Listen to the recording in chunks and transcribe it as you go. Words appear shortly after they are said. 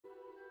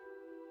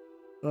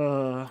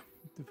Uh,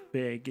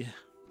 big.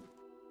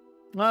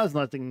 Well, it's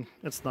nothing.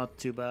 It's not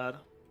too bad.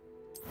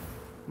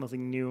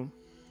 Nothing new.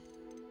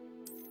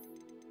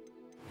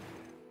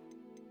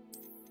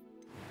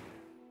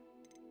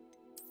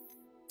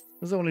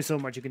 There's only so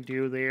much you can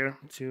do there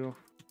to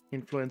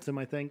influence him,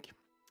 I think.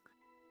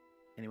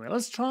 Anyway,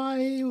 let's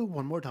try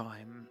one more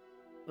time.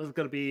 This is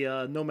gonna be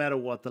no matter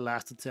what the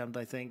last attempt,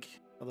 I think.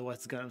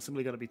 Otherwise, it's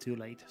simply gonna be too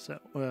late. So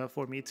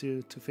for me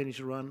to finish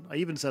a run, I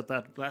even said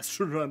that last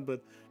run,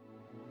 but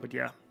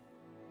yeah.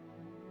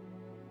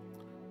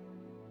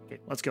 Okay,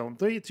 let's go.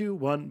 3, 2,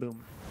 1,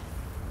 boom.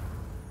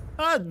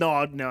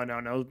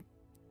 No.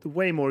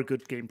 Way more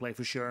good gameplay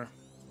for sure.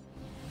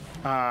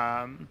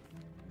 And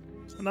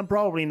I'm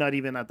probably not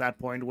even at that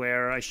point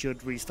where I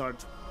should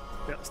restart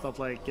stuff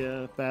like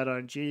bad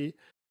RNG.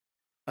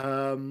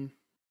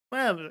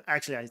 Well,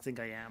 actually, I think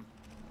I am.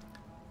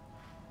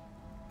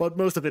 But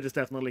most of it is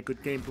definitely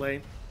good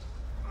gameplay.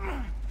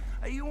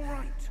 Are you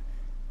alright?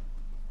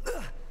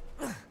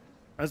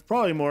 It's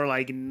probably more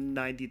like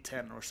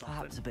 90-10 or something.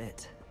 Perhaps a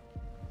bit.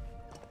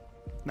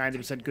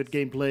 90% good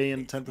gameplay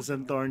and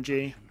 10%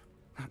 RNG.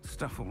 That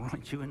stuff will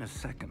right you in a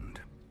second.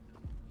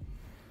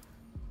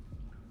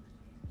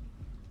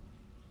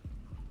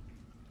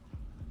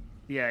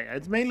 Yeah,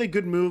 it's mainly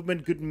good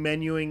movement, good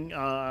menuing,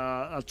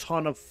 a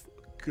ton of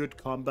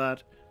good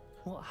combat.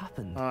 What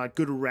happened?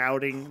 Good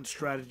routing,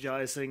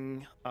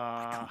 strategizing,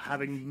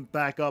 having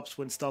backups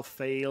when stuff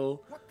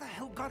fail. What the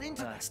hell got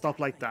into that? Stuff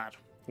like that.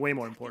 Way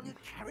more important.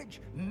 Carriage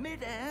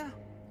mid-air?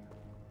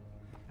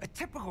 A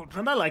typical.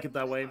 And I like it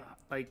that way.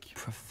 Like,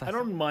 Professor. I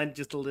don't mind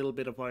just a little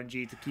bit of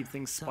RNG to keep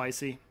things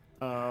spicy.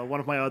 One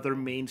of my other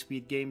main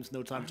speed games,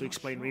 No Time to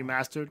Explain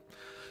Remastered,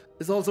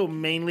 is also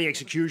mainly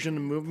execution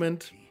and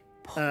movement,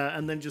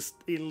 and then just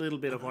a little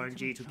bit of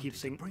RNG to keep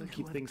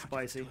things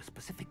spicy. To a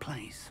specific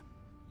place.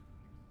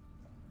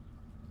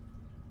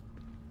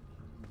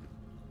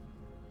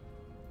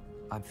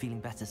 I'm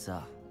feeling better,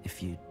 sir.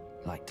 If you'd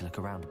like to look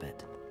around a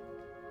bit.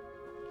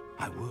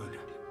 I would,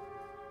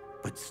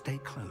 but stay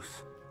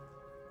close.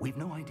 We've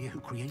no idea who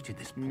created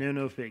this.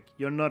 No, Fig.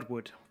 You're not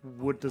Wood.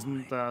 Wood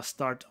doesn't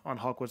start on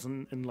Hogwarts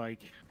in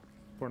like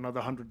for another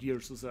 100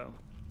 years or so.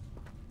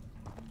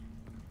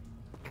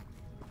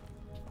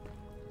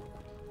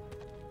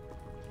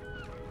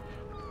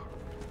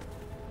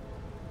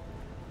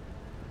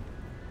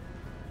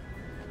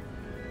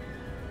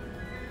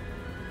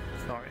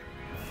 Sorry.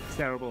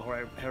 Terrible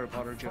Harry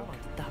Potter joke. How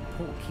far did that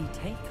portkey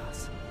take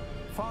us?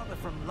 Farther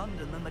from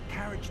London than the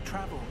carriage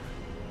travelled.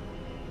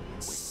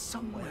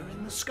 Somewhere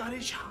in the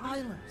Scottish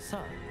Highlands.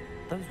 Sir,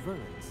 those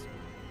ruins.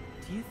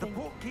 Do you The think...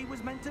 portkey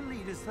was meant to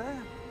lead us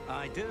there?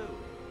 I do.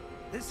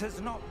 This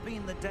has not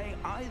been the day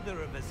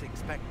either of us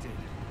expected.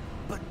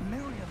 But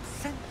Miriam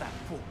sent that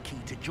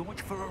portkey to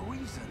George for a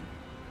reason.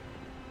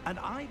 And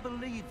I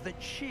believe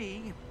that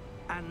she,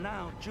 and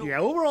now George... Yeah,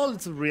 overall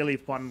it's a really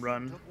fun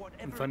run.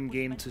 And fun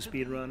game to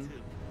speedrun.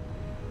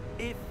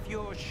 If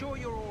you're sure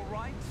you're all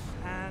right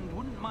and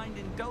wouldn't mind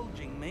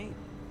indulging me,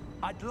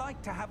 I'd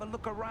like to have a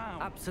look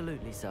around.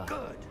 Absolutely, sir.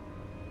 Good.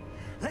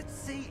 Let's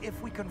see if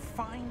we can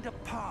find a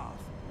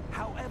path,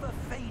 however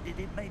faded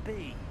it may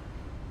be.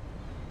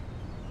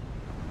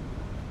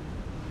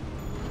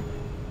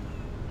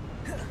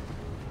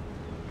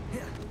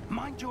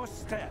 Mind your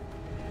step.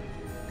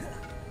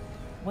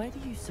 Where do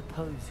you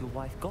suppose your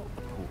wife got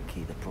the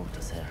portkey that brought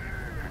us here?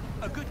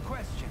 A good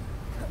question.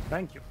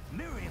 Thank you.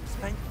 Miriam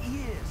spent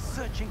years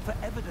searching for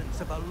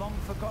evidence of a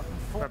long-forgotten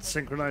form. That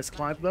synchronized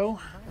climb though.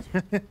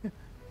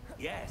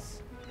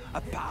 Yes,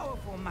 a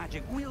powerful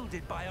magic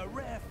wielded by a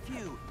rare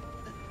few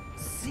that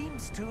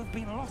seems to have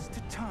been lost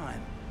to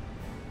time.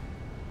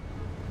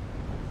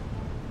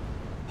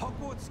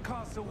 Hogwarts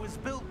Castle was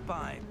built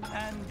by,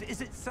 and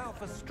is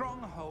itself a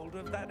stronghold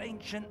of that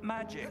ancient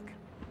magic.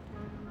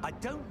 I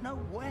don't know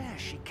where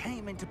she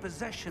came into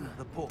possession of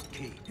the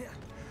portkey,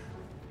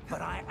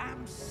 but I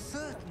am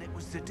certain it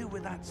was to do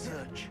with that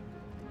search.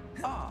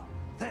 Ah,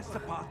 there's the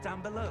path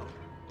down below.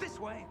 This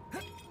way.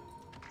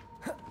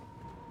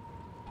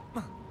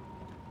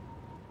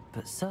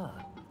 But sir,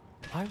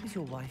 why was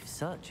your wife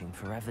searching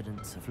for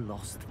evidence of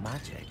lost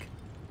magic?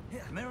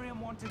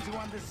 Miriam wanted to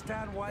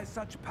understand why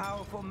such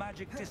powerful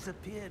magic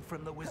disappeared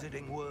from the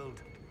wizarding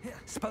world.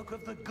 Spoke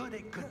of the good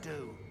it could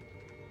do.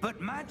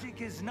 But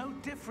magic is no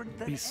different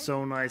than... It'd be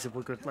so nice if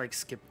we could like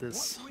skip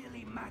this. What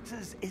really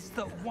matters is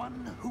the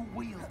one who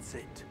wields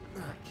it.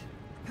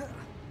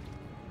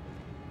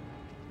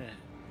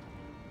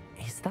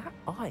 Is that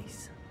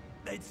ice?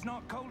 It's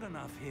not cold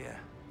enough here.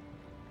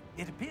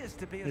 It appears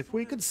to be... If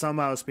we could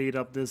somehow speed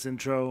up this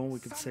intro, we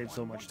could save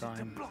so much Someone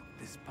wanted time. to block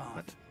this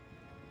path.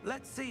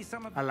 Let's see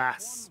some of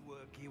Alas. the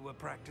work you were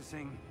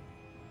practicing.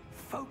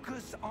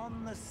 Focus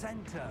on the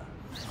center.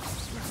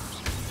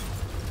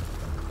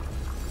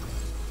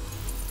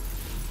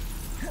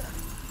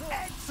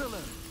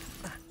 Excellent!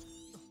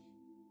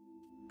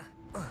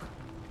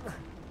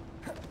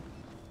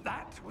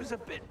 That was a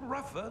bit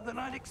rougher than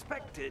I'd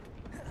expected.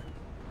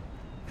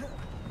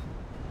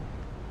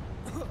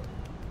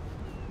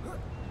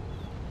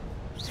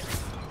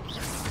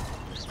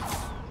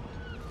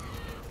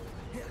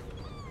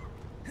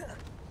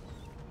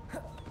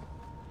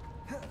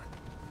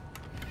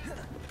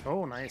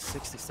 Oh, nice,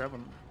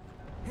 67.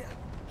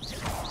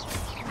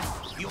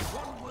 Your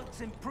one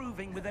work's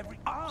improving with every...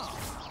 Up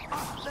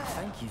there!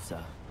 Thank you,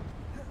 sir.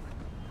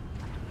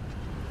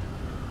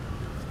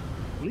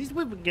 At least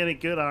we've been getting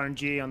good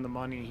RNG on the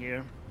money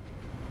here.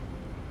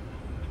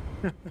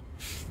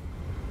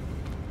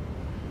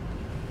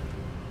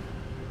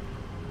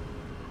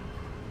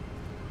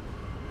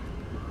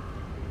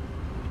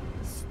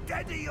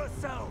 Steady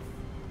yourself!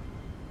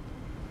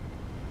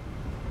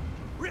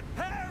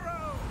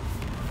 Reparo!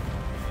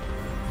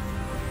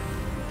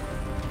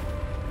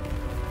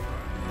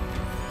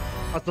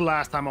 That's the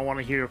last time I want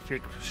to hear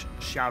Fick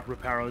shout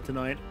Reparo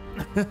tonight.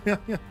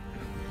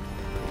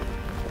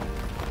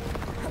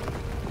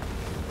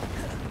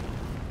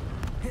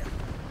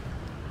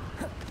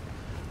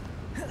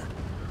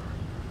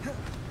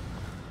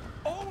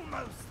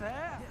 Almost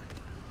there!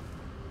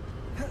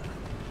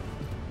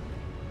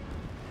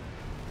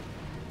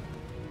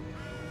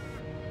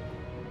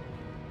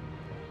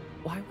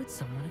 Why would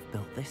someone have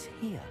built this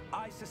here?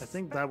 I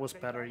think that was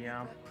better,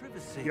 yeah.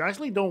 Privacy. You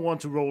actually don't want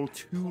to roll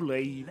too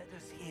late Let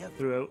us hear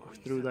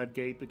through that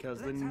gate, because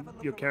then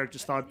your character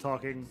start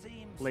talking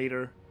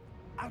later,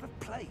 out of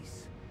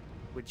place.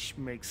 which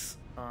makes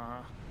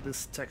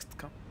this text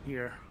come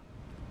here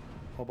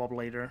pop up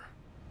later.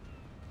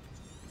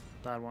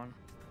 That one.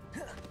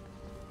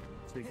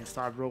 So you can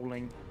start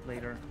rolling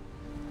later.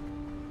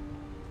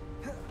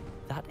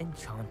 That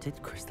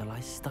enchanted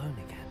crystallized stone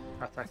again.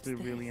 That's actually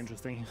really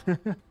interesting.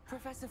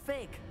 Professor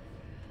Fig!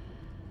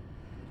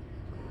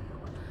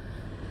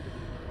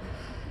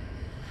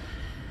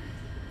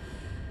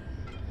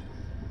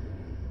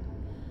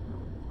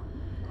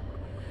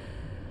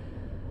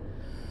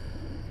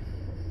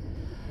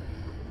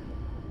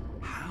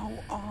 How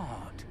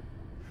odd.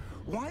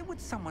 Why would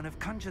someone have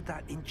conjured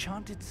that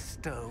enchanted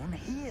stone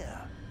here?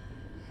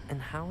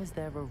 And how is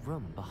there a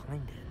room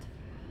behind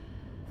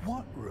it?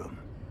 What room?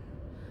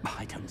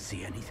 I don't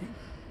see anything.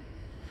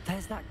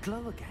 There's that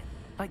glow again,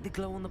 like the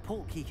glow on the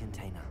portkey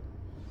container.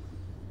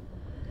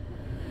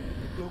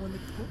 Go in the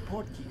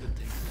portkey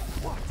container.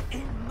 What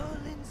in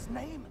Merlin's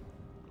name?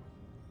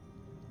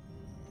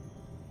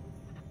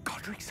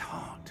 Godric's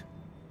heart.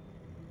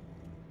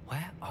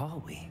 Where are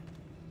we?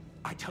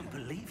 I don't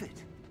believe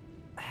it.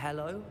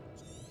 Hello?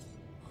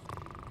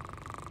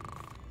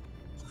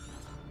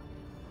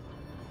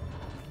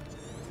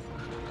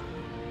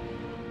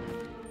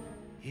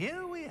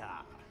 Here we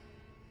are.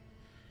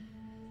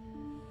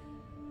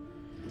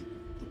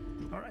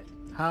 All right.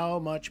 How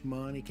much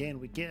money can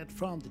we get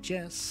from the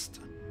chest?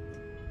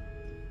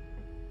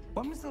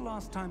 When was the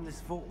last time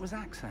this vault was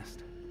accessed?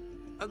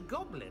 A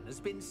goblin has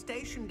been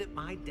stationed at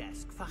my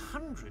desk for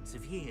hundreds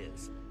of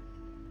years.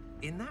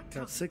 In that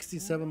time, Got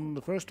 67 on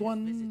the first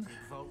one. visited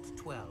Vault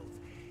 12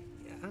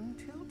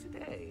 until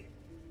today.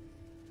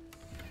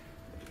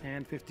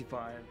 And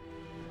 55.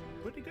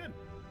 Pretty good.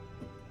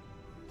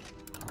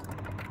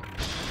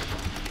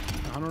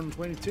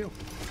 122.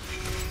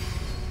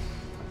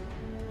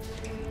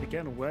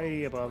 Again,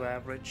 way above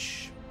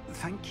average.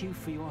 Thank you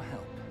for your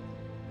help.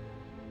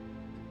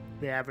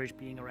 The average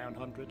being around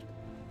 100,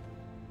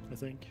 I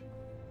think.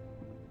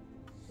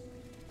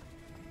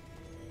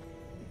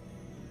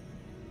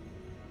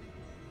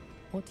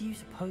 What do you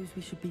suppose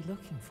we should be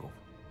looking for?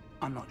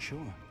 I'm not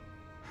sure.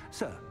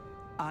 Sir,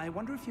 I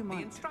wonder if you The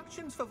might...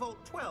 instructions for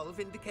Vault 12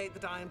 indicate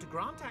that I am to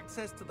grant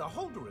access to the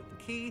holder of the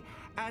key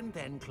and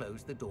then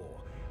close the door.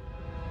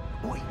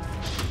 Wait.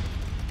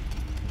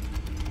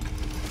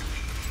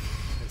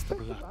 There's the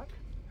black.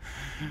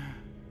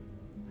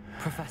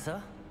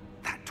 Professor?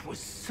 That was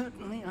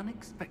certainly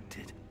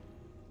unexpected.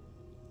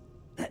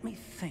 Let me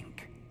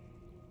think.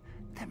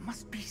 There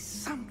must be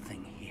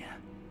something here.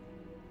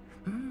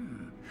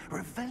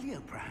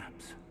 Revelio,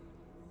 perhaps.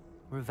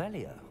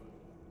 Revelio?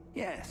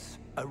 Yes,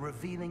 a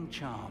revealing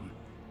charm.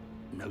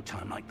 No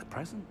time like the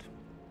present.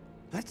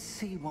 Let's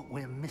see what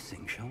we're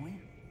missing, shall we?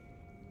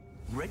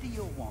 Ready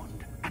your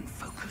wand and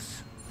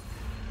focus.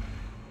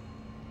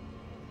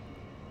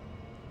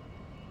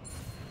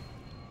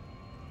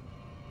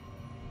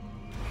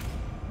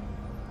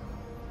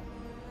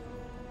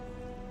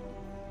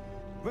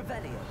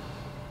 Revelio.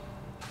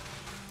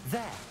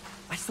 There,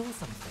 I saw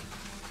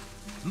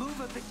something. Move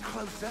a bit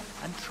closer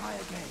and try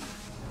again.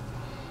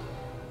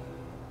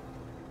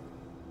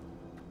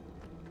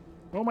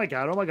 Oh my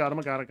god, oh my god, oh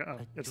my god, oh,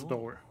 it's a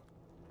door.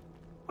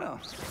 Well,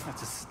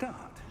 that's a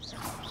start.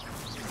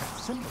 That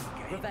symbol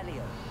again.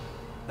 Revelio.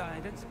 I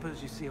don't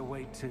suppose you see a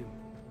way to...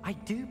 I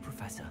do,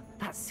 Professor.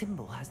 That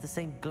symbol has the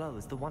same glow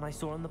as the one I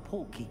saw on the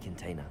portkey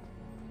container.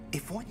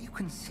 If what you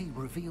can see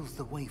reveals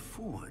the way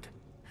forward,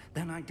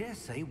 then I dare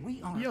say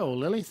we are... Yo,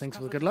 Lily, thanks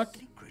for the good luck.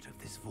 Secret of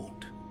this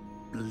vault.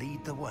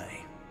 Lead the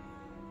way.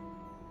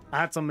 I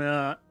had some,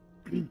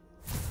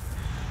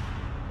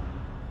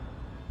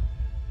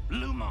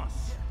 Lumos!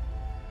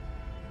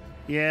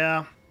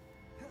 yeah.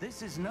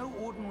 This is no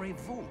ordinary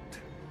vault.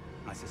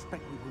 I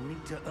suspect we will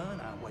need to earn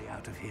our way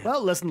out of here.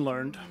 Well, lesson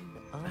learned.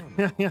 Oh,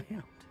 Yeah.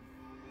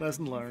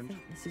 Lesson I learned.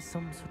 think this is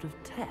some sort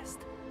of test.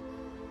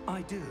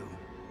 I do.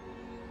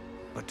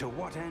 But to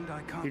what end,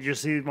 I can't. Did you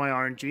see my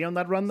RNG on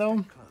that run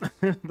though?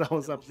 Close. That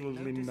was There will be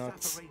absolutely no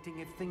nuts.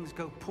 disapparating if things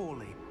go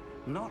poorly.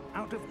 Not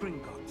out of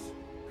Gringotts.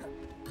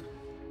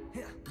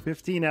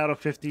 15 out of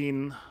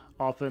 15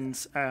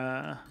 offense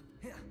after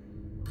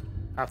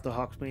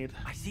Hogsmeade.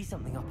 I see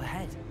something up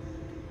ahead.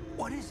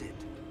 What is it?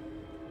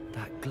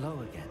 That glow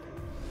again,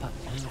 but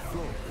on the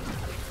floor.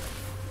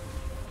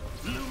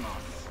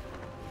 Lumos!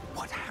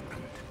 What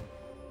happened?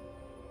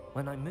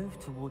 When I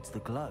moved towards the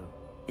glow,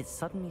 it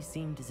suddenly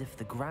seemed as if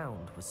the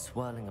ground was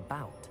swirling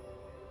about.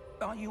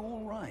 Are you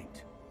all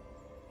right?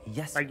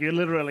 Yes. Like you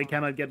literally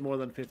cannot get more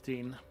than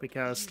 15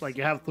 because like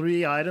you have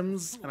 3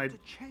 items and I'm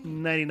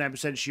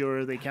 99%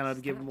 sure they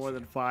cannot give more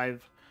than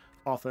 5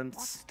 What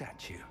offense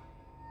statue?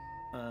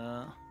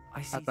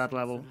 I see at that some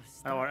level,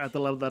 sort of or at the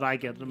level that I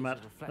get them There's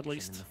at a reflection in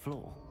least. the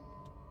floor.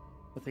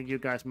 I think you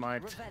guys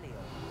might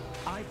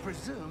I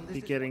presume this be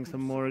is getting what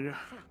some you saw more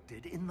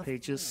reflected in the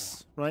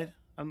pages, right?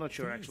 I'm not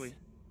sure It is. actually.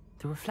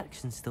 The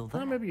reflection's still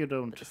there. Maybe you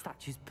don't. But the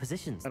statue's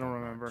position's I don't not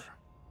remember. match.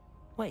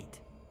 Wait.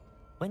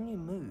 When you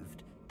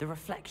moved, the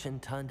reflection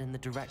turned in the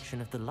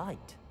direction of the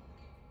light.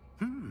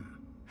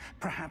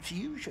 Perhaps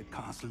you should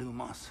cast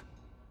Lumos.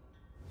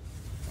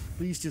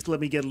 Please just let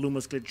me get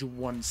Lumos glitch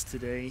once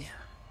today.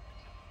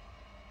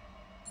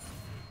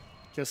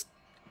 Just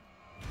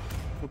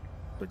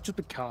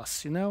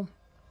because, you know?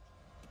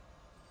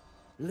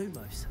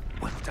 Lumos.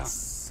 Well done.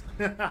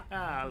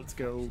 Let's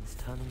go. It's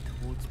turning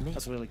towards me.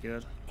 That's really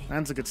good. And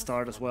it's a good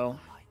start as well.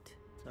 Light.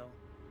 So.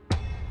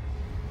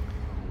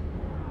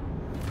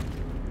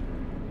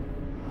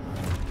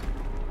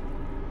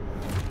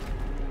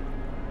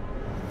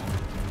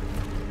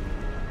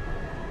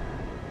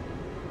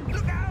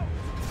 Look out!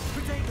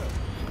 Potato!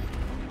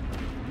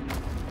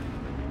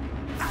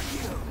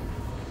 Accio!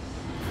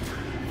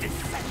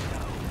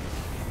 Descendo!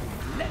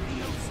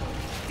 Levioso!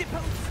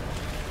 Deposo!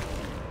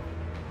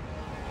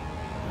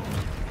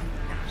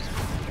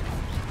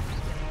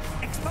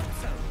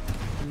 Exposo!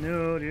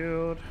 No,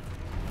 dude.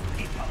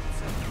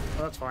 Deposo!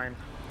 Oh, that's fine,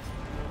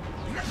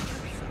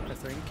 Levioso! I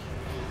think.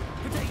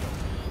 Potato!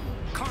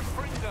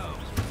 Confringo!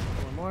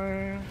 One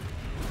more.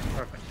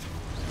 Perfect.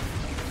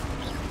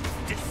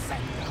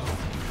 Descendo!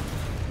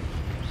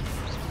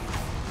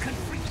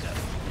 Confringo!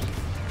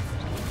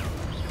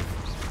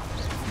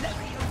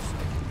 Levioso!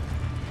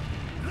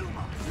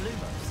 Lumos!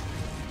 Lumos.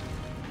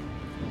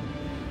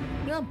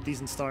 Yeah,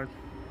 decent start.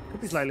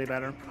 Could be slightly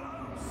better.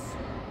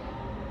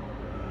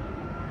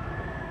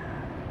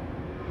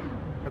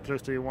 How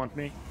close do you want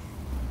me?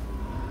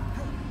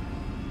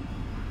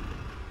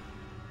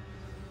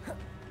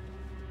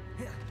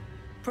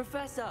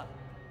 Professor!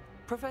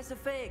 Professor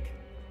Fig!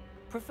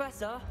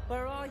 Professor,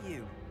 where are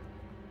you?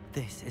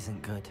 This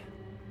isn't good.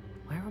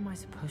 Where am I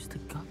supposed to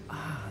go?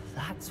 Ah,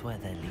 that's where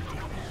they're leading.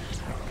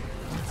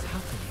 What's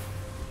happening?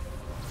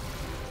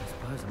 I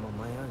suppose I'm on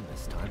my own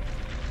this time.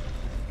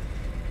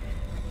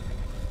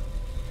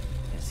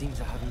 It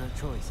seems I have no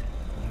choice.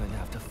 I'm going to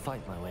have to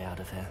fight my way out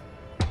of here.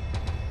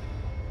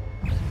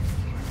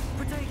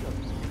 Potato!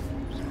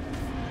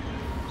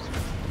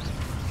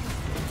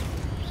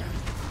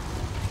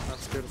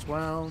 That's good as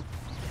well.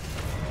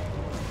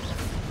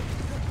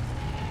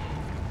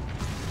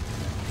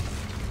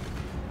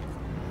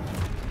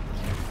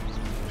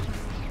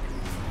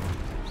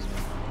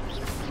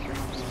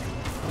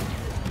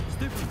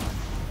 Stupid one.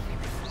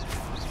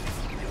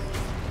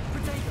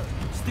 Potato.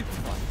 Stupid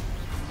one.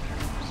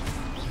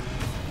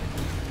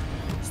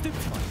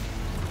 Stupid one.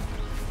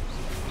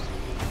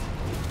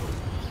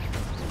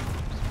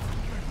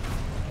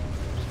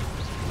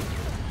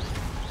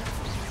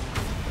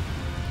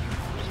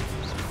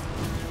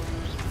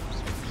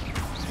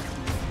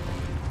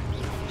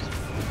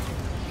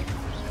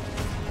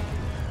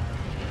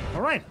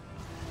 All right.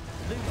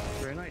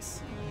 Very nice.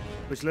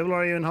 Which level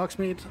are you in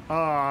Hogsmeade?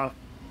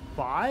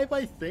 5,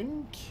 I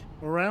think.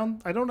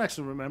 Around. I don't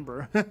actually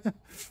remember.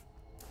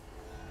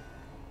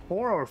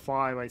 4 or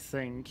 5, I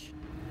think.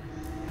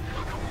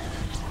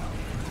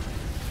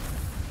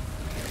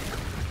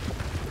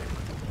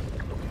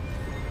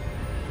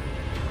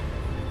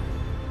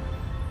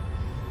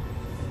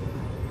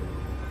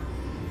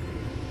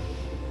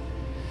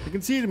 You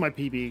can see it in my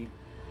PB.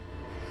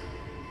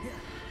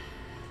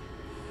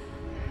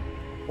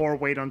 Or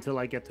wait until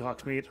I get to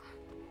Hogsmeade.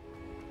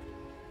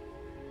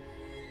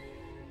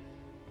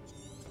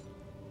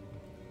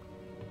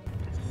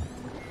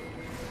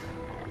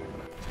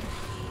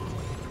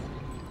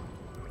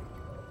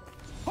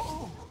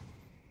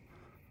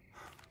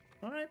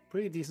 Alright,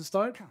 pretty decent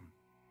start.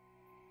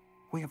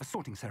 We have a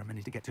sorting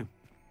ceremony to get to.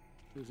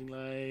 Losing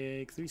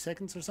like 3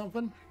 seconds or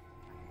something.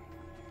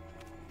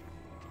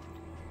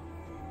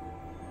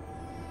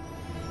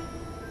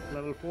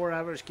 Level 4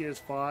 average gear is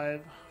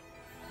 5.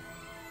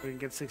 We can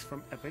get 6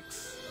 from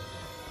epics.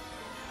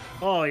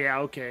 Oh yeah,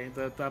 okay,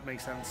 that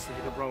makes sense.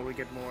 You could probably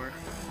get more.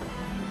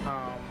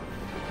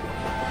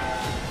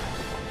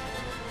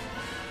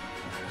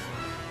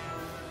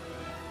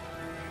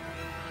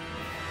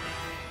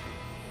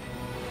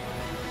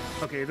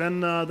 Okay,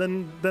 then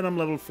I'm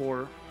level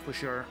 4 for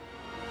sure.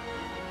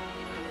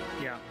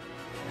 Yeah.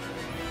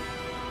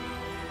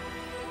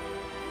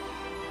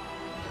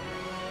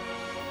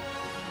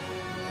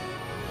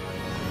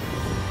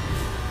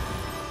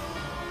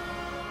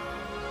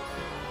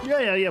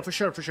 Yeah, for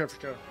sure.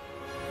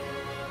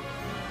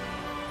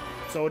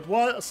 So it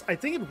was, I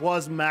think it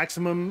was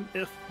maximum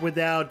if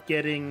without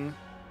getting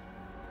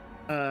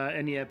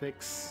any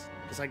epics,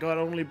 because I got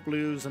only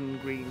blues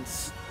and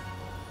greens.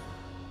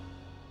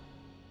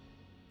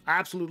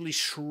 Absolutely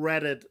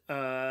shredded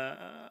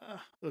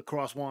the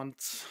cross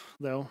wands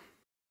though.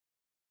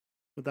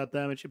 With that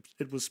damage,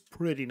 it was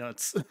pretty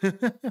nuts.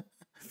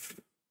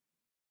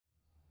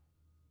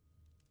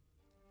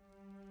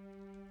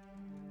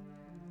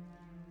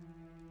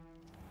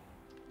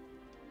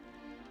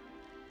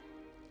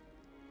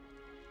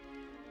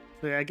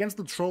 So yeah, against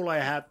the troll I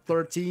had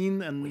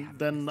 13, and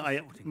then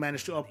I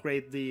managed to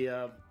upgrade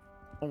the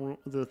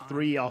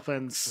 3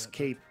 offense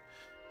cape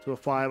to a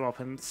 5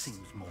 offense.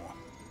 Seems more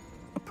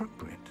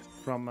appropriate.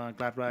 From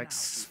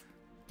Gladrak's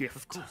gift.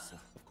 Of course, sir.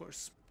 Of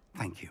course.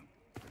 Thank you.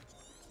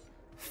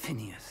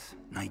 Phineas,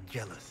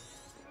 Nigellus.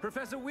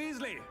 Professor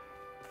Weasley!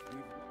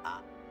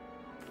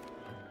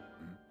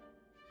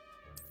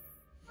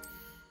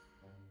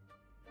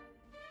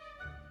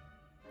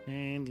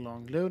 And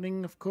long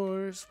loading, of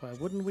course. Why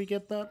wouldn't we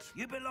get that?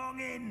 You belong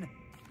in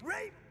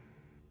rape.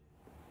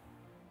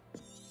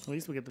 At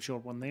least we get the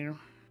short one there.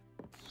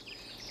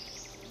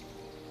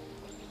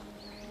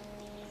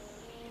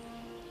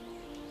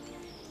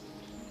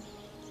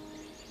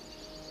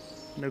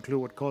 No clue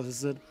what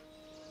causes it.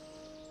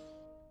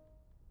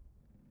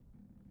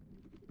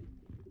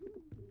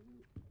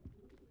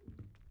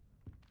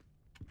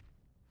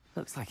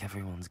 Looks like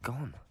everyone's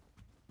gone.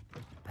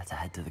 Better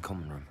head to the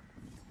common room.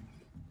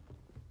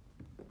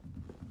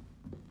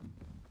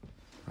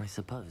 I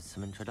suppose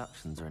some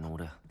introductions are in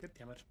order. God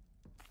damn it.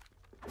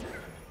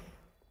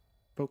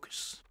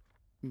 Focus.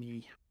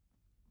 Me.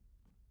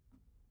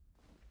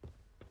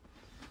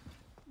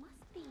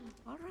 Must be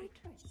All right.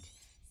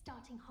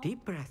 starting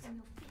Deep breath. in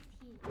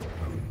your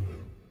 5th year.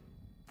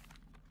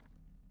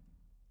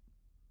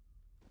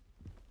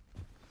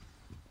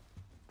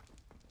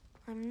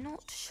 I'm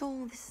not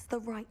sure this is the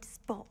right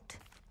spot.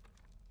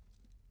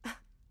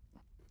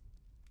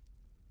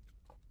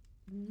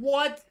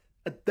 What?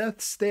 A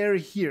death stare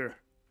here.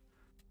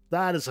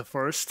 That is a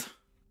first.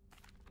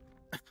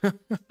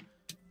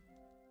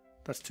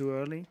 That's too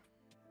early.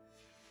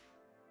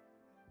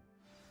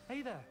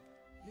 Hey there.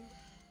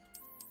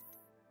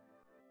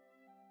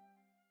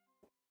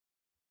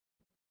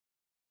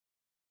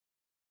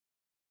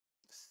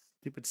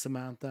 Stupid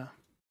Samantha.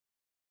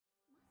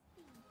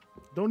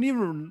 Don't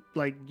even,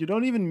 like, you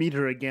don't even meet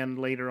her again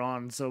later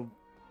on, so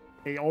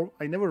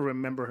I never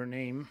remember her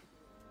name.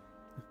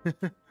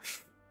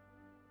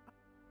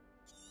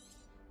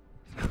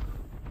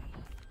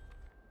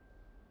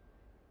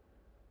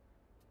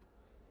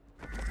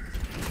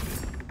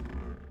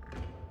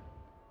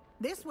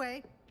 This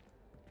way.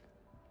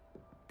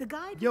 The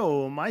guide.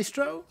 Yo,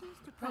 Maestro.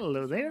 to practice Hello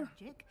your there.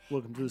 magic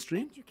Welcome to the and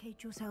stream.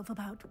 Educate yourself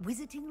about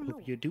wizarding law.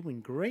 Hope you're doing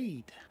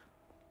great.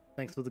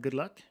 Thanks for the good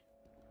luck.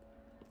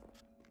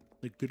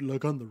 The good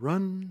luck on the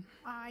run.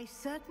 I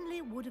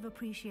certainly would have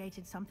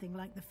appreciated something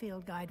like the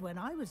field guide when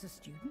I was a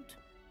student.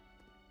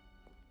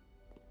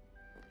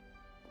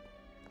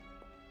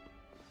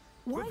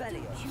 Why don't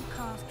Revelio. you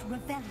cast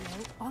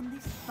Revelio on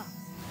this bus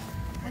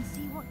and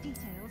see what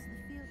details the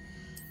field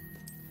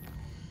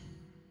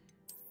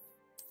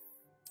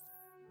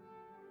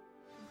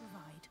can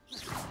provide?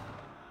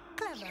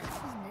 Clever,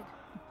 isn't it?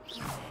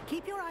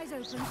 Keep your eyes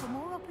open for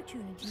more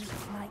opportunities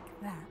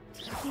like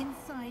that,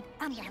 inside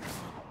and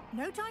outside.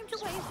 No time to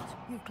waste.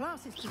 You've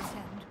classes to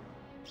attend.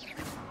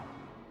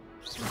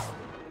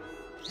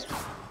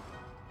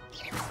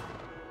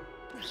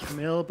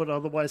 Mill, but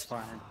otherwise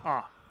fine.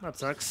 Ah, that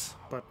sucks,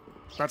 but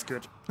that's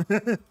good.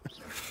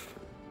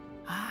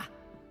 Ah,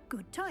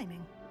 good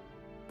timing.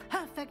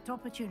 Perfect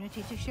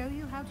opportunity to show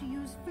you how to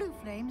use blue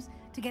flames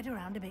to get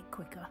around a bit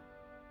quicker.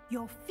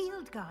 Your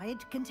field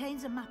guide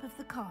contains a map of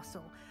the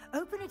castle.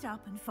 Open it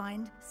up and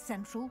find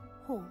Central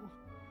Hall.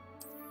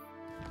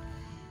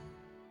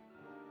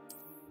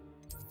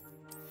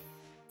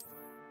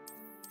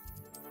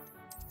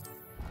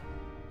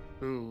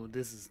 Ooh,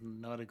 this is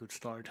not a good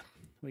start.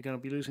 We're gonna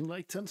be losing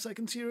like 10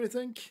 seconds here, I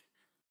think.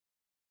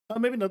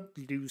 Maybe not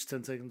lose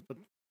 10 seconds, but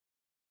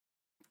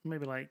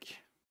maybe like,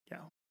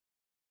 yeah.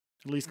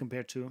 At least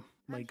compared to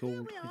my And here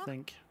gold, we I are.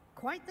 think.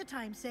 Quite the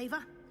time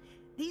saver.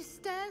 These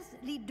stairs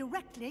lead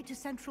directly to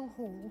Central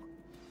Hall.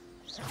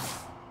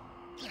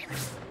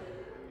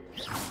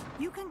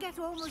 You can get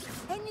almost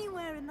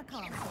anywhere in the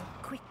castle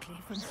quickly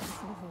from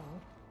Central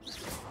Hall.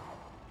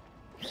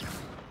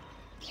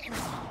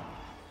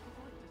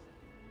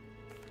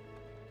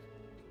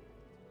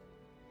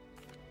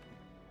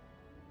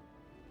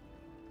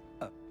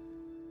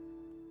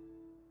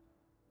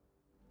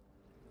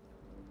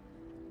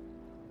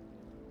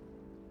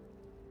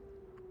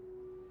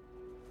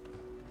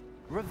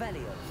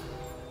 Revelio.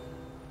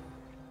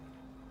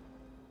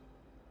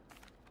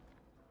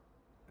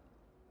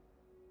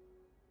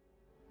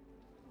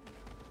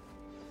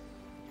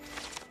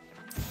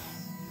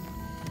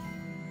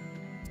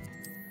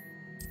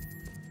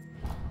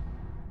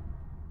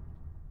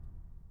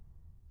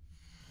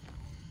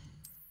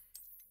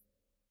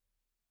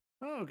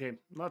 Oh, okay,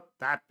 not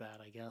that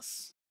bad, I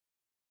guess.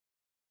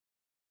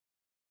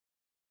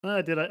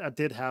 I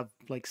did have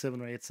like 7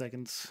 or 8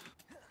 seconds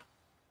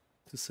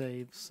to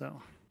save,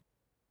 so.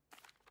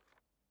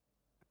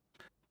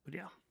 But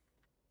yeah.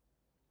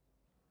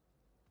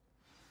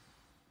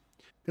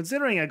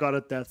 Considering I got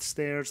a death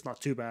stare, it's not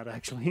too bad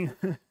actually.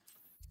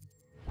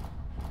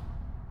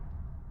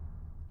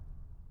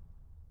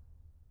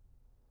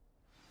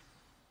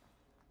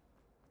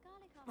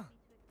 Garlic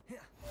asked me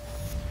to.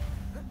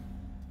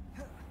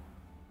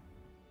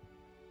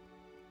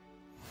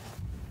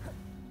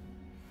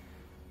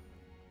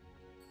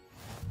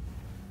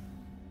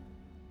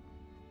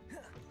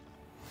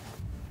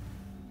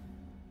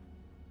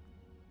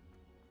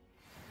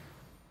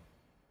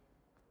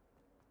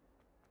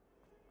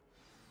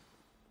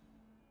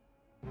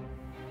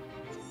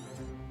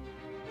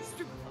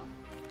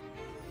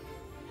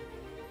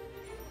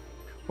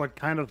 What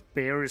kind of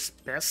bear is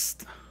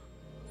best?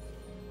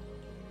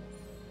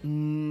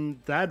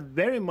 That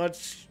very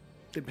much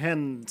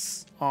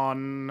depends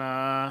on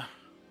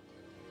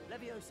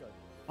Levioso.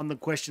 the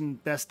question.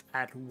 Best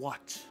at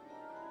what?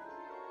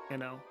 You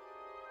know,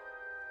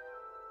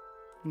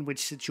 in which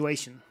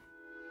situation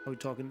are we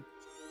talking?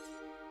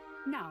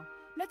 Now,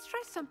 let's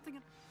try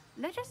something.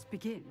 Let us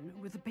begin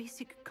with the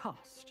basic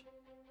cast.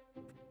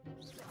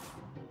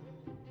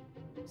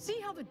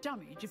 See how the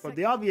dummy deflects. But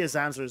the obvious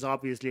answer is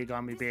obviously a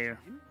gummy This bear.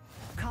 time,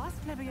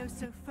 cast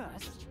Levioso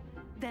first,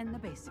 then the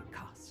basic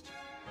cast.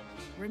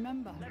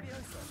 Remember.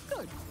 Levioso.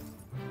 Good.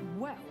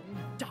 Well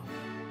done.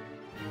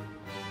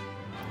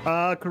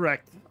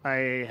 Correct.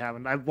 I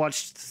haven't. I've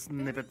watched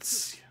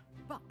snippets,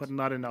 but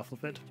not enough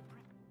of it.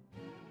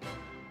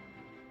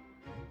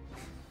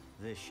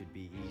 This should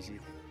be easy.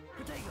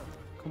 Potato.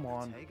 Come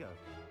on. There you go.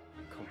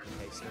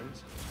 Complicate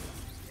things.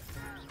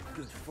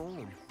 Good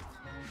form.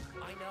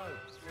 I know.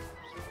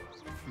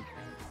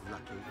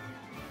 Lucky.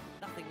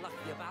 Nothing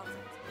lucky about it.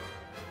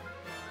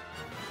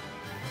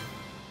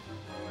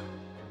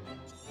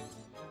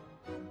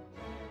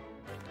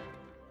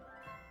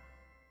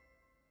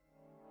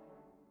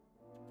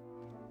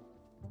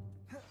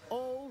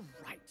 All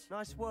right.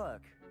 Nice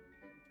work.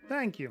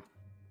 Thank you.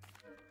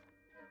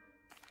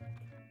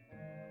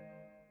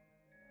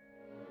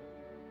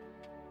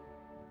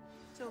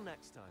 Till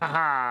next time.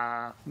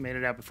 Haha! Made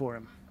it out before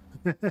him.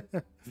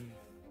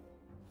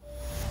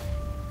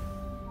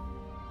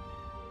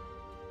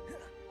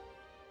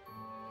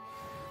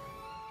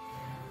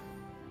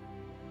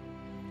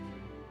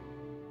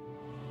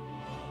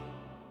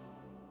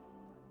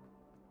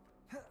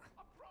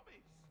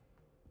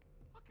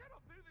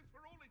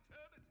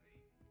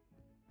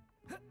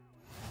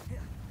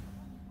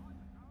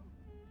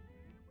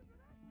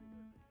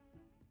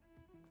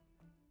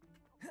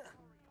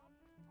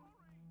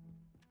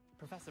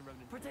 Professor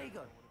Ronan.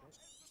 Protego.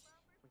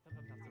 We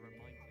sometimes have to remind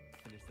him to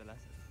finish the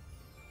lesson.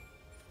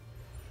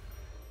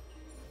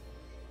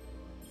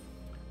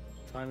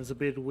 Time is a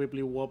bit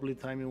wibbly wobbly,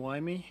 timey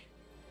wimey.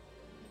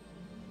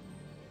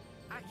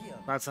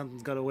 Accio. That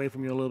sentence got away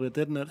from you a little bit,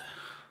 didn't it?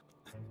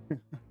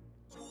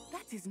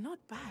 That is not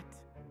bad.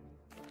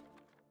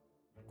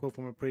 Quote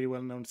from a pretty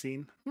well-known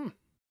scene.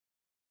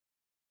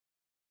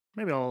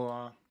 Maybe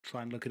I'll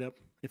try and look it up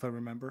if I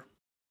remember.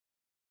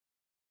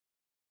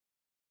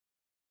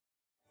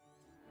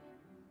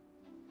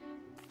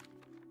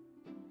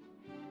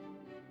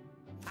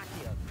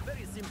 Accio.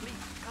 Very simply,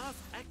 cast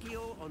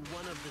Accio on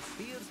one of the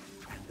spheres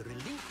and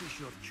relinquish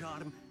your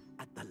charm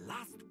at the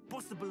last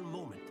possible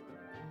moment.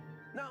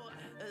 Now,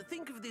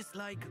 think of this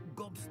like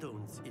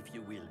gobstones, if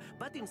you will.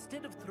 But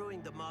instead of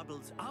throwing the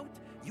marbles out,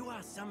 you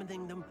are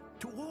summoning them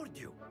toward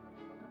you.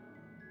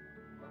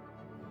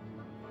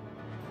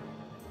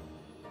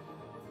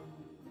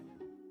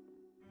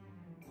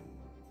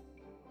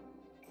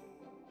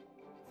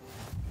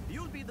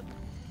 You'll be the...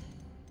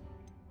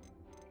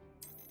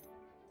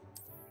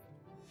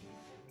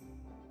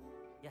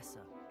 Yes, sir.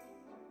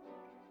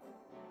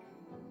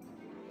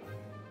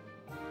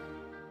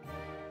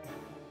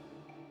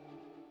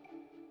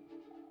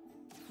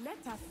 Let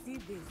us see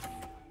this.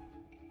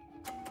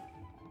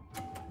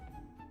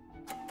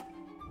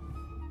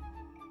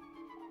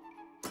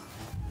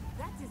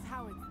 That is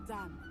how it's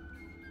done.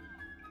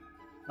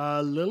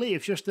 Lily,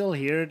 if you're still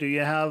here, do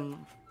you have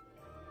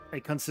a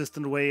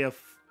consistent way of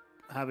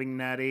having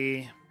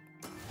Natty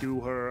do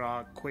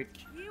her quick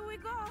Here we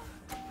go.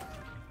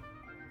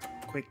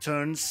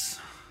 turns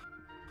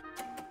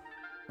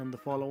on the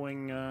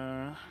following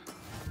There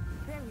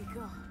we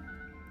go.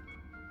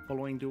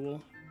 following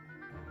duel?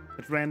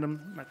 It's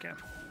random? Okay.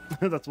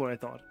 That's what I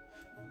thought.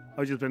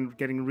 I've just been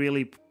getting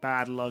really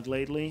bad luck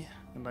lately,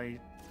 and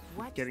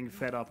What? getting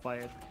fed up by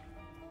it.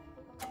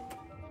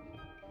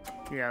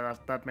 Yeah,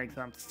 that makes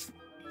sense.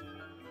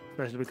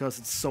 Especially because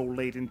it's so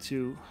late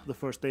into the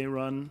first day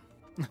run.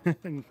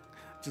 And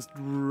just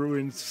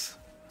ruins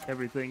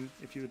everything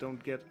if you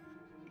don't get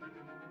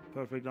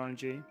perfect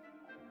RNG.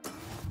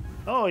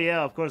 Oh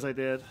yeah, of course I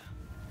did.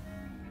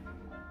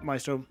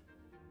 Maestro,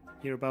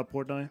 hear about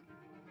Port now?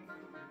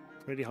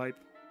 Pretty hype.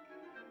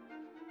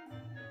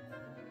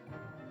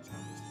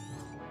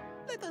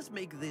 let us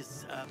make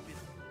this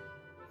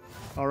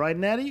Alright,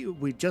 Natty,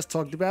 we just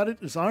talked about it.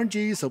 It's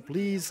RNG, so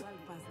please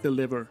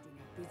deliver.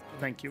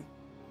 Thank you.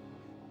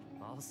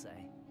 I'll say.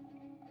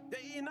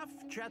 Enough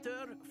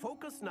chatter.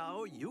 Focus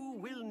now. You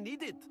will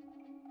need it.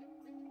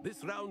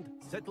 This round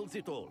settles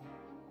it all.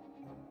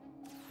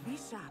 Be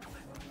sharp.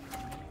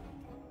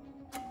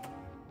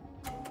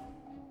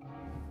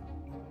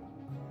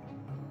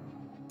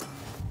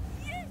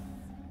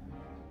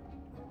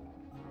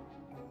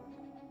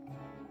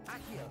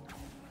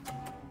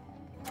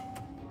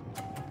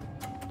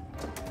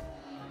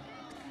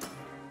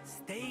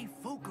 Stay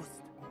focused.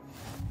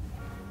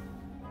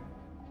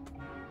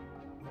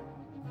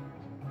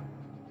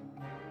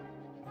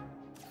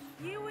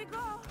 Here we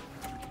go.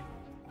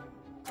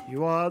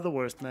 You are the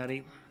worst,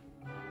 Natty.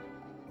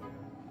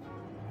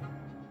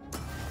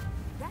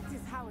 That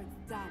is how it's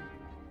done.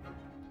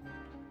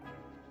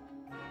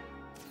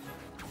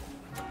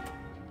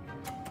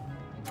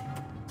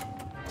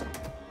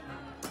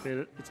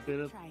 It's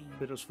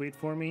bittersweet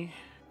for me.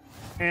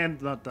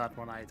 And not that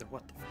one either.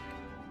 What the fuck?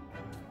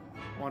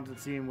 Wanted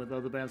to see him with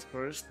other bands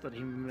first that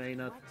he may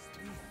not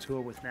tour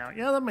with now.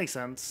 Yeah, that makes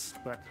sense.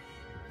 But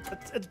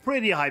it's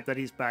pretty hype that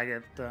he's back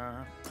at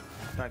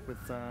back with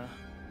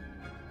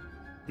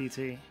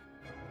DT.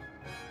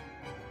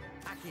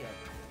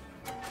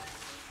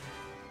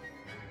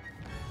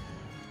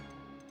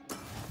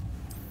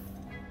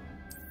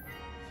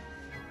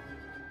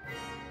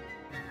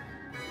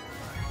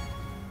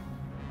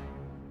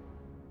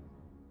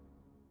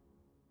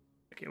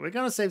 Okay, we're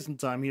gonna save some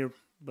time here,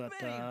 but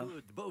Very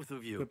good, both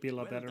of you. could be a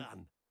lot Well better.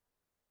 done.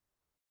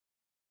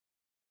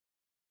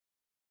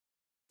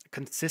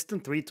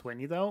 Consistent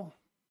 320 though?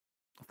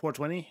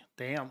 420?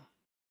 Damn.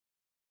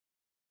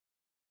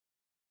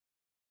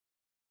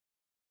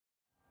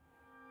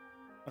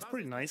 That's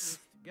pretty nice.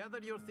 Gather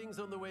your things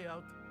on the way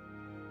out.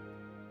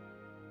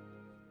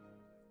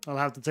 I'll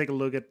have to take a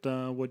look at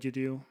what you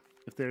do,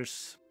 if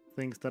there's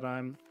things that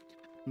I'm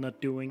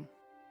not doing.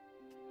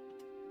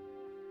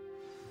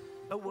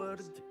 A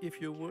word, if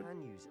you would.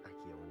 Can use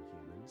Accio on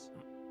humans.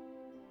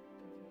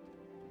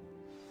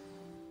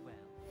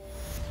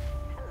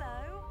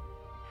 Hello.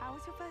 How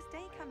was your first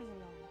day coming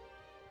along?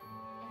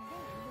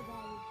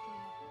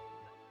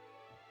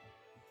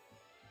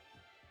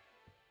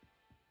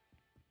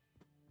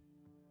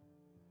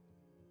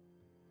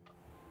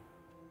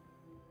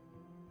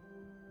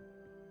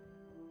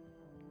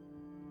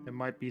 There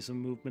might be some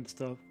movement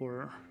stuff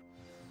or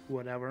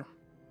whatever.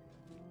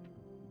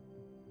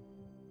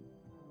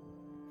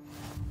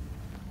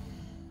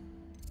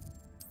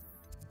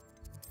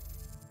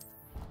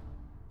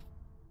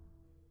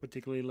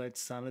 Particularly like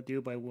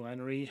Xanadu by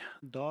Winery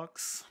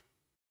Dogs.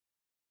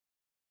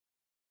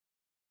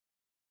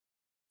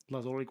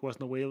 Last Oric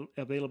wasn't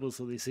available,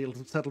 so they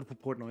settled for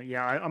Portnoy.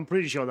 Yeah, I'm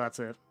pretty sure that's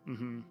it.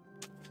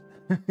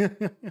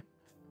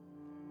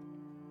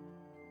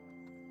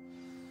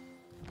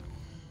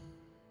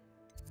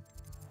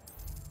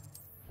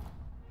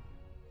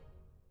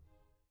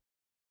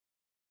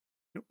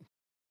 Nope.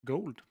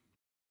 Gold.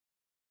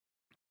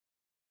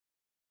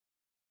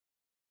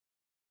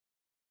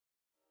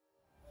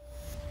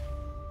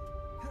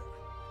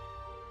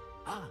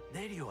 Ah,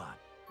 there you are.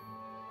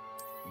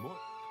 More.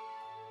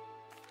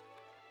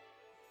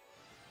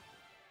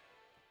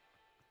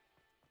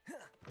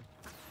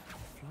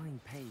 Flying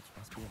page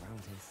must be around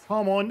his.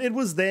 Come on, it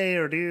was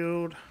there,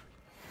 dude.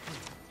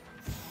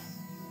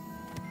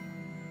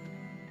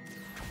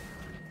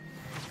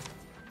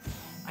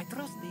 I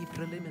trust the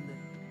preliminary.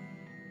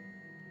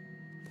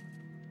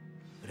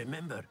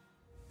 Remember,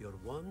 your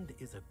wand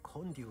is a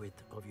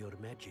conduit of your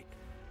magic.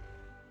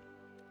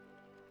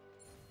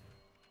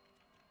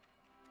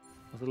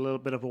 There's a little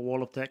bit of a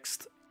wall of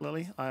text,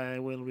 Lily. I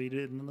will read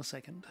it in a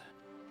second.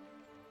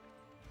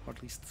 Or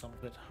at least some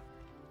of it.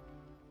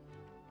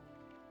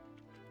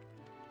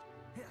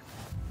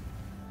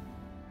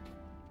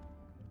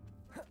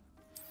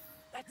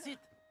 That's it.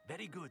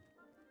 Very good.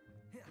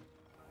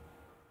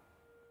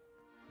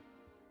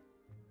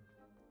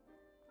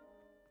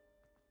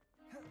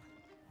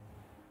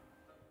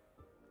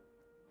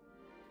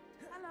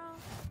 Hello.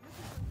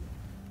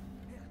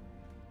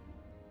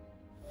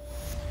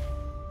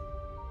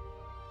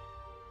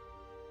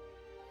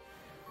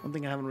 One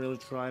thing I haven't really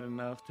tried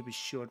enough to be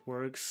sure it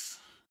works.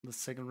 The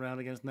second round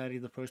against Natty,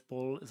 the first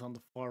ball is on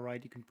the far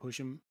right. You can push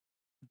him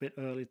a bit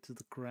early to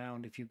the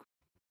ground if you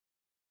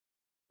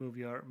move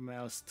your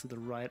mouse to the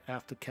right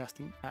after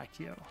casting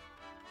Accio.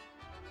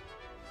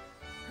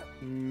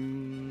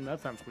 That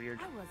sounds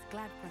weird. I was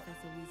glad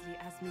Professor Weasley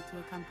asked me to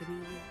accompany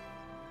you.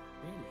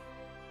 Really?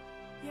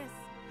 Yes,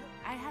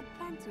 I had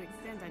planned to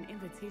extend an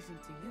invitation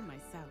to you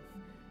myself.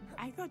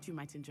 I thought you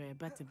might enjoy a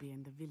butterbeer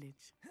in the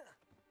village.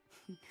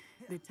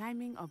 The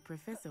timing of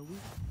Professor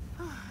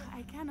Weasley.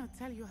 I cannot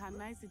tell you how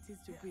nice it is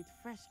to breathe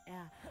fresh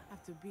air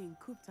after being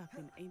cooped up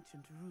in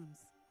ancient rooms.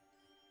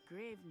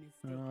 Grave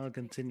mistake. I'll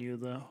continue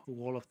the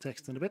wall of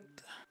text in a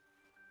bit.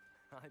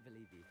 I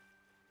believe you.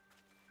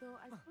 Though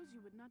I suppose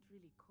you would not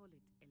really call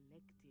it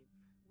elective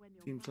when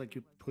your Seems like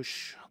you mother was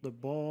push the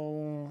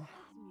ball.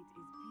 Meat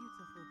is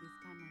beautiful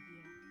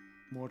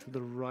more to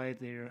the right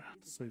there,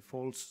 so he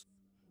falls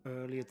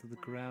earlier to the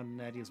ground, and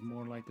Eddie is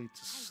more likely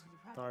to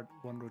start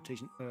one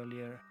rotation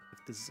earlier, if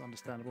this is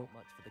understandable. Not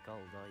much for the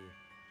gold, are you?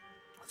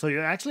 So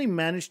you actually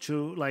managed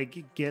to like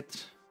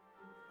get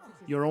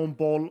your own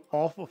ball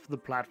off of the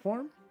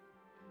platform,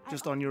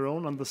 just on your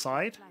own on the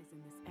side.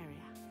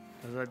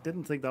 Because I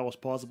didn't think that was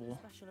possible.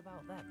 Special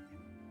about them?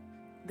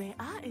 They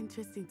are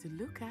interesting to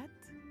look at,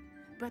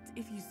 but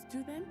if you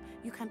stew them,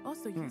 you can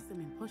also use them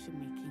in potion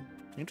making.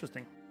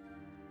 Interesting.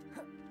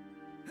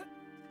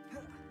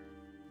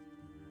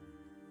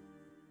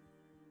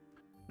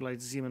 I'd like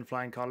to see him in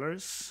flying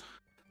colors.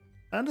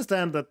 I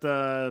understand that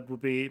it would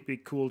be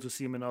cool to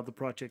see him in other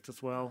projects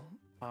as well.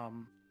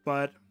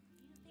 But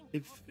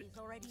if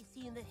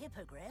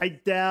I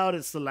doubt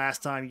it's the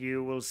last time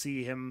you will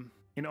see him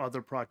in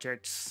other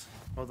projects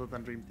other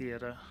than Dream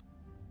Theater.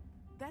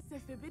 That's the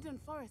Forbidden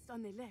Forest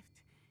on the left.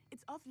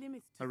 It's off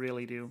limits to I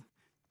really do.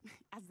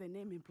 as the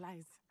name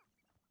implies.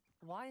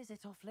 Why is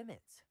it off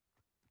limits?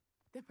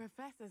 The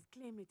professors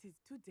claim it is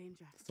too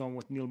dangerous. Song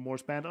with Neil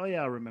Moore's band. Oh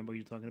yeah, I remember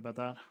you talking about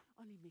that.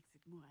 Only makes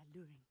it more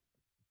alluring.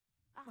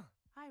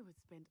 I would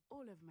spend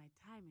all of my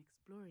time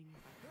exploring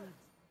if I could.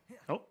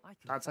 Oh,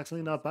 that's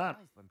actually not bad.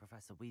 When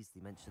Professor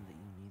Weasley mentioned that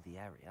you knew the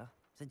area,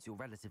 since you're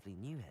relatively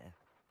new here.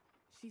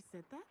 She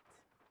said that?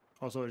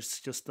 Also, it's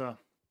just a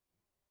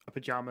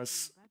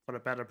pajamas, but a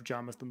better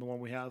pajamas than the one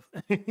we have.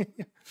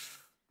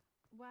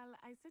 Well,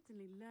 I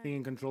certainly learned. You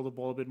can control the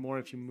ball a bit more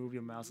if you move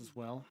your mouse as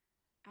well.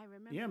 I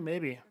remember Yeah,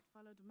 maybe. that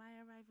followed my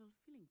arrival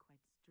feeling quite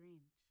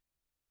strange.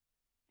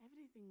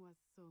 Everything was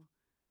so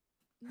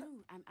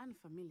new and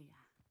unfamiliar.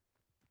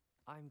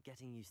 I'm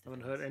getting used to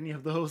Haven't things. heard any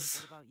of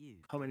those. What about you?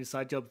 How many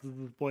side jobs does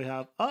this boy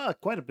have? Ah,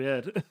 quite a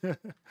bit. But it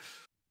is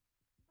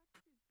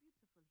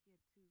beautiful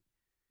here too.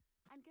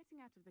 And getting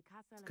out of the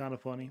castle It's kind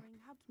of funny.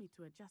 helped me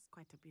to adjust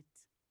quite a bit.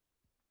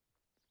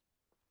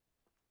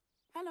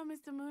 Hello,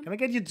 Mr. Moon. Can I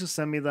get you to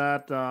send me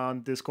that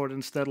on Discord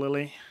instead,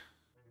 Lily?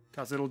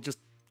 Because it'll just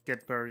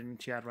get buried in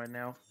chat right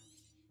now.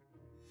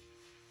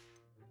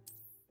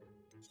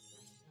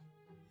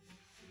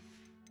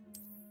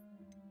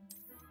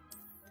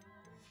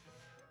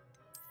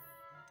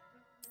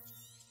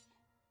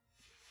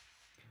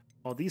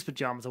 Oh, these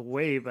pajamas are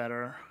way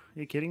better. Are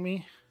you kidding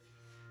me?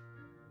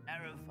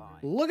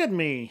 Look at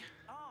me!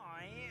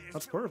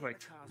 That's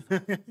perfect.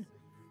 Good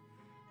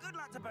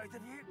luck to both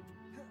of you.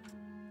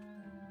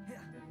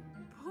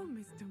 Poor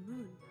Mr.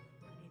 Moon.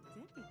 A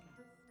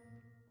demigod.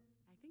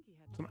 I think he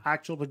had Some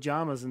actual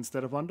pajamas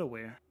instead of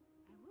underwear.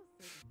 I will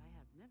say that I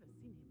have never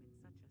seen him in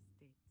such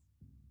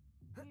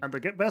a state. And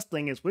the best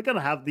thing is we're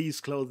gonna have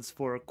these clothes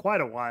for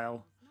quite a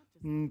while.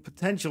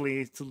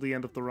 Potentially till the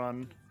end of the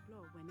run.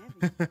 Explore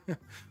whenever you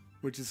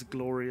Which is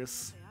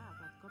glorious. they are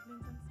about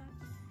goblins and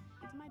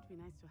such. It might be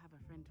nice to have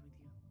a friend with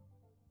you.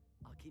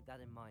 I'll keep that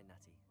in mind,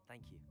 Natty.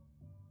 Thank you.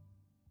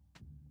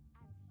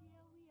 And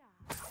here we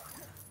are.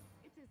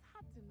 It is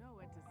hard to know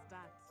where to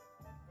start.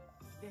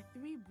 The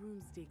Three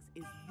Broomsticks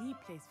is the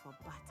place for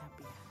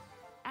butterbeer.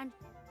 And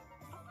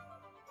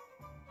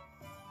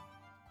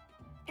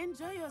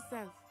enjoy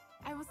yourself.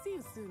 I will see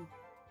you soon.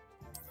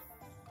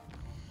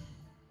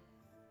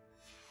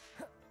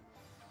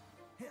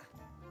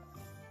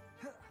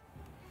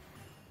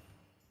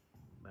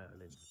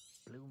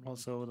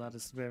 Also, that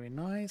is very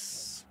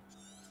nice.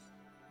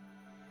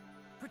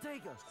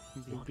 Protego.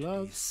 Blue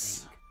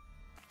gloves.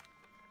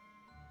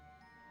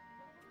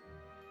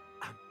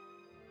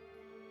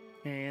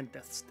 And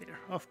Death Stare,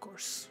 of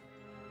course.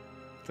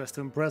 Dressed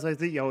to impress, I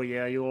think. Oh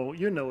yeah,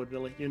 you know it,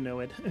 Billy. You know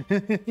it.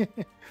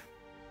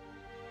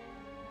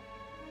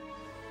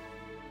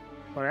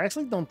 But I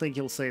actually don't think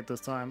he'll say it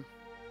this time.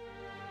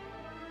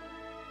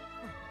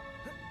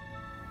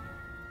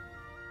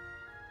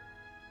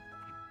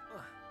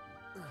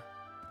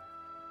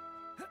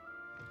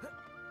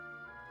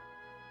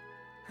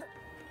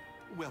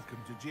 Welcome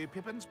to J.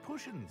 Pippin's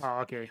Potions. Oh,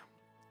 okay.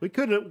 We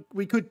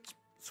could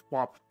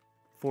swap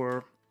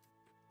for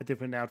a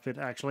different outfit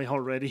actually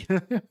already.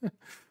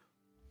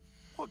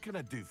 What can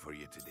I do for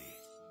you today?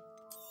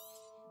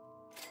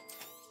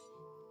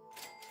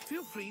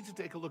 Feel free to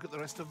take a look at the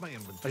rest of my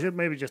inventory. I should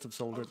maybe just have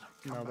sold it,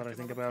 Come now that back I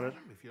think another about it.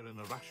 time if you're in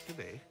a rush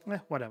today.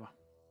 Whatever.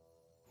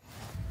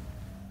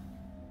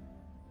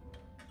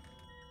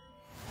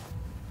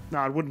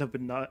 No, it wouldn't have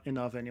been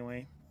enough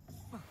anyway.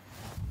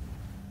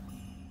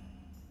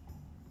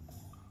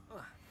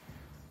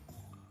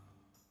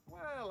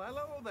 Well,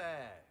 hello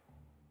there.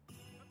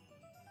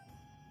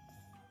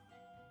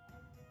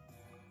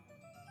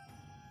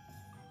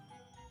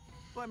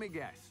 Let me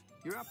guess.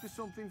 You're after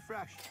something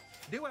fresh.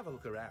 Do have a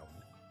look around.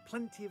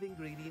 Plenty of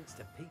ingredients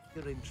to pique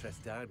your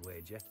interest, I'd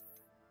wager.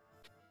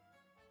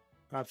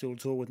 Perhaps you'll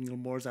tour with Neil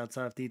Moore's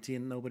outside of DT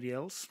and nobody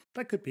else.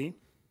 That could be.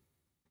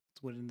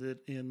 It's what it did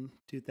in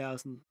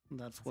 2000, and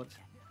that's what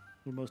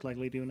we'll most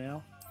likely do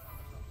now.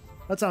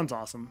 That sounds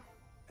awesome.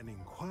 An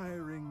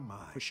inquiring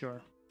mind. For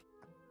sure.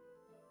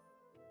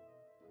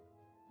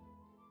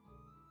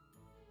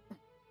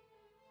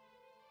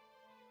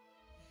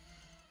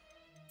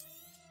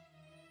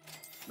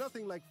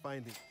 Nothing like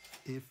finding.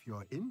 If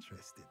you're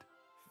interested,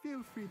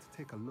 feel free to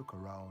take a look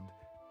around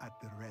at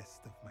the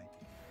rest of my...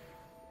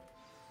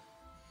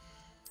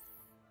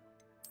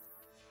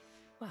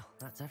 Well,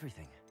 that's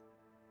everything.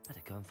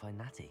 Better go and find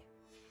Natty.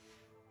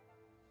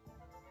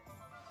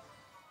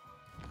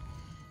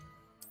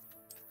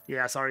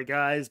 Yeah, sorry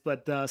guys,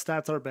 but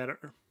stats are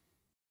better.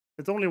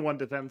 It's only one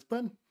defense,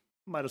 but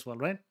might as well,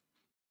 right?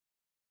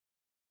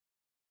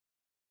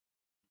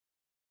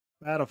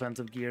 Bad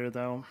offensive gear,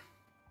 though.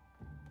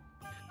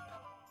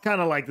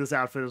 Kind of like this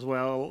outfit as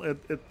well.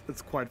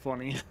 It's quite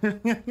funny.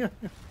 The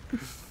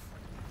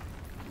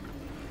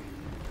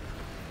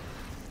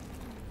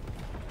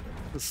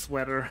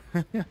sweater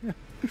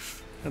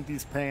and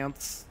these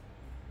pants,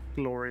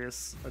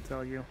 glorious, I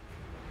tell you.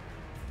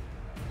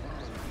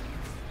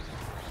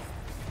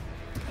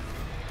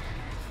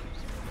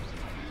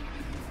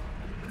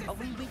 Are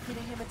we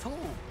weakening him at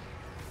all?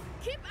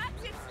 Keep at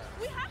it!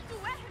 We have to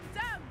wear him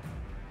down!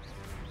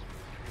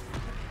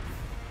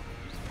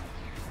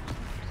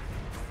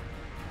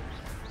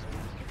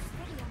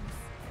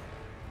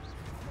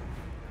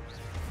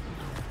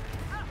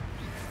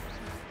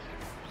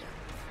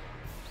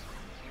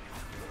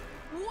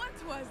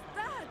 What was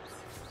that?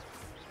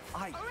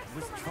 I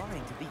was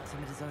trying to beat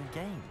him at his own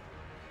game.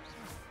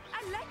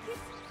 I like it.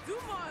 Do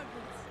more of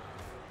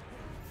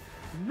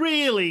it.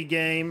 Really,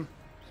 game?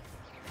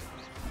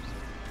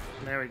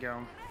 There we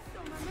go.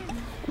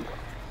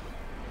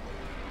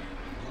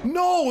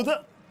 No,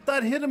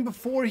 that hit him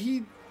before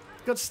he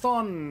got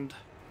stunned.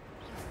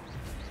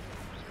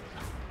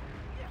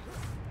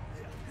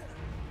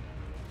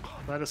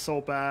 That is so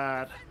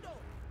bad.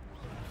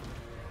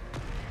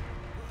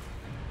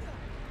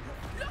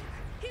 Look,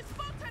 he's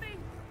faltering.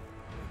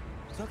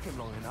 Took him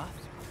long enough.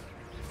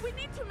 We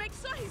need to make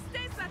sure he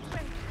stays that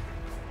way.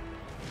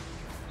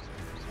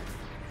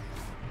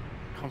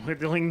 Oh, we're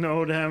dealing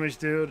no damage,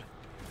 dude.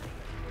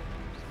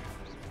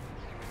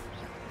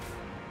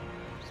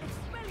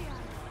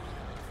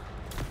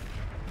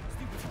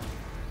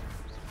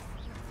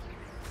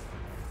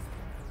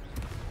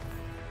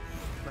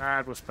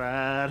 That was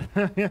bad.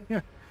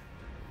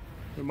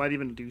 We might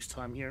even lose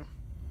time here.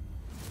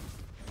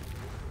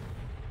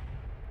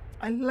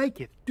 I like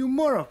it. Do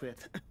more of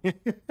it.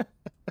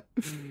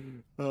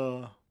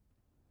 That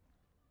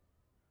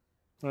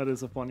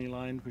is a funny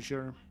line for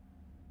sure.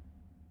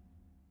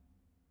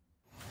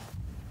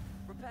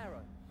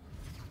 Reparo.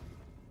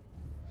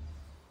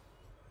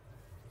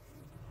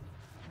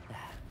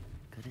 There,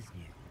 good as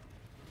new.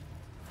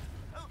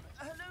 Oh,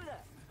 hello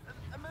there.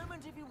 A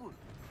moment if you would.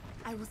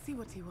 I will see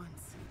what he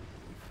wants.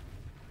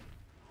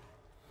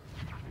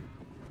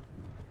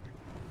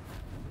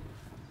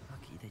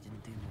 Lucky they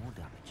didn't do more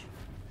damage.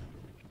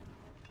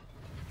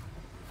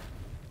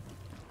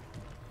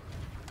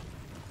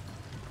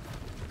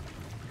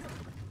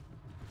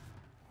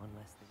 One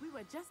less thing. We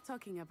were just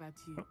talking about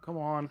you. Oh, come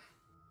on.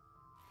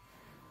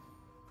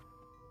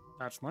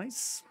 That's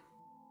nice.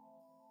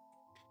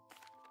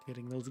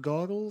 Getting those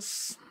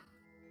goggles.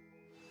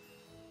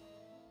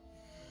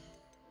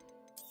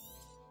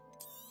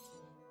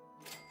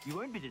 You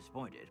won't be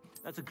disappointed.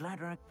 That's a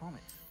Gladrak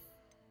promise.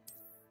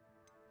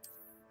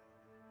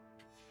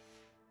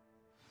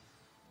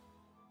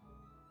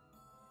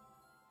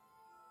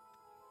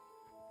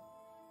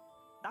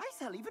 I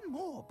sell even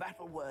more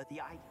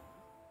battle-worthy items.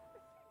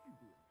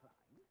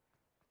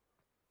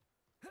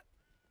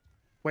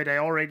 Wait, I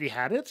already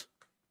had it?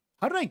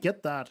 How did I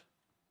get that?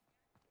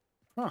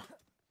 Huh.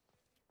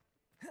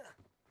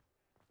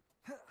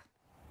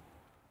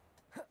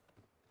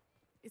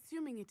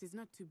 Assuming it is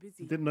not too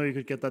busy. Didn't know you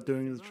could get that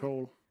doing the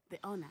troll. The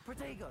owner.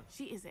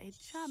 She is a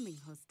charming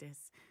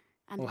hostess.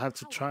 And I'll have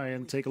to try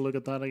and take a look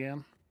at that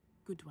again.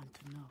 Good one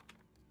to know.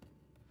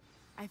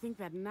 I think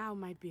that now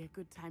might be a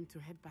good time to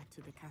head back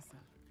to the castle.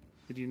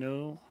 Did you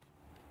know?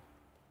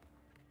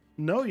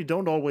 No, you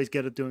don't always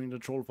get it during the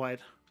troll fight.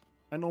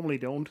 I normally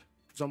don't,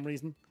 for some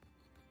reason.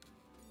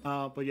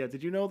 But yeah,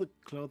 did you know the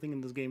clothing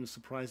in this game is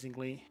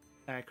surprisingly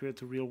accurate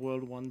to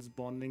real-world ones,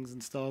 bondings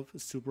and stuff?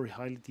 It's super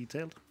highly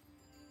detailed.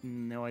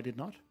 No, I did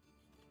not.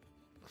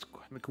 That's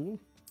kind of cool.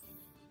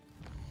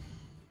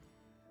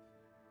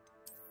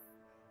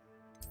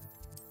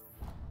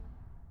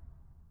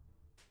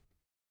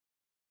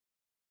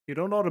 You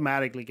don't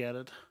automatically get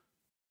it.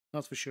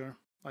 That's for sure.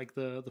 Like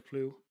the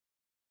flu.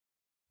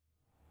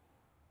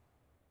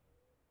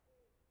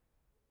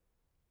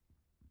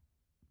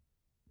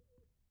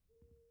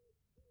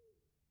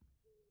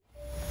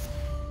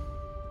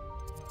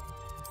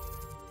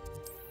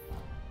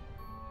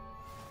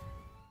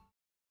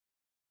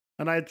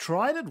 And I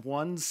tried it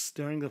once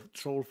during the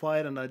troll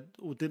fight and I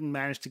didn't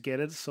manage to get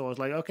it. So I was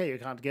like, okay, you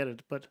can't get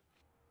it. But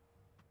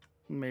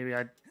maybe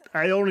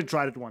I only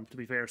tried it once, to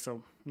be fair.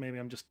 So maybe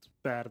I'm just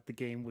bad at the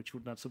game, which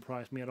would not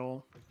surprise me at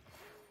all.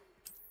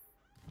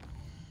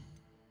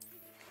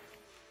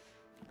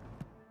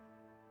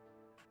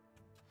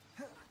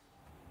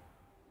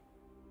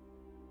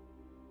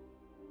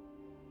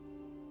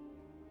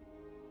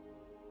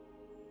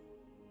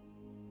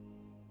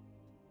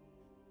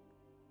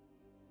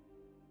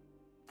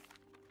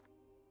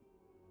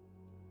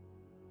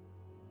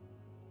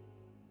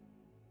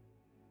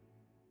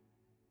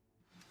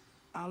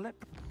 I'll let...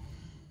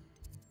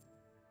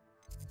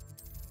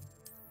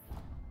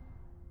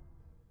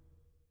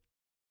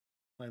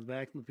 Like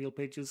back in the field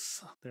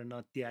pages, they're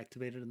not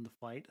deactivated in the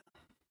fight.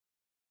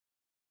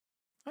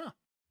 Huh.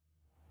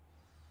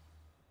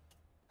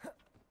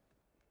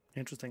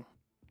 Interesting.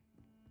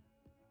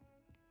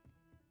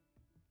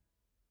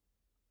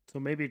 So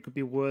maybe it could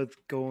be worth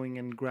going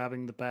and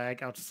grabbing the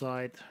bag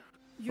outside,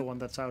 the one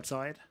that's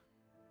outside.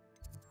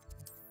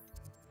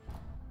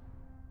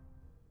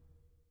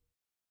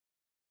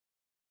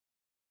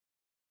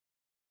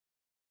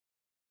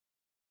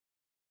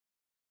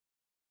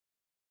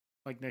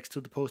 Like next to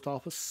the post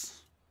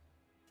office.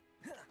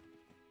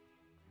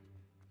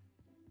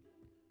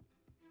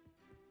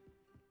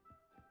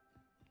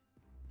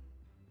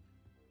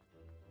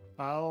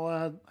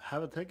 I'll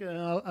have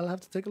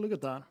to take a look at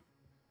that.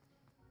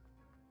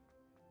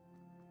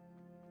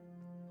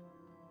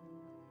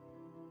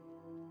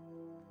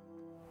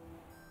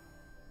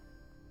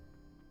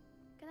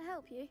 Can I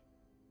help you?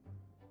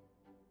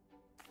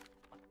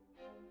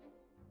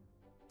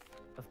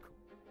 Of course.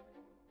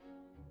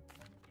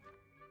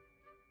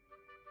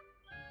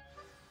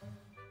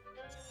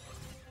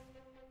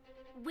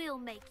 We'll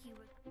make you.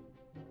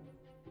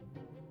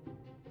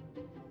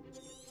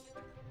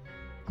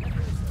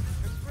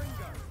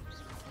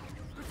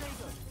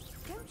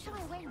 Don't shy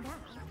away now.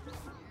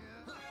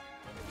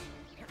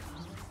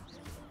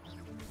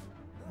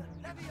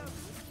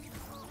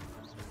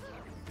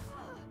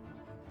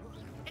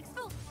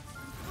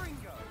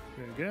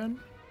 Very good.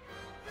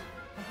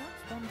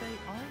 Perhaps one day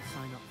I'll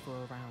sign up for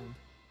a round.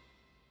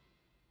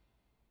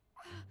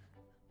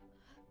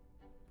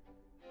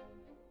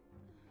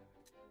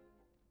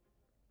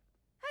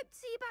 Hope to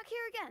see you back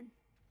here again.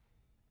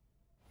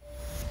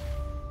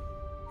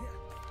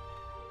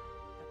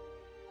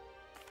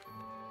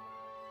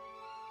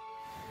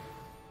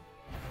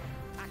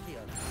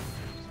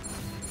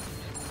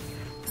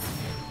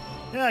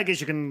 Yeah, I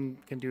guess you can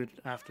do it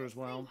after as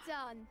well.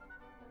 Done.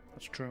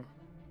 That's true.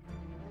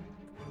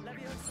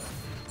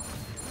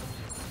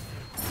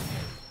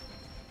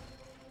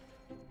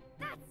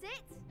 That's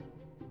it.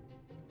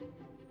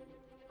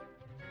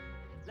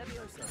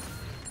 Leviosa.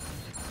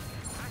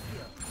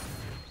 Accio.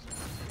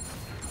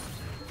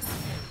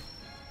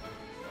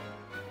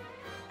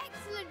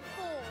 Excellent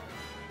form.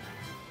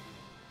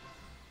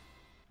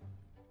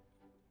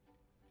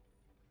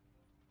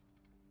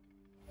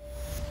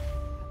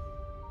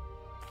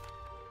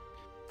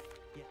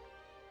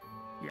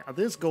 Yeah,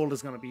 this goal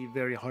is gonna be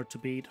very hard to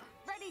beat.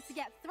 Ready to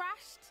get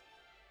thrashed?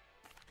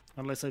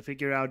 Unless I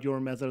figure out your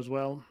method as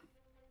well.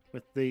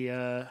 With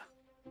the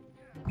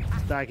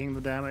stacking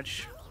the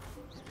damage.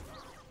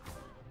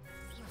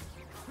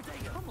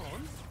 Come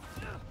on.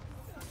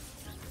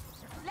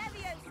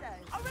 Levioso!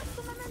 Arrest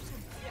the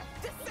momentum!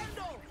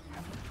 Descendo!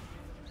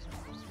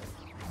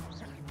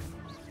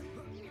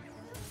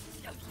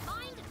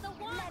 Mind the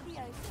one!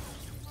 Levioso!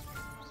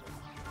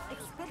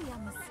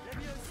 Expelliarmus!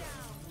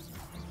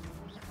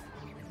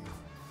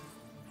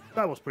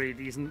 That was pretty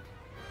decent.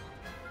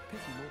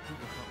 Pity more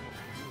people can't watch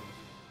the rules.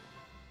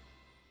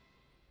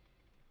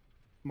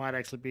 Might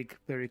actually be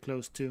very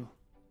close to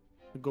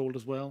the gold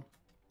as well.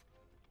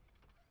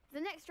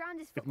 The next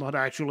round is for If not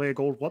actually a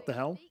gold, what the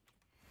hell?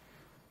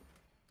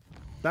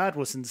 That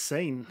was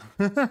insane.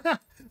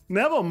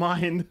 Never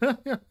mind.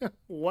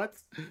 What?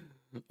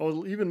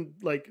 Oh, even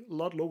like a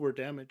lot lower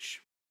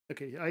damage.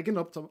 Okay, I can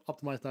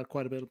optimize that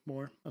quite a bit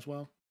more as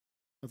well,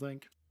 I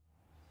think.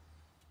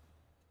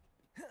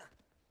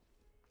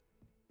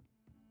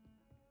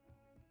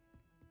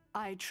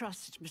 I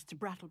trust Mr.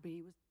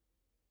 Brattleby was...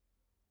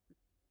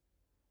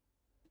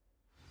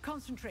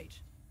 Concentrate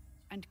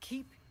and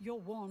keep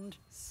your wand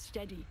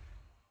steady.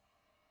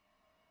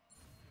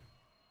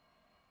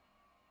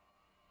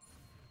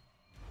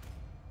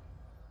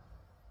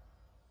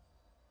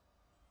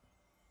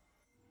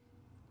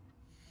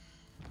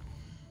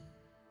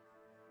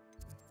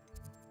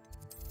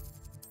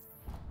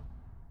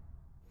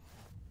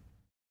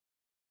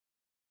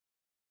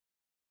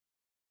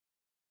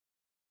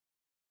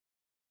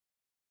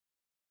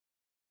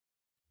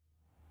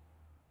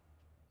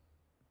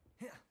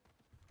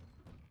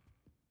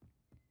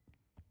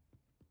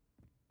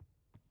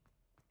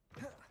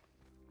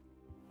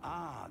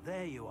 Ah,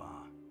 there you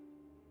are.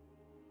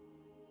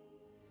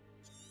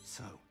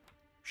 So,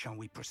 shall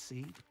we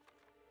proceed?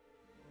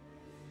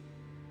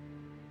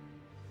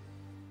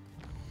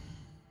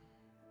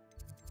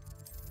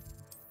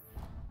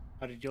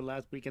 How did your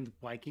last weekend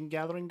Viking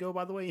gathering go,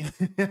 by the way?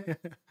 It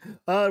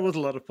was a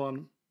lot of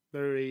fun.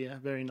 Very,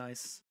 very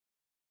nice.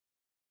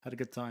 Had a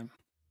good time.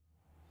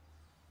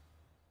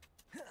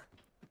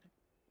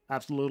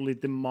 Absolutely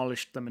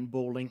demolished them in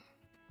bowling.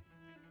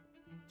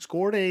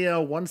 Scored a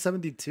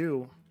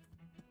 172,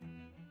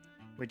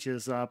 which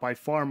is by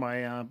far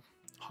my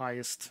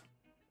highest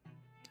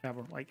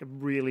ever. Like a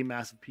really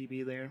massive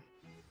PB there,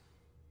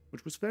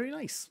 which was very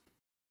nice.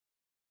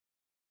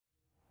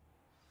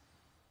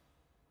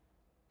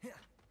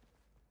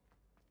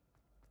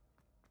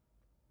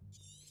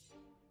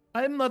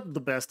 I'm not the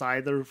best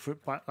either,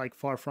 like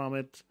far from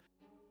it.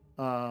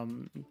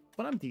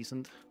 But I'm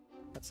decent,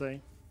 I'd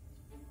say.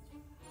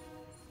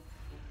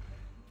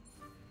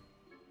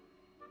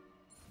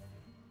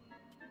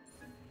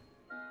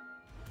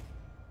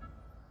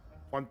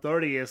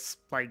 $130 is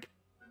like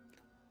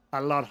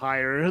a lot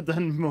higher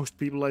than most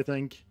people, I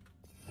think.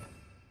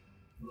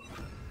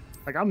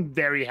 Like, I'm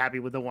very happy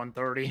with the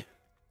 130.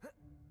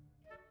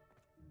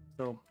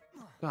 So,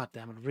 god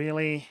damn it,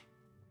 really?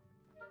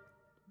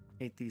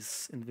 Hate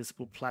these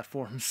invisible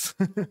platforms.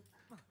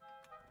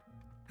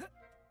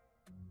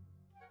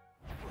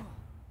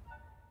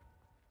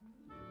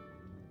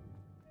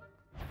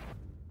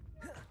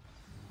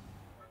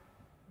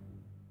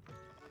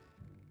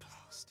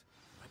 Blast.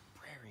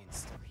 Librarian's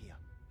still here.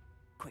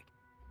 Quick.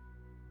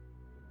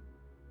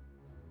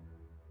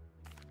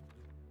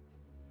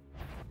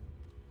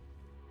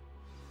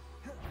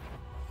 The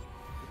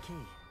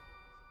key.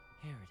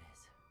 Here it is.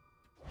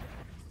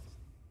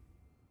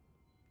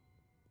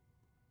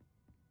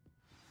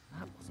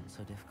 That wasn't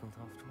so difficult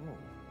after all.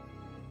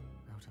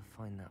 How to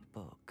find that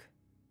book.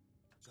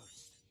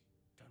 Ghost.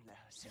 Don't let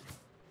her see it.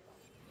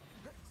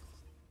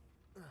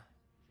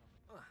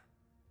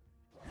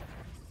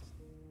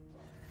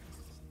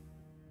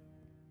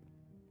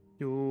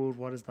 Dude,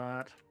 what is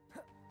that?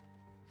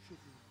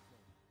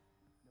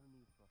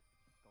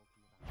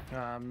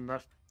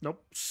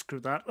 Nope, screw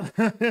that.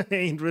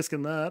 Ain't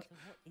risking that. So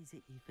what is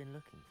it you've been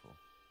looking for?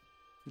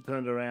 He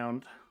turned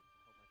around.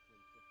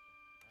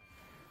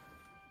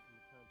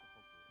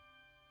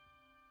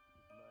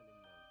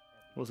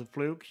 Was a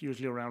fluke,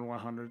 usually around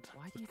 100.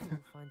 Why do you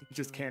find a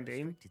Just can't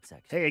aim.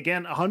 section? Hey,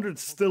 again, 100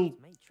 is still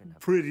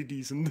pretty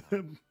decent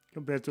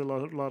compared to a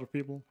lot of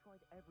people.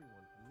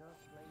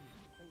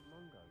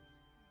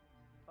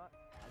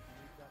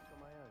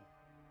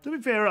 To be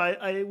fair,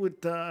 I would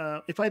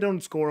if I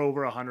don't score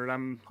over 100,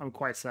 I'm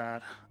quite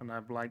sad, and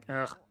I'm like,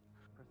 ugh,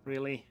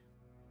 really,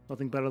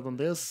 nothing better than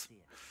this.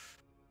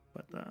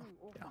 But yeah.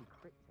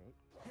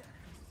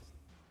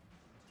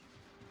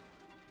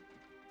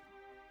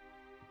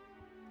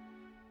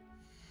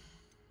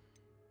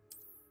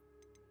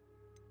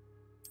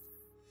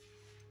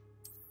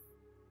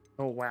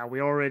 Oh wow,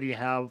 we already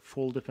have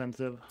full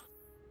defensive.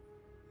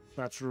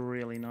 That's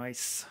really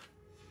nice.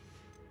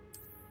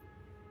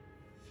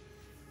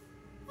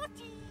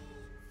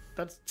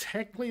 That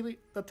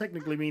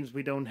technically means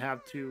we don't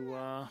have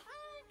to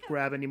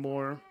grab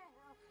anymore,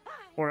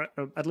 or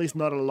at least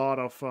not a lot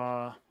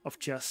of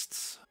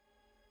chests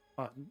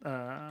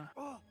that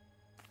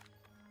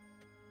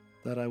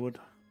I would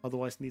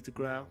otherwise need to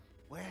grab.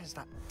 Where's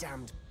that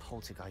damned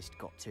poltergeist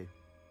got to?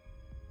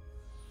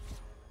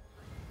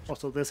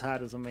 Also, this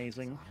hat is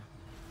amazing.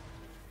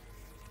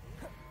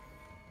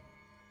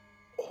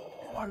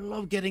 Oh, I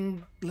love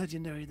getting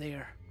legendary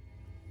there.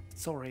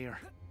 It's so rare.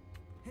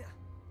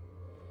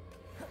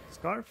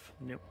 Scarf?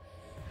 Nope.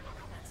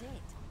 That's it.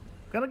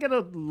 Gonna get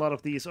a lot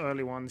of these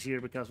early ones here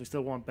because we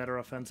still want better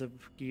offensive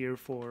gear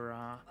for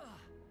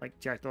like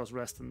Jackdaw's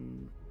Rest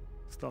and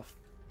stuff.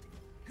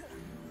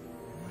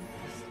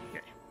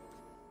 Okay.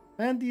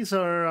 And these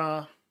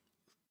are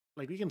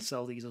like we can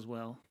sell these as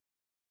well.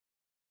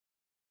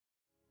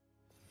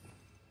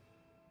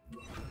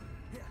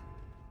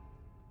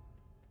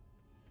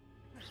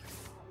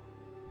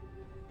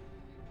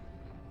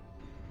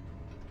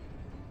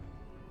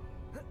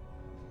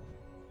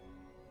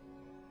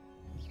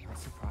 Not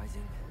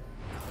surprising.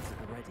 Cards at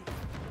the ready.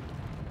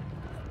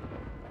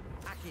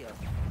 Accio.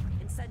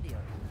 Incendio.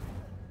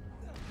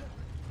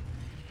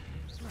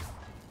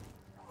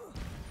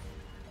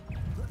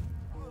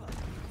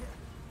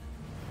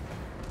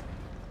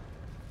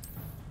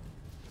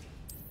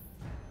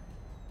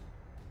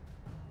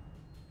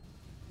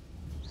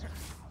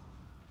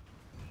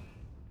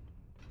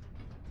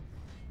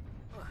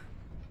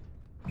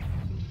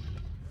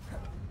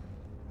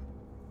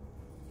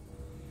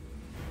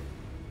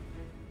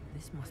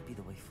 This must be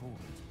the way forward,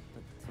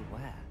 but to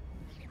where?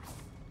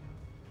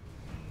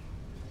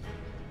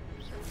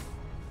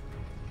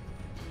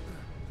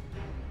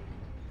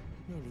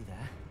 Nearly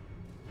there.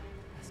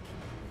 Let's keep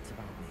my wits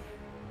about me.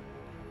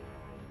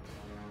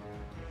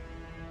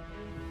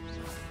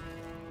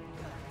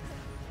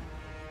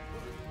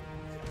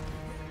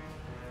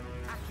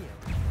 Accio.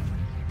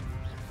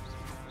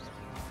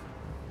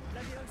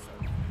 Levioso.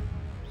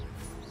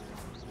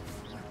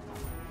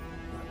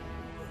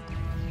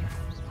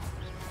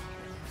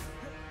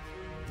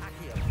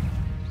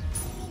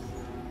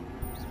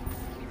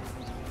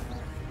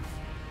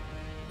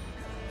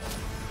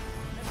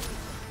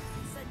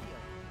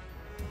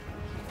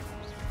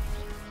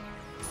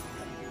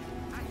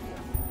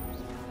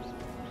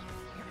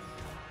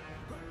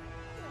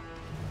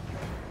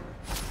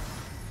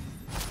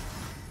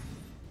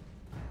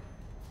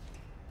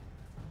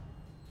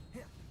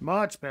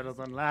 Much better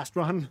than last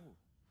run.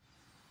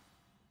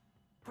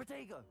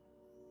 Protego.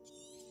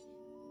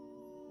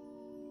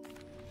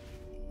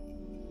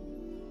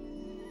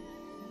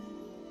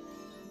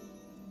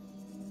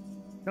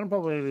 Gonna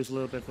probably lose a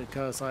little bit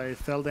because I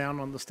fell down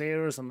on the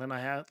stairs and then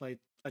I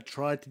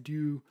tried to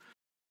do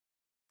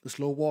the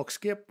slow walk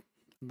skip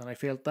and then I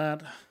failed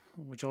that.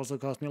 which also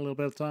cost me a little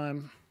bit of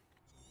time.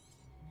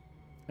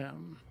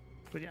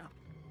 But yeah,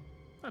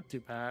 not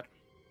too bad.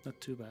 Not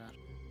too bad.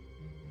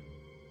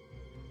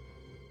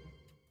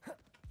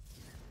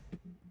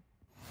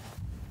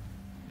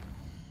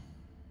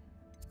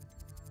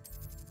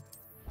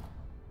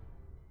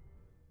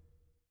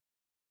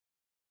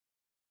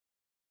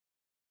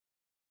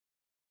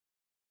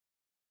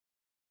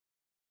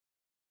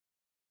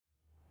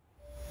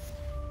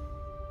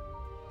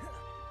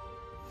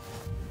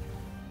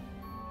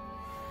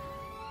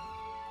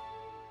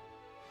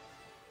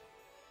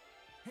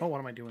 Oh, what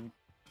am I doing?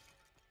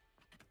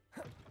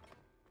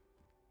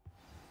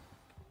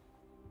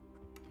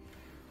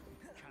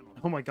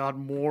 Oh my god,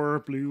 more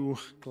blue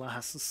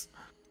glasses.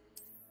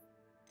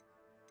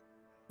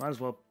 Might as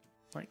well,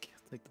 like,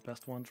 take the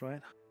best ones, right?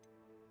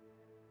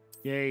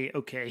 Yay,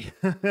 okay.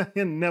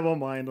 Never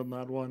mind on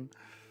that one.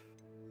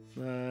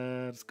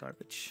 That's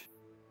garbage.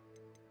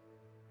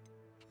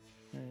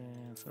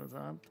 And so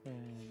that,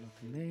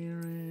 nothing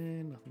there,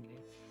 nothing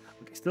there.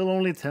 Okay, still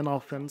only 10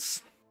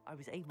 offense. I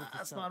was able to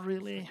That's not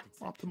really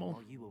optimal.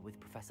 while you were with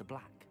Professor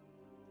Black.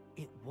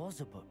 It was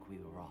a book we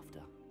were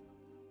after.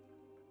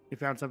 You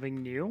found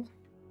something new?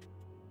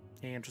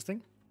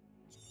 Interesting.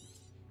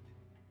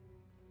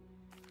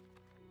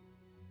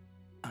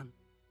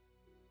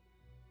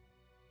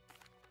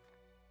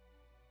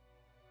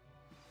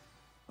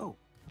 Oh.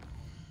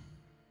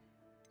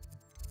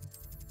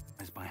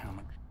 Where's my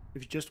helmet?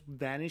 If you just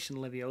vanish in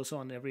Levioso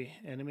on every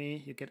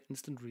enemy, you get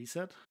instant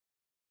reset.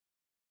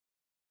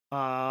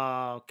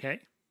 Okay.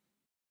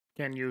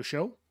 Can you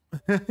show?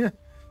 Because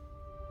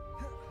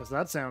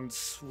that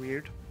sounds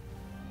weird.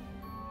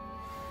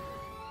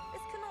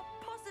 This cannot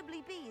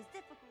possibly be as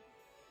difficult.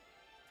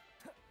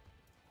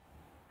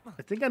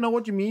 I think I know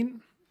what you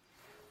mean.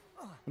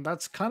 And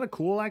that's kind of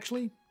cool,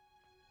 actually.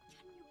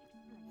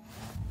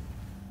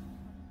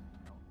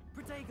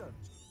 Protego,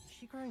 is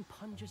she growing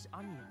pungent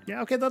onion?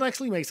 Yeah, okay, that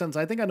actually makes sense.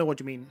 I think I know what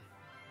you mean.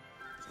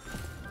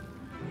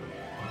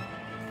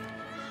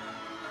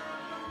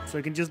 So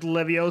you can just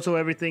Levioso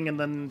everything and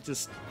then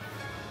just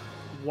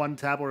one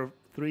tap or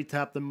 3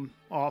 tap them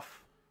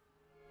off.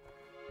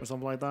 Or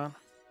something like that.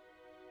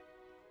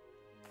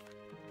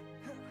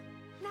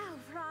 Now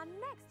for our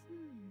next.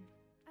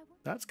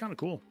 That's kind of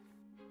cool.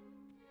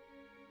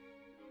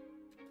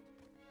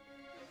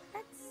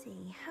 Let's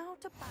see how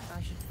to.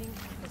 I should think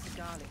Professor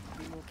Garlic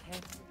would be more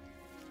careful.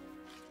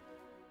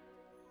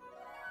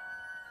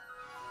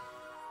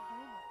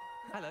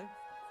 Hello.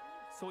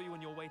 Saw you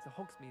on your way to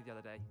Hogsmeade the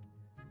other day.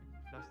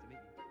 Nice to meet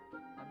you.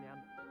 I'm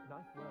Leanne.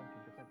 Nice work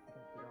in Defense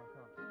Against the Dark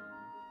Arts.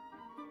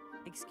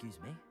 Excuse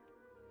me?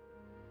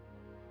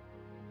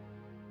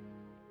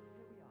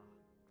 Here we are.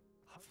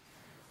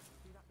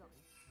 See that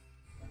dice?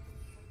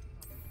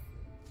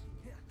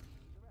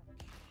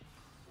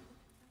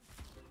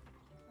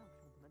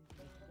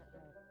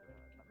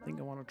 I think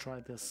I want to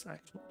try this,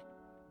 actually.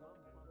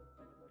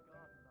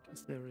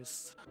 Because there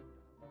is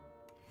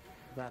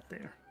that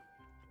there.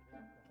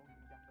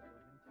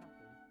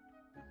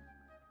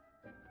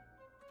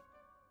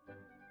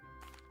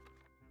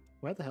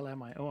 Where the hell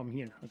am I? Oh, I'm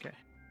here. Okay,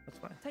 that's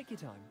fine. Take your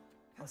time.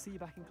 I'll see you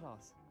back in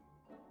class.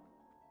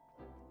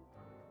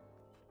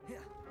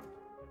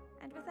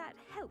 And with that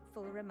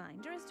helpful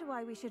reminder as to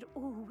why we should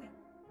always.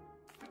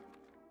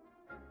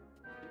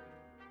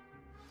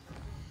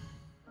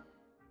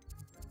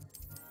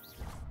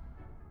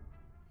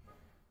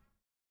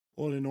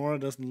 Or Lenora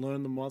doesn't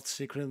learn the moth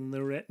secret in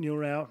the new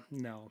route?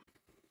 No.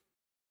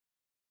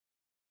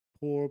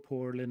 Poor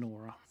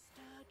Lenora.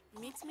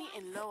 Meet me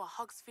in Lower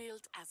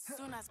Hogsfield as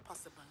soon as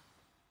possible.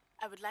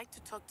 I would like to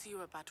talk to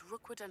you about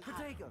Rookwood and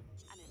Harrow, and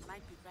it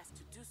might be best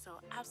to do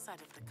so outside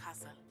of the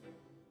castle.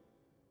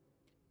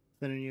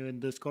 Sending you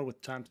in Discord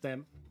with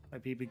timestamp. My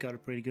PP got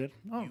it pretty good.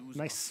 Oh, Use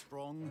nice. a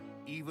strong,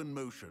 even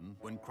motion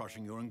when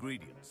crushing your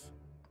ingredients.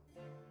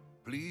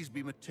 Please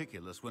be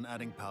meticulous when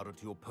adding powder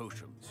to your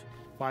potions.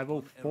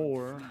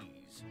 504.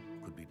 Freeze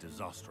could be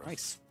disastrous.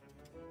 Nice.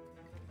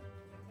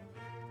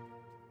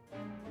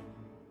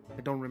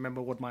 I don't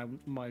remember what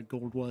my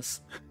gold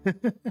was.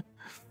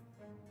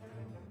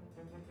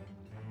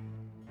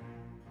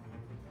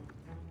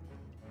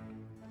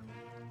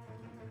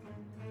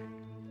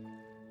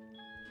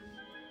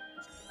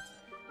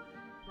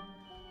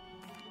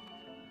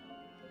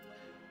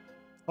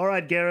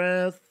 Alright,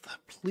 Gareth.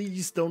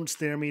 Please don't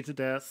stare me to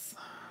death.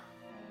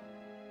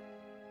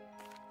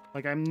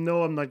 Like, I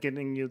know I'm not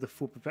getting you the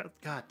full perfect.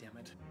 God damn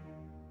it.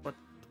 But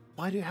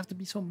why do you have to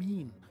be so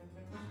mean?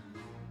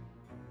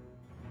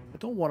 I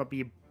don't want to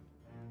be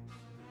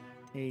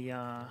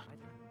a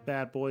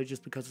bad boy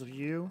just because of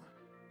you.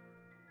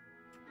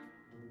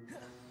 A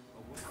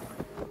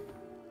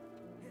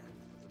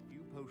few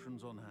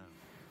potions on hand.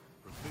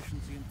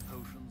 Proficiency in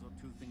potions are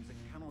two things that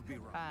cannot be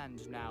right.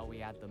 And now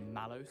we add the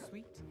mallow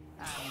sweet.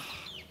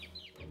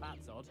 And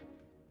that's odd.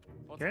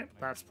 What's Okay, happening?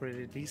 that's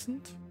pretty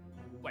decent.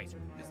 Wait,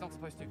 it's not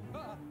supposed to.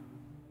 Ah!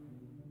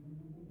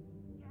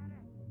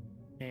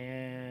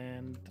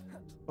 And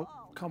oh,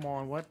 come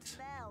on, what?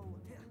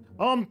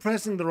 Oh, I'm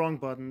pressing the wrong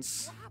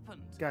buttons. What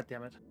happened? God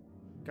damn it.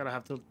 Gotta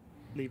have to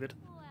leave it.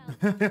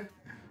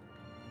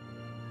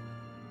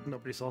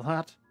 Nobody saw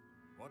that.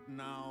 What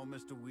now,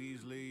 Mr.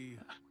 Weasley?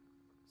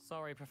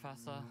 Sorry,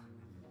 Professor.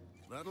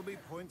 That'll be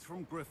points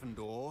from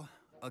Gryffindor.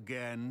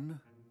 Again.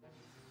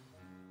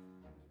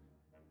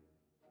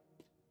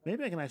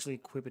 Maybe I can actually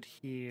equip it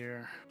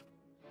here.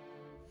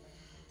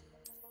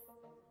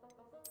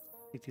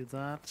 We do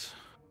that.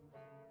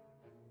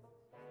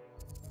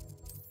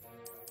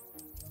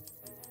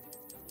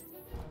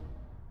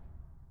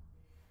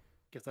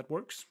 Guess that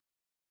works.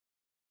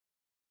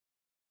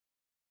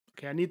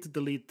 Okay, I need to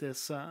delete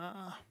this,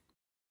 the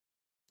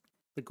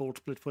gold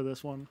split for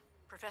this one.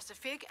 Professor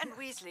Fig and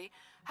Weasley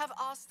have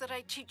asked that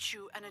I teach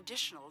you an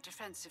additional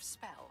defensive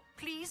spell.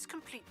 Please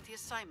complete the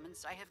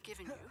assignments I have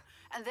given you,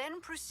 and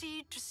then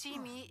proceed to see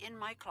me in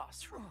my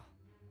classroom.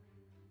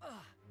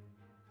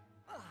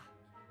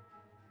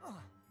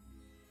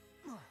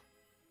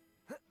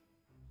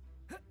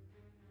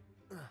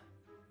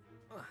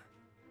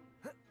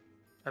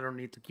 I don't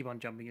need to keep on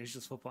jumping, it's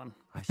just for fun.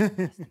 I should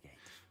investigate.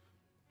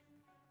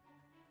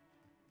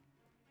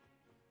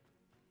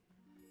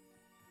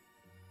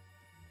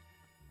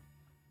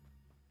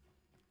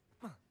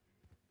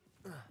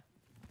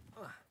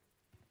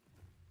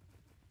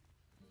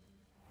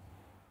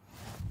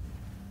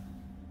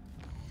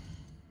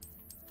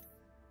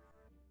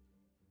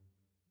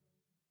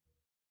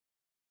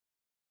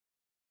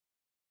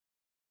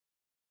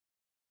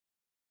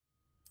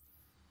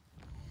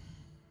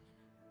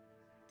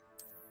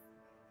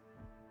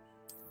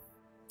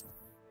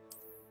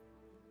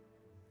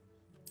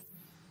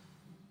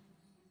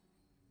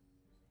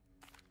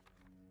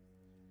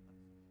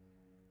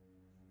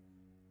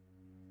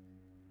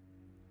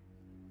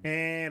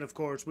 And of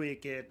course we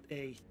get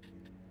a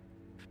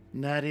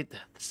natty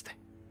death.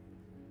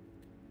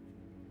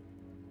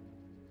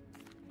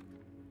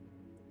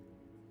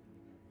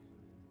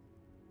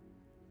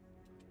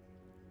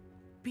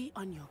 Be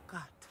on your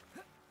guard.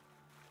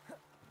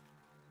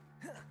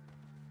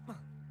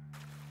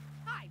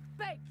 I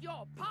beg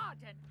your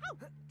pardon. How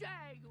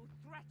dare you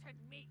threaten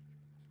me?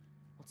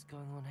 What's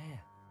going on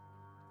here?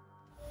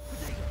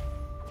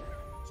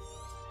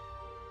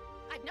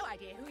 I've no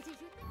idea who it is.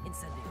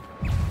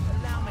 Incendio.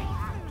 Allow me.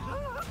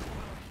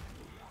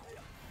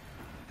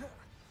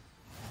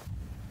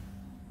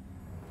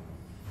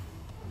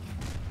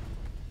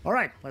 All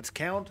right, let's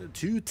count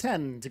to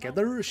 10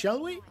 together,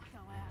 shall we? Go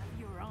out of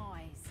your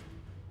eyes.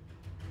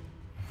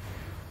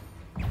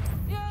 You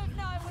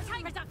know what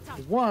I'm reductor.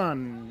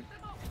 1,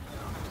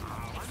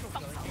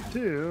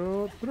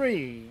 2,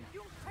 3,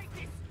 You take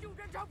this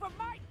student over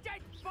my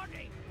dead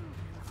body.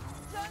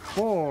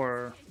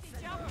 4,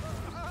 Is that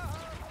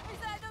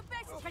the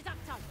best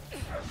reductor?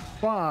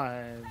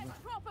 5,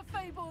 Proper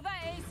fable,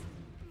 that is.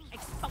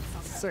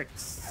 Expulsor.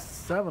 6,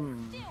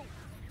 7,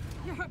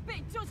 You're a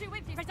bit dodgy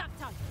with this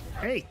reductor.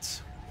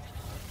 8,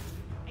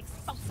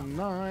 Expulsor.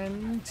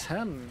 9,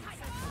 10.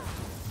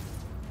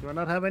 Do I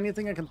not have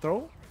anything I can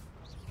throw?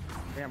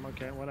 Damn,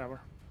 okay, whatever.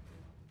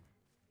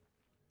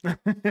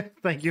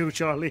 Thank you,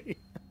 Charlie.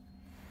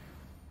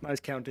 Nice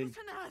counting. What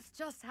on earth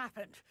just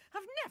happened?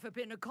 I've never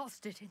been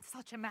accosted in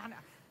such a manner.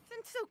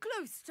 And so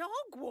close to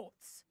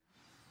Hogwarts.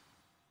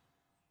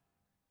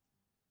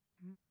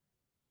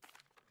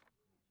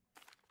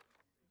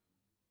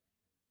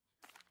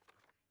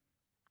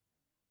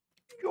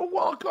 You're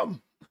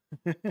welcome.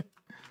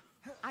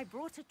 I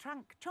brought a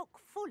trunk chock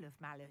full of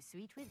mallow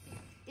sweet with me.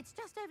 It's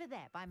just over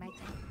there by my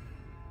table.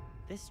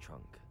 This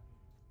trunk?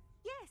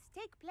 Yes,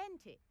 take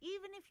plenty,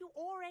 even if you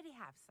already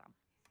have some.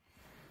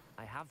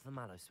 I have the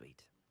mallow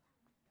sweet.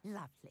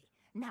 Lovely.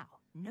 Now,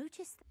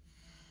 notice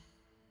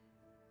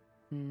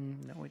the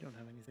No, we don't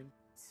have anything.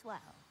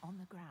 swell on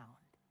the ground.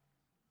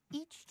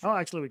 Each Oh,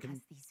 actually, we trunk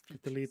can has these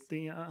features. delete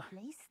the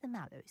Place the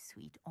mallow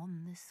sweet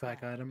on the swell,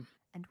 back item.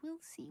 and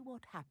we'll see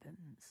what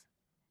happens.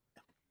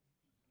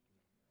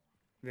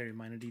 Very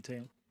minor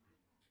detail.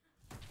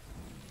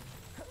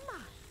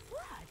 My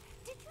word!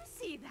 Did you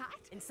see that?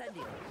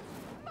 Incendio.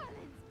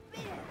 Merlin's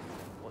beard!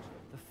 What?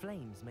 The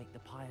flames make the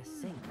pyre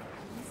sink.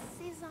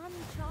 This is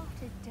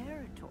uncharted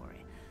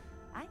territory.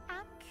 I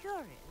am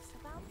curious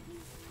about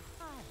these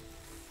pirates.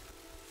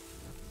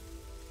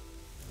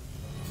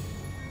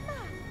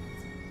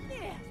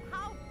 Yes,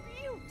 how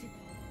beautiful!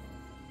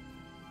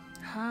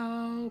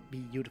 How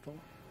beautiful.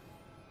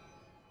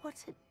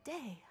 What a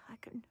day! I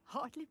can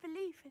hardly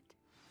believe it.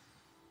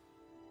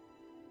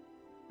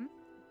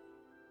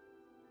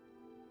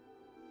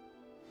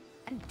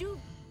 And do...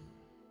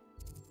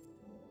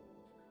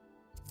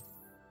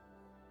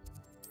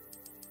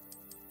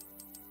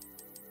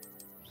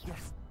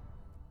 Yes.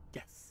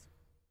 Yes.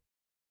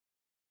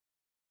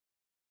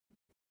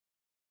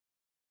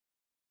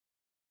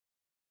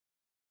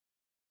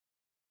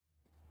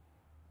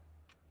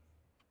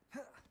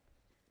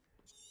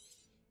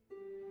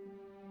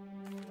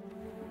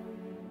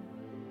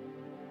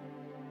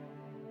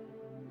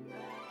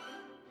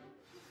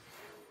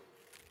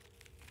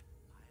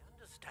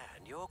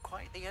 You're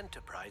quite the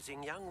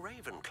enterprising young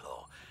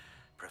Ravenclaw.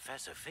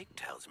 Professor Fig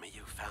tells me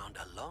you found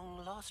a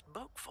long-lost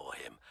book for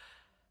him.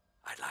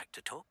 I'd like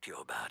to talk to you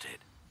about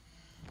it.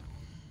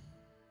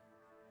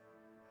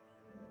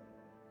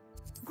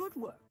 Good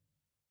work.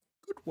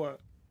 Good work.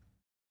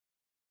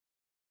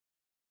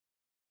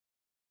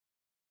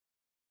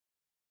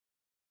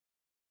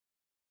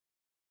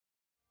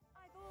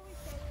 I've always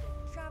said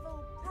that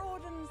travel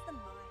broadens the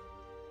mind.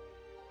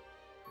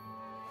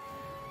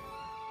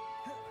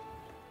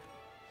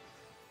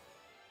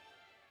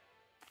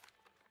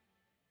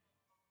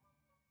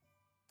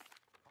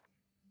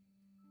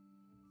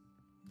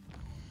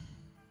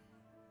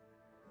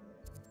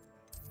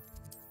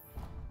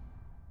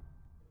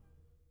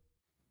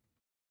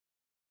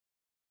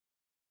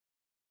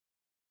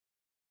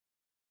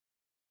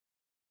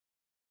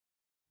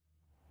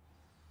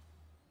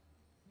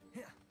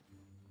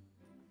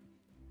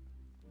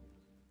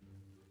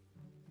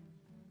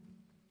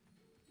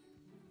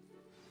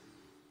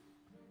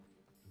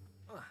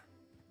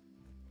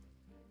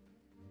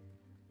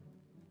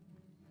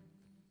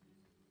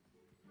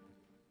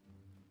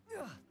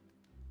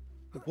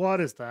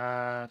 What is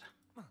that?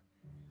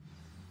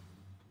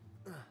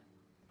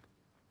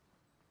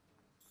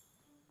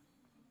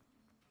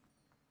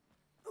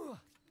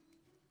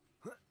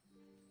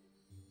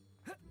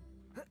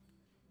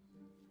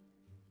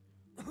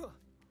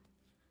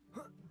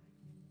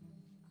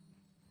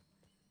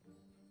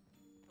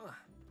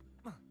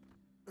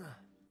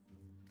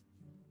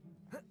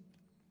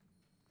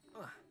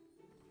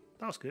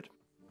 That was good.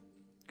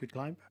 Good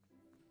climb.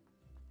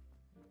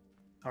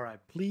 All right,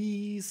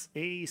 please,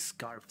 a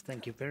scarf.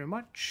 Thank you very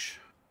much.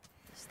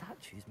 The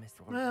statues,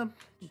 Mr. Oliver,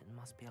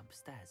 must be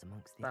upstairs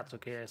amongst the... That's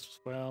okay as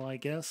well, I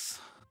guess.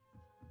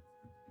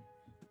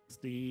 It's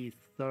the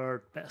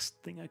third best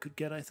thing I could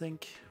get, I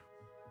think.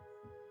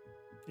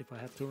 If I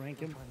have to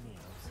rank him.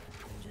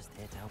 I'm just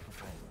here to help a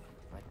friend.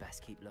 I'd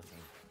best keep looking.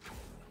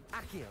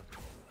 Accio!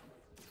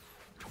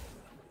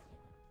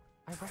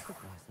 I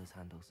recognize those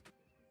handles.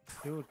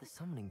 Dude, the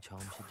summoning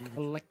charm should do...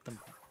 Collect them.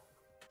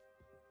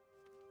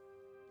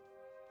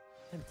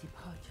 Empty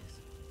perches.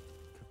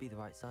 Could be the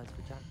right size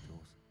for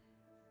jackdaws.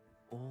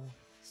 Or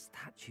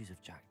statues of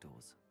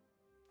jackdaws.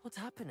 What's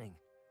happening?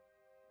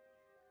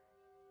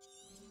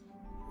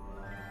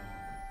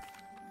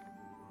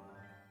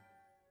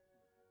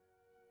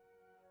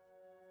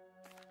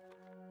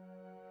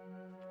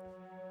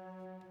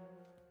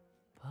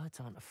 Birds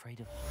aren't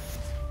afraid of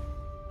heights.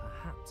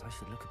 Perhaps I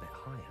should look a bit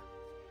higher.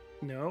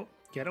 No,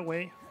 get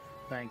away.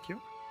 Thank you.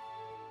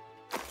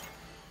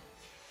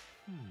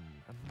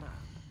 A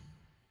map.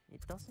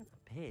 It doesn't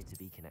appear to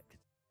be connected.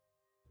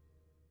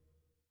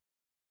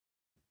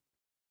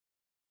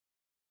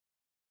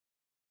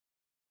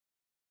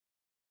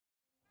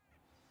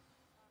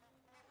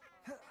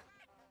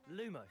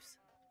 Lumos.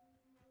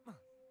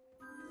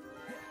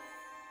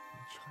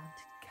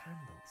 Enchanted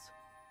candles.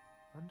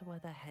 Wonder where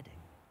they're heading.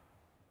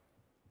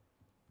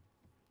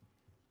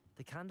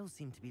 The candles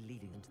seem to be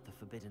leading into the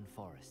Forbidden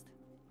Forest.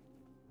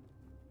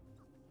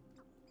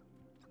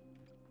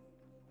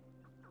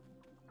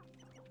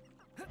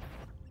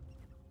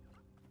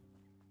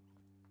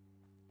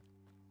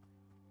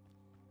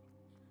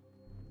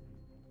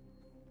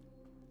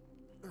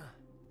 I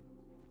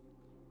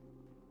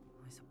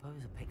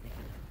suppose a picnic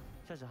and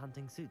treasure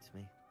hunting suits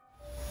me.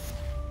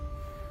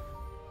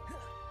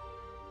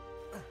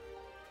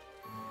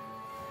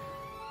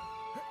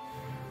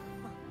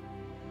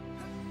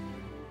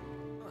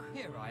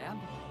 Here I am,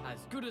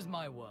 as good as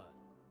my word.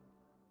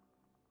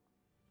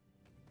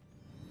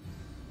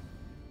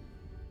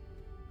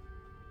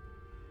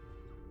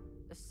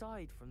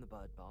 Aside from the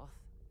bird bath,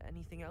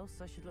 anything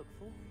else I should look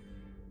for?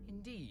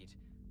 Indeed.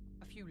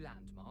 A few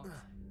landmarks.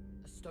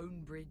 A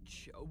stone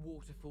bridge, a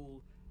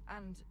waterfall,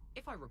 and,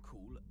 if I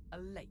recall, a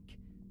lake.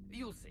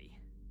 You'll see.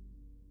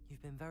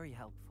 You've been very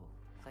helpful.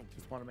 Thank you.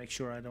 Just want to make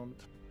sure I don't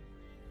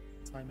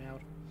time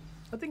out.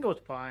 I think it was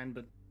fine,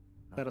 but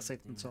better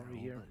safe than sorry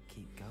here.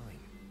 Keep going.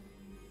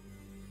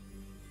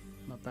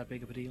 Not that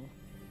big of a deal.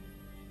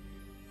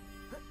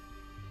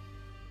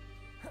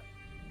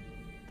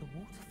 The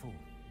waterfall.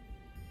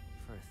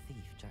 For a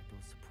thief,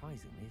 Jackdaw's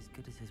surprisingly as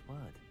good as his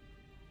word.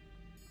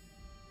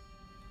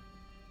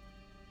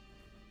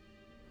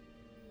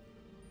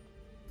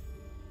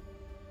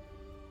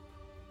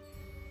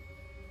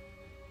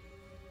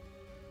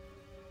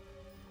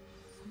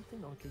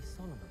 Something oddly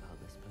solemn about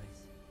this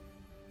place.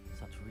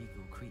 Such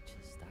regal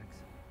creatures, stags.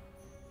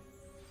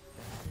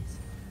 There it is,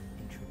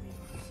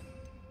 intramurals.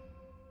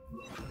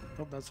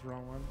 Oh, that's the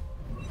wrong one.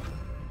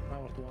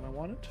 That was the one I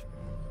wanted.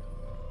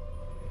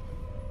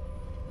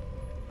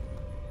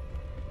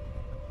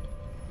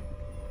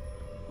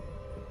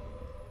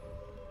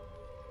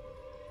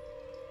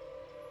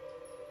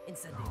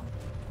 Incendio.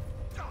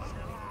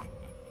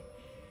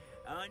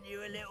 Aren't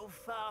you a little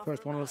far?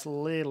 First one was a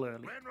little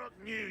early. Ranrok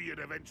knew you'd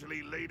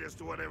eventually lead us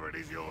to whatever it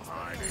is you're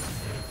hiding.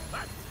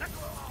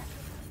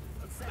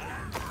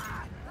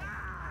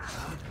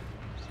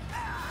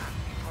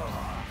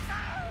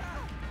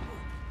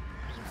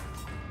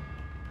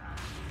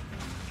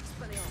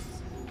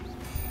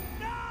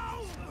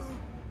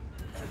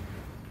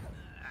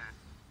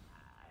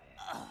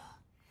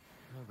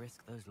 No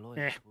risk those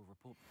lawyers Eh. will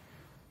report.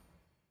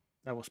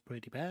 That was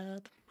pretty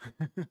bad.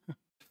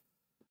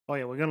 Oh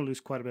yeah, we're gonna lose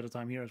quite a bit of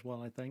time here as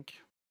well, I think.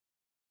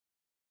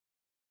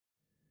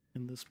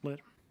 In this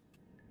split.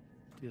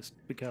 Just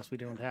because we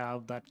don't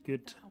have that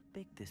good How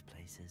big this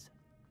place is.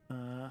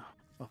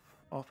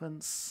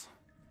 offense.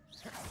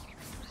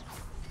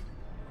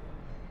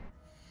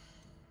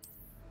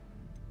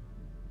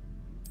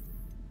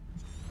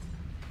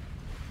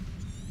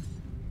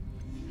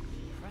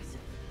 Impressive.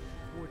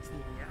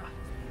 Yeah,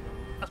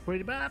 that's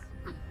pretty bad.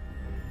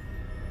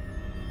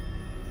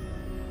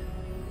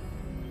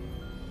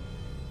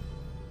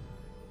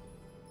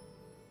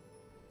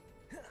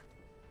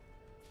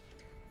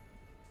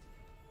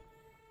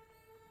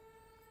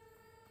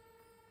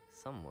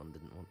 Someone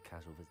didn't want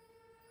casual vis.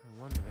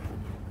 I wonder if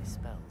any of my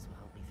spells will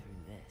help me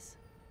through this.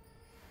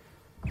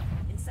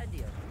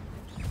 Incendio.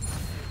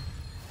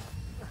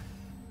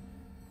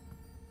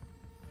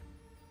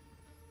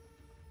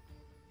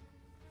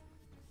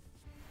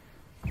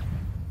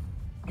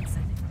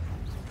 Incendio.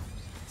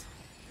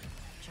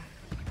 Jack,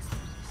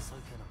 so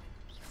can I.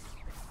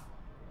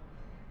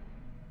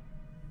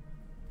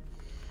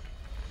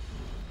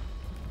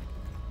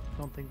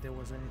 Don't think there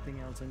was anything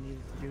else I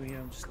needed to do here.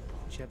 I'm just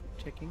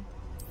checking.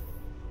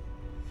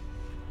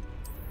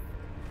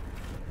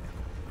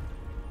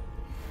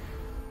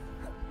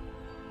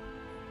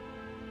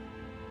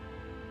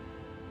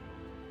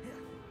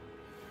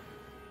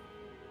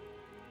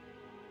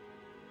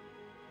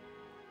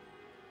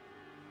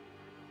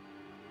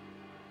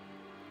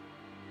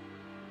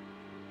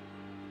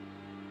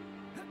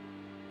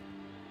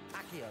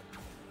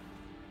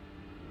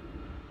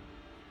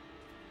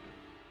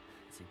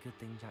 It's a good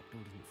thing Jackdaw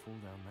didn't fall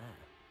down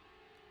there.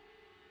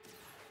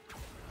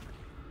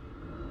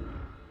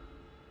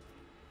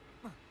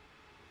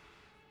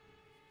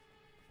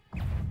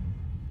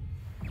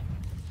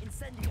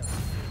 Incendio!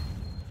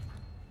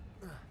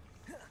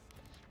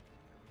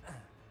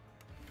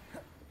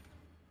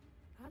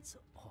 That's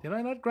odd. Did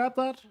I not grab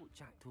that? I thought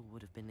Jackdaw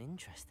would have been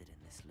interested in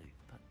this loot,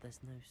 but there's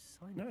no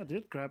sign No, of I it.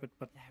 did grab it,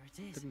 but There it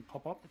is. didn't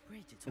pop up The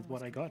bridge, it's with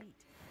what almost I got. complete.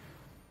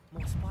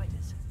 More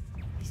spiders.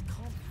 These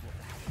can't be what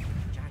the hell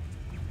happened to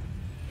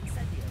Jackdaw.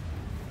 Incendio.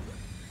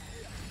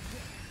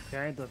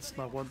 Okay, that's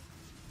not what.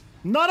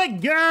 Not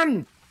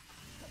again!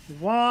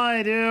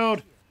 Why,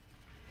 dude?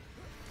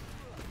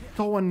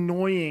 So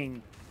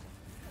annoying.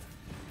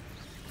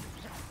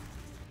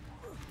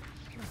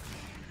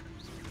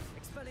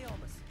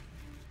 Expelliarmus.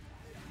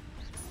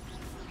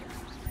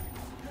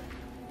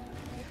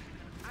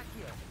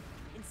 Accio.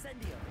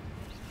 Incendio.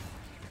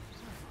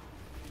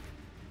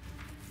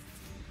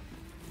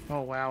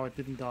 Oh wow, it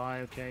didn't die.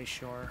 Okay,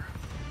 sure.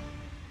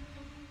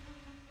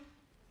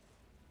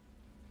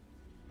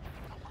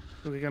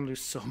 We're gonna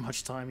lose so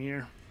much time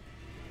here.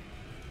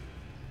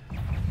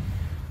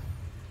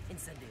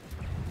 Incendio.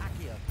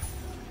 Accio.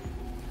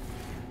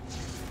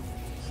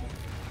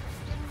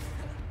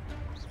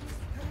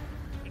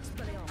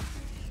 Expelliarmus.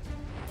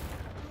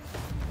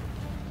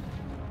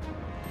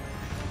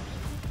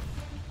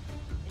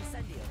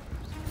 Incendio.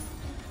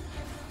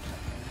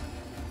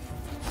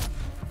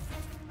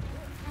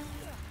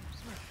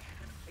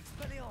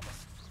 Expelliarmus.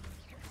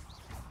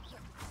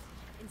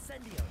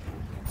 Incendio.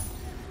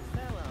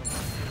 Farewell. I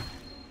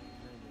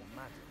can only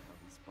imagine how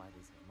these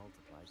spiders have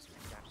multiplied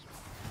since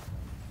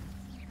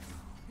Jackdaw.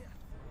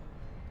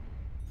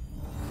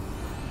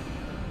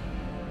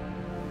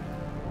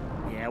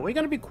 Yeah, we're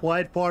gonna be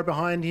quite far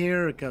behind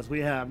here because we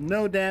have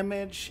no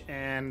damage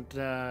and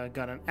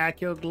got an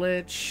Accio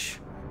glitch.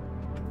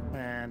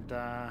 And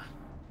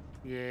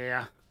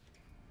yeah,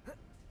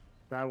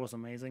 that was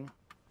amazing.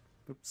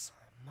 Oops.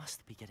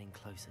 Must be getting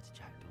closer to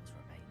Jackdaw's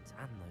remains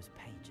and those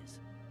pages.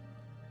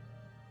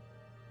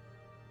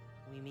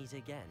 We meet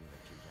again,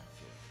 Richard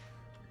Jackdaw.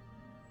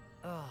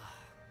 Ah,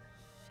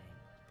 shame.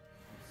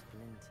 Those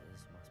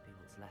splinters must be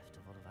what's left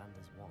of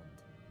Ollivander's wand.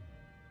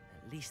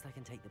 At least I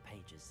can take the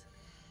pages.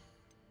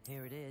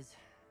 Here it is,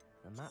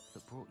 the map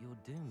that brought your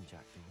doom,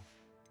 Jackdaw.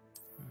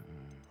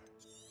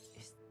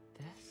 Is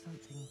there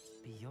something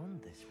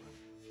beyond this room?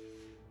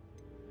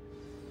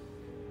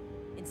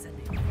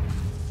 Incendio.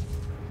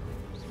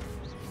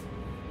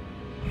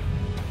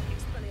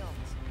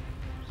 Expelliarmus.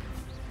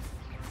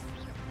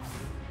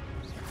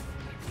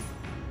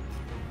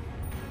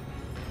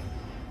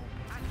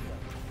 Accio.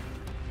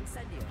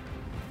 Incendio.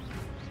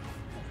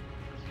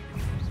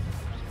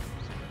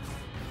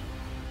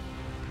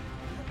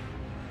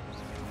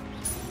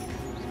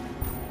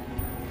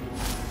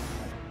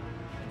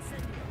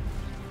 Incendio.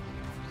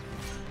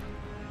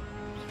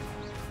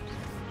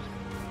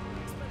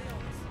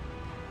 Expelliarmus.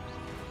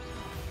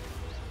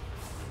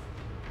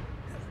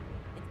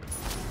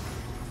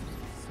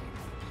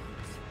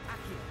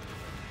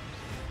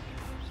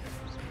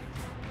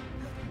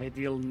 I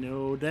deal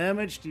no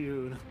damage,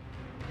 dude.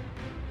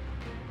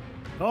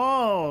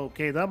 Oh,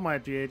 okay, that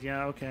might be it.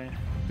 Yeah, okay.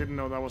 Didn't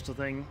know that was the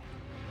thing.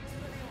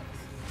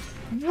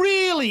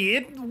 Really?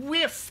 It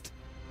whiffed?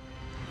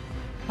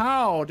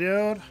 How,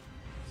 dude?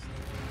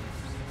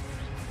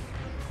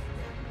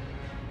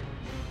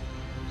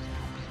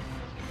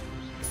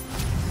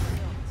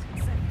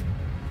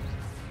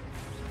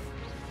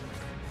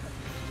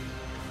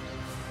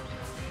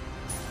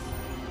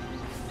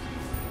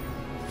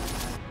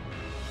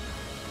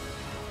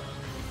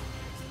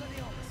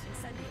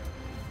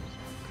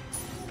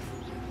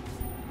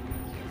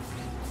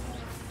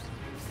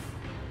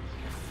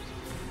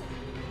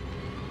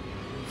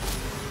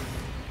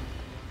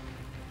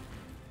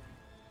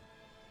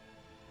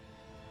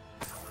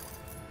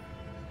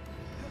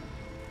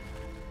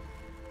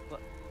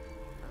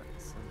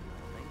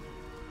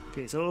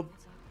 Okay, so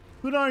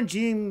good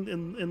RNG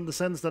in the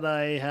sense that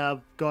I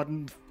have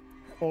gotten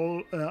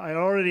all. I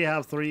already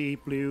have 3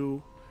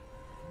 blue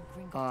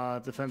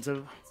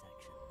defensive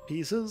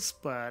pieces,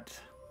 but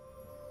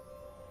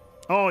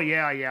oh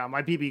yeah,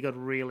 my PP got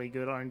really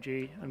good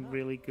RNG and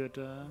really good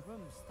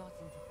Room's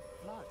starting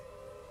to flood.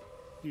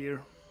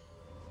 gear.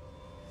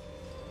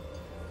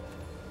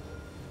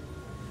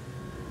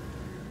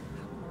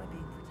 How am I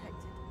being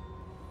protected?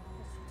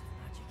 What sort of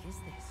magic is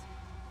this?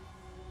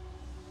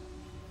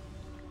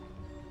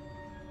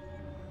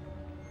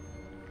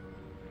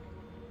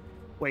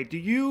 Wait, do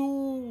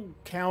you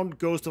count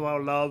Ghost of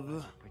Our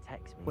Love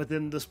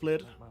within the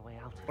split?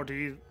 Or do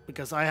you,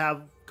 because I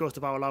have Ghost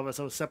of Our Love as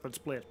a separate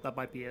split, that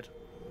might be it.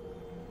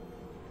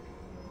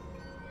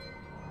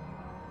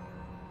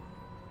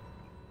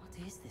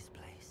 What is this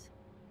place?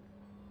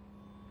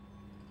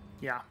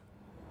 Yeah.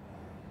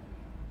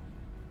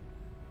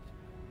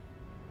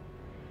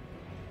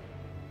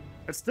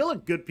 It's still a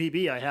good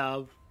PB I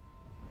have.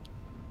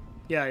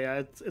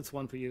 Yeah, it's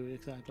one for you,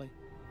 exactly.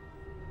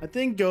 I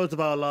think Ghost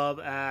of Our Love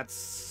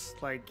adds,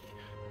 like,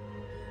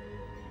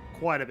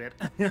 quite a bit.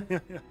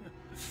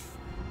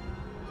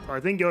 So I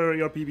think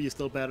your PB is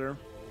still better.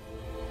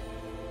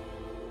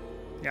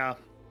 Yeah.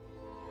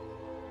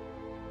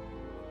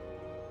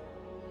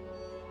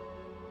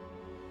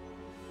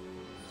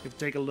 If you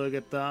take a look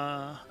at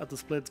the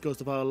splits,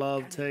 Ghost of Our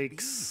Love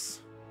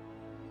takes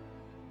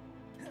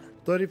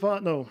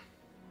 35, no,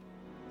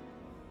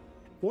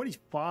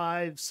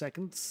 45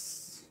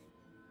 seconds.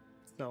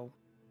 So,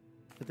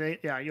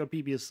 yeah, your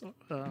PB is,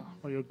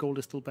 or your gold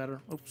is still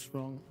better. Oops,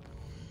 wrong.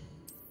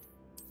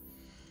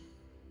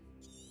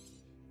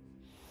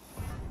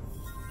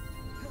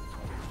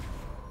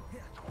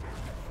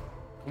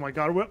 Oh my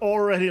god, we're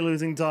already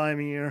losing time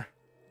here.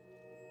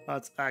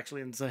 That's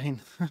actually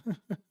insane. I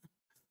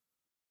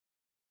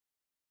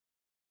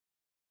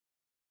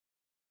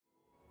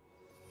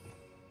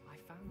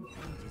found the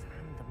pages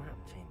and the map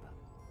chamber.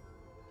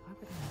 Why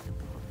would I need the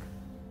book?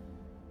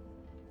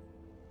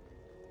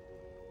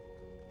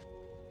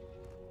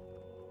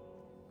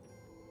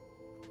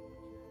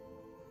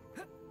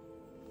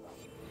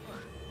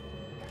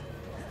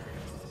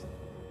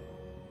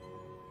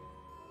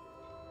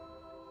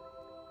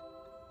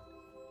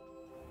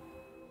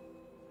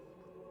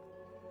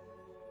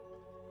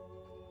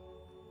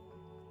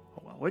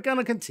 We're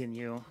gonna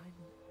continue. I'm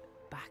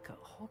back at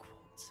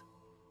Hogwarts.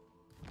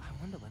 I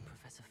wonder when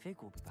Professor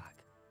Fig will be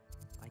back.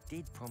 I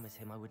did promise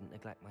him I wouldn't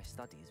neglect my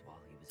studies while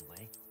he was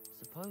away.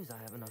 Suppose I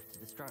have enough to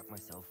distract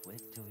myself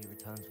with till he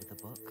returns with the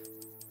book.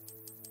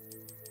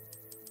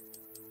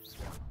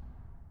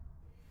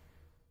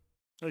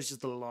 There's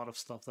just a lot of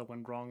stuff that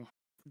went wrong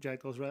for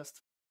Jackdaw's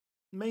Rest.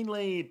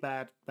 Mainly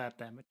bad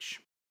damage.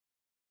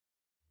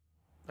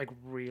 Like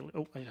really.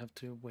 Oh, I have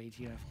to wait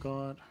here. I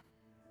forgot.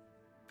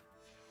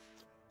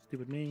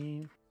 Stupid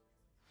me.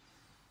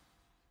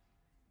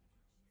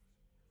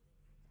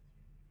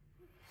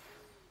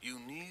 You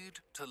need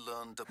to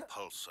learn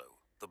Depulso,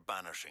 the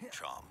banishing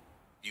charm.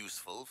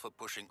 Useful for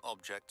pushing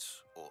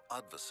objects or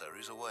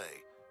adversaries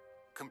away.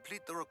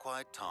 Complete the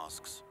required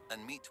tasks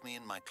and meet me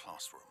in my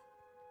classroom.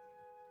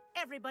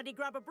 Everybody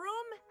grab a broom,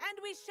 and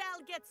we shall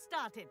get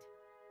started.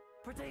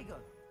 Protego!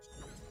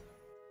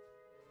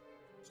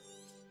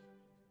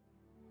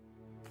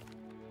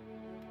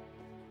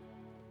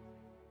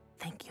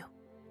 Thank you.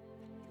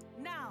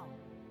 Now,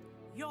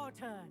 your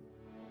turn.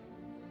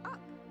 Up,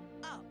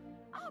 Up.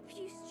 up,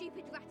 you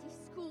stupid ratty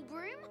school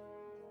broom.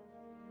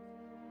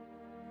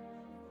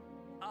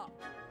 Up.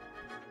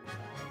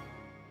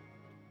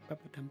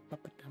 Ba-ba-dum.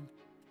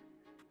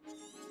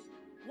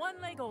 One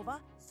leg over,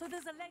 so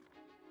there's a leg.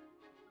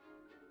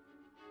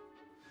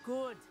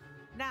 Good.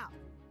 Now,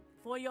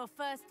 for your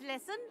first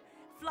lesson,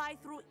 fly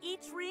through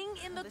each ring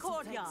in the This'll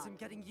take courtyard. some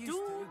getting used Do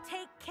to.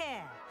 take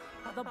care.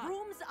 The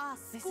brooms are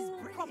This is school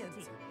brilliant.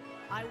 property.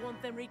 I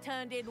want them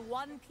returned in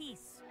one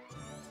piece.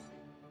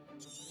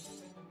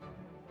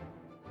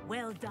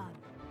 Well done.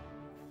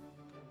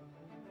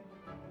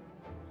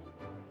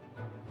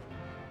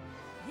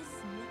 This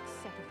next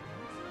set of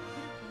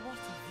rooms, what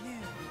a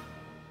view.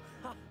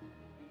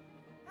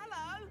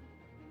 Hello!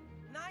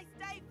 Nice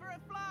day for a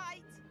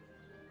flight!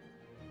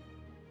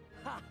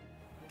 Ha!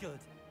 Good.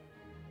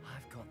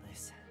 I've got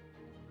this.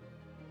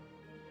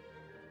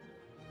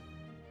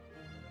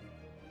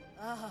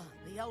 Ah,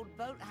 the old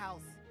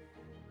boathouse.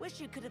 Wish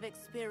you could have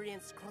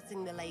experienced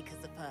crossing the lake as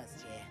the first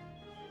year.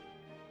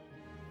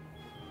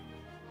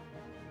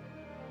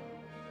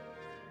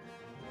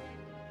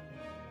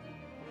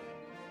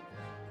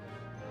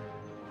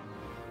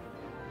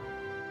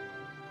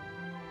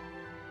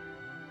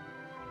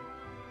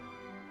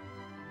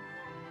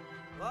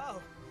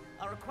 Whoa,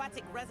 our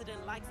aquatic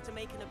resident likes to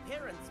make an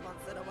appearance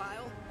once in a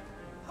while.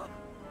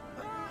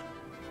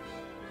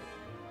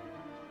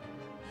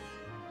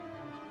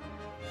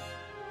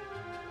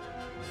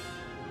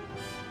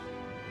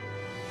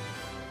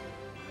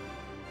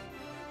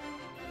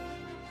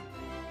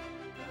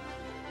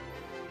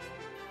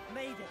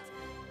 Made it.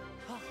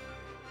 Oh,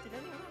 did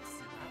anyone else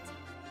see that?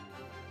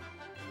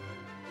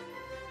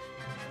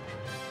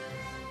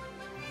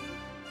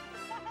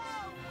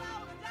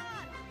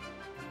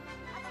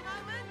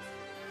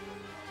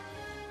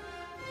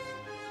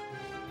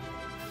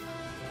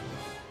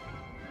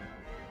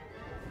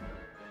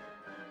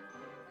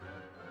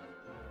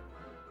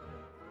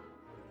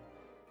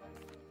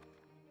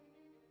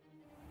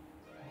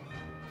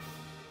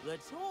 The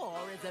tour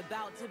is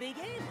about to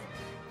begin.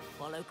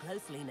 Follow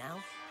closely now.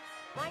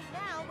 Right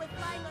now, we're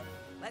flying up.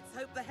 Let's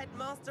hope the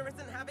headmaster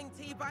isn't having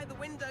tea by the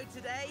window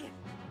today.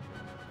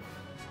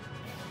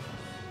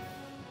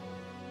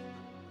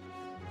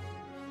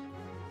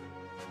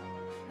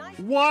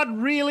 What?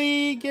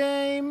 Really,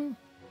 game?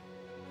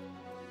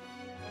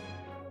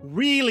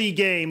 Really,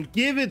 game?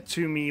 Give it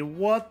to me.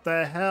 What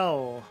the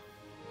hell?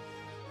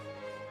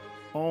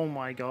 Oh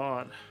my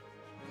god.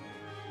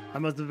 I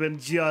must have been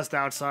just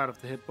outside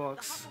of the hitbox.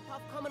 The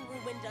Hufflepuff common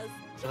room windows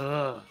just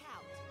Ugh. out.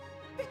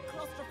 Bit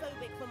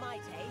claustrophobic for my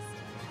taste.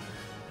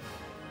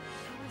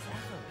 How is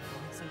Evan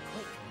going so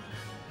quick?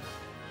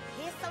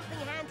 Here's something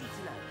handy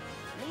to know.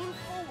 Lean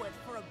forward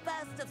for a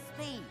burst of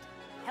speed.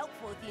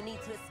 Helpful if you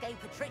need to escape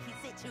a tricky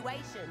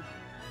situation.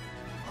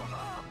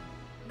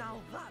 Now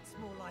that's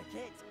more like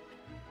it.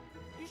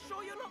 You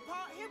sure you're not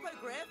part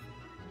Hippogriff?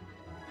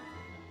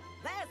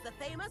 There's the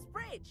famous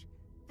bridge.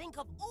 Think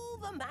of all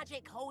the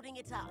magic holding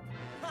it up.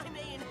 I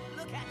mean,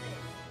 look at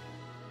this.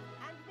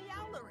 And the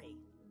owlery.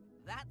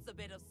 That's a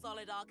bit of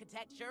solid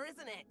architecture,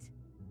 isn't it?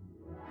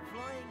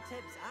 Flying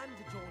tips and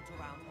a jaunt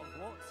around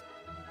Hogwarts.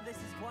 This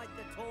is quite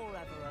the tour,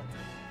 Everett.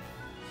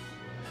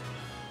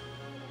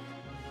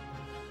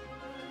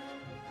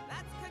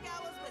 That's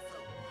Kagawa's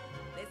whistle.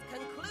 This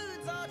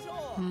concludes our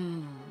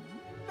tour.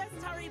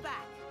 Let's hurry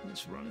back.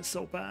 This run is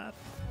so bad.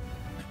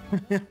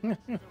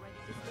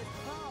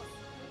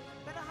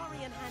 Better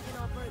hurry and hand in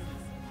our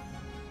brooms.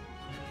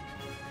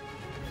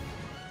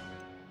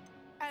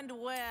 And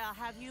where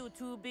have you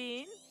two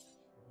been?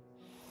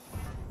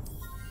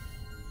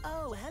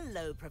 Oh,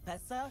 hello,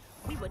 Professor.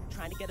 We were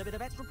trying to get a bit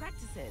of extra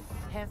practice in.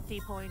 Hefty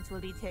points will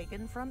be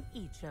taken from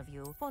each of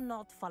you for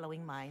not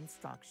following my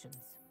instructions.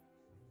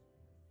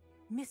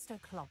 Mr.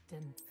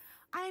 Clopton,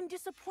 I am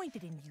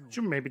disappointed in you.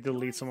 Should maybe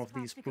delete some of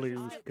these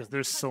blues because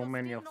there's so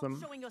many of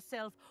them. Showing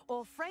yourself,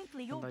 or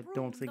frankly, your And I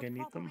don't think I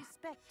need them.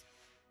 Respect.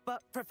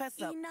 But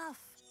Professor,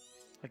 enough.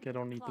 Like I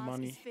don't need the Class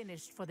money. is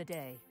finished for the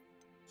day.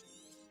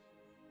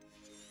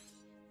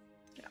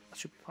 Yeah, that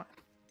should be fine.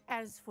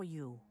 As for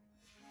you,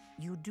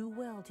 you do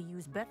well to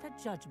use better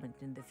judgment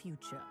in the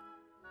future.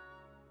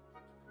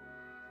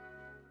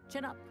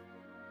 Chin up.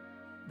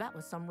 That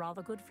was some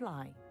rather good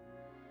flying.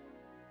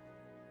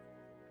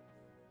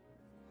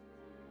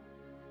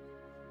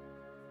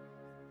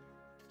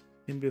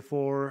 In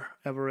before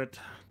Everett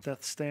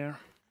death stare.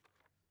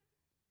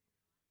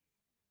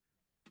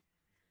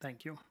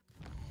 Thank you.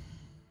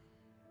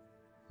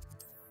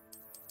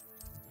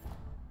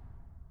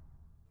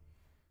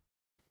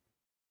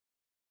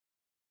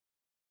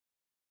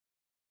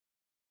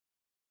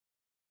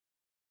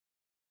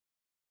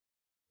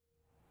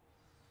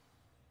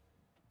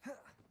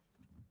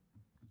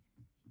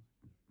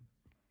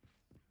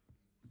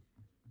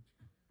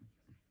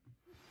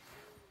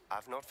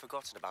 I've not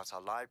forgotten about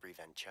our library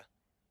venture.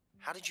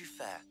 How did you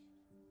fare?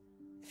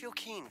 If you're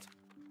keen to...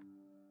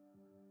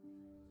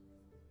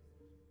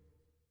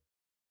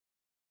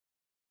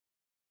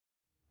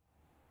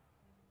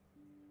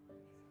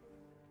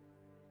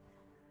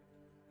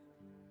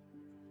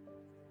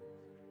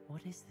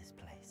 What is this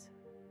place?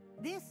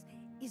 This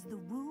is the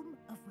Room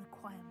of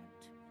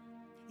Requirement.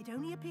 It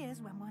only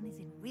appears when one is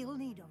in real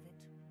need of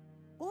it.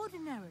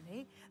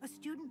 Ordinarily, a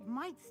student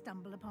might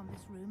stumble upon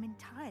this room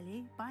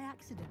entirely by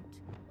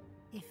accident,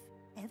 if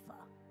ever.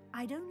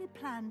 I'd only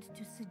planned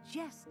to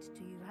suggest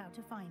to you how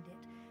to find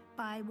it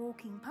by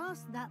walking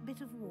past that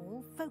bit of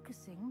wall,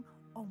 focusing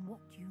on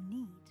what you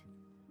need.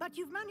 But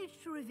you've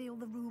managed to reveal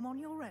the room on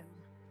your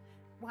own.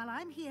 While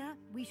I'm here,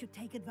 we should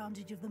take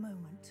advantage of the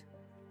moment.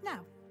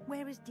 Now,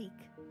 where is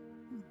Deke?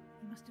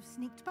 He must have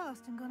sneaked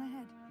past and gone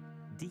ahead.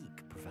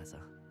 Deke,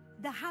 Professor.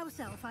 The house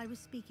elf I was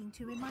speaking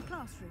to in my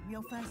classroom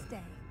your first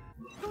day.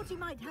 Thought he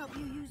might help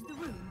you use the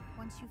room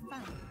once you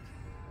found it.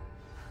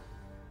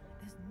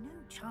 There's no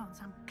chance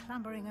I'm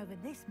clambering over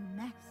this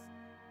mess.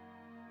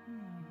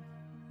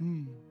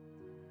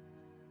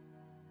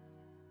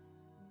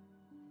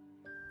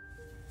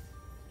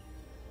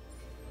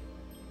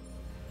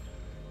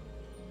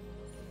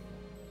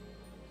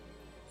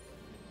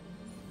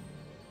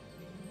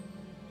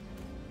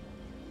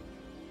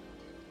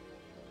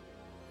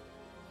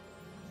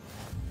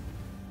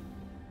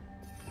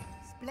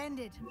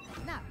 Splendid.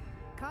 Now,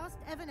 cast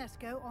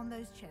Evanesco on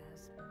those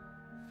chairs.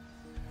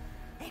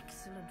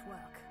 Excellent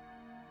work.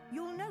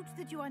 You'll note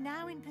that you are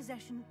now in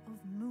possession of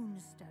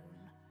Moonstone.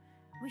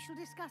 We shall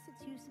discuss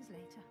its uses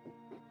later.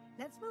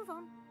 Let's move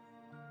on.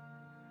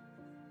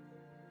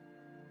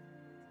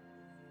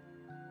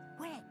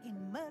 Where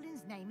in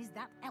Merlin's name is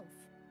that elf?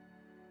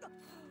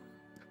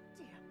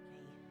 Dear me.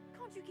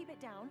 Can't you keep it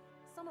down?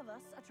 Some of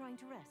us are trying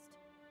to rest.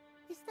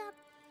 Is that...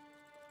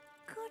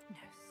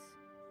 goodness?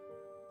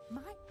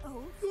 My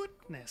oath?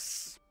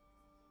 Goodness.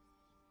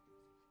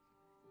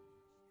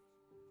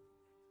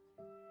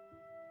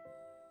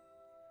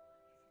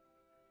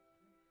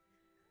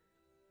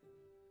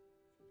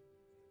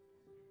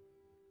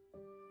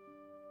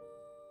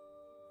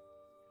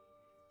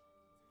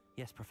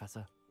 Yes,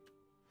 Professor.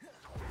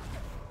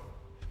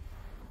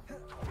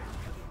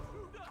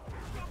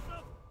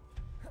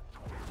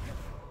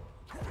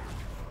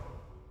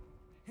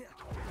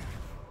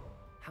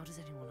 How does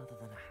anyone other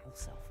than a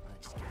house elf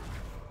manage to...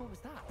 What was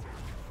that?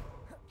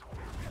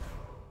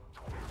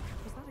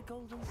 Was that a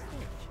golden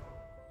stitch?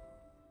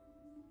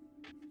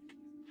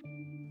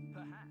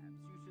 Perhaps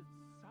you should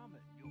summon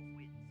your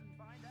wits and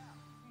find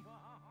out.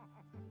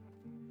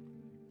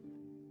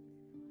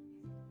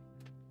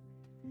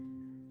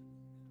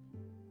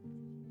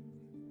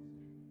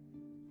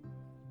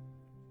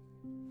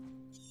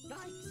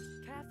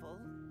 Yikes! Careful!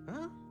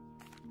 Huh?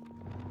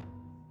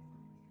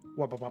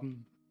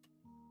 Wababam.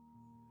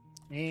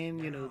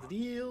 And you know the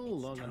deal.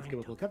 Long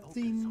unskippable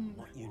cutscene.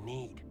 What you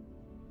need.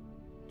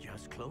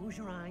 Just close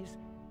your eyes.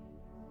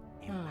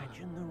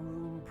 Imagine the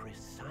room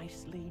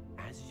precisely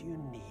as you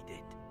need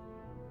it.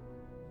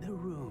 The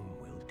room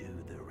will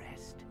do the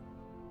rest.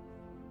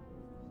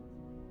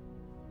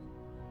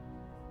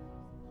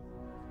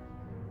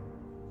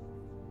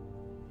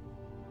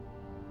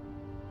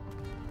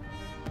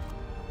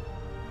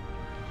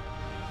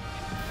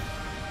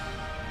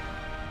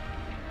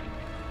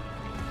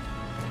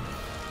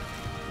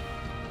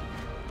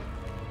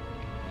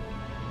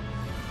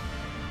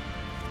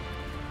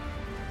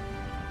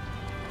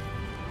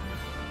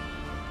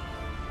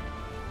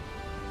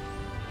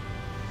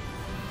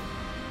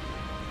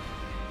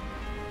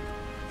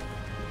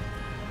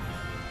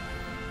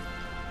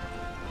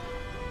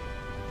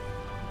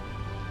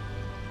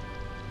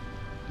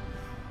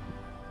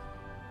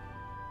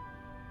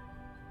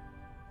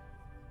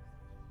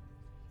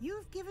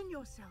 You've given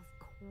yourself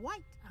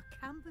quite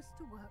a canvas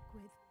to work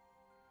with.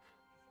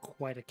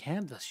 Quite a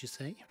canvas, you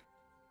say?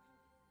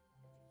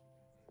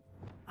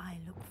 I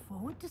look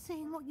forward to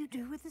seeing what you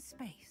do with the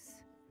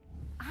space.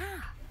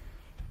 Ah,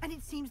 and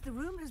it seems the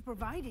room has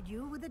provided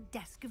you with a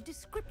desk of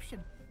description.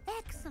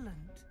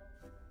 Excellent.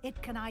 It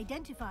can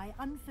identify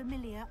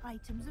unfamiliar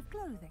items of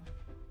clothing.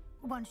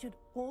 One should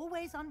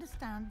always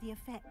understand the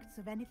effects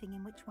of anything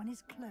in which one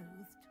is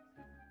clothed.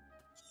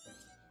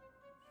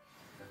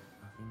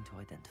 Nothing to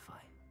identify.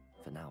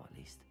 For now, at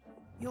least.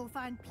 You'll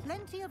find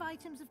plenty of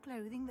items of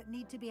clothing that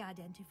need to be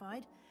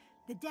identified.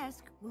 The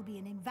desk will be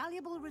an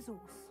invaluable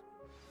resource.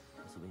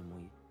 This will be more...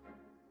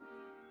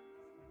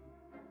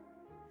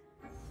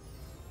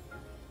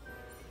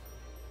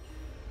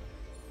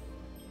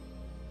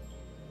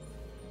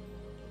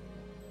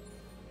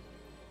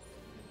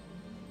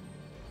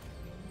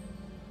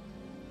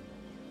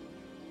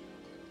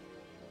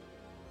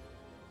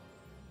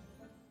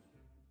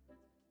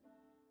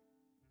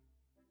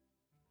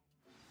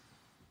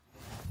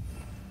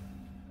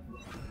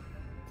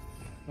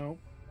 Nope.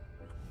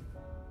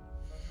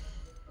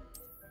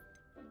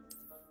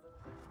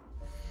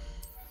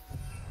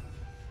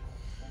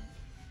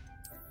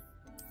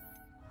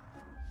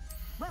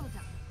 Well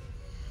done.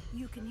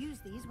 You can use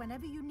these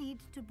whenever you need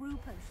to brew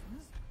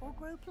potions or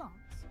grow plants.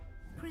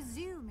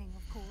 Presuming,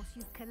 of course,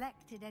 you've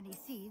collected any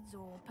seeds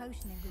or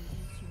potion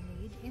ingredients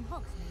you need in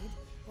Hogsmeade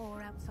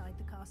or outside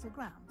the castle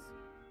grounds.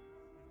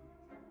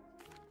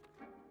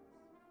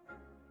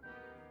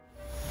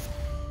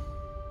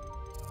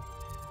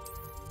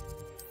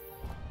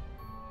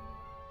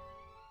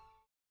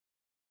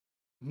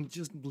 I'm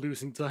just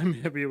losing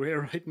time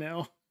everywhere right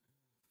now.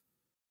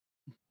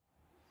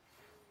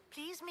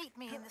 Please meet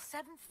me in the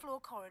 7th floor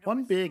corridor.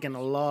 One big and a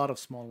lot of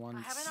small ones.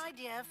 I have an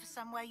idea for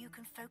somewhere you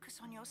can focus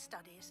on your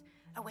studies,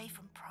 away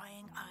from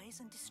prying eyes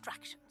and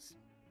distractions.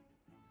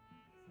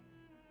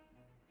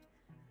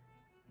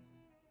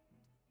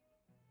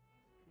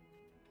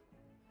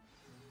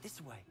 This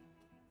way.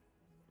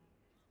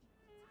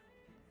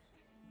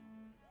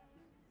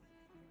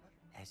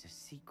 There's a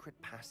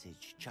secret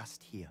passage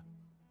just here.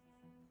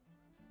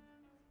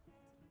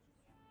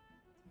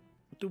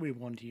 What do we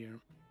want here?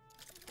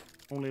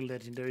 Only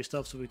legendary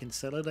stuff so we can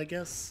sell it, I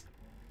guess.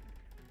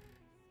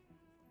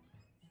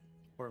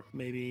 Or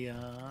maybe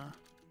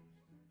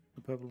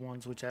the purple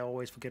ones, which I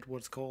always forget what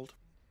it's called.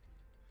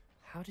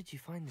 How did you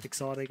find this?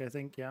 Exotic, I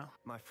think, yeah.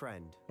 My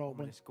friend,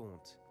 Probably.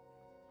 Gaunt.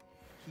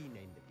 He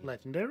named it.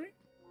 Legendary?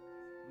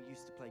 We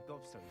used to play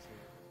gobstones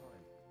here at the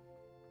time.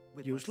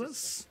 With my Useless?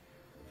 sister.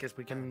 Guess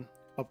we can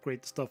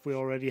upgrade the stuff we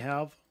already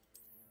have.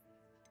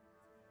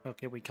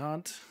 Okay, we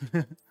can't.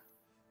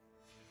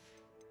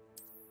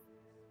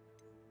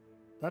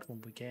 That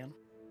one we can.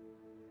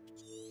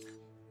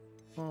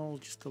 I'll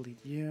just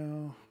delete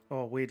you.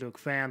 Oh, we look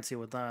fancy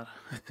with that.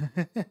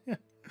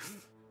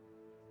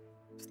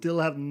 Still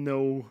have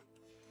no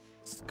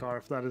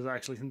scarf. That is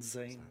actually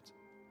insane.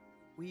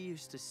 We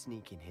used to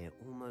sneak in here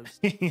almost.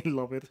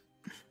 Love it.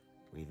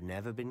 We've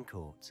never been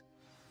caught.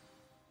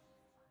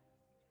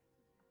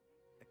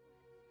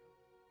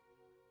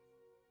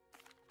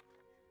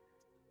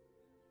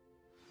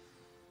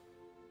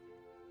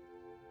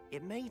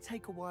 It may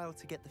take a while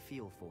to get the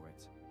feel for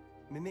it.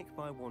 Mimic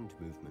my wand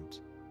movement.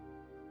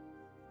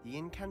 The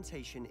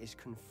incantation is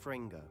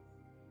Confringo.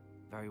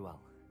 Very well.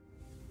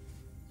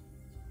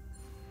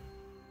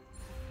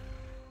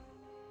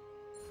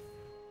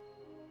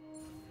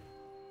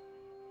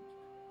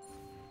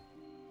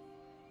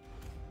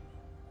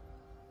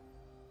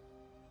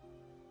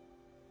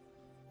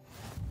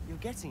 You're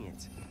getting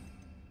it.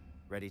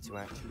 Ready to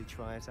actually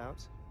try it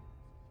out?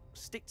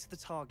 Stick to the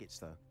targets,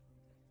 though.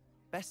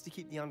 Best to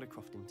keep the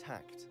Undercroft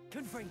intact.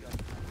 Confringo.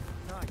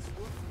 Nice.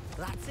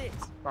 That's it.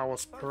 That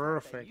was Both have their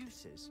perfect.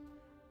 uses,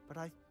 but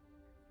I...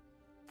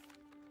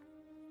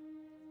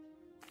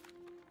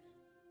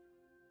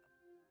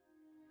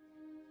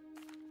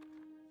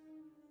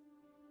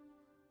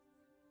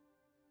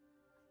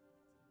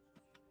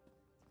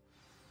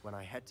 When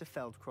I head to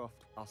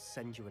Feldcroft, I'll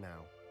send you an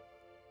owl.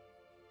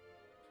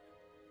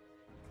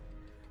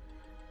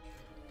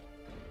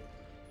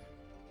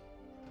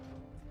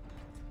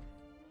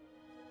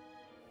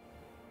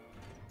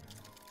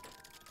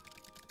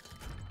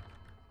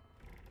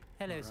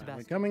 Hello, We're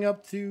Sebastian. coming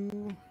up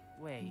to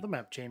Wait. the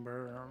map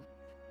chamber,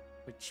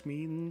 which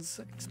means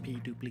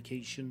XP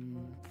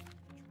duplication.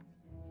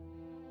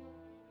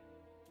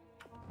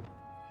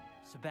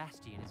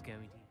 Sebastian is going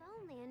to. If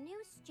only a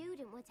new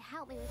student were to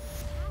help me with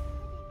this task.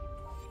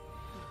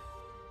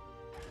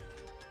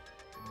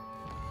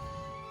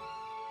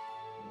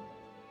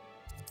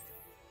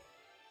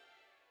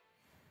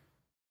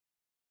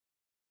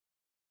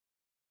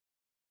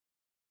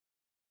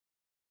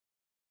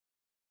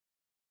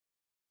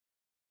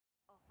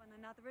 Off on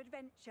another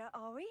adventure,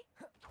 are we?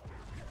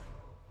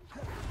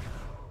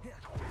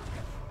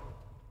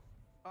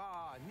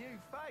 Ah, new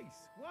face.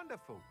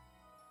 Wonderful.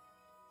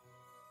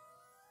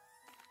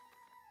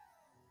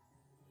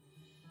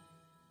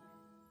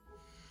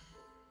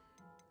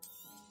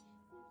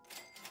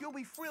 You'll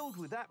be thrilled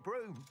with that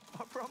broom,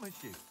 I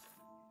promise you.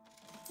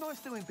 Nice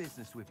doing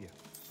business with you.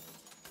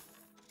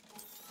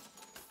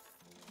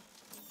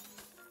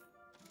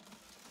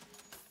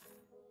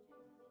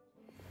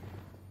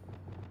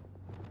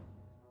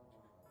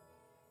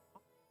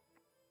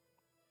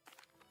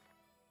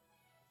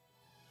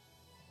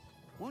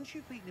 Once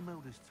you've beaten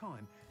Imelda's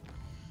time,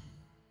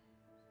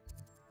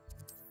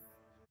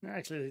 I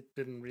actually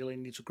didn't really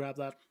need to grab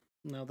that,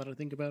 now that I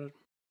think about it.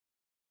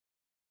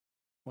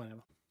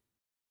 Whatever.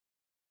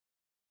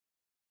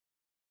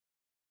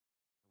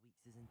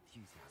 Weeks'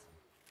 enthusiasm.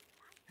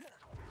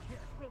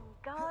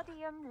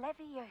 Wingardium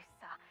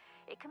Leviosa.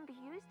 It can be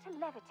used to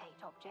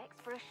levitate objects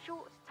for a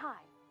short time.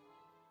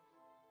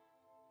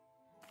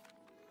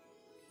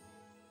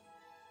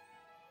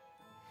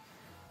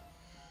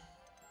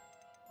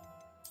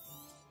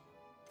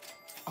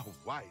 A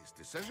wise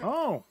decision.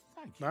 Oh,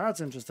 Thank you.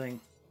 that's interesting.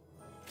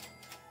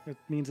 It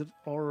means it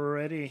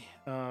already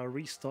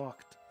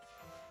restocked.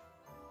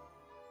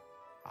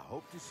 I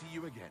hope to see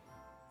you again.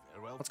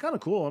 Farewell. That's kind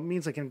of cool. It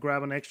means I can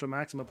grab an extra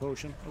Maxima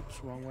potion.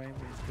 Oops, wrong way.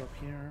 Let's go up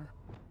here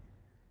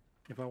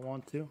if I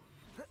want to.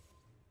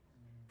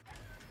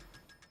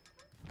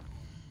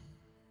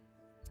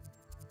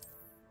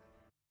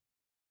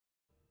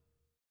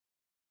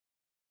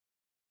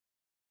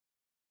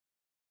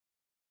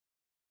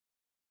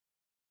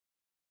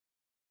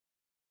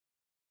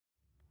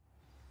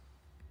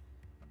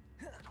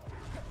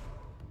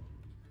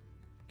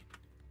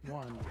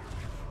 One,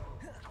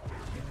 two,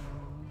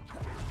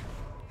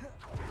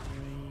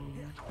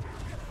 3,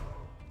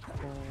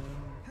 4,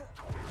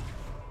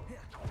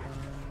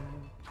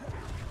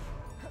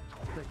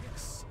 5,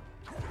 6,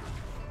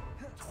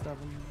 7,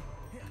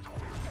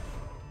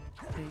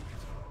 8,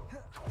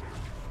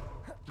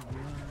 9,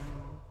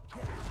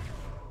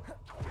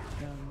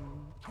 10,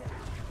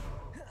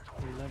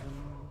 11,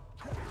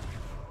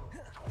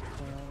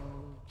 12,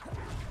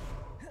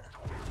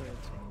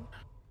 13.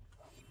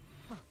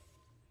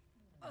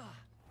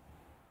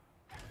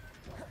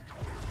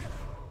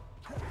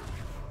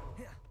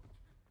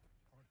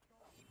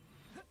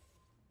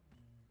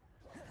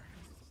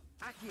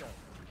 Accio.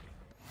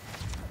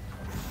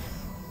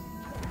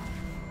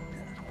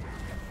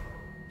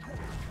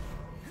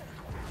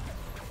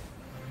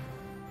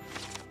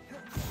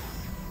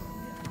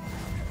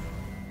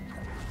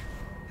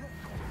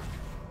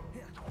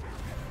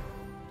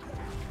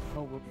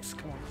 Oh, whoops,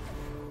 come on.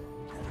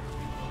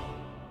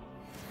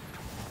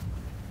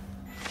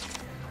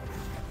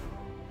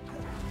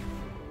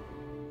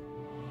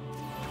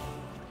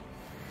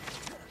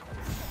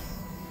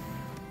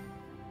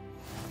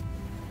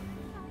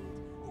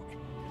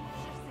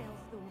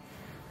 Yourselves, though.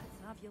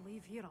 Let's have you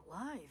leave here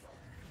alive.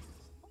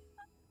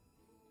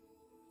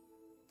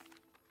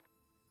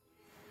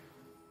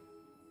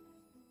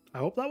 I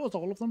hope that was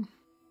all of them.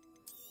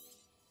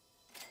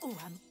 Oh,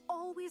 I'm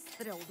always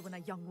thrilled when a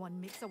young one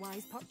makes a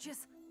wise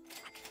purchase.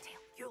 I can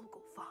tell you'll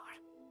go far.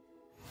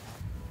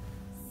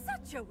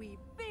 Such a wee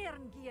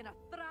bairn gieing a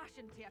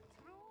thrashing to a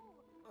troll.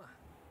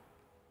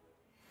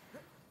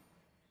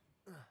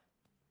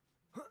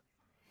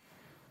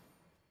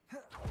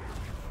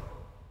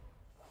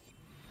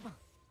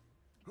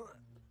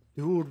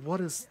 Dude,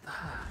 what is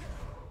that?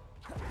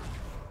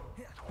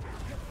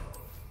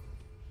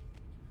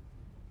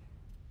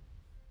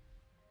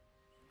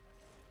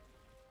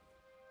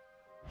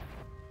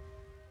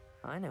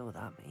 I know what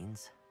that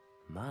means.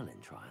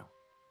 Merlin trial.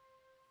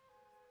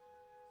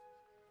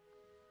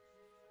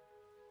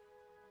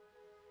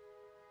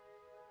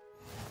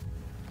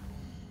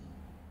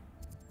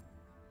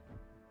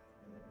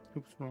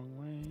 Oops, wrong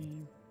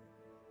way.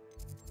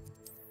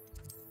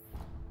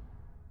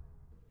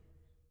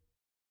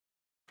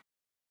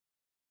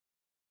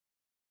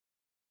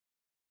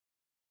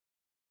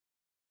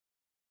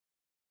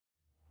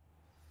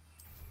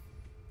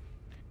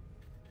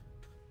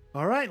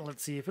 All right,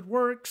 let's see if it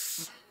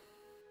works.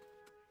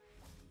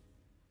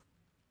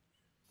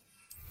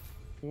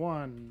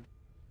 1,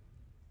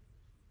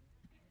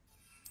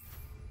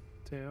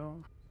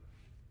 2,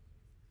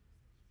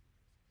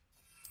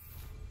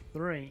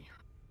 3,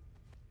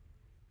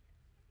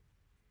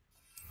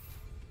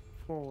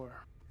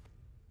 4,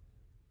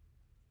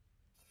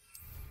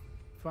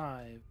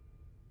 5,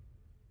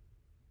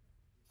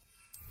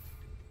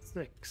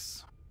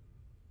 6,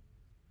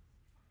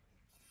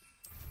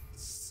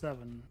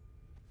 7,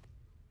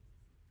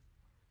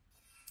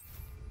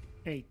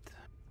 8,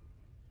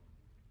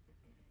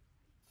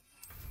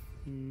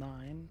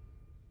 9,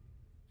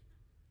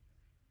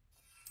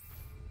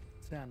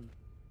 10,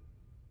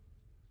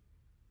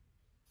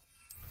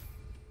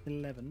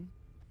 11,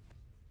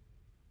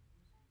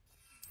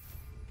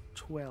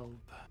 12,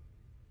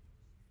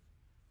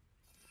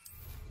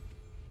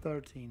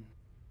 13,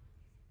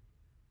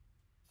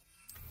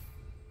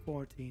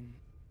 14,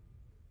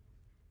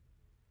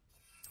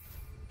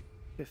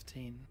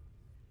 15,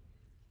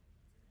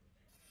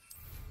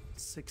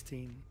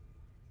 16,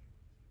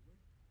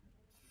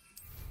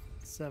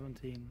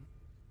 17,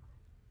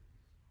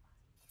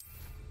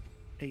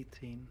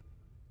 18,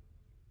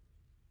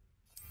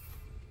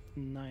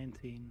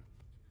 19,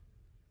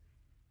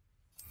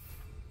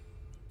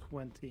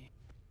 20,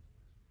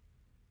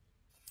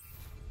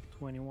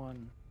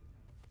 21,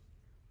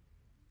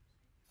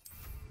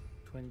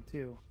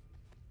 22,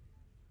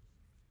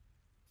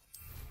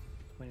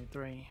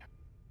 23,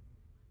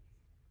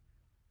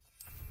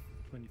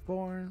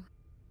 24,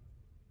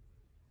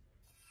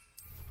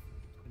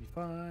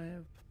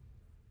 25,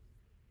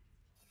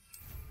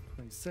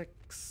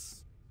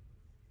 26,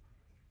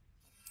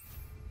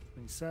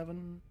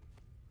 27,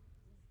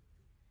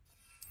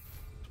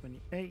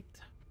 28,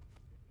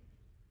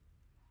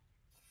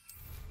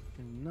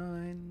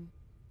 29,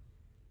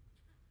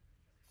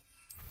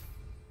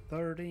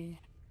 30,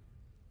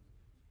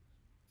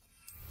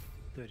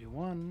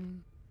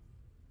 31.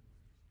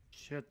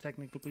 Should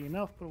technically be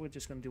enough, but we're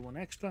just gonna do one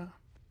extra.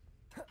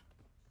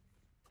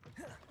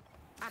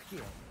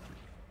 Accio.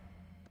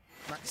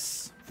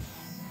 Nice.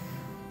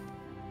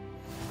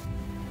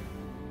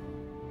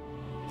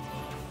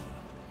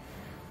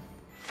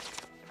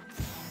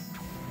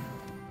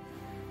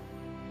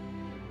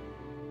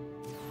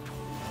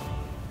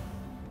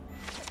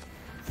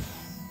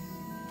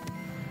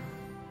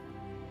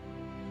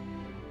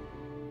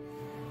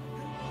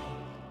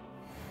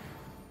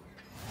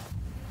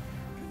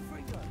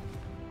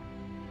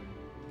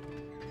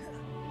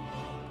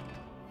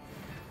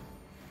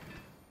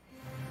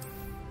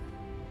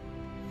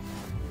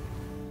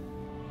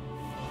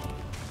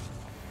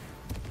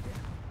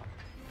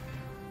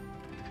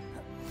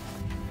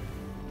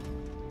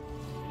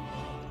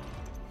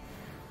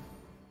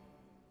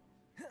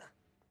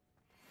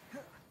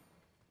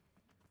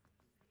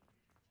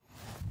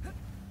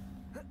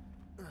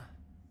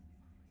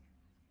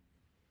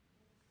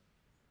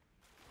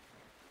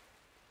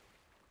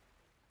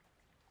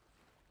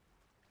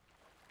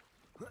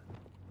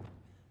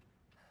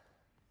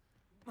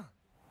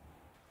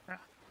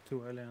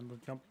 Too early on the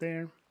jump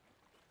there.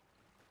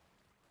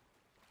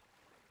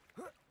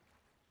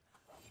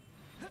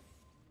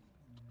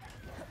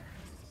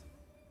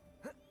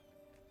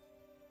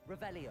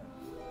 Revelio.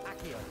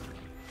 Accio.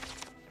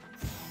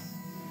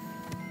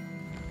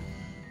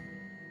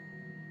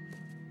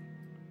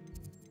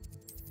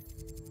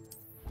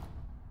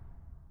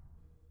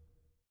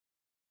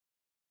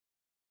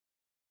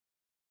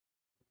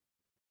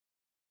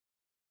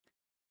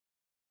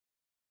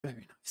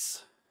 Very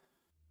nice.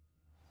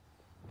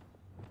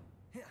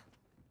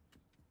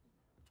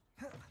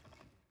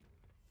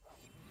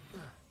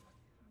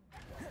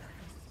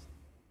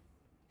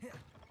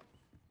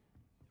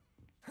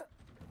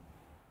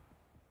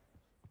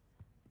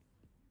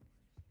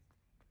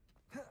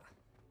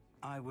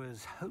 I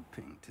was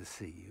hoping to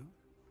see you.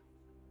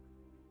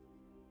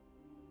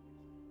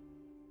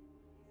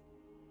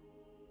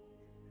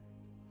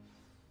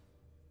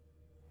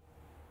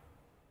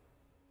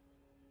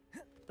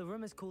 The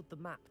room is called the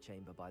Map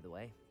Chamber, by the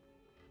way.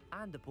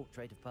 And a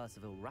portrait of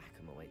Percival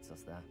Rackham awaits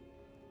us there.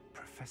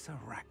 Professor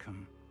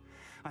Rackham.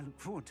 I look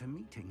forward to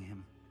meeting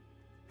him.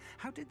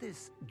 How did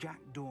this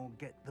jackdaw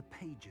get the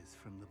pages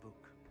from the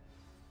book?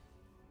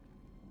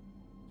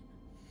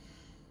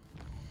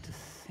 To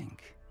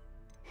think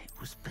it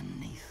was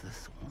beneath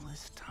us all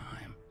this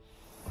time.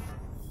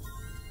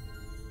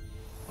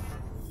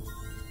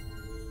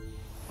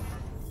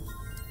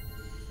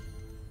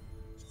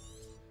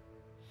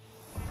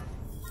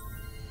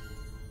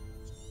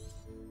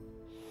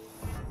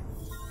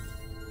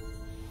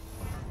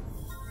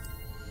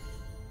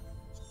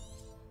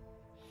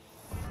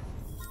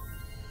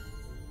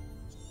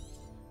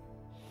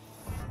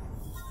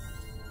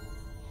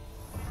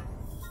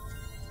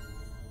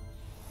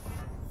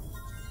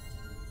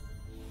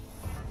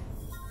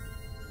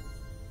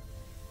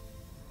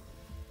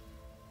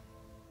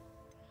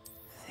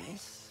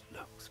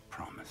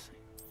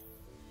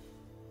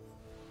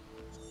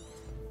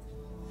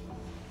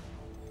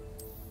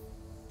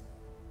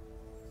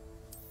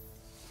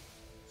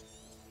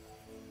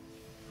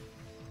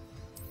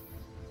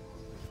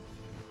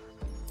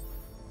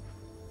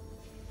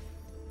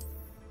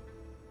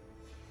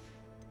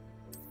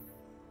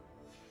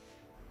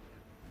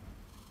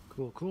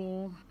 Cool,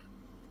 cool.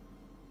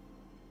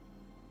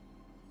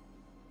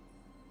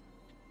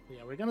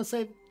 Yeah, we're gonna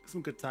save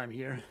some good time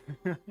here.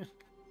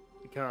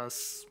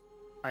 Because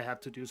I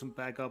had to do some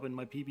backup in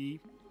my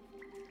PB.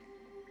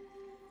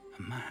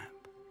 A map.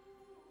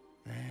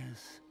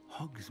 There's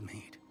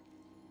Hogsmeade.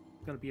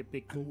 It's gonna be a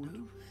big goal. And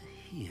over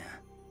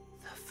here,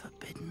 the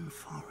Forbidden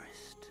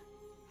Forest.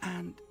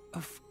 And,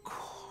 of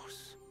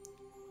course,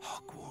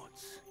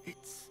 Hogwarts.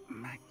 It's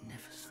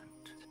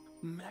magnificent.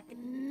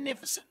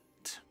 Magnificent.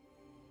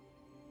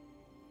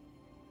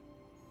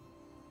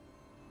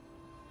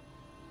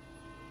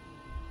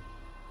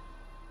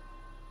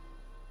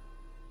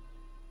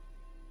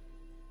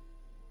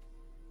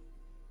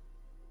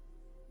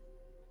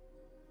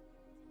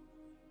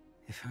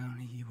 If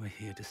only you were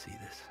here to see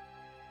this.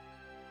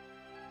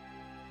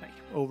 Like,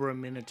 over a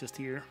minute just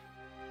here.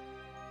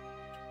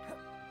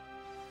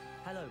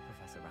 Hello,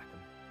 Professor Rackham.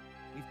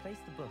 We've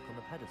placed the book on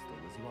the pedestal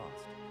as you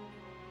asked.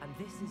 And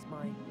this is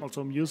my...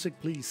 Also, music,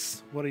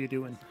 please. What are you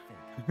doing?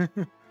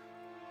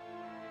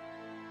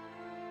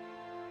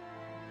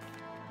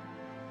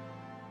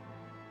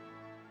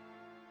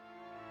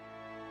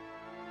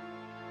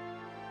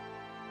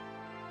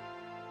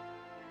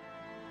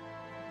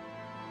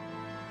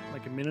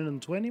 Like a minute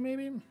and 20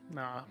 maybe?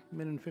 Nah,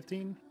 minute and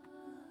 15.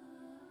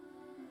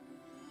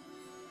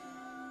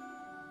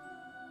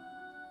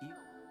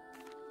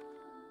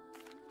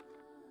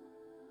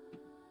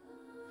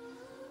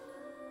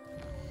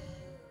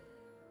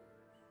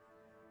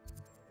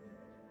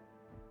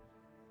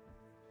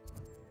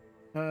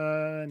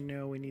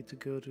 No, we need to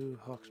go to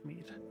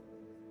Hogsmeade.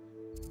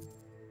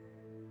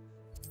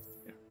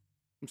 Yeah,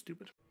 I'm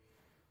stupid.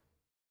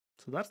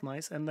 So that's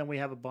nice, and then we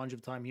have a bunch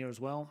of time here as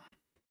well.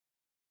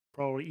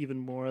 Probably even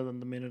more than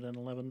the minute and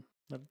 11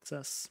 that it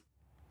says.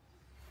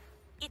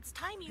 It's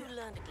time you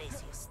learned,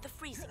 Glacius, the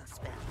freezing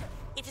spell.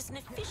 It is an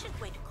efficient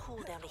way to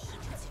cool down a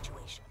heated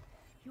situation.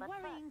 You're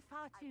worrying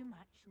far too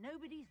much.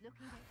 Nobody's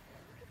looking at...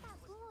 Look at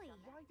that boy.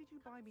 Why did you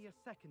buy me a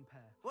second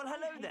pair? Well,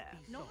 hello there.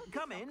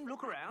 Come in,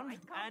 look around,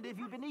 and if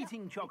you've been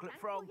eating chocolate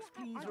frogs,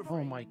 please refrain.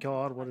 Oh my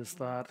god, what is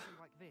that?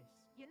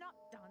 You're not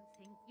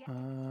dancing.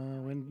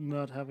 We're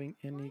not having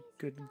any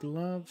good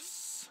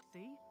gloves.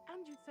 See?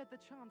 And you said the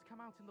charms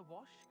come out in the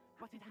wash,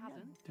 but it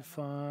hasn't.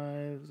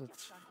 55,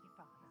 that's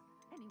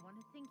Anyone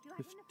would think you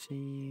had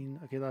 15.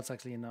 Okay, that's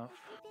actually enough.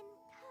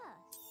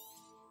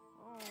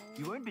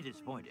 You won't be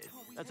disappointed.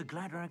 That's a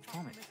Gladrax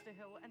promise. Mr.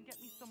 Hill, and get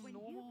me some When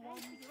normal you pay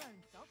ones. for your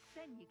own socks,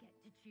 then you get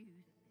to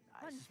choose.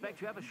 I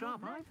suspect you have a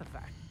sharp eye for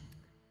fact.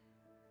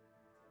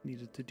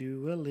 Needed to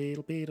do a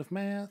little bit of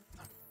math.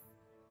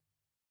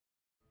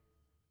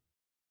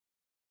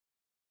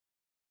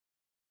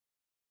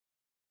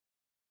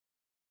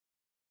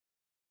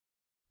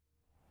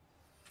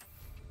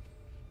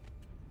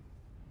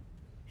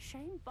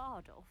 Shane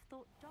Bardolph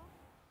thought Doc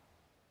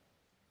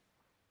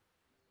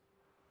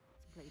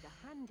played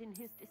a hand in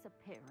his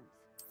disappearance.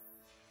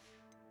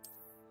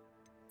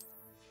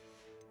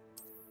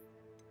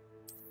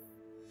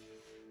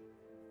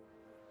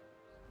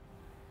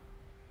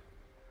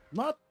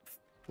 Not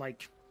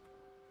like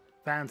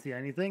fancy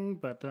anything,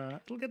 but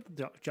it'll get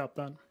the job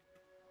done.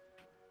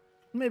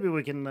 Maybe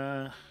we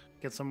can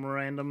get some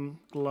random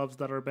gloves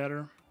that are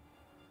better.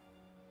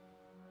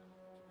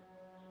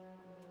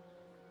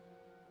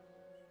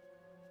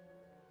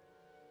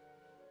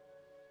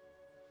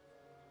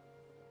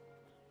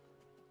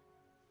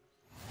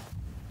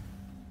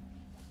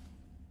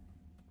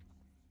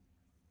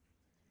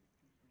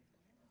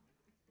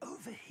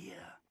 Over here.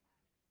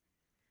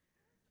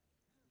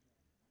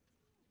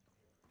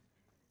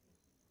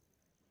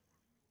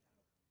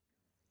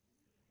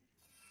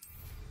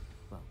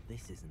 Well,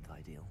 this isn't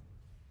ideal.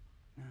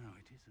 No,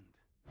 it isn't.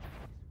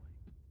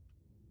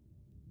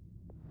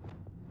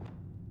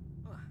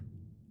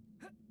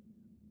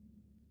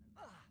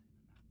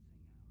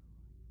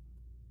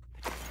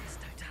 Petunias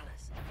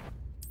Totalis.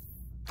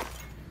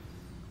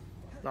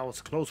 That was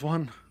a close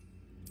one.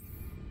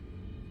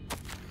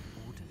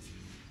 Orders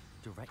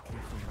directly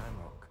from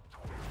Ranrok.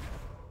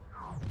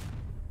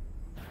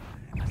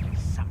 There must be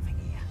something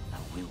here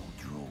that will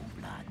draw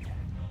blood.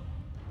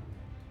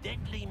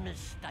 Deadly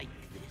mistake,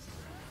 this.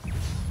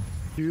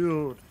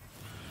 Dude.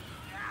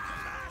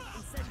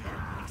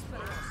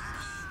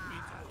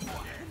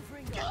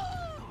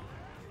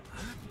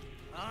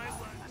 I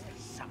must be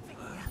something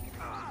here.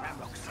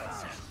 Ranrok says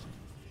so.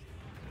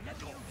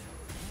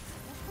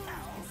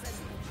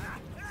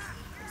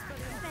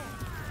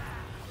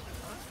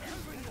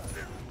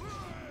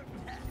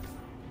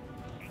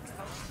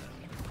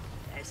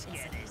 Let's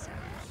get this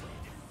over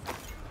with.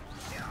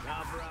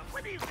 Cover up.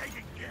 What do you think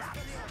you get?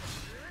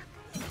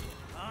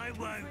 I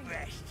won't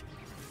rest.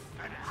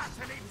 And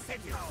utterly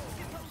incentive.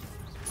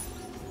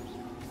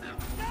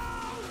 No!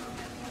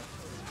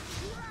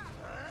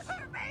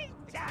 Put me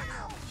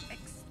down!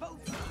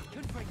 Expose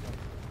Confringo.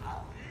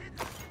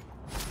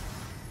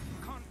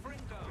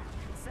 Confringo.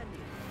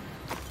 Incendio.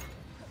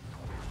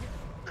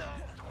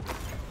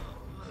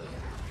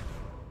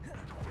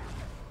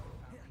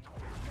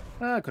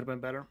 Could have been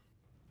better.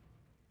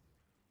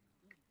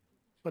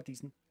 But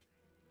decent.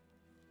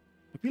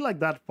 I feel like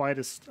that fight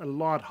is a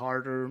lot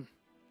harder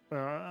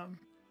than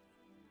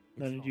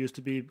it used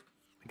to be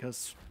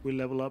because we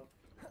level up.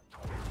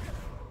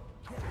 An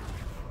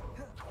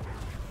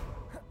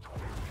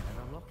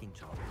unlocking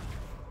charm.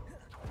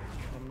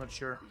 I'm not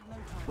sure.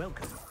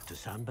 Welcome to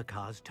San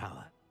Bakar's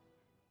tower.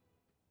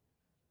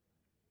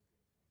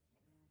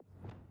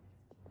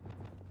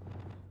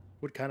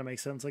 Would kind of make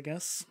sense, I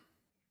guess.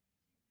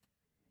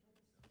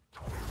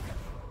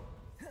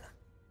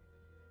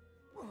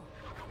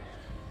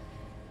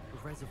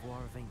 A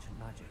reservoir of ancient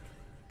magic.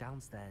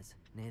 Downstairs,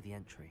 near the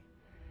entry.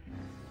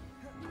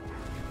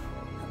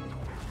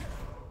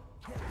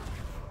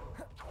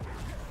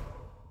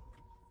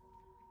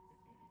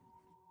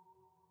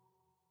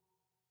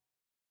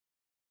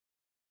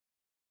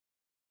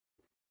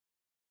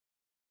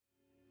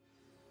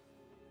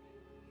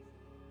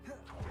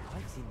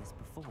 I've seen this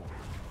before,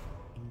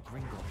 in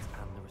Gringotts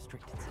and the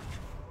restricted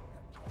section.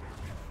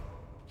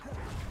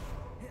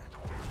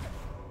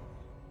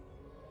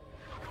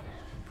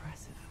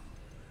 Impressive.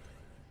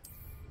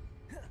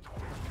 I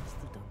must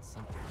have done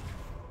something.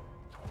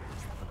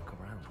 Let's have a look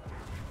around.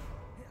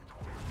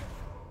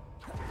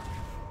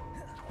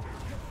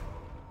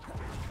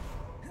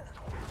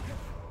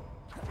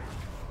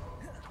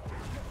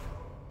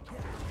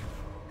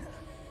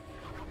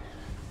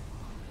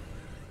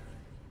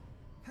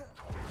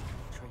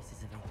 Traces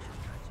of ancient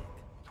magic.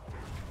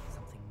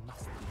 Something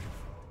must be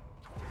different.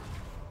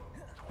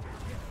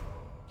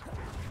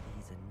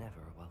 These are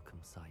never a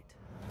welcome sight.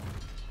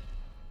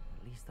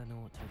 At least I know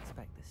what to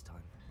expect this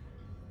time.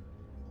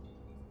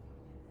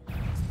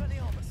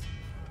 Expelliarmus!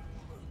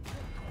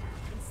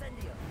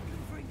 Incendio!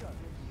 Fringo!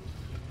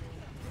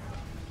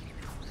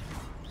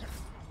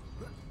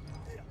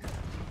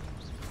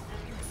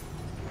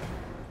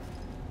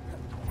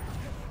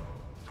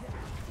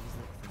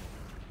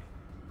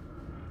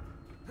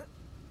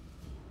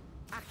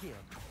 Accio!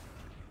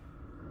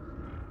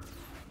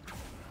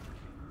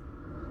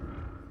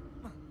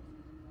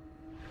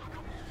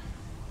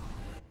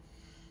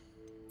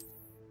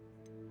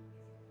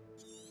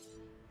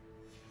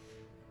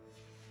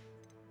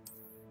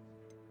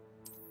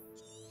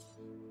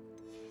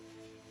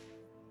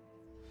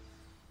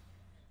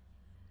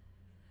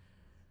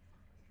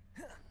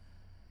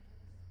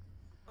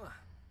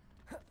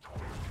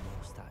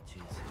 More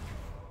statues.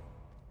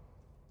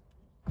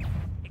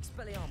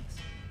 Expelliarmus!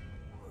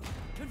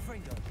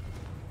 Confringo!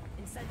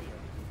 Incendio!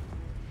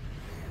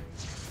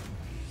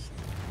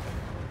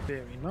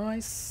 Very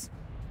nice.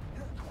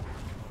 Not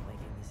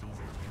making this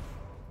easy.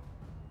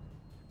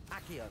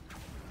 Accio!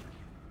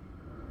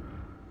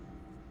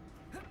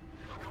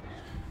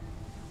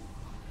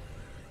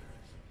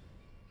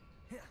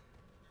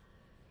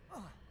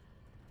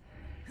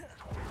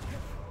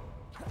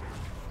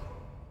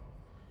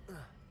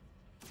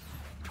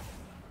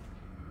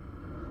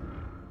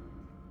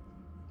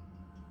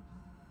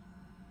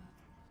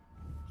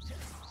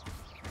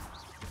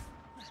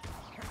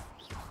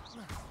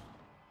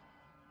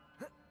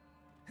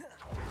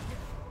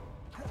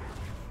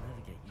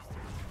 Never get used to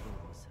these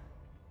floors.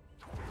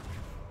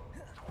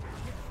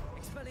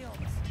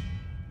 Expelliarmus!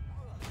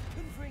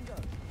 Confringo!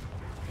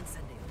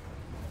 Incendio!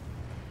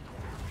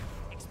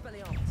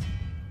 Expelliarmus!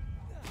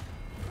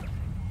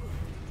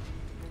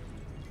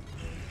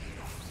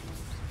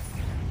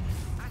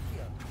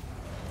 Accio!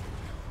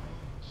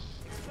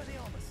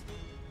 Expelliarmus!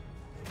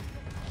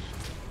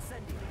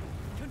 Incendio!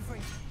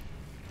 Confringo!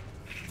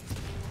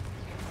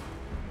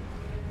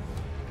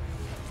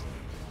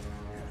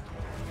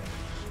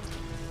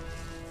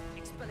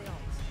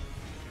 Expelliarmus!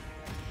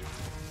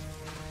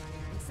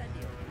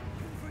 Incendio!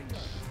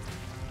 Confringo!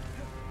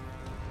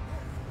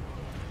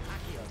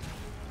 Accio!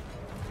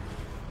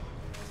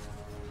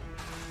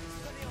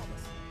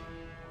 Expelliarmus!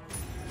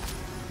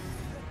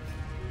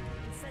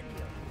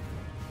 Incendio!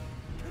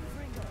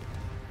 Confringo!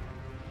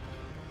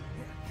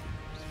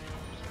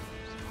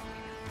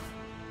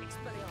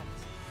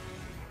 Expelliarmus!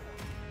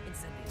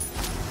 Incendio!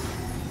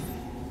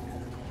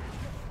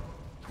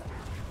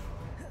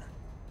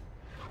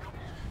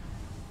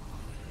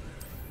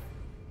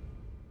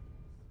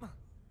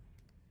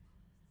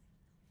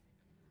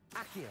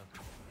 Accio!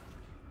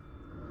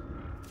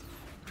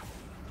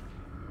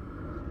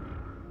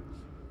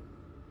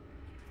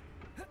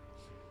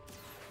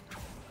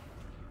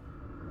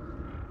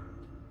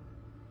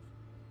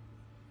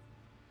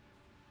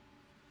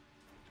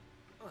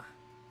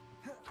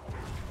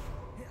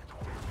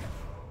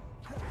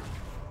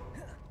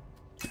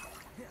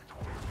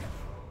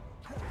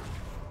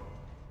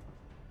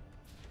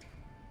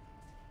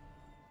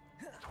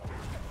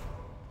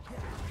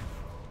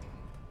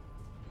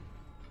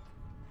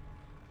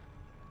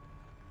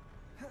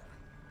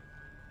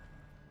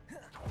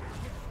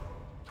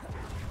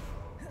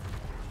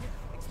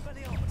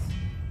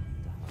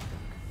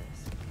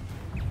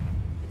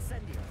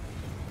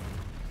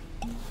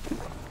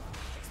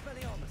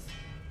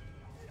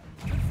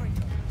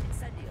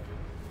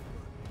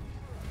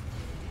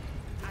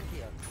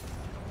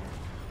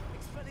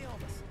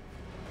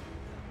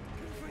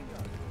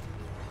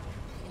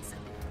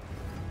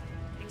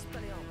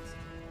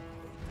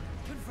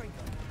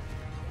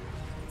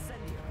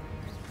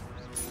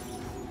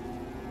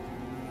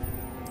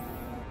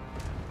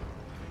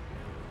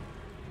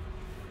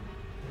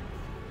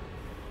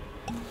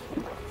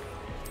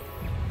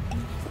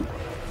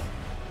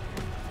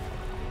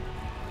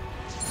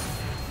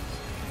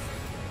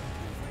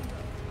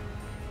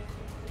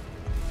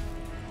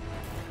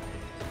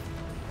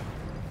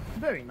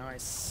 Very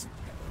nice.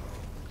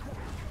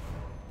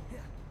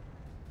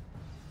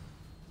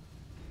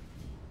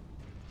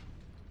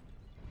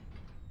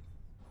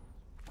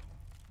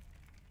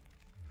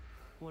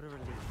 What a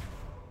relief.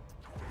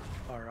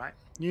 Alright,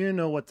 you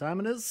know what time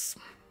it is.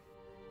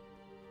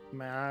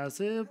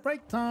 Massive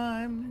break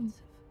time.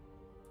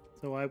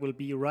 So I will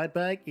be right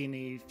back in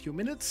a few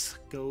minutes.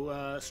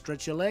 Go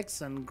stretch your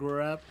legs and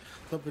grab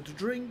something to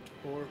drink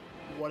or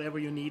whatever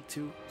you need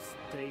to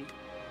stay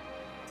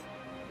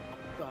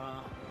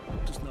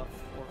to snuff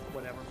or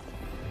whatever.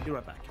 Be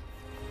right back.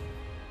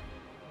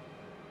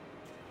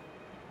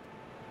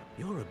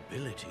 Your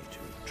ability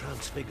to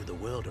transfigure the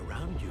world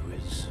around you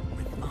is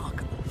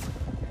remarkable.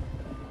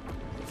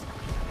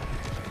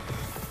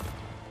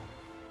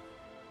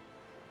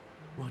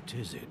 What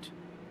is it?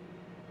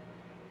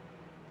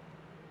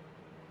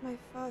 My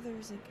father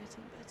isn't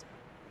getting better.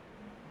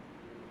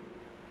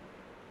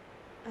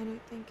 I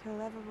don't think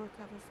he'll ever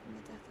recover from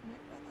the death of my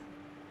brother.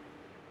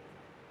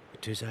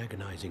 It is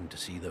agonizing to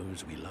see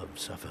those we love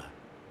suffer.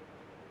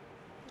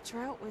 The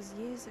drought was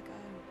years ago,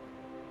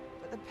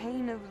 but the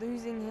pain of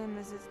losing him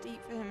is as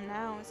deep for him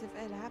now as if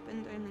it had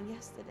happened only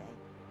yesterday.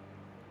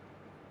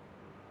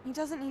 He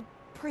doesn't need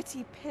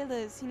pretty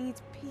pillars, he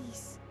needs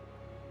peace.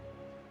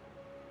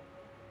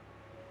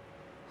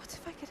 What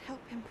if I could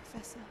help him,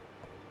 Professor?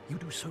 You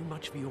do so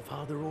much for your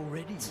father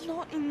already. It's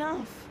not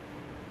enough.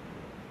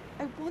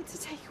 I want to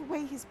take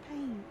away his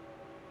pain.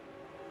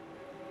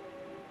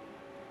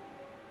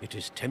 It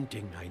is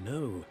tempting, I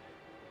know,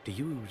 to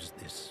use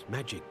this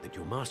magic that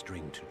you're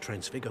mastering to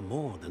transfigure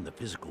more than the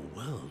physical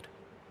world.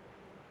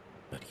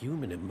 But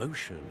human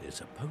emotion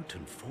is a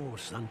potent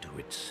force unto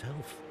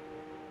itself.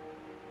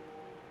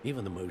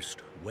 Even the most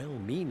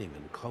well-meaning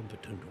and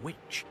competent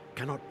witch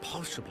cannot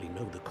possibly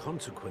know the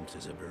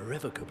consequences of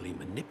irrevocably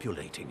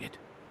manipulating it.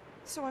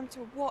 So I'm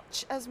to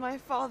watch as my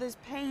father's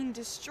pain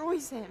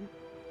destroys him.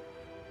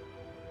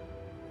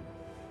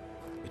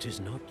 It is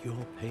not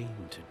your pain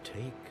to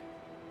take.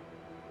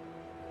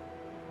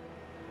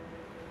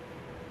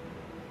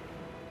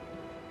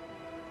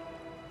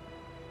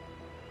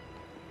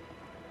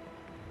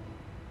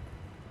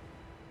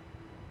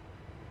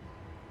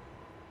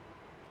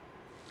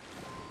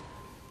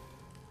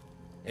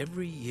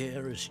 Every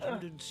year, a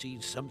student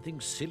sees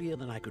something sillier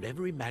than I could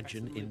ever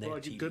imagine in their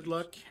teeth. Good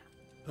luck.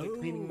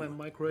 Cleaning my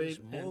microwave,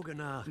 and in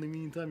the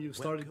meantime you've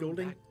started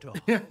golding.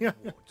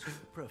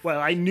 Well,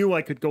 I knew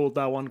I could gold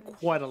that one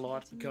quite a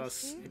lot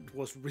because it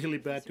was really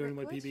bad during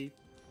my PB.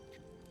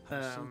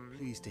 I'm so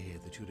pleased to hear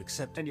that you'd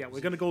accept. And yeah,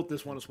 we're gonna gold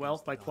this one as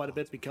well by quite a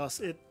bit because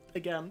it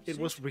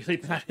was really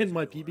bad in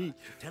my PB.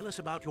 Tell us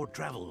about your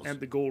travels. And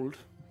the gold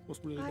was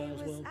really bad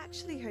as I well. was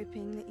actually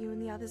hoping that you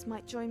and the others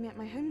might join me at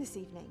my home this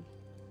evening.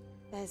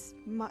 There's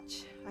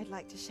much I'd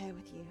like to share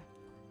with you.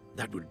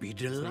 That would be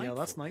delightful. Yeah,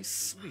 that's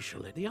nice. We shall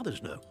let the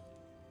others know.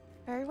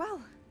 Very well.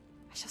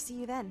 I shall see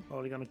you then.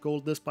 Probably gonna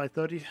gold this by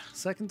 30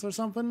 seconds or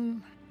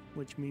something,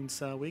 which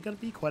means we're gonna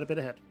be quite a bit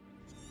ahead.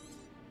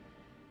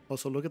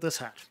 Also, look at this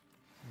hat.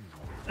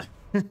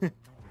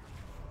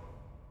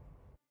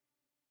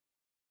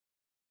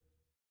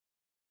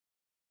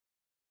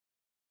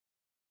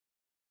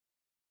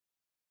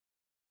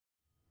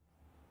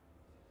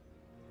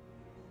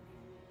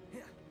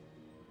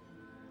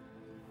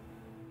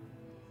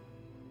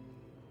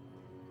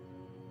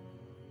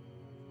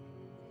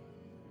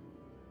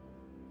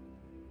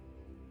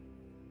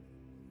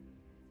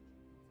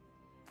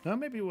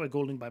 Maybe we're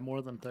golding by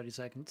more than 30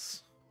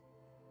 seconds.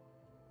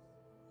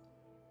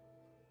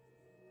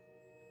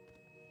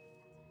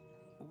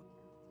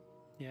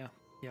 Yeah,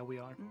 we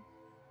are.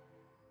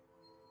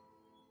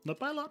 Not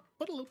by a lot,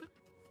 but a little bit.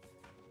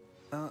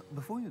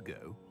 Before you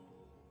go...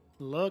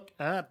 Look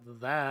at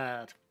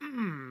that.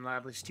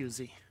 That is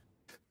juicy.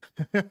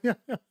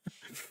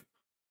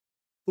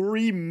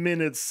 3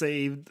 minutes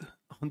saved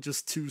on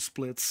just 2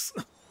 splits.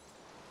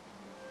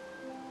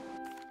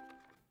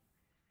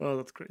 Oh,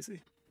 that's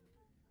crazy.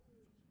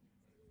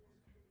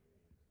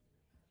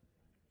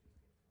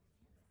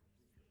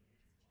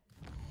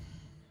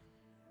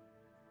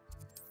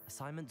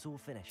 Assignment's all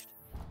finished.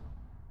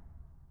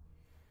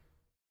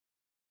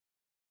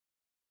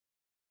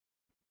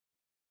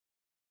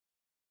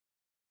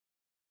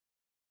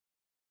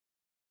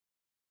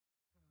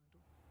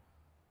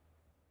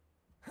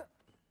 How am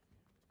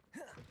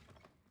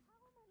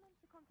I meant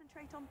to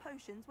concentrate on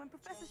potions when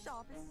Professor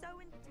Sharp is so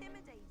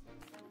intimidating?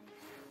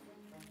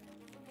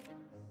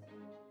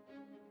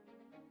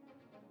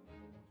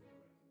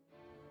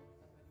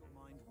 Your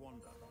mind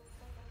wander.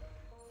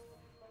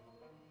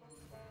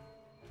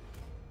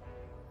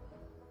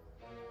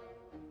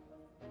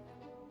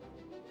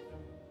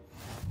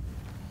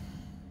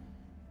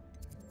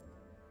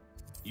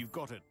 You've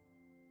got it.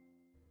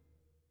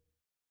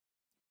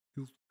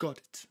 You've got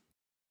it.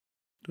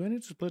 Do I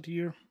need to split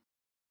here?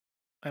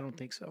 I don't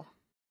think so.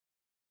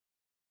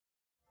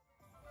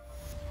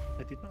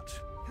 I did not.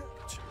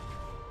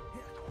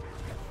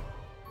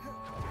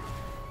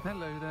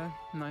 Hello there.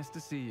 Nice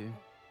to see you.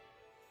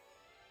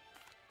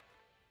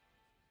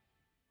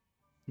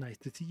 Nice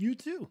to see you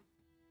too.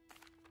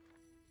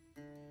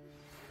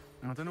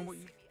 I don't know what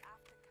you...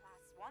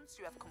 Once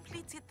you have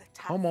completed the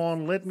task, Come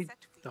on, let me...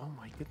 Oh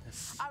my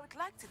goodness. I would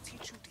like to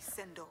teach you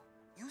Descendo,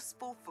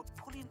 useful for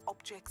pulling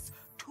objects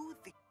to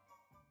the...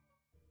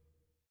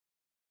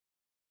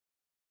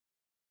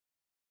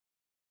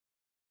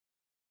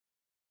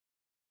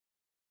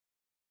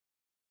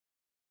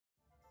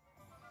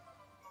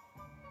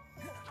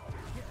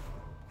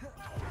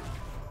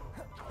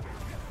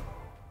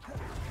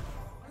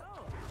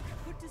 Oh,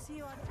 good to see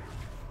you.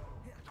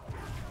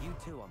 You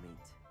too,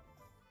 Amit.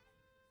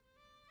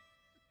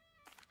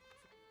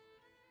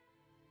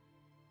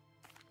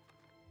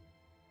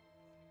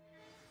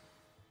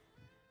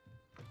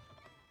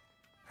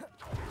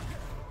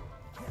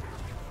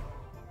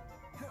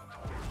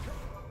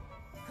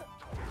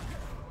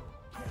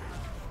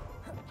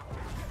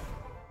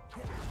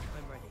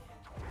 I'm ready.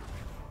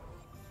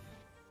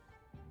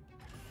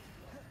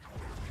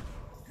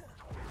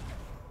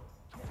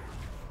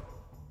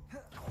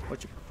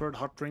 What's your preferred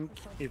hot drink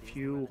if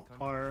you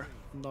are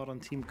not on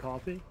Team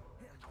Coffee?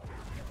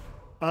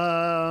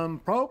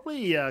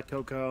 Probably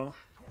cocoa,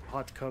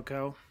 hot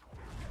cocoa.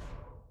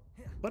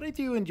 But I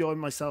do enjoy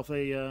myself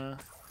a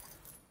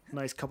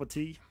nice cup of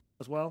tea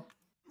as well.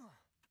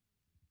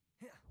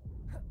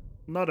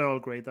 Not Earl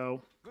Grey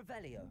though.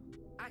 Revelio.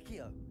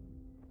 Accio.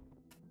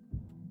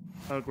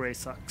 Earl Grey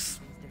sucks.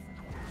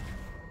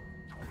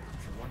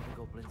 It's a wonder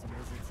goblins and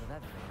wizards have ever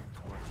been able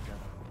to work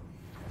together.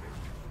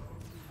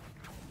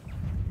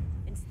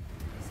 They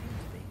seem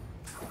to be.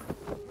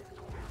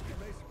 It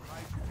may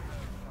surprise you to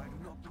know that I do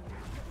not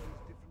believe those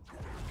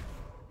differences.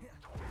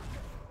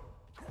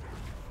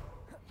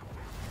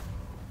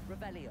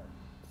 Revelio.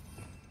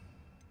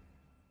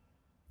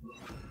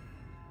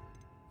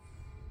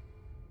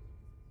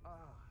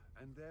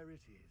 And there it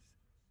is,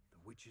 the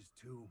witch's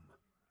tomb.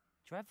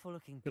 Dreadful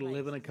looking Could place.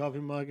 live in a coffee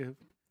mug.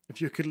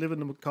 If you could live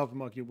in a coffee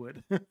mug, you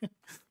would.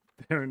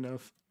 Fair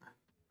enough.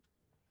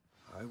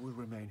 I will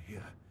remain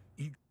here.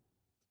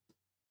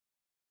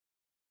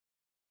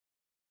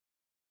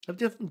 I've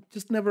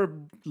just never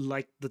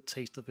liked the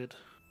taste of it.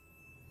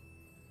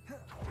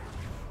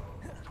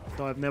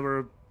 So I've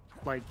never,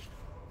 like...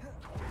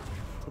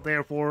 So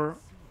therefore,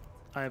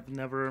 I've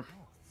never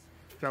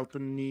felt the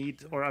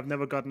need, or I've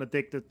never gotten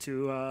addicted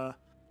to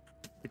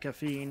the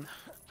caffeine,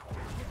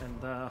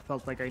 and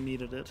felt like I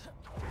needed it.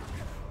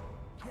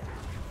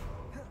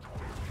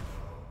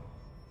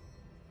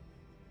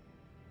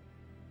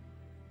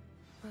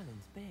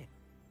 Merlin's beer.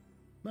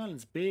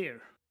 Merlin's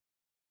beer.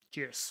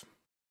 Cheers.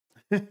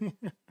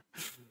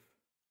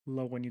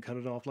 Love when you cut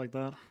it off like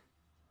that.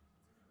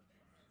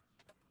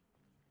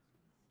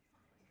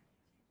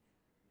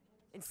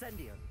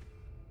 Incendio.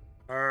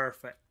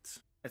 Perfect,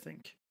 I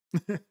think.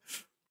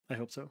 I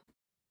hope so.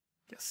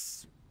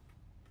 Yes.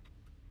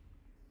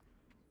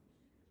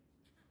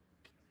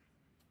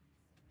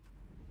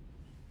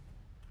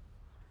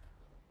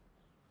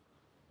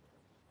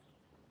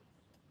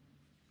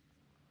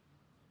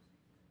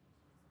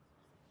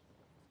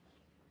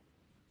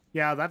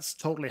 Yeah, that's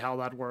totally how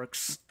that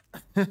works.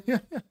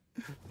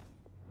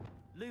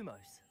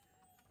 Lumos.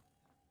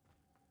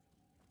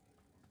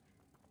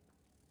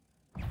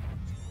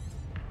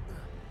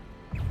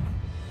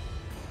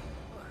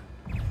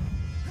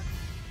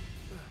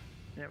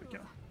 There we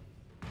go.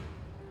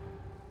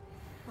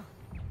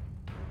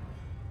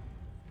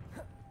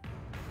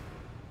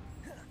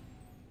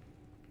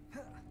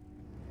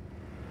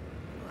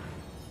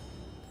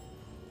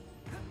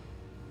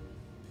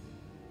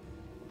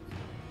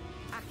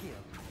 Accio.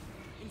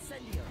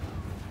 Incendio.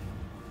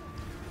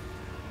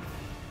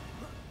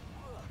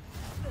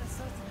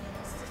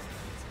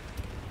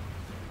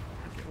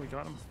 Okay, we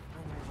got him.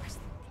 Final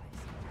resting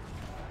place.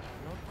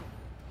 Not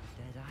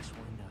dead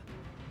Ashwinder.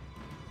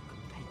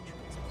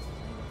 Compatriots must have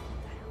known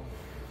what the hell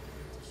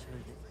to show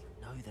that they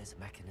know there's a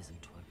mechanism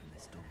to open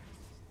this door.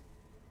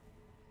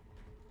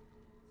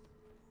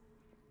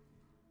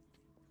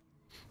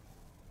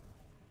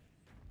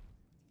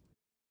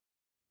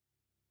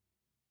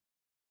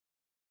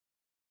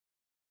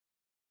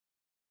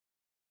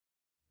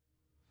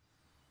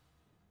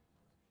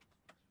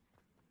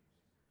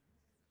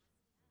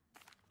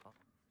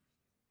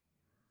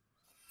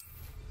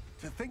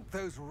 To think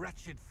those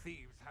wretched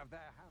thieves have their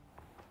hands.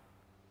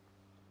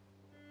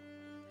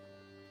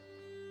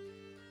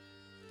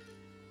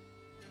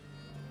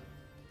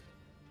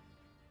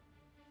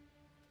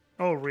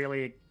 Oh,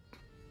 really?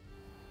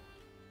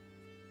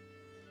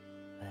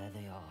 There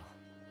they are.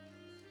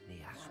 The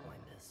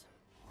Ashwinders.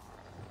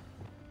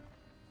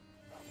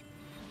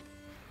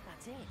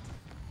 That's it.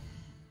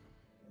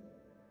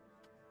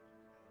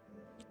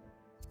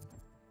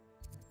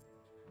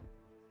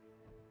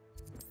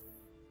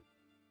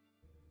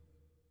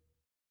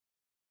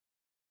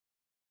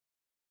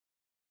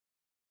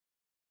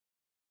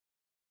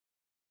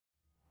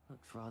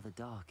 Looks rather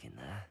dark in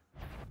there.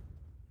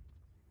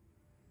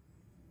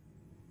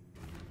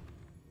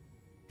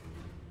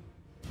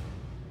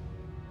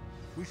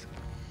 We should...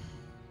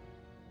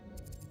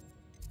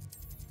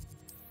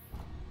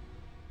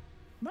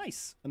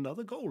 Nice,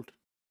 another gold.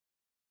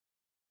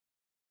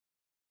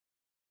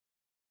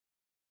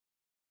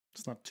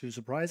 It's not too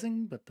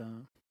surprising, but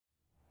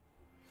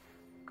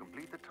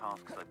Complete the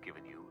tasks I've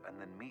given you, and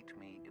then meet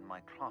me in my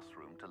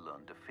classroom to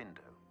learn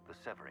Defindo, the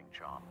severing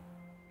charm.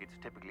 It's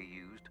typically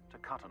used to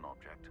cut an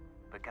object,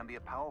 but can be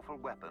a powerful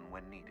weapon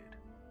when needed.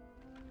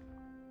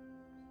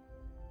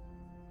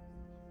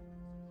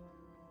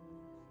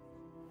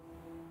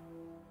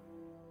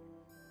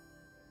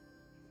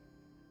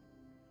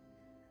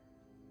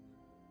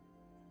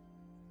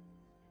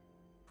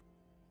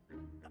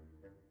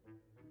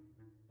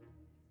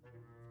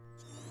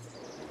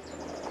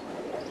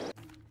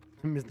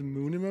 Missed the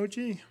moon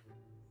emoji.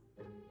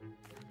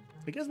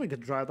 I guess we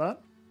could try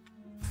that.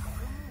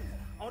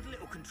 Odd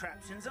little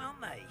contraptions, aren't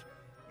they?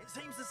 It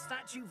seems the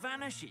statue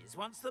vanishes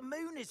once the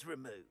moon is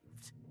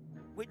removed.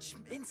 Which,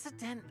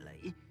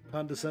 incidentally...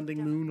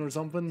 Condescending moon or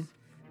something.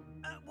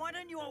 Why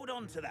don't you hold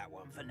on to that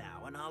one for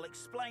now, and I'll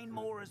explain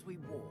more as we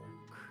walk.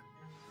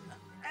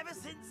 Ever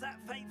since that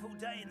fateful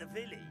day in the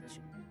village,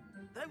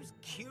 those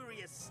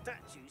curious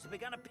statues have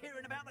begun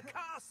appearing about the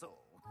castle.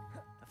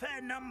 A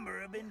fair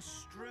number have been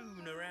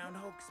strewn around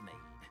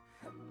Hogsmeade.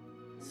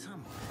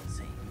 Someone, it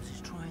seems,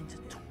 is trying to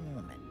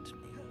torment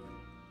me.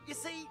 You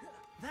see,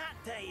 that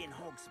day in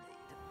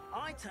Hogsmeade,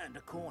 I turned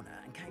a corner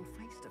and came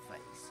face to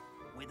face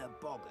with a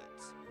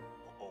boggart,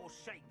 or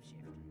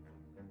shapeshift,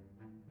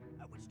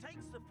 which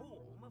takes the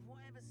form of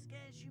whatever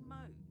scares you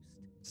most.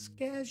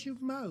 Scares you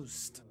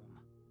most?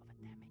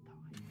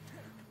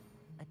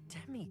 A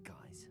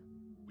demiguise?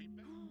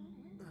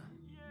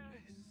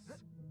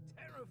 Yes,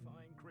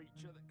 terrifying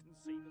creature that can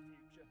see the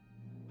future.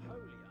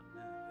 Wholly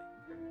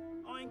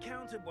unnerving. I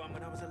encountered one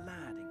when I was a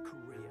lad in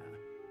Korea.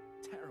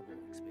 Terrible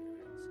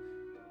experience.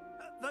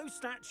 Those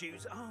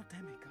statues are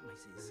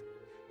demiguises.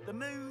 The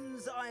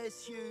moons, I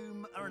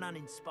assume, are an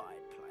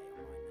uninspired play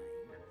on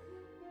my name.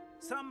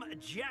 Some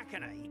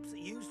jackanapes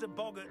used a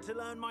boggart to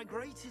learn my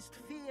greatest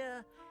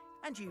fear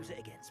and use it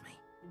against me.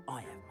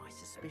 I have my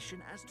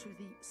suspicion as to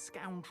the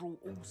scoundrel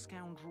or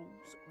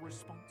scoundrels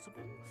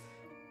responsible.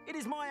 It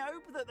is my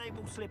hope that they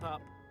will slip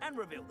up and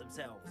reveal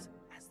themselves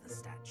as the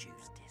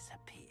statues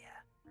disappear.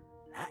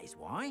 That is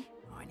why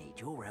I need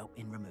your help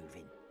in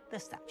removing the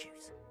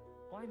statues.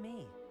 Why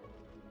me?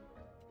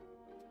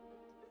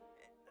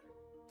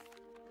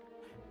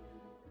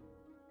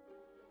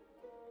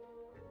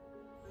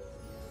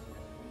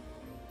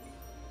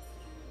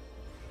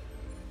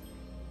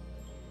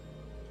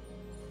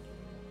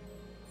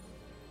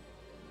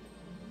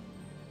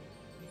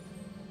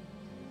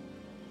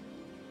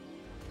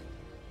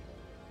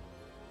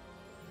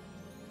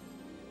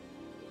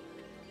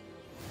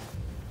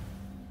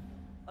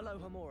 Hello,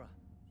 Hamura.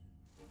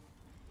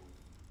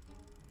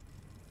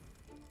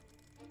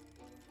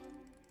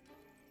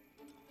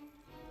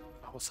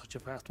 That was such a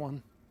fast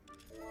one.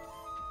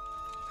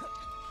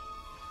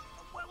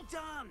 Well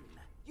done!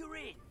 You're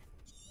in.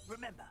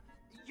 Remember,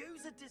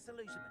 use a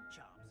disillusionment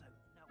charm so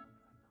no one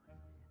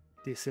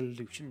can.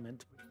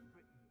 Disillusionment.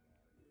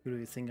 Who do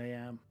you think I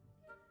am?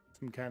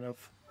 Some kind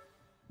of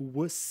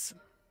wuss.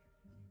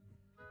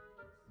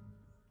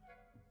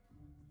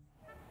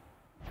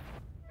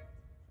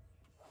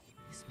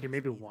 Okay,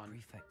 maybe one.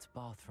 Prefect's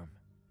bathroom.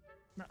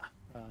 Nah,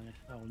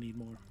 I'll need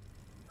more.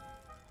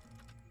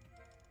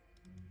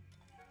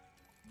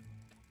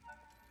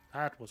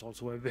 That was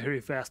also a very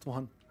fast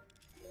one.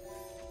 They're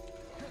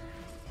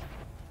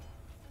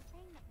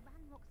saying that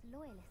Ranrok's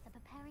loyalists are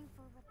preparing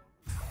for a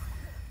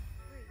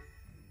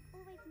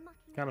always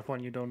mucking. Kind of fun,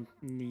 you don't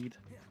need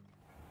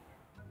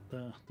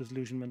the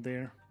disillusionment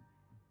there.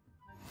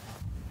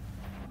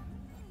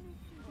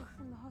 Death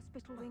in the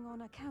hospital wing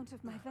on account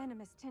of my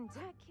venomous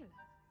tentacle.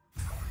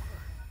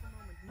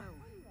 No.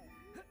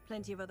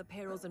 Plenty of other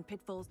perils and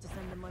pitfalls to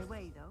send them my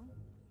way, though.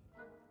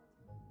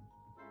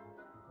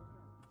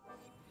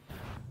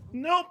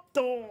 Nope,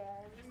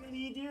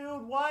 mini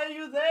dude, why are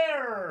you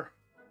there?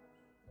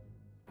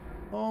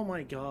 Oh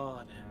my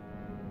god.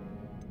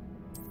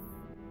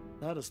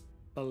 That is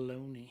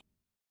baloney.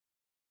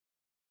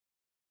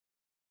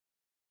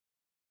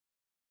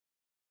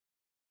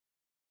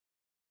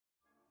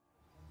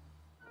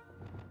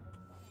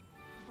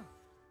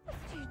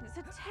 Students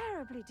are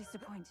terribly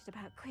disappointed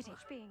about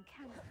Quidditch being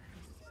cancelled.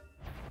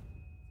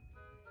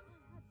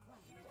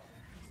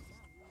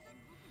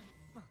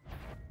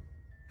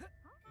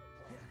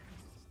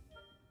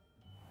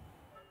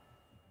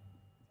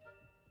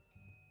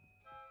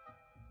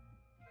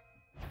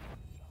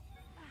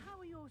 How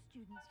are your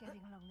students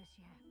getting along this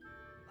year?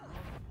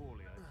 Rather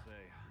poorly, I'd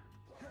say.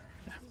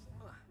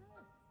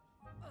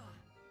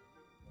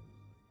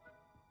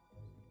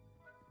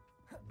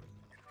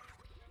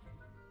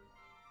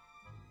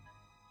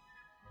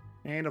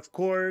 And of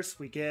course,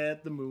 we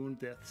get the Moon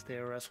Death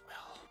Stare as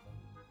well.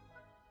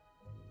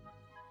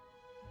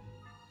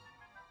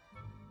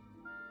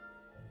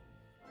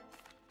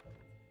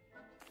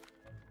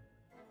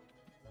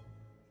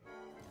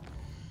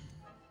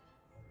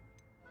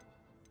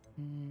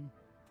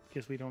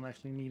 Guess we don't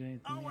actually need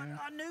anything. Oh,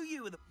 I knew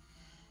you were the...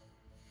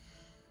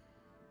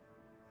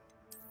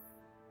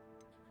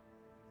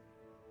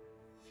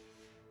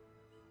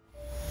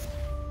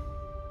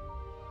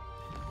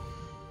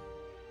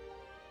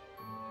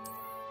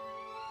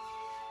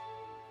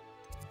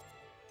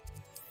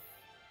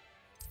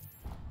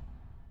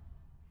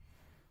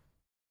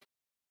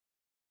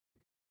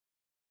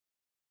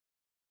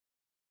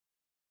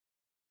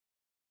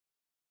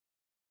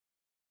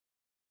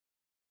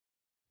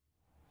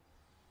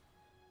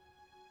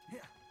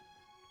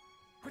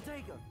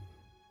 trigger.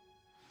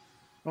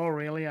 Oh,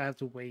 really? I have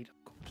to wait.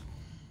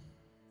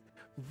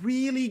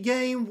 Really,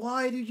 game?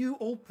 Why do you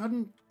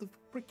open the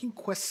freaking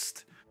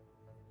quest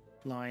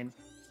line?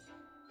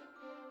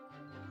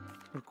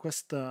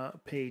 Request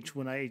page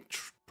when I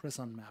press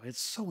on map.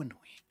 It's so annoying.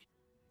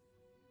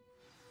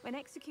 When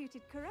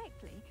executed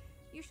correctly,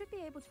 you should be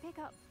able to pick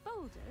up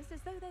boulders as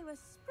though they were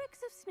sprigs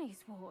of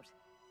sneezewort.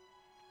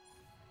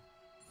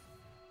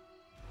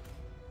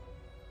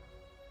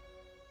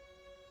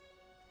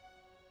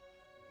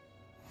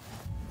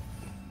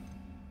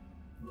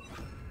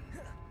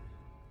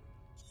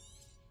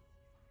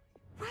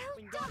 Well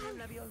done!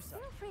 Leviosa.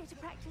 Feel free to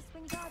practice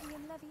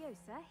Wingardium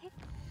Leviosa.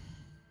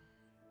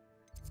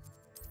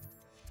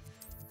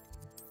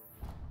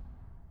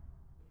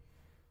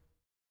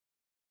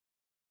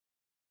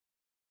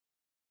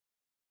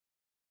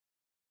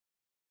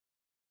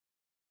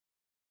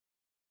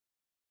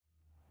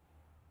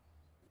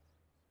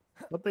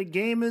 But the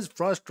game is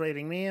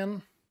frustrating,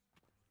 man.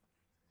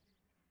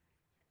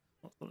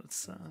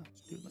 Let's do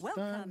like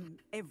Welcome,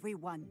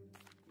 everyone.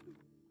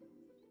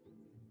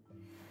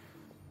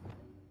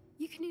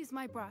 You can use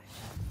my brush.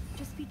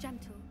 Just be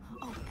gentle.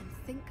 Oh, and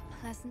think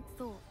pleasant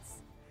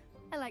thoughts.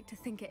 I like to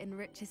think it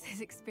enriches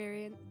his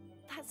experience.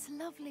 That's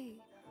lovely.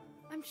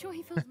 I'm sure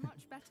he feels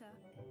much better.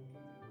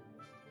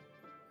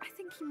 I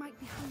think he might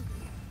be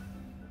hungry.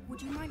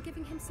 Would you mind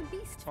giving him some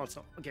beast food?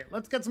 Also, okay,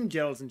 let's get some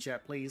gels in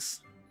chat, please.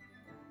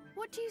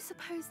 What do you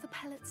suppose the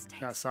pellets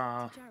taste Yes,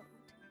 like to Gerald?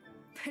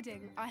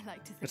 Pudding, I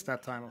like to think. It's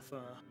that time of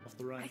the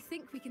I ride.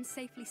 think we can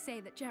safely say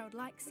that Gerald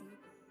likes you.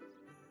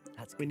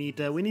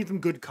 We need some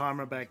good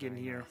karma back in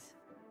here.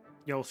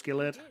 Yo,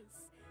 Skillet.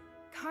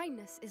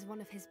 Kindness is one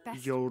of his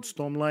best. Yo,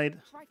 Stormlight.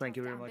 Thank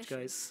you very much,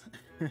 guys.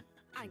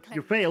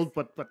 You failed,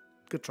 but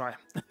good try.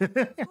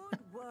 Good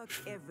work,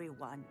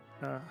 everyone.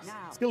 Now,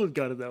 Skillet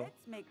got it though.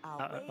 let's make our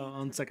way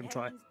On to second the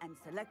try. heavens and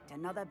select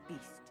another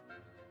beast.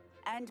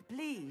 And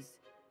please,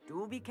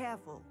 do be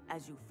careful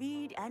as you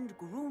feed and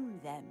groom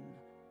them.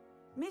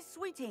 Miss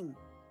Sweeting,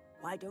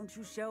 why don't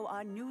you show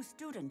our new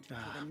student to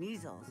the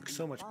measles? Looks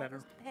so much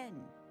better. Pen.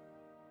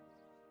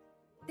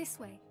 This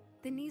way.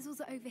 The Neasels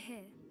are over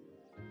here.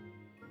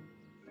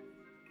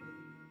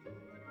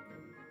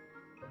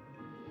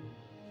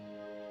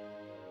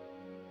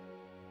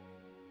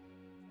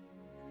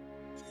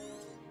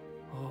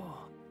 Oh,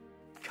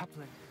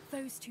 coupling.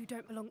 Those two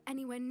don't belong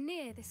anywhere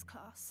near this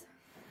class.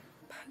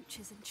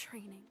 Poachers in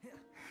training.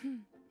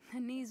 The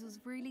Neasels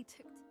really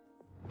took.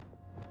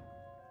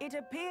 It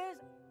appears.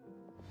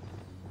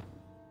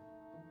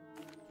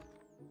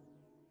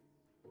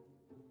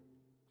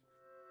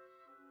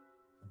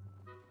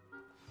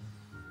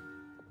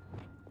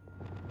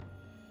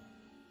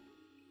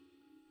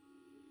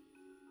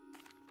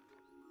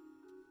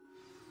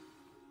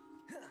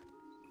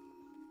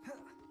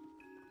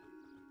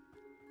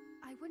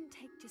 I wouldn't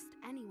take just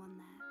anyone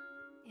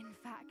there. In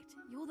fact,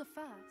 you're the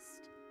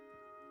first.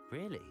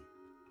 Really?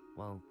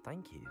 Well,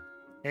 thank you.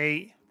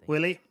 Hey,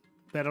 Willie.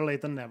 Better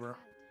late than never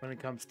when it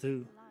comes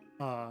to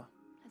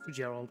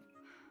Gerald.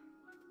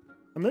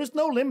 And there's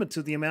no limit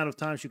to the amount of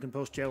times you can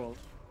post Gerald.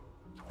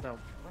 So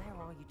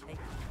Where are you taking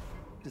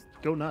me? just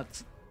go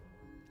nuts.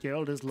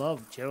 Gerald is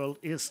love. Gerald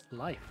is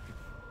life.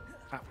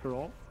 After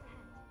all.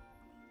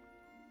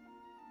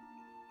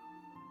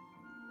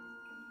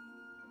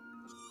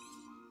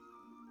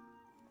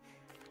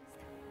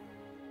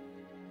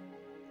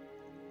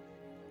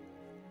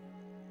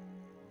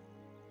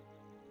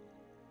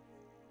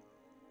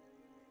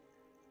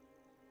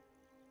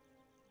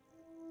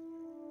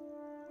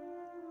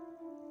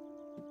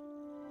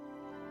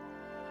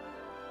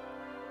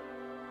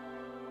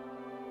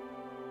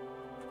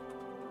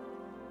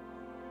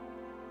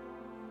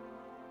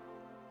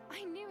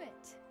 I knew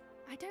it.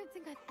 I don't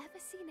think I've ever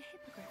seen a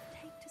hippogriff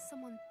take to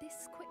someone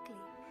this quickly.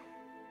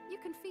 You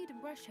can feed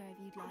and brush her if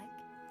you'd like.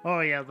 Oh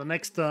yeah, the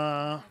next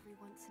Every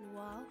once in a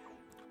while.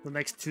 the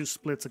next two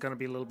splits are gonna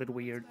be a little bit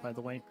weird, by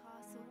the way.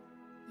 Castle.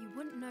 You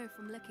wouldn't know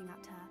from looking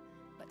at her,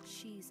 but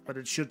she's. But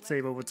it should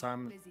save over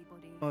time.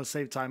 Busybody. Or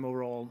save time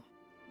overall.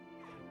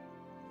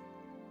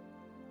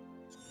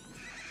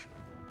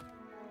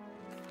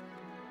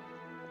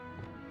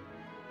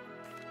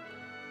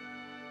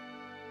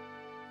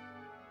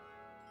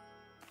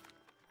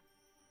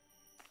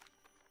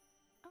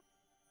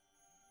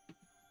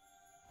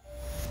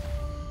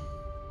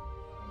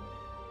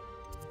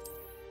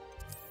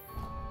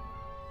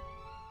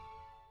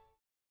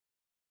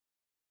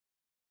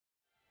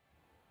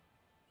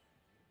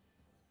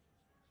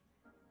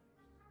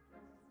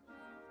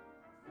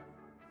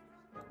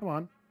 Come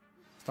on.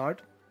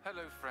 Start.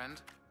 Hello, friend.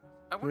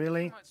 I wonder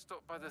Really? if you might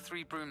stop by the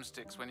Three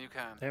Broomsticks when you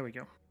can. There we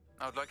go.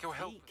 I would like your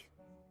help.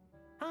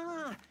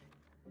 Ah,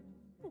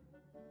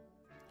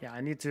 Yeah,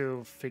 I need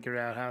to figure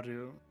out how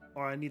to,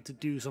 or I need to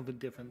do something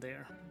different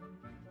there.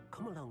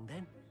 come along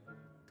then.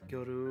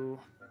 Go to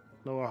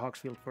Lower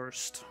Hawksfield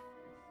first.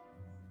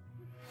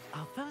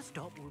 Our first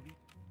stop will be.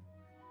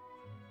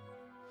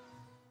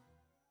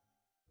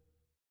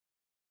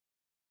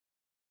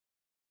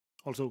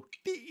 Also,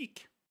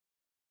 Beak.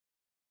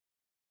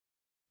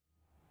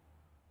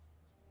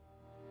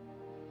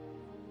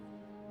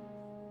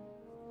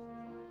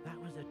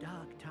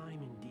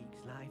 time in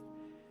Deek's life,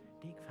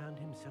 Deek found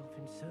himself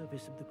in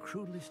service of the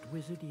cruelest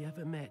wizard he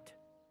ever met.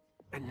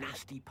 A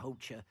nasty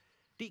poacher.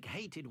 Deek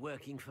hated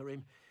working for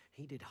him.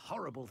 He did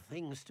horrible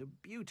things to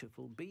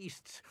beautiful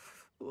beasts.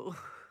 Oh.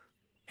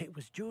 It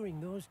was during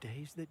those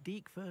days that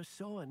Deek first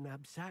saw a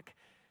knapsack.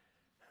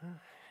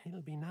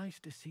 It'll be nice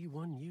to see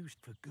one used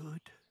for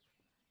good.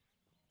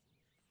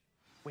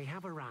 We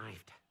have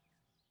arrived.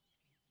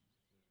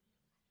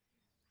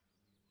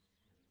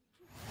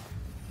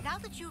 Now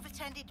that you've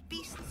attended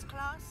Beasts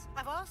class,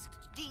 I've asked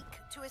Deek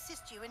to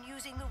assist you in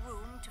using the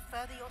room to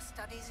further your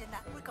studies in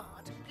that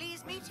regard.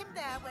 Please meet him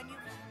there when you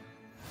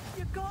can.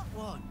 You got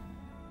one!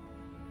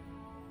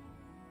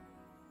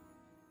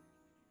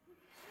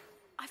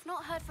 I've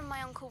not heard from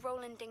my Uncle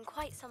Roland in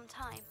quite some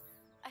time.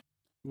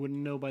 You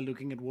wouldn't know by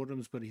looking at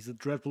wardrooms, but he's a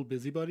dreadful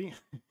busybody.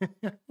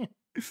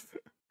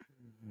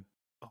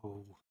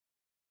 Oh.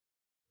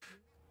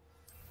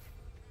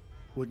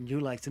 Wouldn't you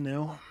like to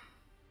know?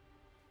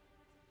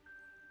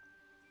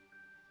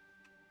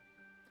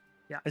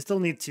 Yeah, I still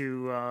need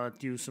to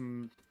do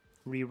some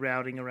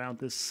rerouting around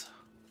this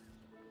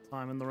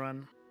time in the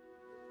run.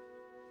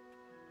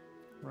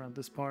 Around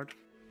this part.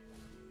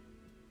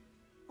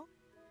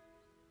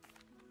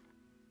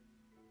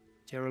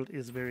 Gerald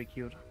is very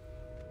cute.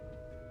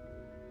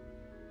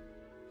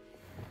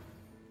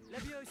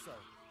 Levioso.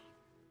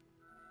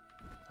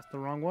 That's the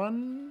wrong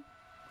one.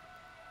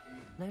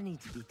 No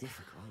need to be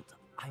difficult.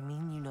 I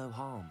mean you no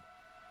harm.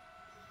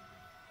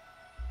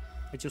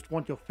 I just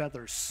want your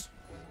feathers.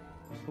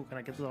 Oh, can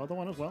I get the other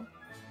one as well?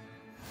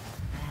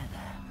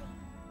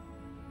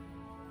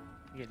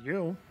 Get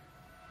you.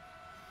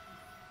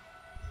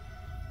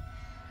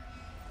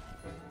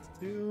 Let's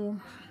do.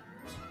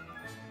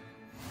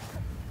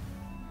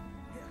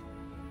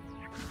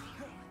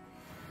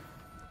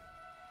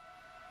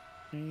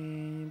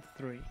 And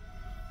 3.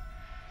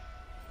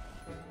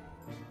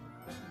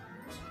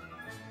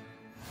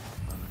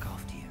 I'll look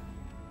after you.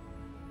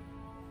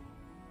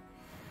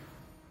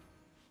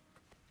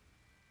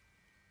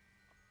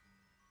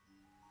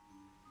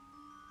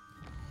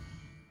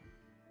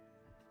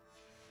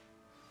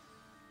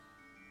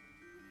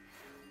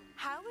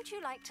 How would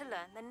you like to learn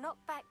the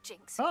knockback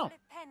jinx Oh. of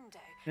Flipendo?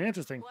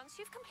 Interesting. Once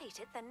you've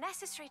completed the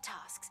necessary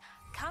tasks,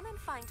 come and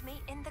find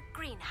me in the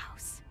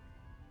greenhouse.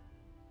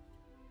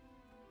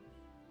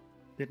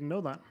 Didn't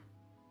know that.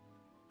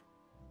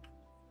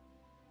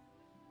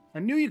 I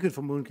knew you could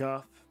for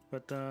Mooncalf,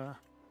 but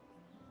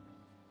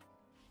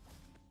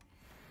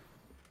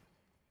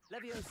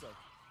Levioso.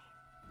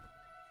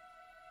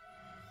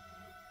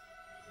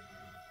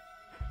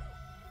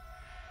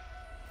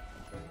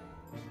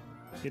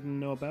 didn't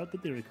know about the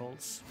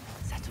Diricals.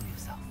 Settle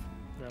yourself.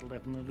 That'll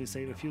definitely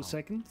save a few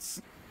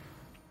seconds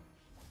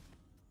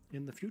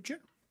in the future.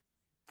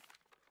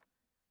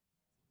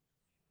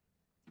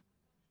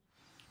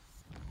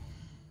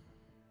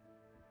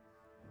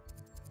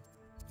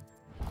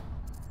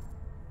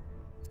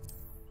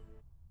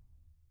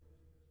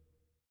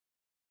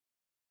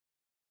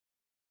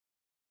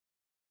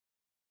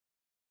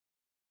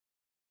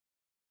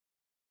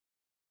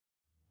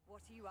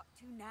 What are you up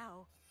to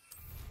now?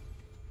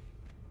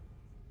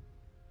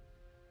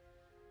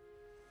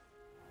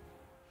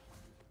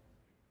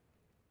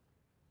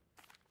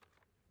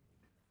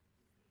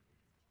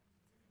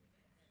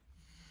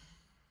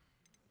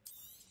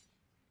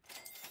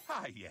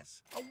 Ah,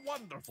 yes. A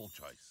wonderful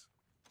choice.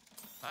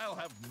 I'll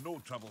have no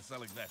trouble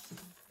selling this.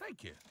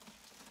 Thank you.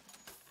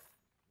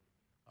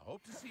 I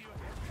hope to see you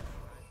again.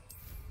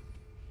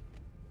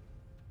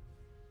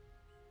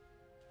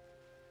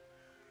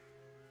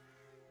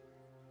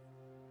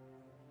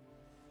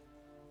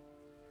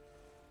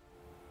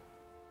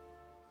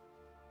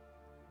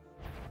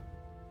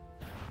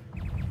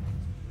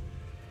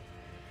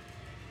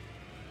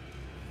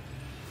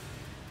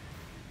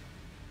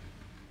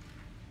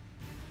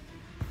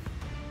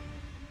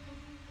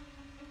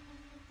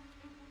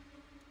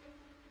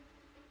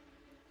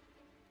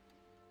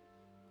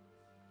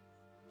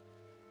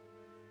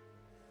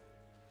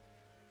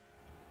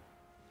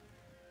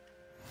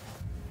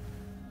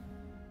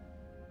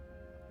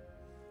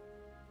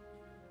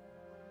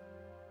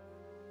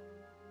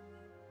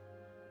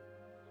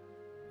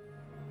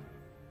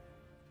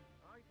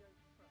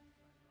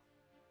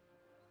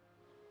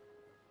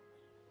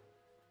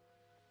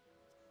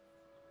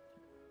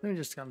 Let me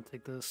just kind of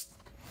take this.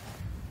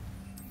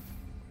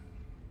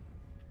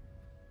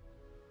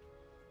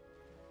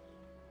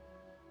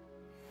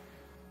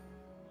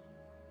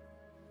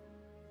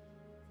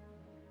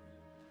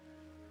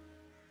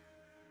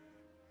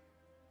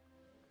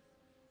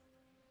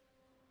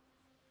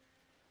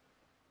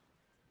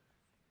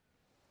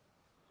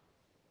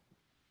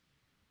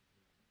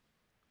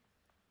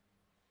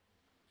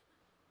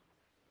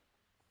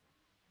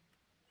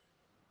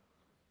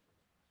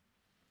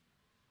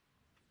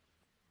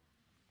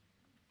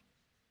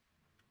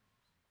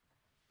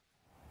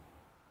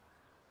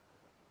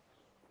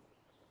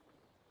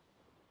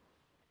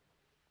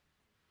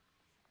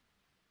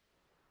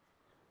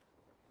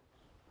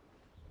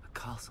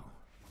 Castle.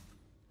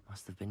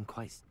 Must have been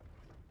quite...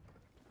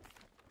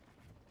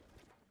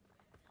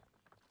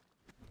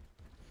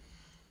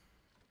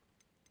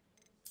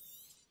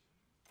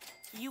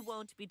 You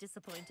won't be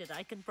disappointed,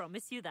 I can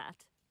promise you that.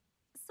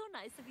 So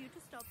nice of you to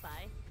stop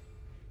by.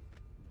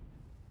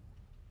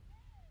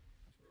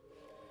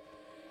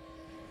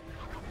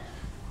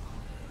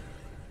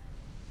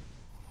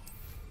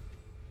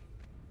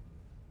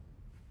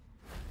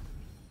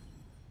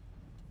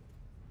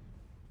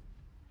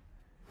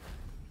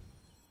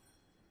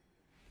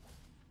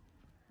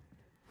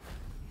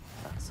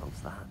 That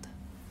solves that.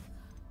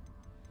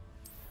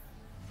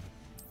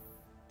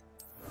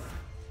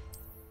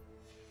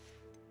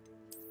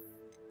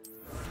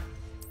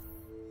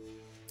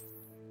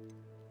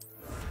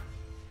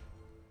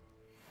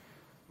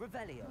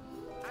 Revelio.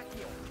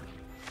 Accio.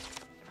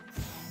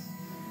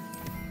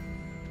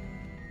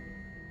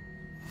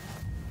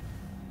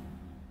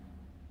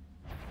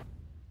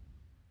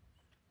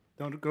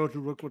 Don't go to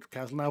Rookwood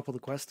Castle now for the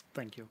quest.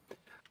 Thank you.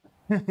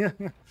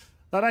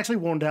 That actually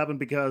won't happen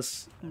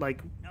because,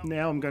 like,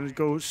 now I'm gonna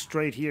go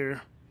straight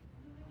here.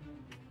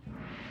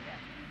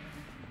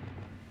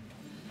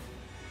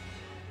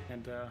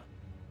 And,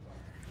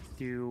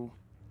 do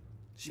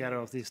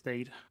Shadow of the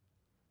Estate.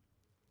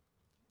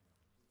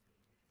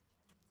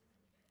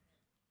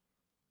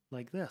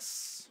 Like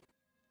this.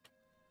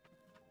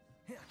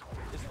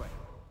 This way.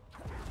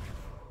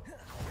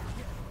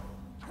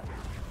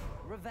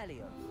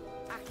 Revelio.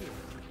 Accio.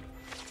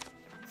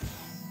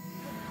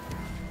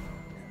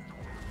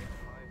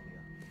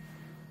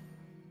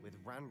 With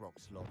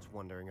Ranrok's lot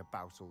wandering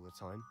about all the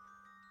time,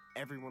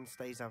 everyone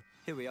stays out.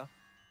 Here we are.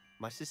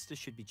 My sister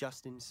should be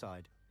just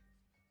inside.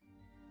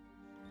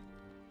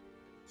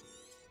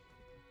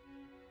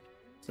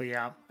 So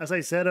yeah, as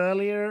I said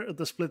earlier,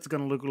 the split's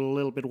gonna look a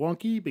little bit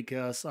wonky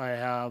because I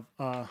have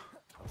I'm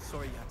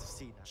sorry you had to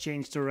see that.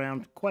 changed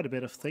around quite a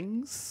bit of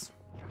things.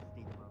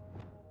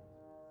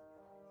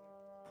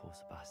 Poor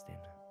Sebastian.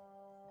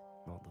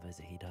 Not the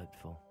visit he'd hoped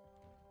for.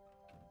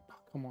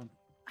 Come on.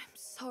 I'm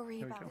sorry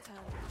There we about go.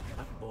 her.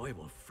 That boy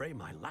will fray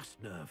my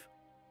last nerve.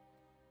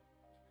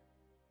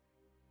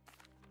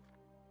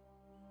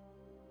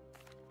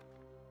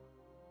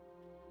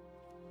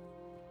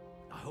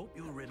 I hope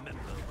you'll remember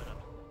when I'm...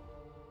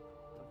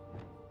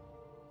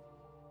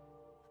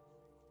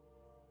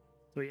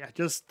 So yeah,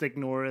 just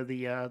ignore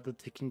the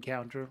ticking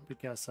counter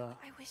because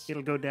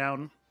it'll go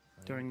down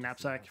during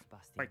knapsack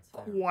by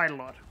quite a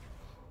lot.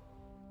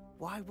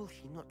 Why will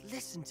he not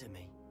listen to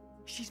me?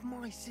 She's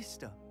my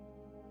sister.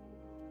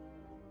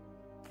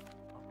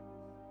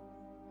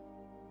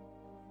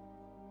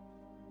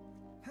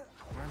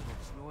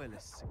 Ranrok's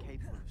loyalists are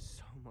capable of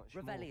so much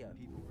more Revelio. than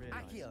people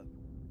realize. Accio.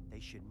 They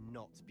should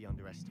not be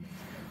underestimated.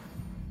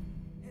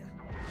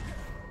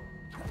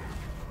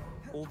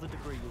 All the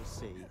debris you'll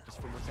see is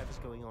from whatever's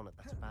going on at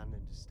that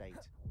abandoned estate.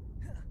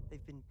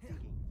 They've been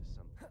digging for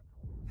something.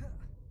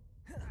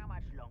 How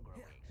much longer are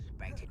we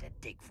expected to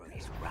dig through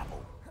this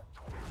rubble?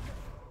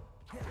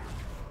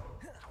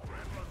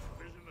 Ranrok's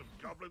vision of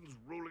goblins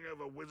ruling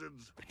over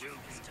wizards will be...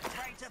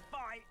 Ready to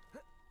fight!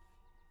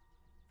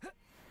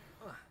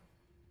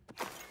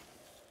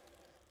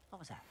 What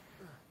was that?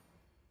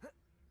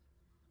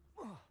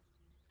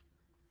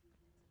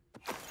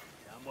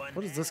 Someone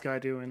What is this guy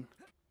doing?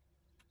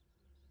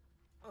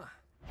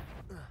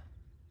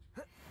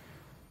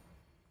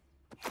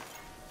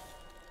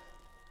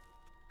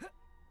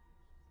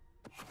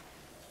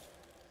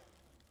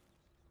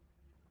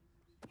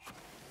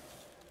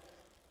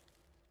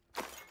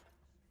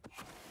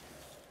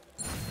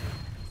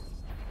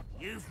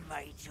 You've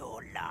made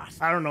your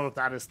last. I don't know if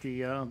that is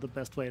the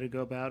best way to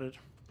go about it.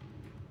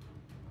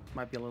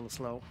 Might be a little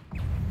slow.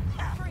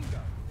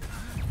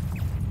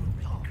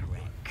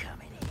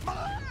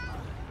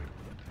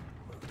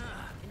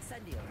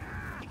 Incendio.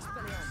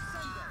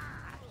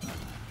 Expelliarmus.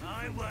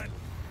 I won't.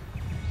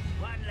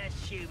 One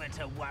less human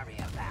to worry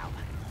about.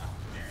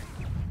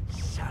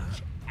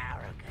 Such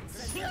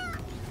arrogance. No!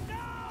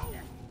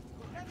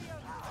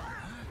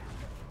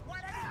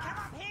 Why don't you come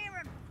up here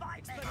and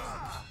fight me?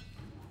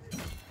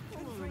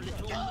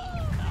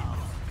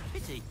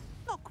 Pity,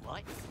 not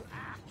quite.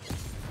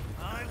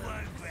 I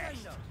won't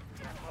rest.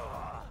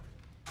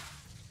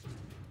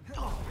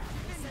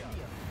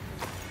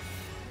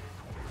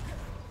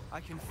 I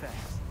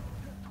confess,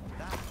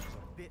 that was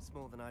a bit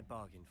more than I'd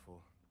bargained for.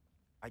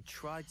 I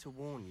tried to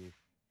warn you.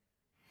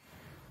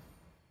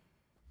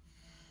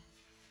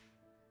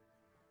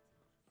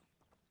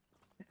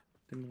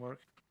 Didn't work,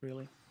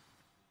 really.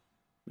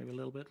 Maybe a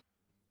little bit.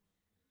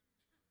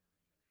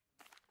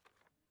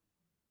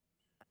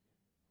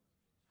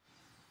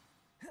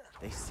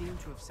 They seem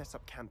to have set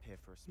up camp here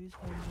for us. Whose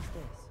home was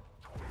this?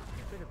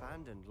 It's been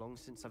abandoned long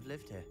since I've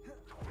lived here.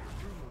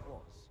 Rumor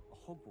was a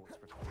Hogwarts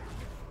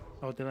professor.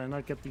 Oh, did I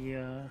not get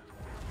the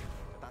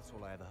That's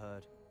all I ever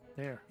heard.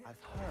 there?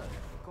 I've heard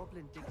the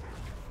goblin dig.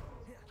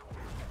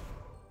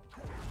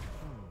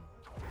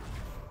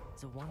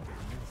 It's a wonder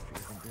the Ministry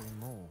isn't doing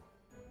more.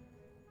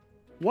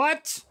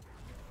 What?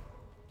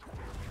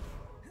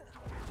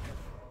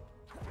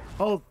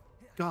 Oh,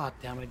 god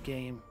damn it,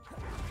 game.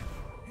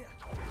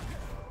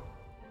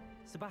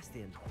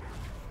 Sebastian,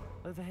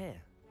 over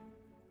here.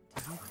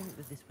 Do you think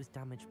that this was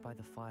damaged by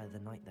the fire the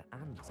night that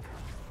Anne was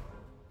cast?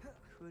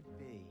 Could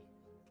be.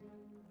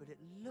 But it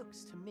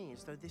looks to me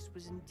as though this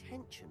was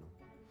intentional.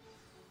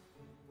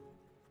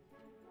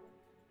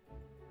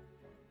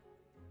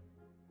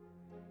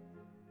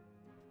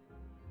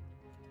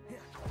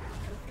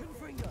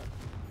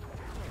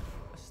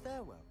 A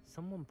stairwell.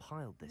 Someone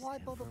piled this. Why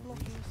here bother for a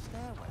blocking reason. a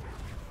stairwell?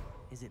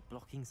 Is it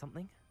blocking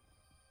something?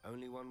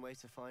 Only one way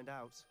to find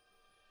out.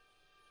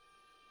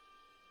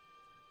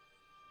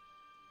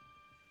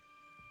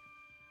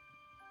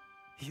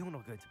 You're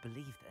not going to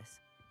believe this.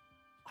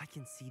 I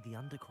can see the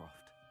Undercroft.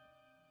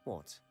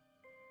 What?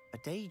 A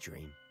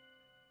daydream?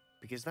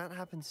 Because that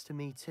happens to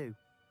me too.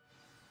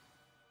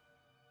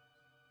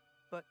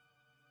 But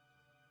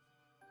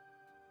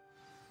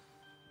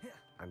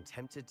I'm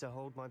tempted to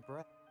hold my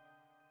breath.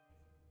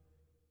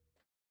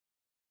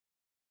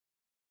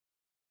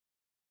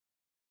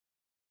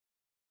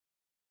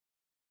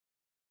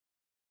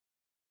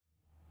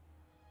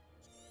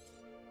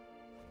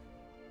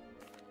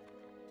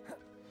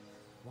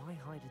 Why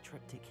hide a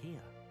triptych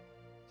here?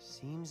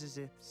 Seems as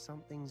if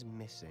something's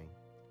missing.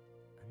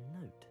 A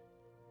note.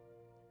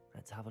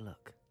 Let's have a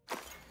look.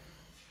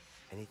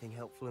 Anything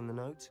helpful in the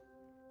note?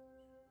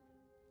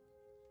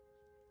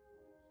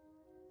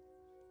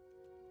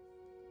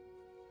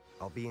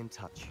 I'll be in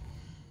touch.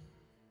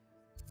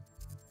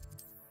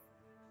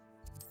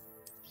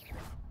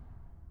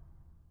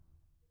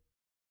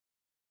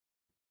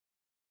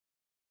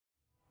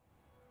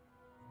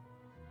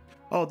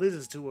 Oh, this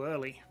is too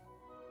early.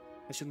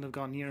 I shouldn't have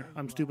gone here.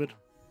 I'm stupid.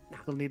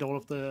 We'll need all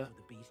of the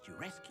beast you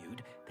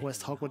rescued.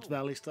 West Hogwarts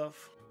Valley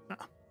stuff.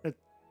 Ah, it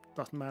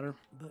doesn't matter.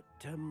 But,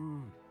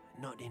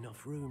 not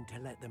enough room to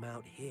let them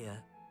out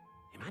here.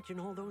 Imagine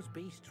all those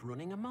beasts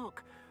running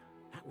amok.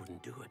 That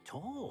wouldn't do at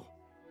all.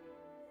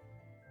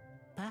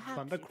 Perhaps if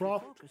you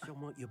Thundercroft. focus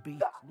on what your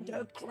beasts need,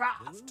 the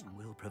room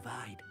will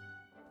provide.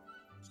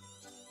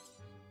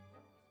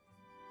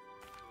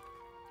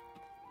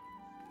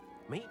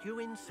 Meet you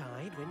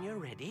inside when you're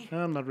ready.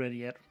 I'm not ready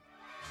yet.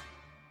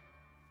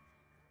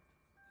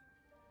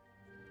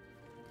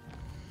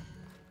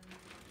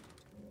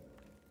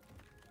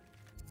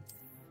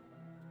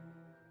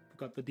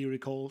 Got the deer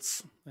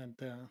calls and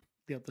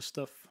the other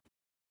stuff.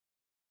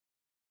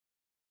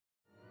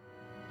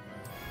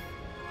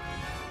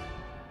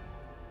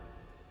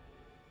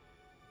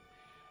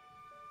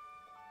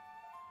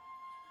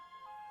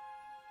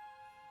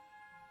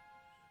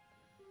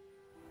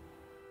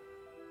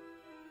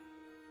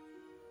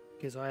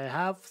 Okay, so I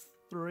have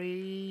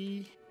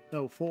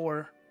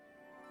 4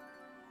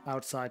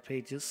 outside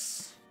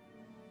pages.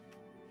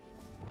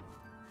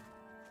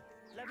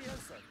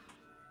 Leviosa.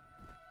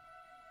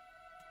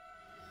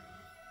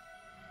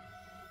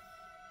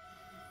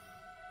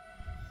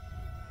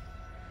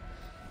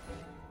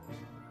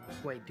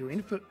 Wait, do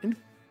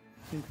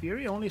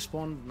Inferi only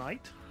spawn at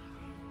night?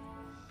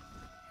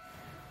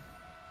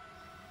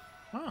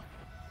 Huh.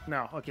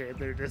 No, okay,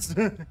 there it is.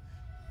 Incendio.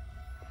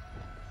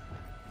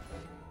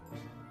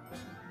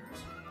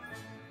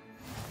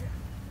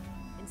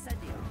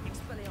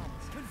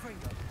 Expelliarmus.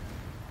 Confringo.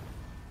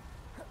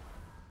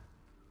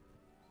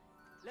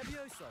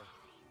 Levioso.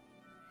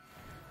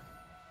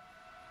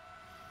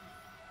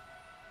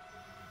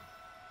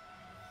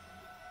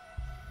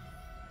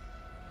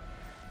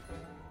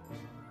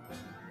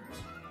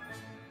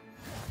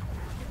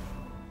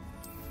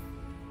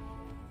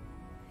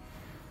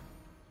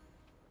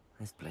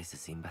 This place has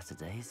seen better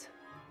days.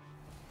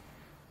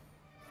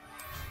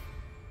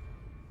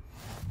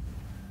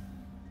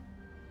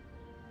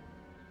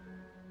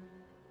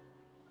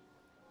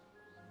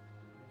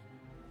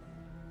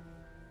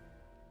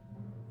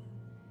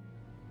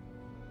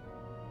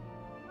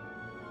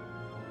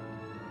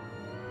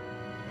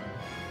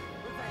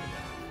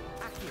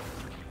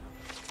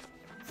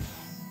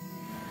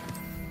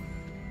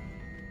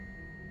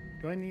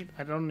 Do I need?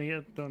 I don't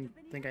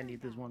think I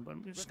need this one, but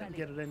I'm just gonna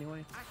get it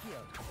anyway.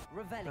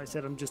 I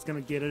said I'm just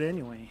gonna get it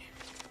anyway.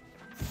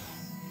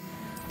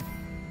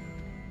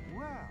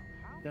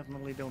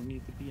 Definitely don't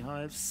need the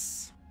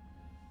beehives.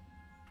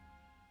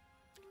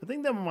 I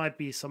think there might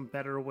be some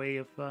better way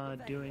of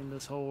doing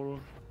this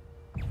whole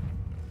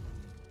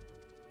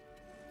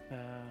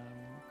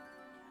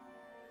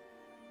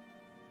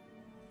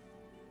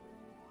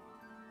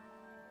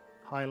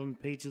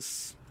Highland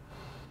pages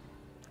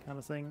kind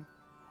of thing.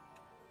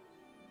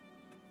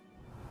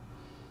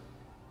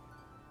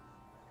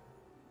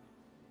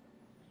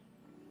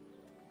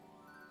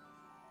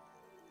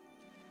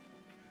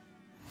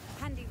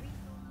 Handy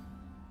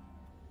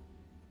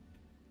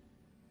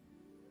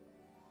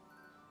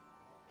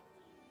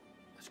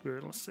Screw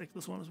it, let's take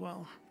this one as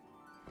well.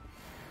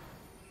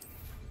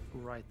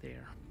 Right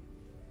there.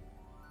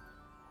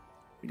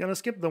 We're gonna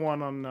skip the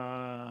one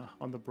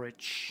on the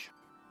bridge.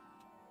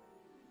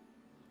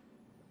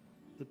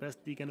 The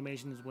best Deke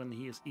animation is when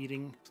he is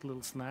eating his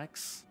little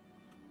snacks.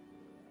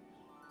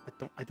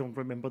 I don't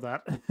remember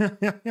that.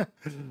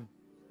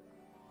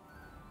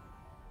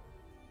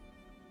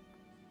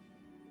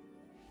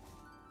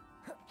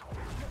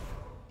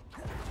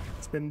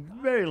 It's been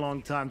a very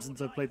long time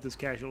since I played this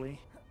casually.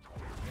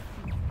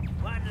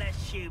 One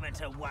less human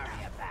to worry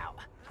about.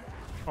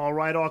 All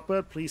right,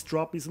 Awkward, please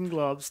drop me some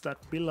gloves.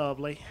 That'd be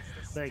lovely.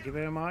 Thank you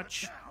very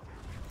much.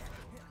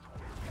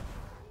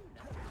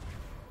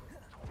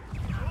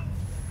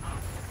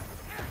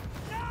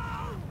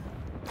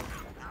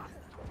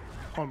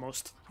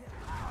 Almost.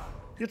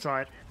 You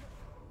tried.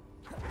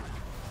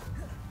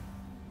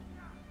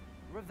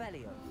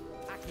 Revelio.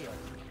 Accio.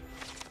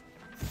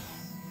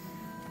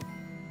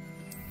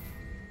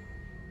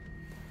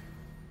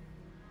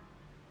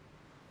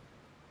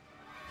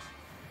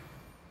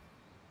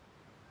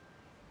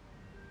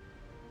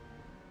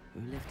 Who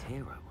lived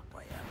here, I wonder?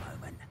 Wait a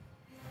moment.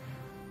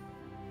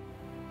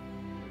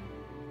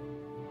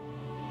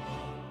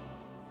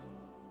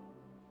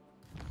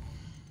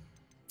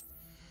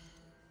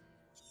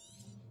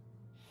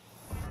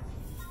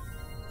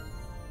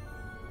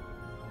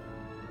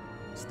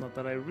 It's not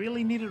that I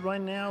really need it right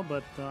now,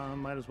 but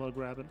might as well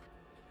grab it.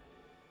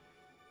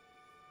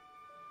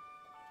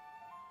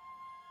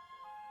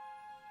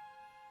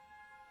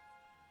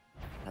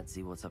 Let's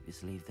see what's up your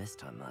sleeve this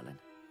time, Merlin.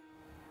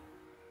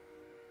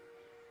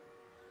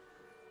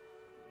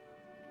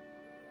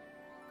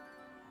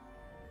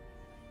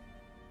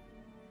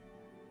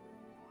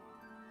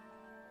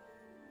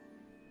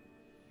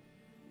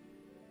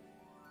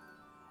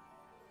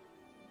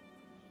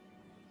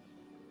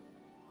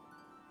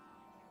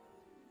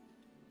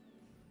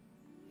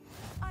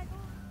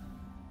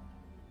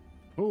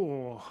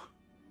 Oh,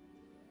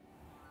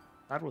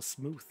 that was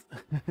smooth.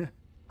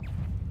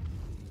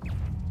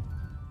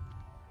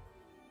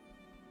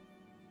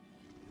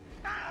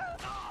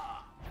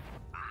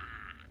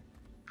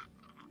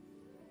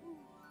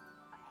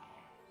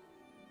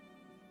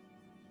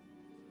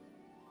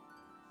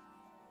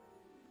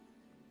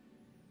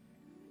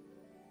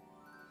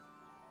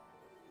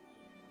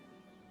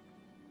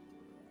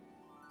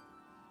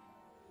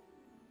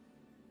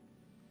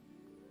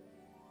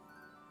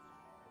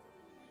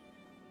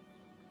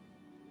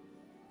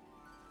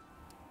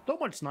 So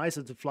much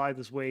nicer to fly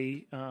this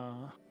way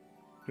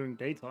during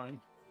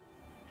daytime,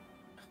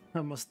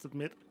 I must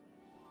admit.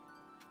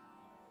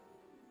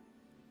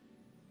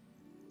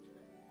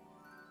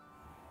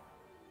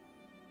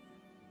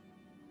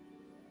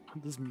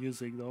 This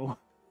music though.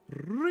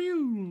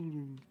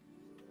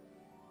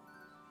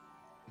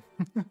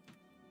 A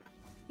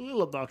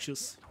little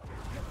obnoxious.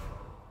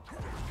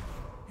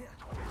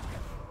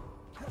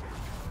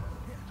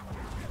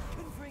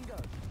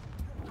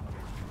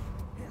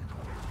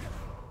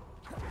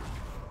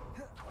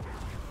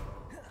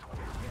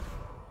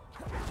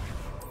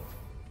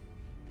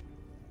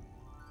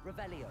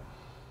 Revelio.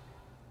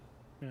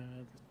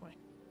 This way.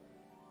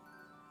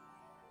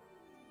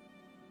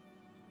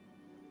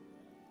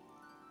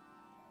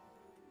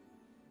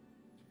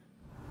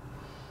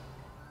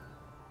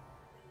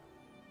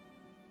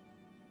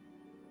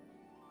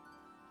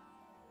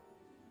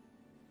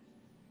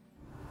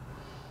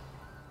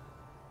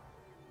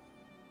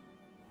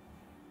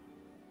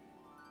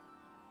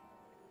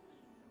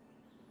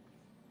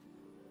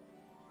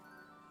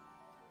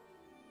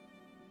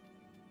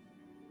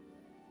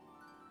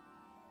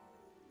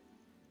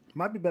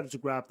 Might be better to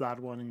grab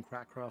that one in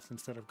Crackcroft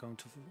instead of going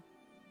to,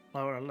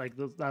 or like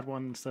that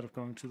one instead of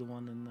going to the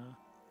one in.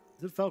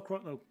 Is it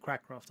Felcroft? No,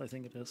 Crackcroft. I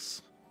think it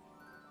is.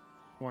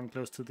 One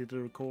close to the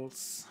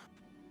recalls.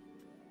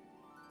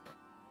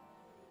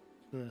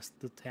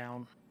 The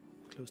town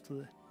close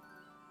to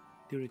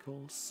the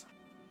recalls.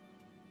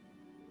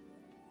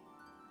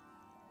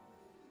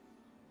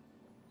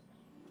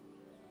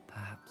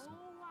 Perhaps.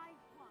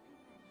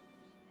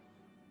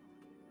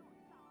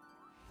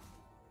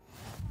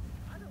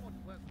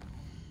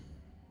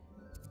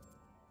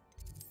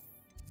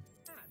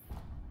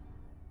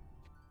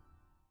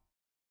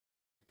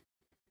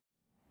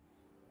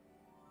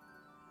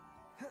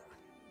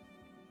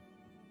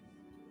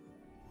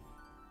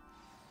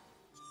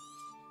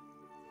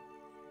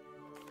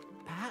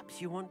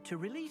 Perhaps you want to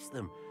release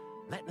them.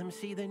 Let them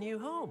see their new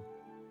home.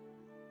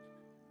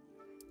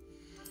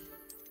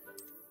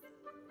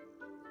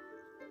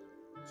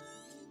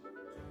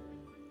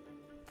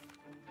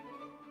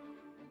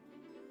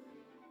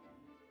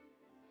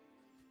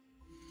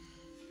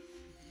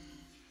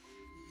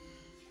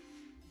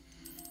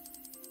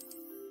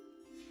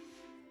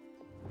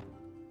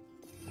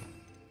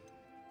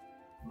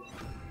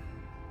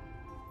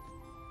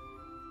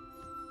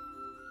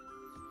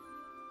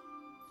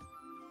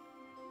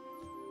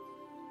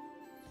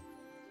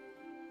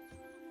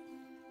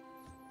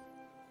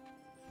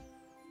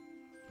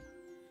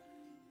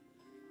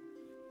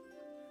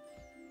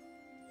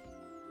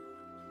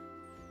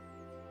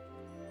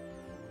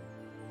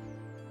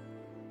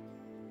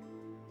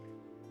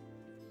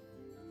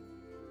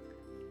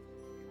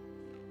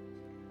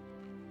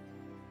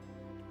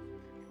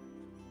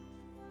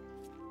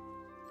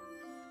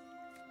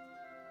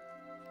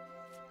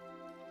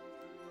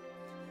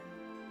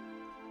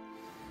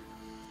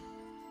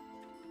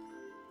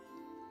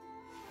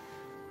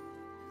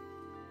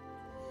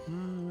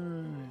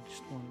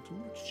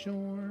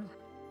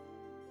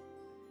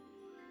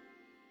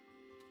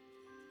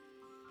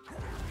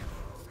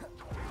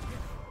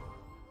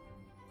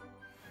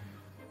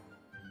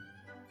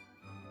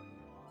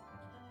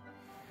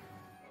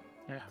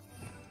 Yeah.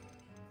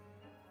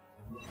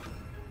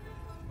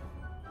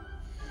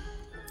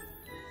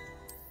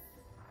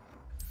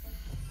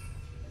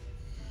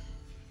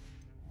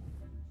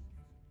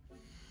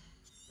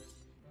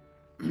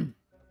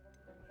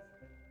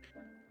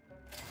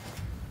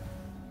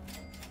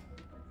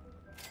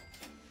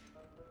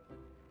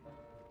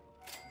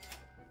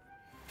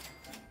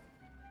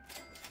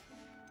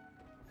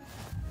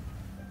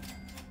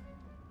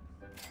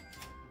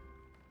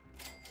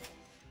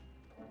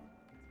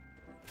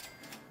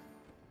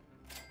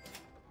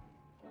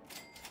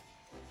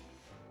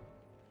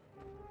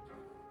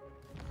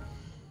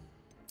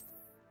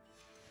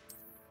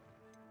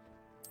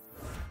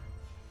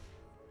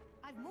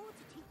 I've more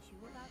to teach you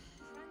about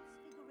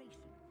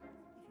transfiguration, if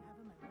you have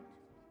a moment.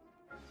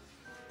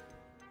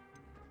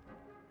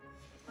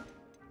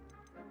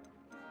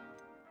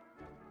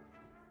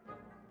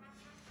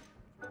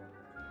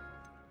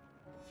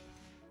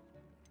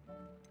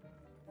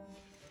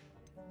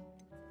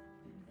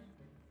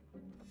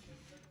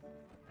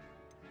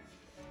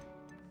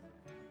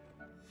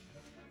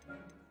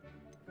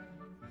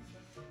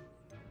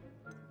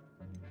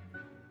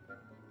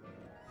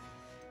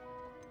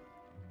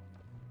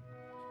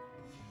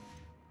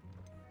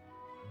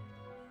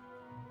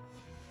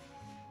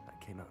 That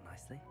came out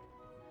nicely.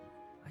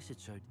 I should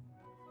show...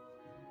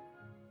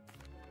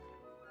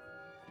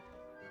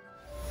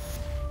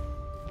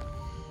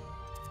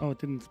 Oh, it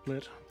didn't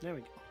split. There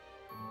we go.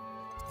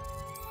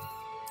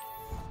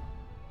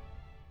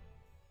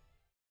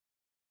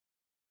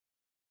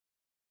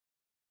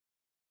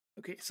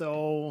 Okay,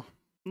 so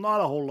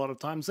not a whole lot of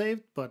time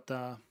saved, but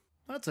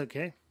that's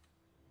okay.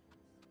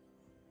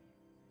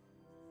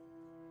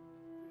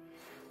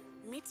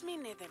 Meet me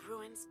near the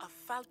ruins of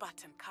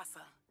Falbaton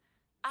Castle.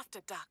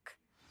 After dark.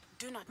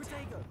 Do not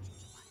Protego.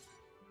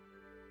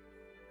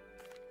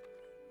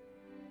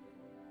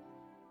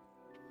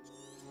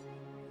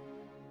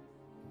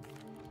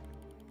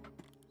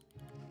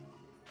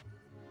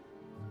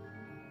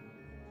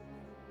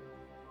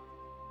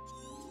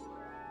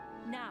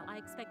 Now, I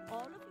expect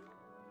all of you.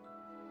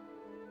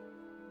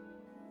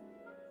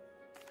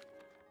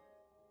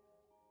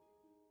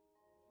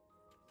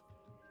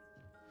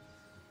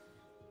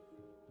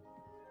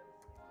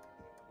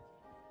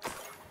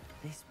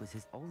 This was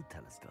his old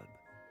telescope.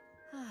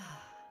 A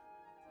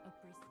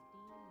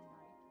pristine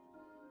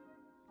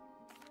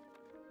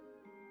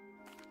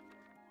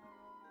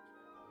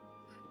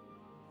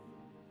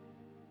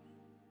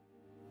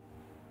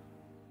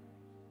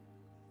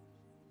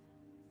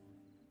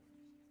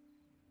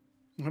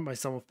night. My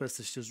Sum of Best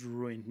is just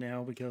ruined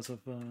now because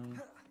of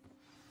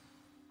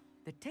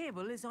The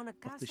table is on a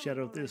castle. the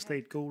Shadow of the wall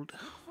Estate Gold.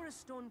 ahead. Look for a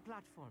stone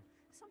platform,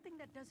 something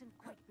that doesn't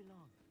quite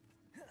belong.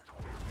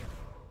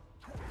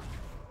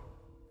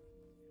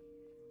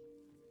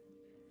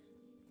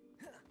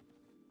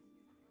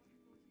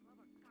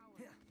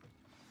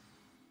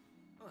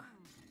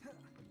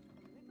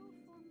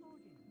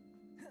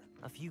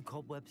 A few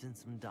cobwebs and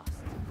some dust.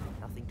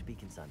 Nothing to be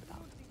concerned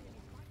about.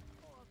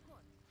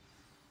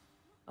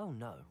 Oh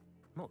no,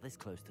 not this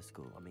close to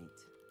school, I mean...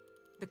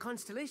 The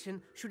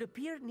constellation should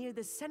appear near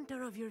the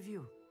center of your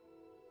view.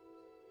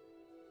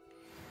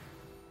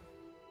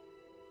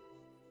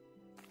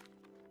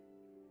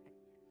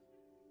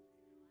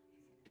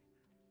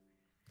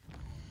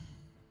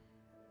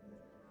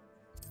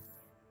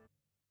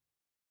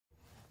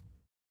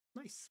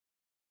 Nice.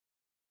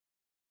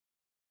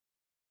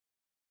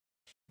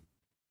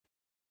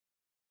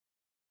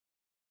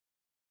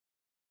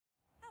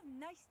 How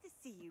nice to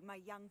see you, my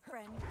young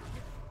friend.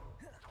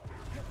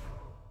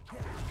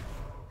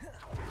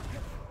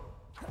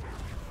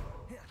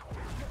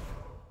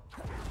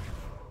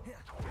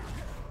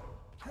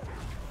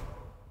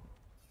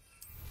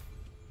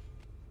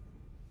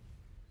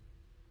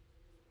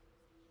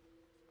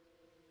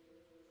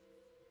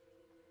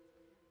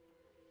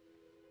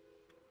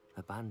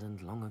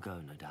 Abandoned long ago,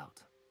 no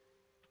doubt.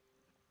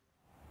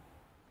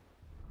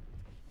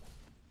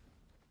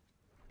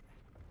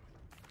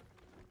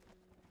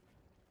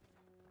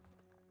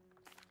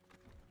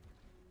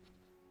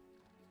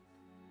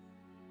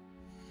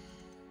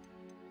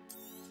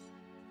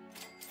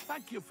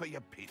 Thank you for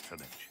your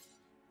patronage.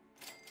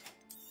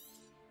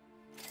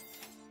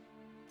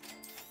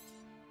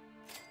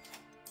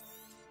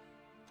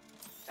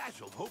 I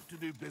shall hope to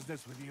do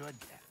business with you again.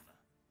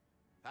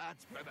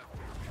 That's better.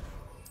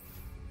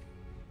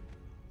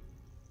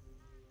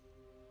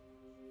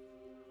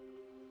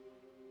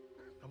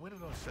 And where did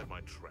I set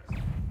my trap?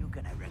 You're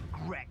gonna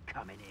regret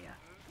coming here.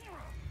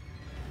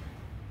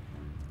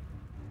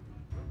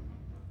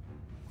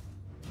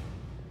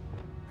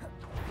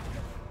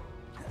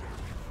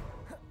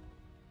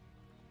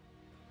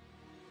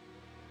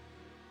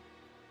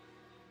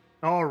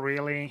 Oh,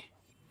 really?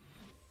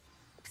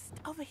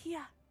 Psst, over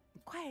here.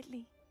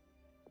 Quietly.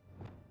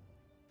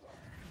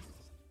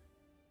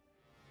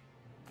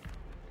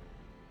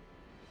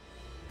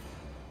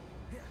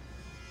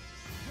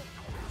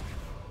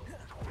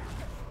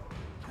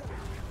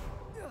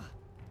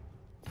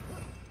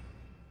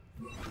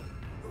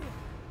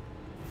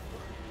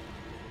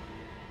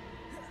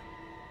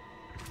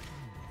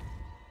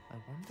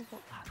 wonder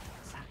what that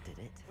was. That did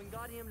it.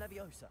 Wingardium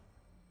Leviosa.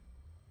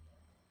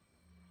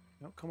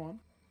 No, come on.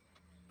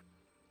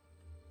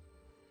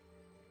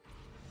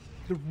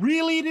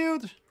 Really,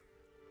 dude?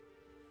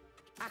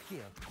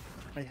 Accio.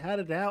 I had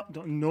it out.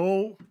 Don't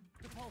know.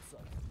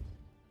 Repulsor.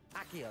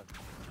 Accio.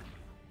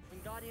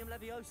 Wingardium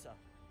Leviosa.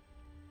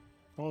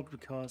 All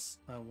because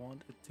I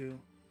want it to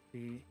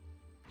be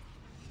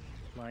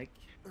like...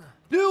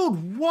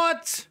 Dude,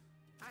 what?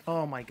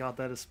 Oh my god,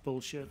 that is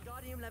bullshit.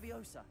 Wingardium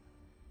Leviosa.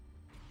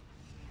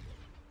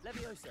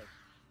 Leviosa.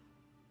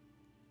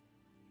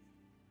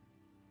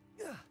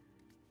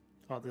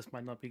 Oh, this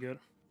might not be good.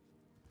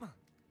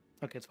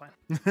 Okay, it's fine.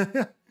 I need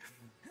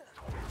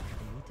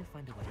to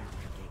find a way into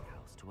the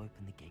gatehouse to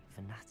open the gate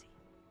for Natty.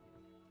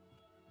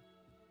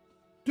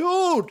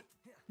 Dude!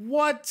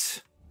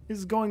 What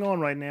is going on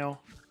right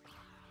now?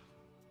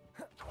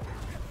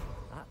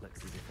 That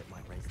looks as if it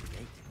might raise the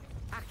gate.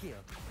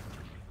 Accio.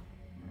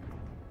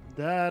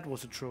 That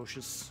was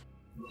atrocious.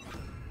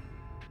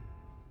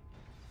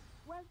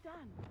 Well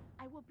done.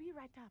 I will be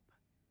right up.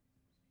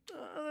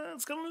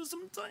 That's gonna lose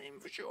some time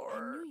for sure.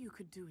 I knew you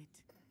could do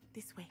it.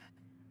 This way.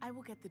 I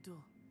will get the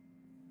door.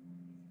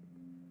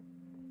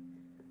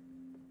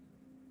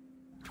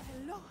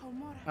 Hello,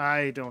 Homura.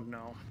 I don't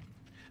know.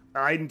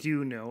 I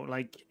do know.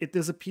 Like, it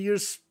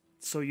disappears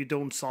so you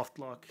don't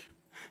softlock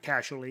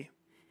casually.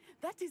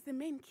 That is the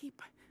main keep.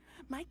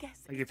 My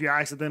guess. Like, if you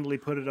accidentally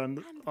put it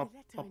on up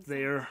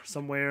there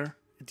somewhere,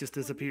 it just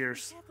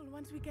disappears.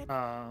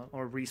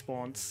 Or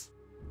respawns.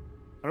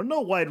 I don't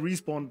know why it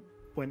respawned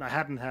when I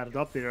hadn't had it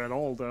up there at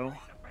all, though.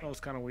 That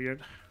was kind of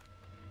weird.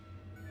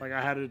 Like,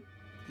 I had it,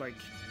 like,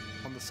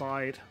 on the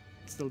side.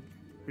 It still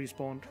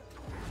respawned.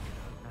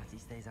 Natty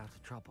stays out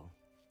of trouble.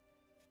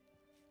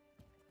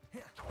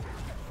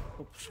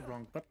 Oops,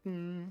 wrong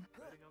button.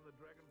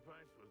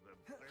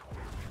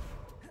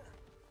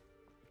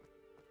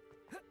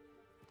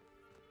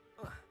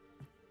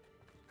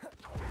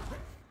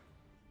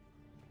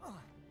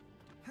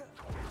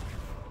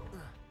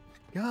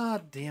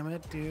 God damn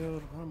it,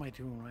 dude. What am I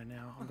doing right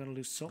now? I'm gonna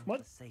lose so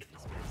much.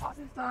 What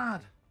is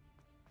that?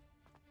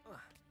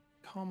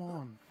 Come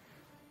on.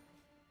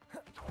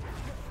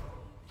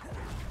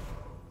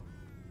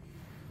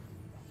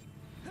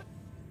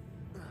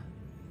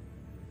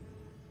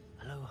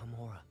 Hello,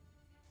 Homura.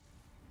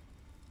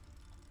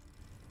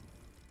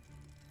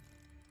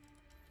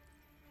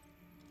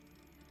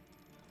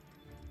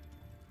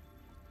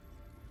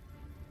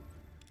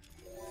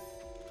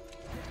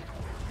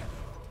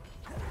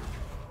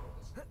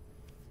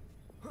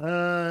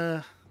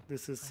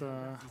 This is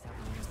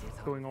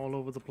going all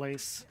over the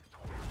place.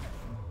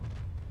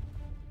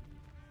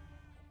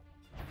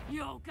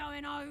 You're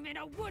going home in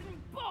a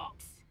wooden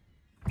box!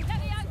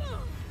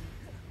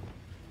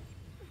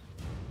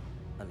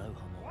 Hello,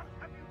 Homura.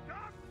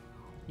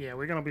 Yeah,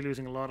 we're gonna be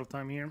losing a lot of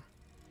time here.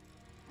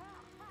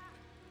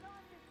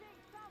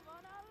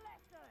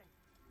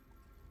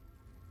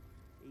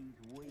 He's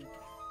weak.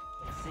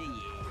 Yes, he is.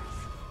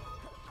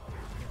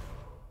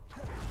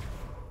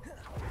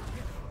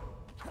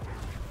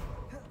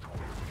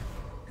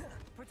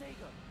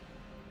 Protego.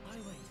 I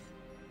wait.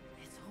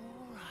 It's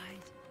all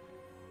right.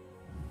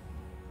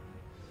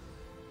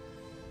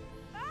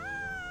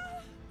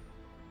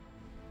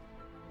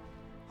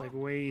 Like,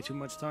 way too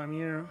much time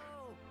here.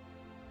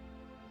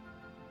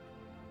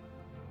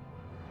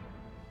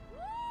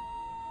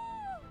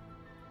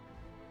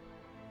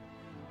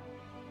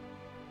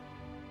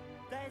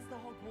 There's the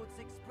Hogwarts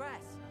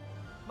Express.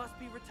 Must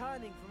be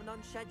returning from an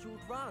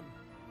unscheduled run.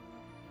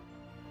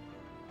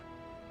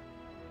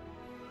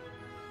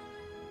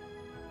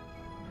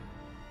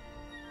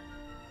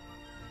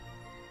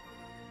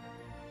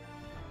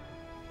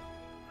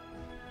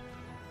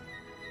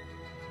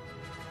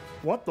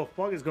 What the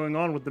fuck is going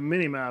on with the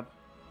minimap?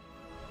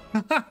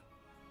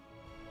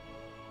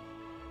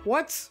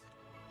 What?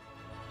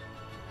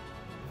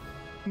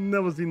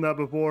 Never seen that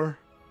before.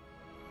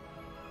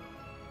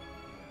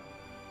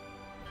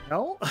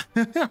 Hell?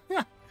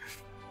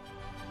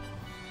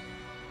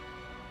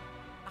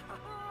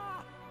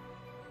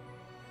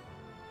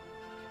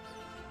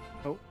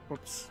 Oh,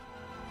 whoops.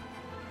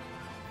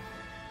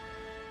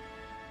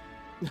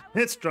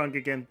 It's drunk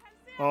again.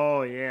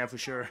 Oh yeah, for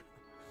sure.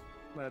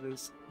 That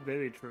is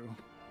very true.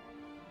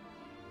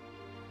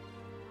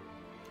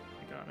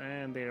 My god,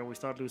 and there we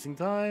start losing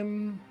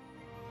time.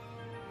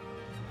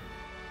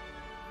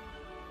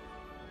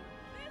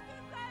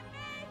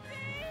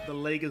 The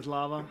lake is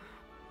lava.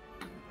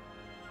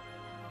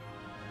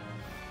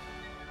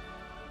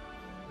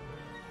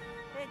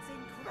 It's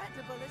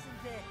incredible,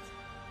 isn't it?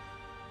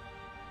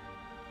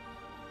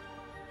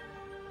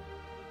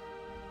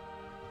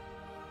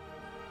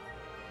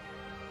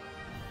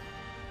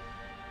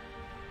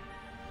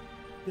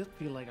 Just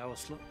feel like I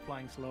was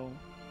flying slow.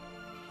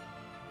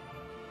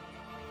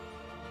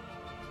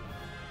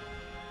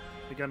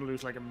 We're gonna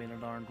lose like a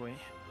minute, aren't we?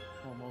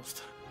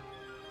 Almost.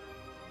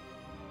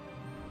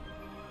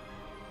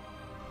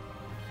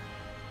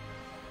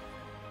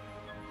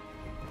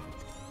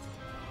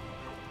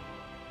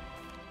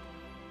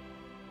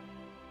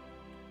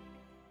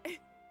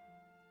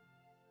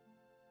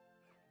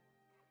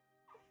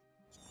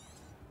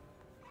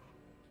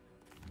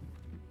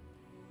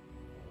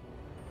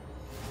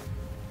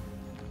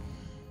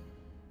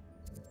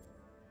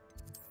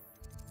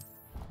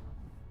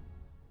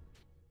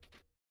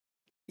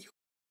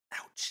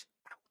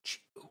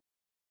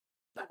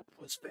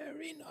 was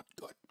very not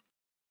good.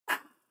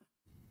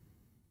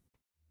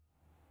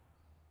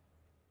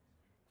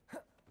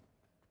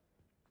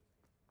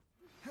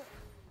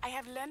 I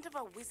have learned of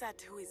a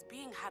wizard who is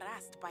being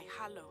harassed by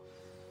Hallow.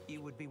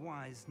 You would be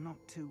wise not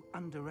to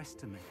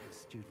underestimate this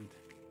student.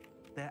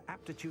 Their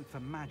aptitude for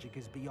magic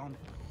is beyond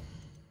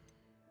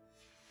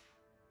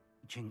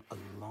teaching a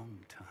long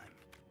time.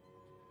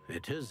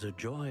 It is a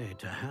joy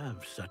to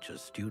have such a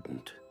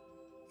student.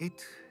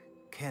 It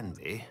can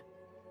be.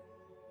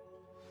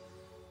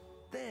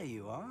 There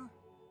you are.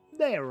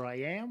 There I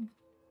am.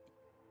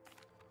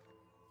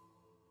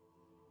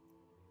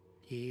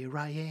 Here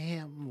I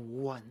am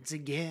once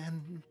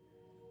again.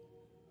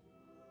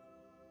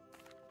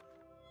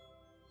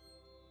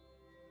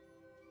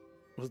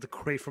 Was the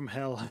Cray from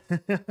hell?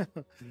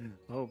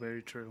 Oh,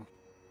 very true.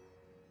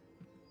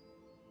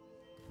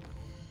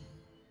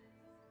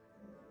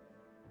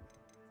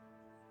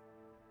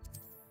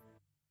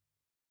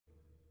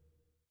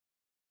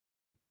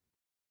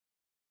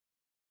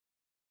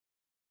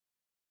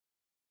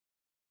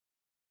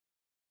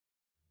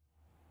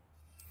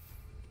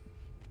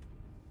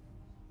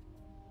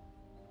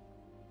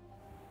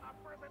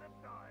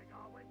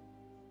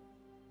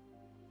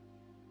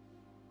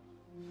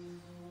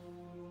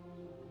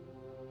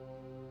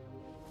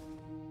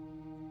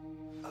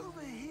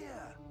 Over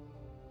here.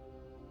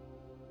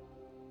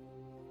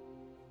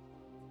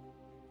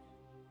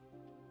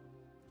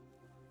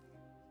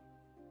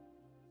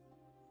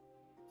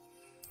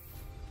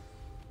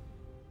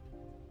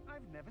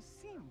 I've never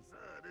seen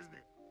absurd, isn't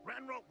it?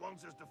 Ranrok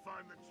wants us to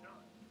find the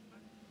child.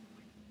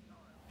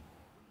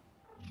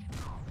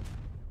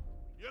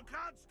 You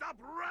can't stop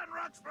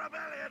Ranrock's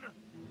rebellion!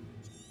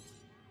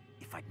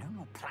 If I'd known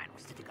your plan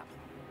was to dig up...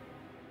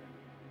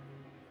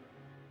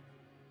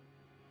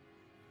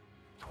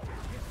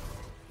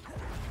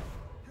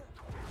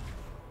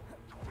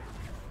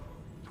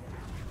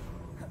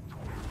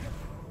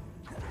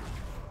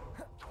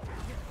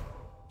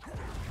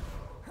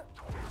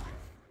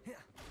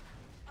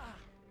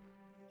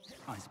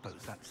 I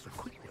suppose that's the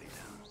quick way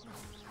down.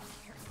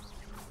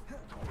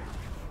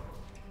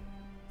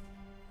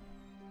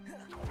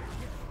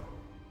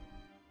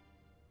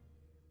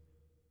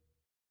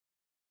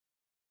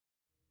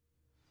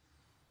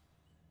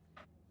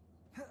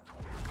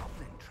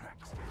 Goblin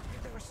tracks.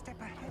 They're a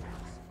step ahead of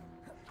us.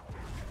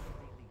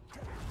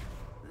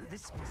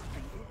 This must be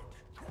it.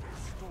 The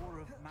store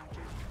of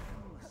magic and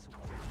the source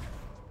of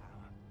its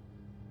power.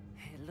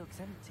 It looks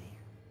empty.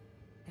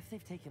 If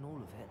they've taken all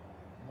of it,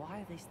 why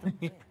are they still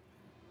there?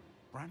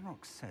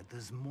 Ranrok said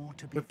there's more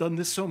to be. We've done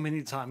this so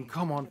many times.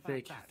 Come on,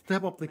 Fake.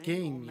 Step up the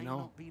game, you know.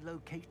 Not be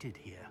located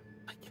here.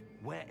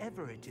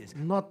 Wherever it is.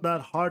 Not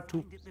that hard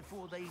to Find it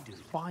before they do.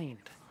 find.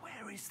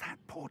 Where is that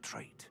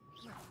portrait?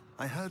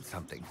 I heard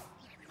something.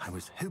 I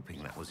was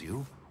hoping that was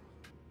you.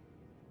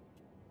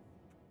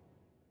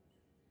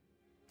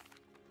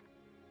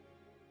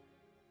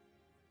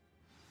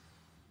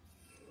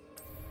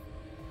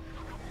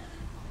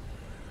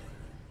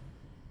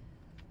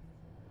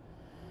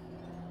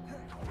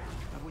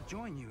 I would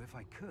join you if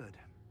I could.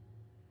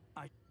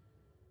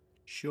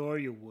 Sure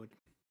you would.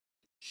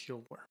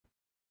 Sure.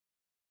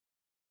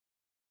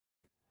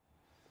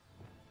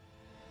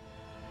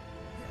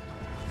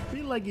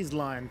 Feel like he's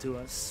lying to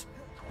us.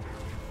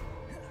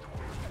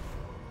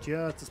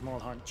 Just a small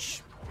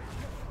hunch.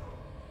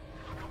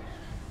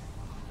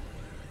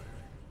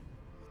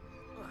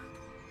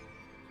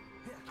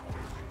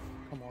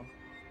 Come on.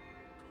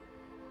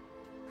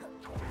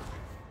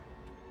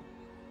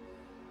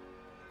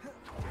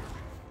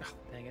 Ah,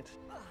 dang it.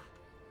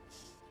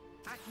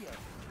 Accio.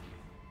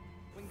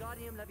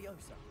 Wingardium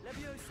Leviosa.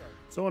 Levioso.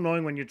 So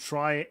annoying when you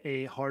try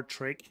a hard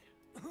trick.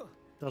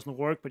 Doesn't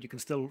work, but you can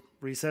still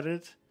reset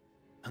it.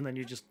 And then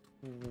you just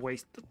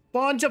waste a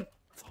bunch of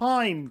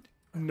time.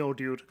 No,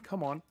 dude.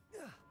 Come on.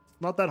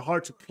 It's not that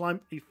hard to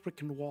climb a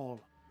freaking wall.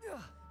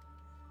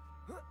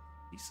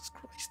 Jesus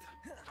Christ.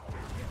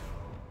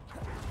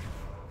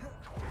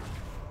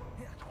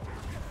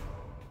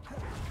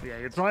 Yeah,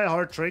 you try a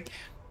hard trick.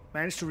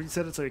 Manage to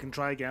reset it so you can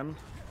try again.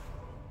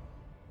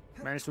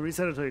 Manage to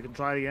reset it so you can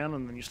try again,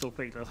 and then you still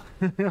fail it.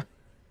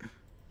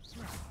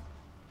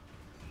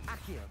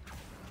 Accio.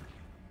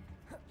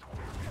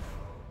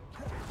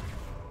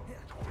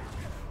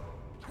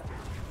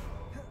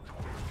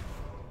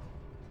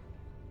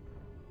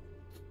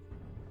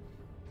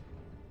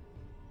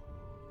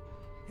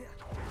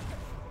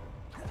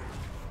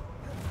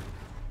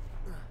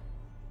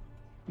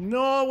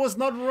 No, I was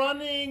not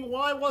running!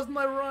 Why wasn't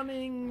I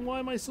running? Why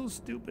am I so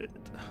stupid?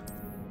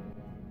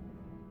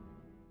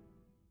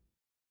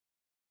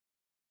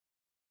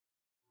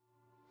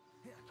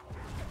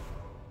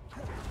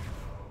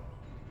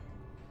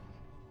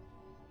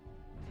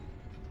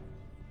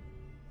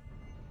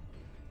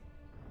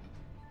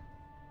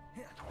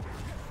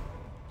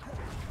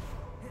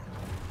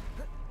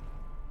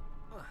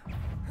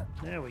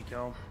 There we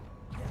go.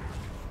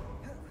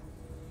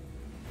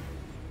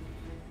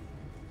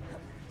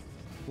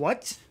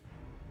 What?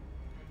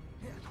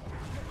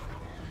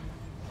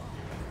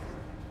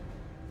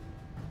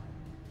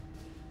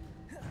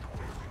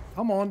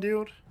 Come on,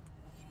 dude.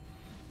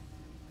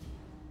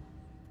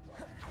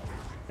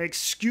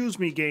 Excuse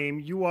me,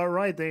 game. You are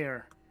right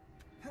there.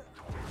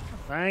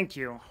 Thank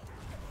you.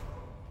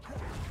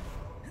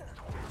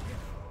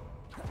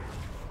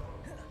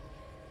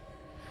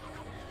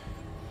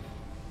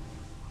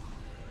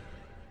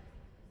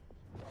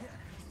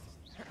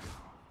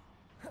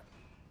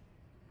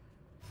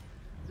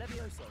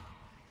 Levioso.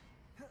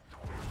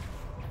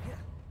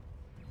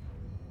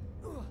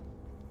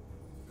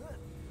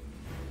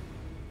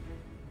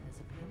 There's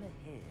a pillar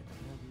here, but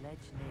no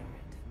ledge near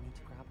it for me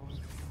to grab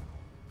onto.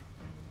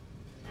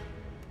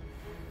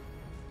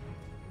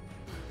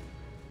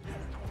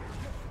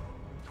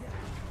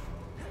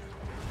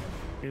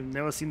 You've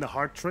never seen the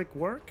heart trick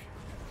work?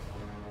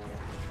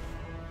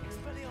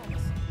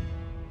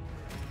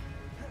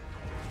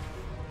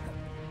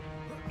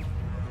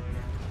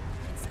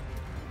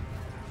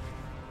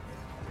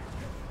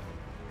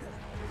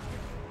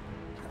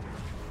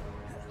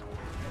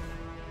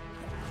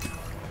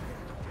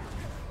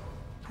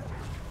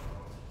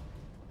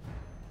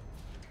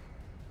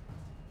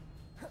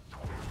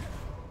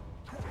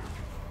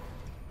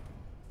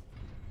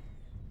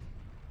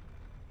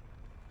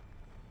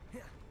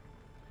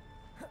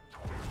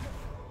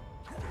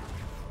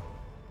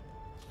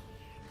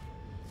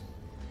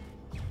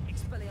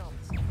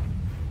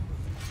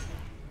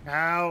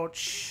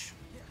 Ouch.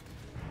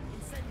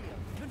 Incendio.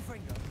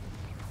 Confringo.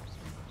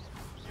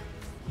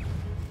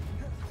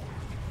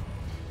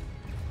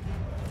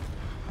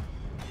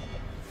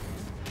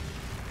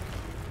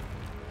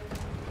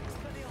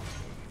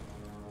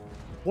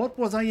 What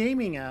was I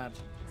aiming at?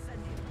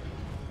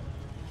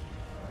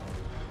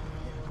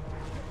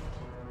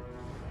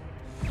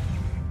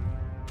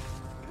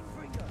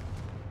 Confringo.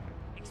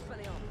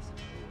 Expelliarmus.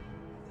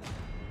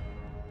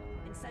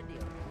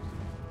 Incendio.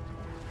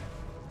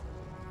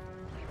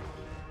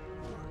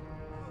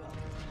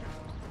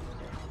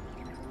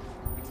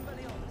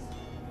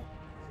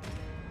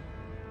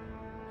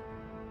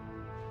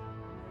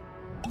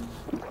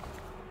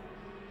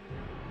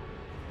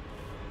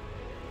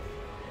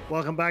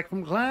 Welcome back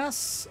from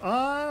class.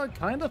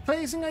 Kind of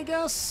pacing, I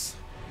guess.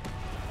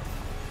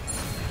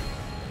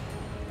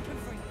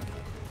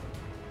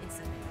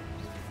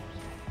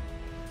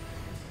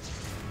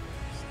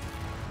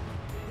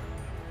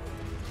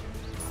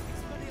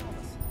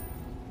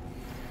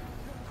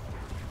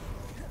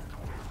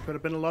 Could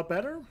have been a lot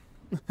better.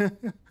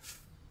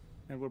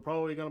 And we're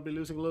probably going to be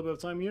losing a little bit of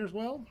time here as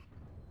well.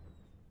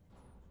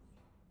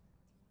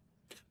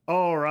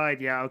 All right,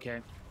 yeah,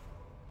 okay.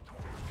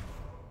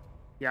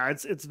 Yeah,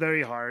 it's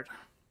very hard.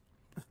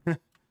 But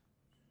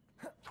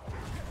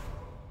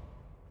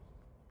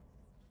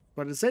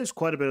it saves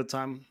quite a bit of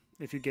time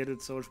if you get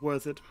it, so it's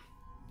worth it,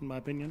 in my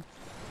opinion.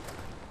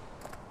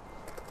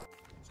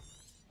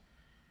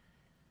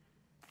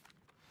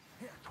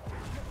 It's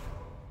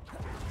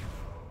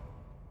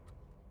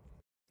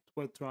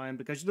worth trying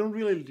because you don't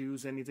really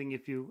lose anything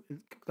if you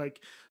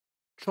like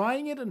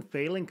trying it and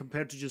failing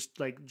compared to just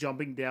like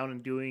jumping down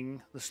and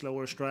doing the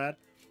slower strat.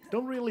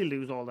 Don't really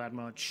lose all that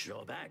much.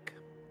 You're back.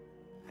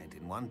 And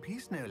in one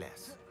piece, no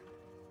less.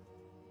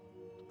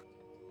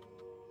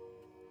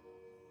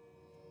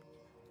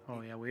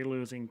 Oh yeah, we're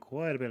losing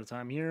quite a bit of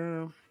time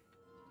here.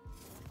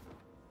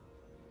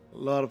 A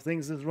lot of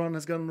things this run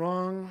has gone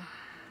wrong.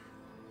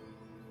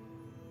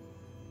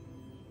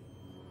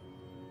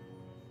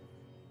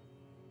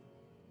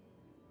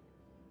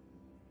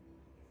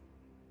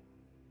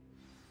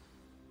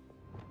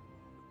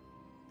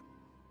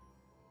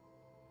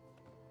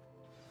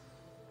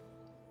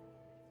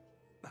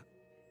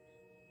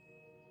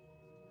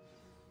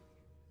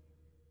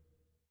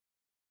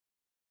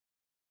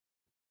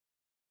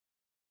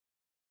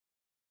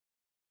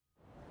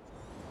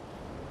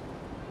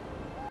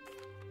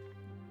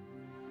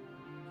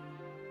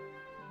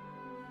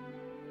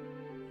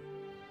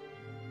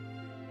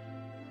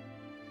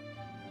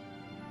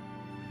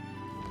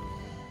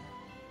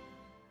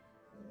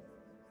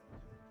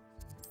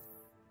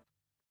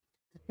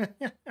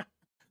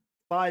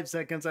 Five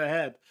seconds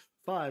ahead.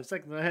 5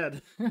 seconds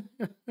ahead.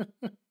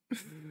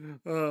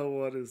 Oh,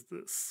 what is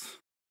this?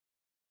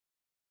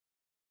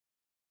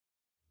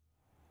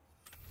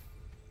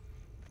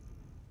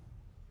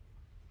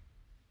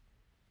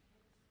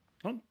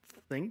 I don't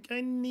think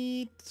I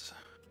need.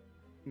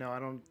 No, I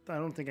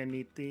don't think I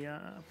need the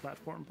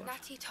platform. But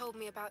Natty told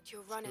me about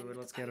your run-in with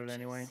let's the get it poachers.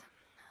 anyway.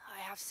 I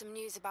have some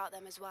news about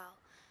them as well.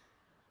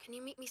 Can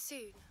you meet me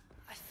soon?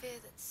 I fear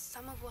that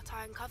some of what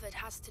I uncovered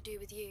has to do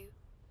with you.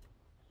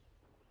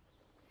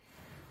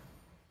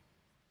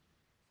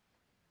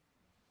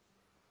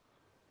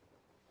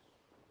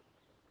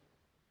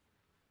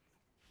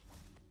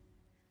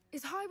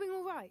 Is Highwing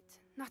all right?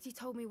 Natty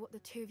told me what the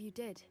two of you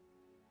did.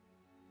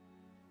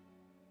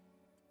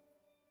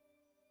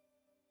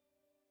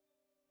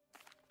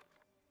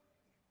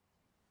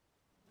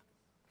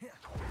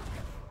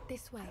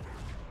 This way.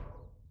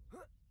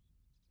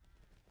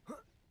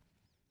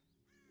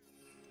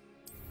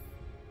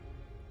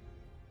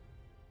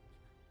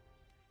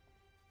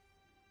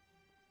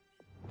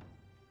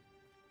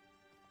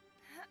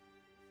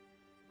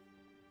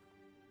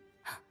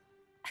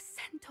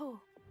 mentor.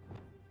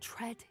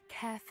 Tread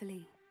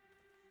carefully.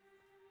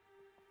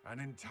 An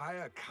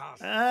entire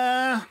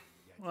castle.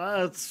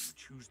 Well, it's...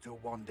 Choose to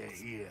wander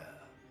here.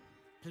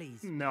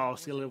 Please. No,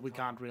 still we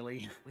can't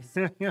really.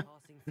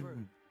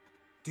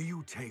 Do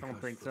you take Don't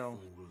us think for so.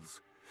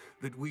 fools?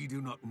 That we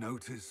do not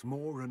notice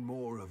more and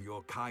more of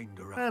your kind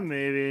around?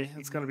 Maybe.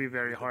 It's gonna be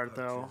very hard,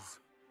 though.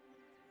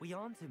 We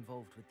aren't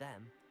involved with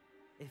them.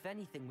 If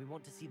anything, we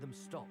want to see them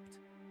stopped.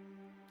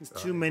 There's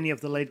too many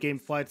of the late game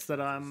fights that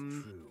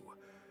I'm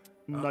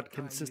not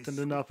consistent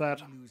enough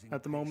at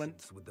the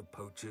moment. With the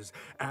poachers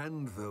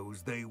and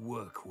those they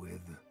work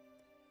with.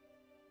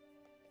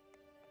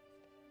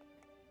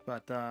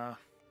 But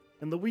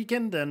in the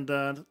weekend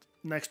and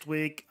next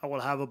week, I will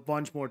have a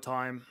bunch more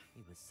time.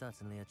 He was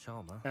certainly a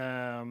charmer.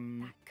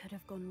 That could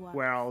have gone worse.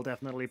 Where I'll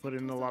definitely put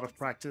in a lot of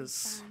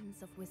practice,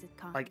 Fans of Wizard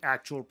Kind. like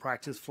actual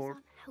practice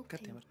for, God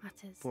damn it,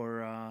 matters.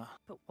 for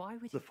But why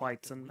would the he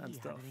fights think that and we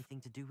stuff. have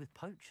anything to do with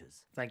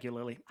poachers? Thank you,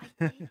 Lily. I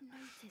did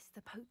notice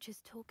the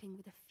poachers talking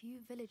with a few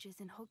villagers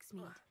in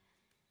Hogsmeade.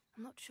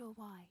 I'm not sure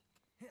why.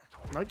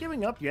 Not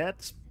giving up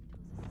yet.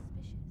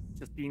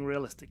 Just being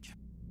realistic.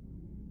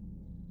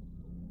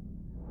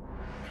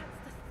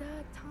 That's the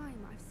third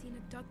time I've seen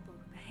a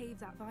Dugbog behave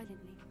that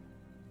violently.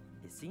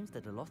 It seems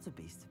that a lot of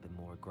beasts have been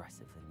more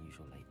aggressive than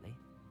usual lately.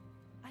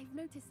 I've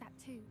noticed that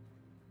too.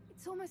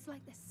 It's almost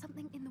like there's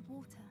something in the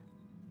water.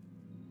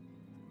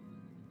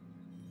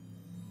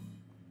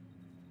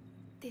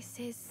 This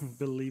is...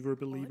 Believer,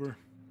 believer.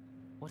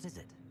 What is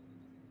it?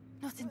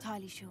 Not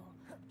entirely sure.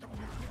 But look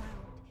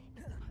around.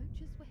 If the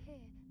poachers were here,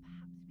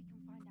 perhaps we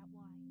can find out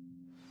why.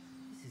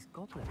 This is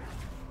goblin.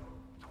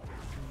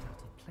 Seems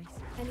out of place.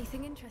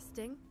 Anything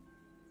interesting?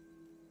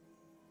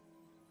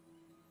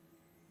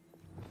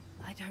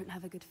 I don't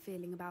have a good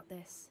feeling about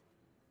this.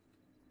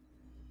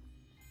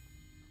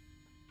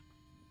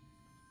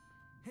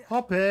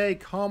 Hoppy,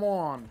 come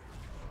on.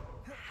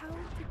 How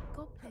do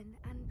goblin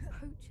and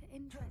poacher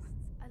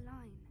interests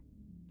align?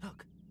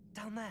 Look,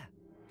 down there.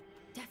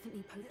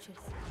 Definitely poachers.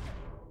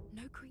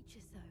 No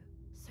creatures though.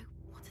 So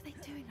what are they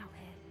doing out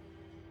here?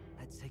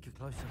 Let's take a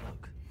closer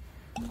look.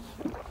 To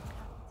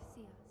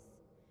see us.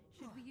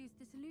 Should we use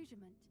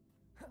disillusionment?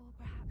 Or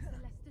perhaps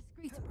a less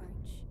discreet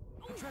approach?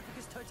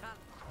 Trafficus total.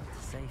 Hard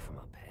to say from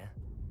up here.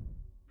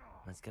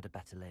 Let's get a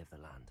better lay of the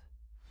land.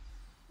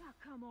 How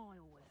come I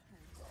always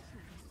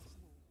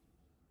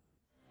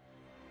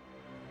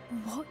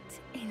What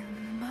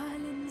in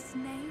Merlin's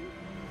name?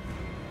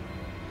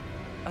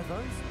 Are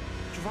those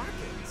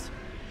dragons?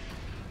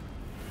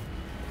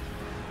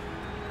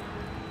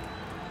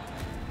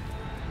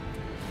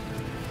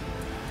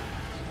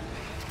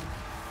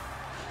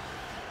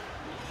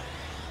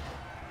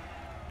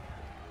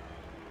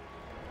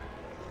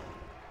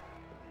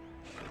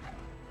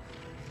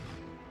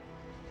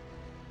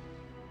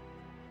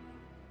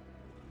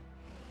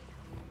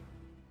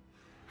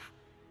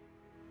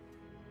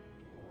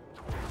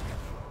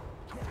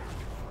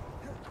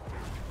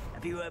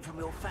 Have you heard from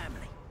your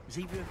family? Has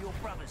either of your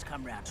brothers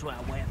come round to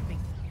our way of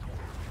thinking?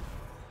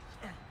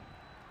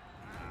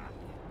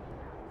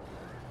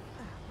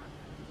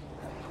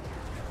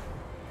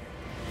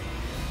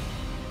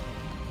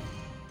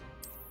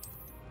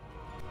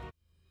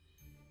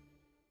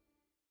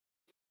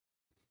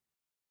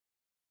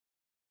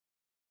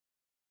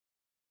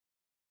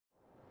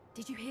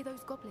 Did you hear those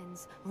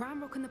goblins?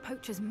 Ranrok and the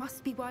poachers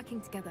must be working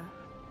together.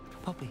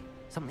 Poppy,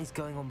 something's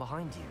going on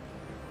behind you.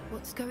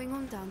 What's going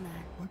on down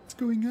there? What's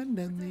going on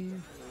down there?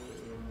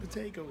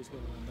 Potato is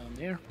going on down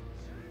there.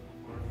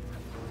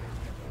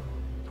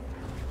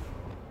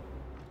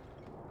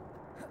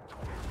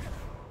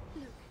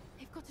 Look,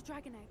 they've got a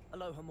dragon egg.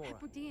 Hello, Hamora.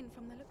 Hebridean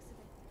from the looks of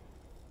it.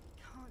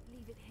 Can't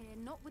leave it here,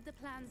 not with the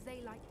plans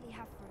they likely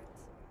have for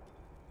it.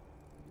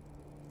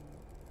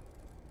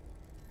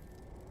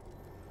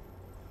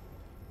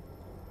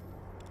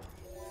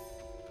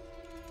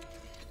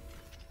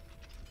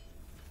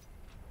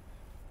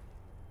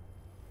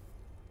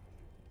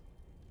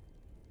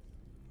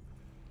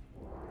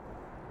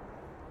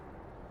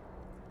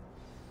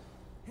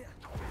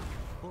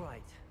 All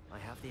right, I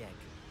have the egg.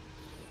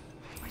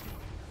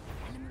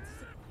 Elements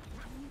of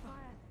only by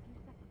a few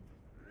seconds.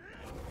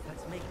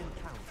 Let's make them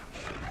count.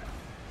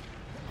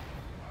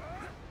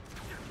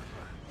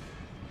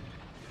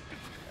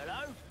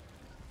 Hello?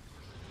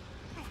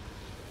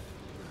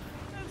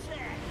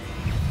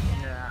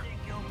 Yeah.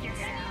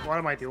 What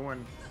am I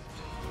doing?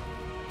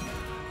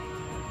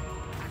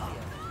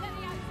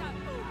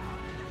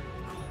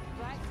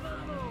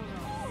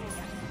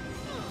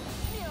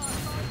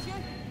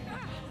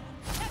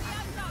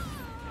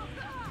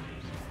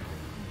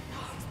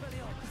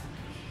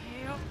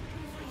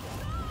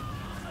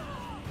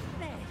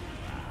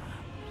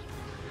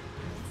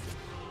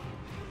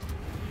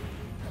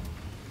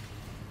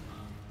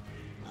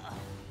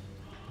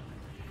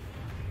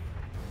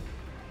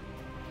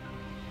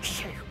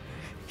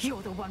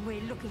 You're the one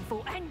we're looking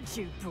for, and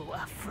you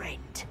brought a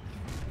friend.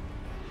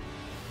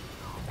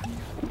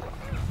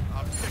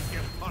 I'll check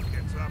your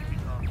pockets up,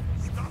 Peter.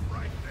 Stop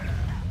right there.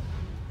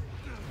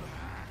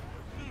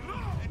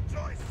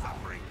 Enjoy enjoy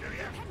suffering, do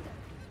you?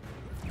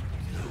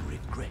 No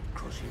regret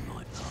crossing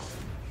my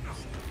path.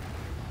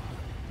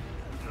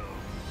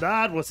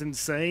 That was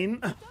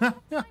insane.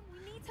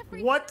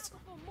 What?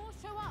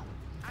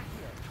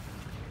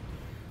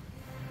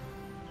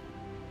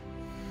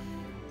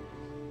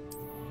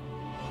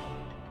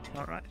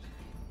 All right.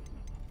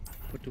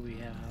 What do we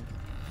have?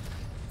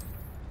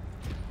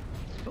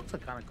 Those are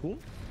kind of cool.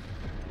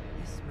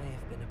 This may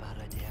have been a bad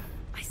idea.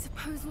 I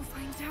suppose we'll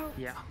find out.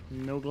 Yeah.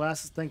 No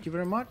glasses, thank you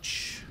very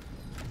much.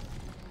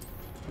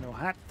 No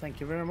hat,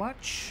 thank you very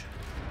much.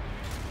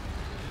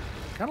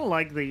 Kind of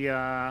like the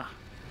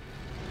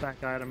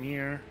back item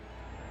here.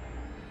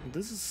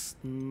 This is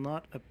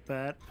not a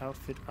bad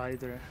outfit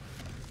either.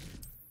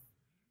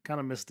 Kind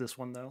of missed this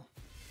one though.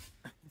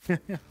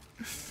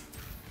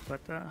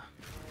 But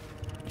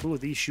ooh,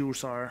 these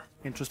shoes are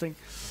interesting.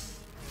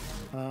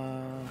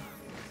 That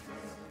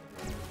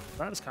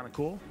is kind of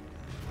cool.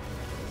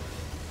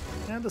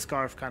 And the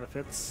scarf kind of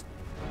fits.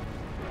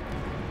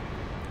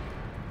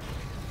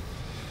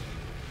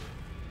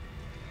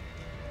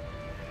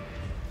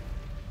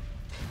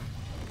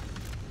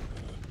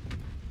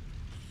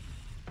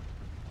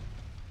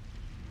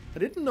 I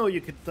didn't know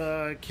you could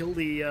kill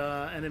the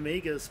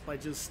animagus by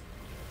just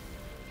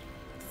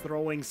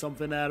throwing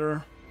something at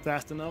her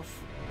fast enough.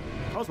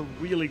 That was a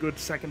really good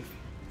second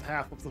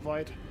half of the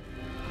fight.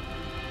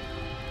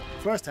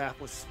 First half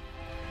was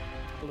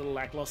a little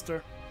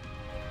lackluster.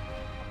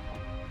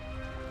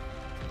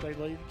 To say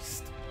the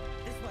least.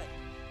 This way.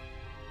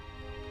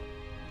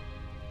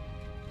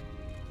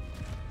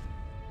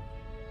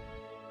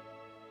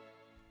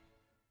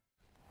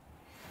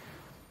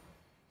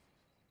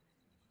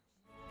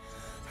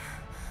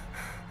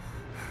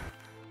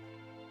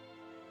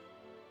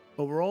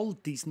 Overall,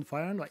 decent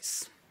fire and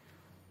ice.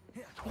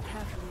 Be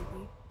careful,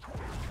 Ubu.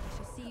 I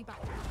shall see you back.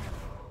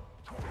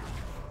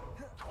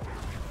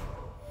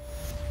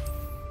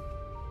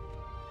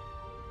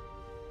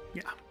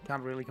 Yeah,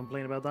 can't really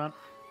complain about that.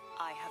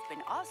 I have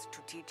been asked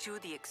to teach you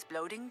the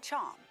exploding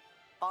charm,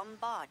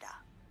 Bombarda.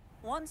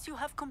 Once you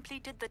have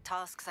completed the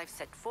tasks I've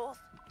set forth,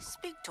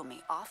 speak to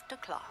me after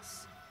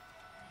class.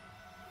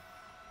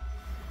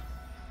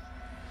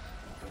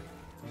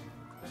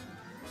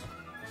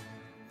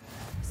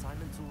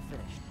 Assignment's all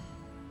finished.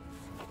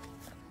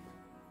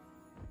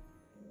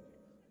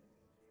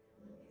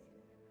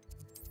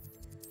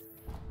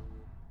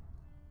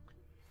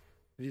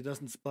 If she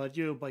doesn't spot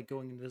you by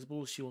going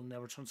invisible, she will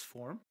never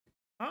transform.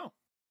 Oh.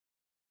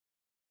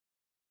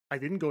 I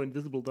didn't go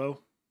invisible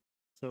though,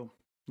 so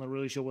not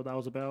really sure what that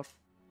was about.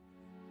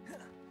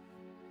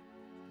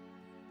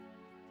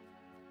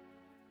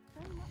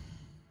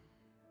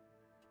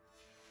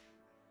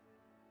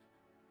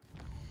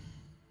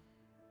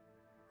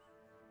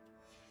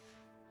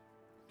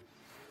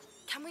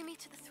 Can we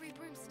meet at the Three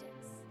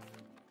Broomsticks?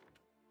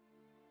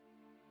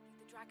 Keep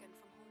the dragon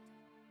from haunting.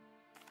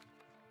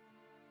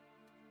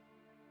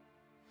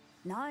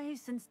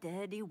 Nice and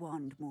steady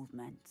wand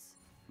movements.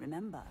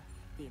 Remember,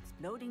 the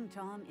exploding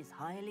charm is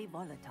highly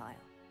volatile.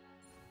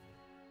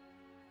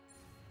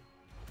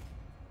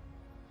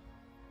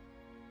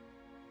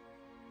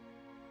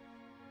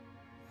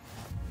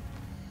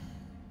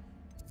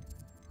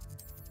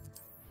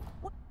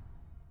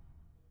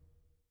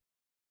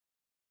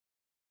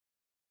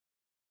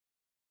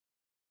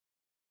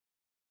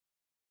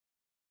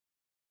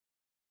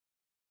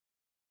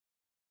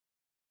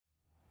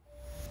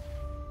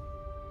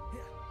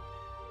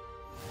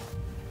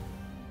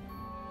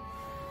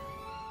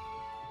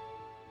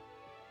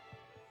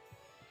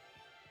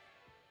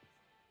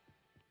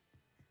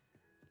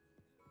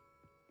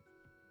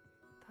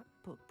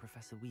 Book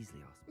Professor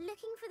Weasley asked.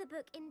 Looking for the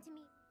book into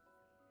me.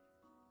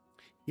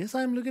 Yes,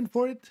 I'm looking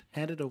for it.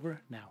 Hand it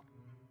over now.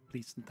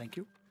 Please and thank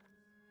you.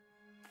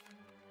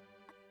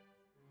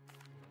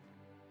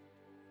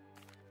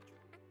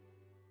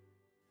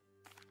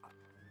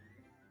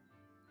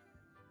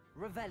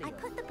 Revelio. I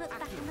put the book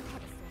back on the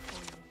pedestal for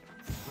you.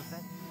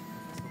 Professor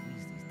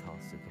Weasley's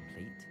tasks are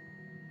complete.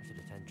 I should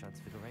attend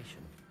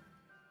Transfiguration.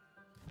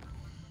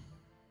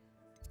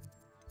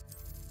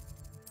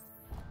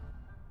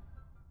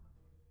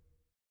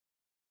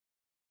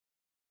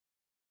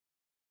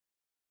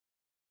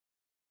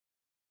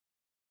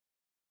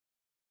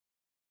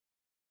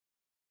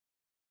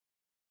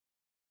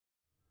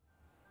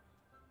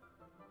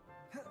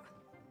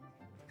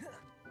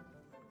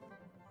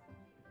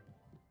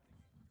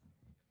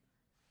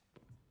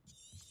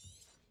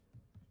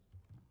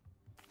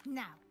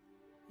 Now,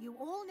 you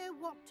all know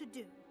what to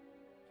do.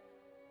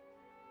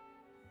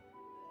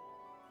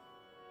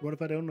 What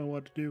if I don't know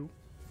what to do?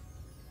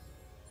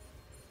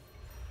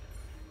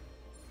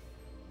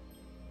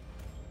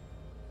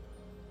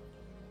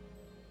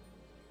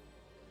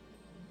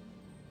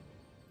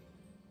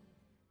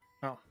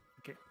 Oh,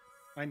 okay.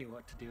 I knew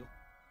what to do.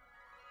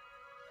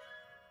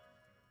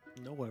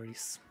 No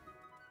worries.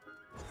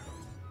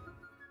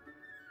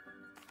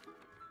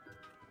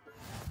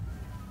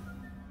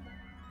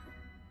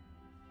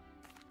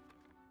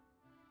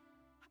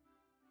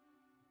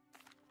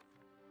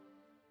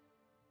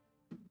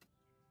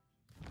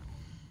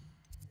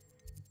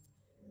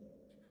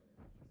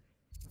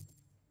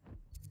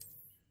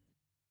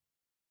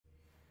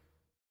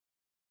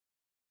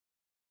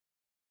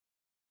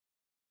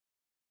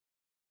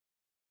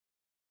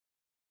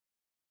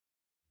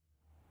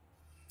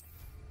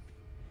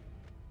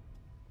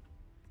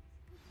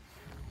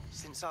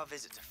 Since our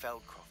visit to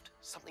Feldcroft,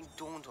 something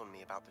dawned on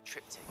me about the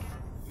triptych.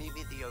 Meet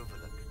me at the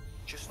Overlook,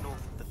 just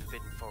north of the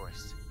Forbidden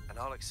Forest, and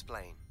I'll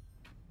explain.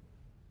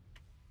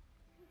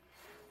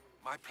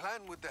 My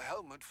plan with the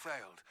helmet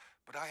failed,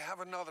 but I have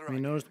another We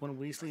idea. noticed when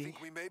Weasley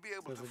think we may be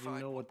able says to that you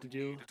find know what what to we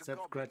do. need at the Seth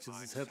goblin scratches his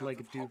mines head south like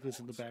a of doofus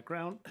in the Hogwarts.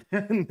 background.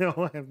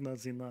 No, I have not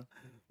seen that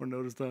or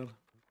noticed that.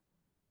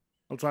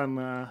 I'll try and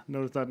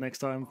notice that next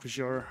time for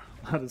sure.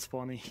 That is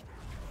funny.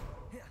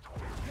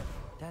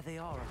 There they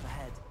are up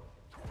ahead.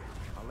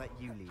 I'll let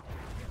you lead.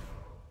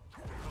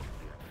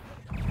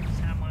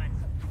 Someone.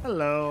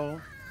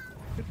 Hello.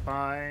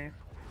 Goodbye.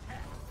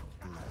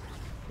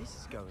 This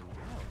is going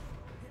well.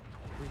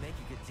 We make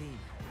a good team.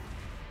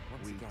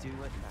 Once We again, do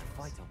it that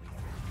fight on we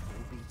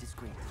will be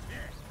discreet.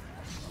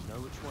 You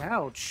know which one?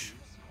 Ouch.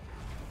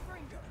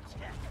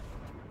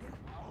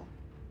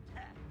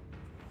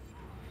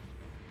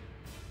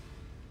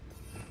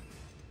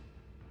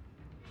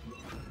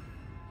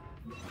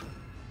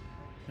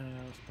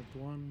 Step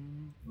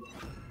one.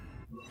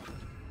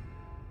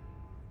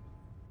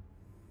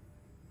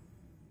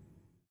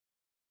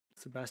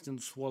 Sebastian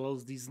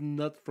swallows these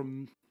nuts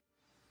from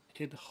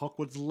hit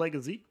Hogwarts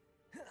Legacy.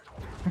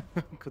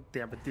 God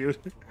damn it, dude.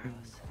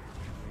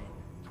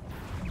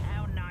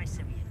 How nice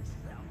of you to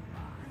stop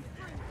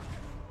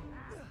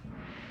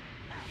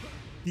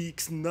by.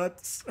 Deeks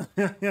nuts.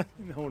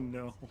 Oh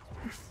no.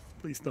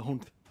 Please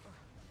don't.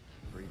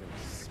 Or even a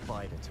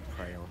spider to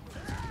prey on.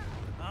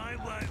 I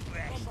won't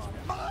rest.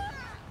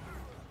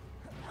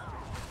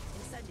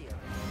 Incendio.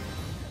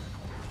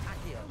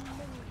 Accio.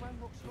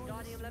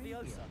 Guardium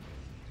Leviosa.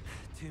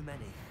 Too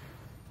many.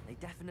 They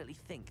definitely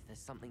think there's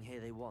something here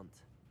they want.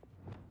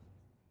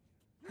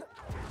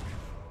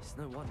 It's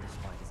no wonder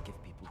spiders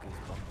give people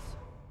goosebumps.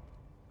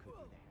 Could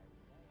be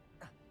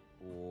the hair.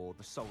 Or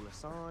the solar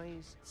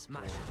size.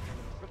 Smash it.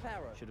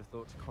 Reparo. Should have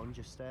thought to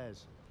conjure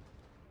stairs.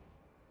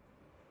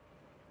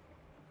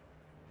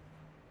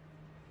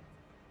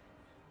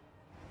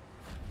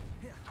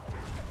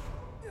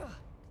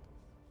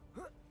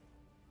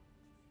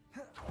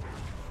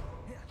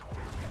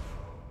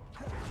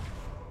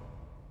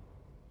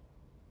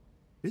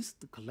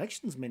 Visit the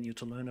collections menu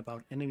to learn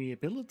about enemy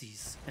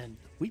abilities and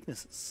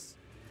weaknesses.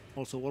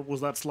 Also, what was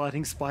that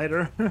sliding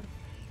spider?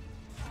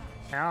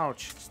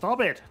 Ouch.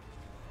 Stop it.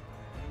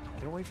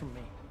 Get away from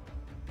me.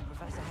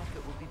 Professor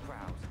Hecat will be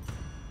proud.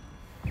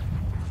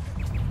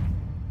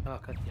 Oh,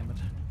 god damn it.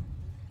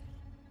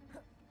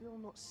 Still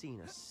not seen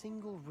a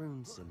single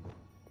rune symbol.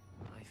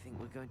 I think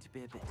we're going to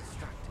be a bit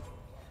distracted.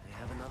 We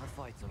have another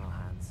fight on our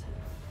hands.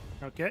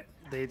 Okay,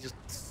 they just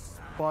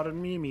spotted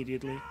me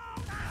immediately.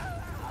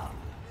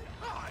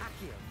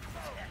 Accio.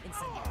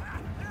 Incendio.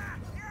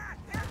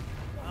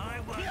 I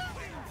won't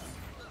rest.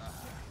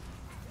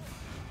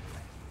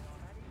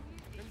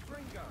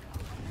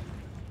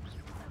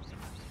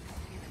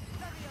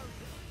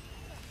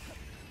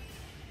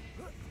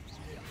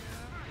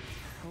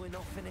 We're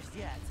not finished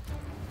yet.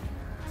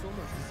 It's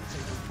almost as if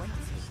they were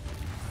waiting.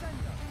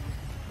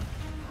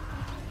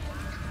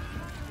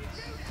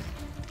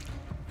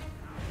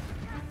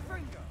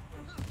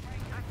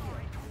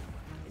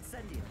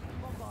 Incendio.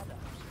 Bombarda.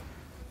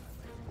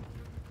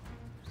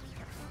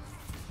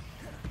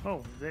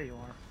 Oh, there you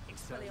are.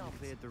 Expelliarmus.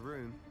 Cleared the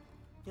room.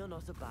 You're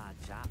not a bad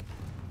chap.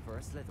 For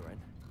a Slytherin.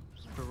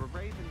 For a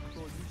Ravenclaw,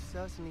 you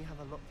certainly have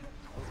a lot.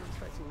 I wasn't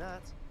expecting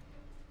that.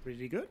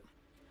 Pretty good.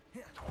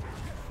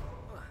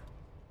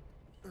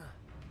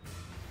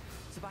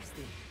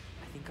 Sebastian,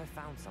 I think I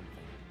found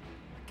something.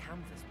 A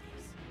canvas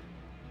piece.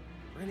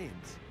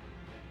 Brilliant.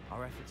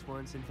 Our efforts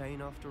weren't in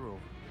vain after all.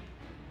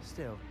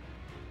 Still,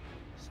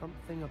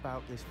 something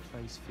about this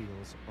place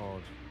feels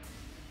odd.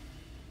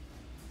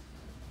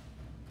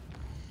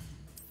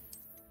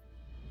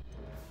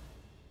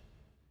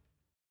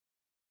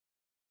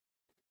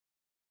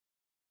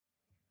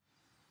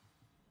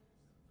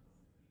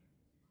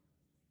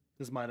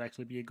 This might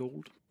actually be a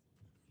gold.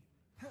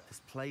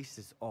 This place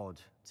is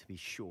odd, to be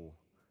sure,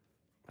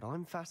 but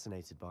I'm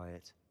fascinated by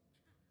it.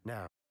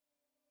 Now.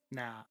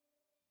 Nah.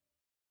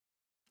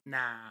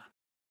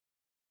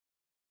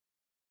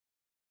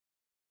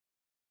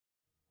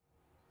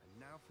 And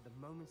now for the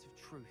moment of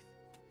truth.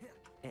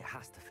 It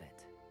has to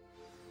fit.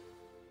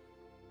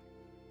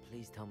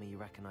 Please tell me you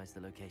recognize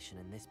the location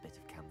in this bit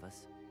of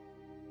canvas.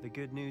 The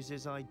good news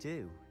is I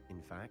do,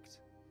 in fact.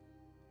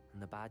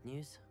 And the bad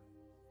news?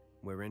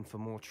 We're in for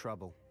more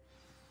trouble.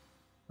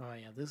 Oh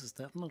yeah, this is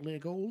definitely a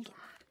gold.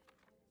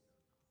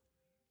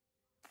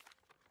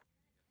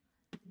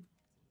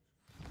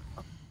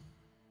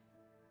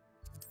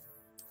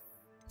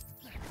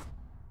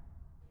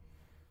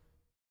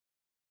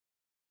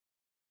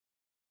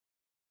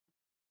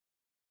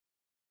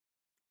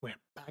 We're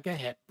back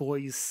ahead,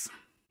 boys.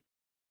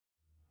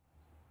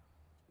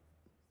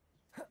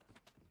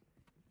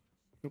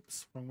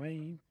 Oops, wrong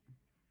way.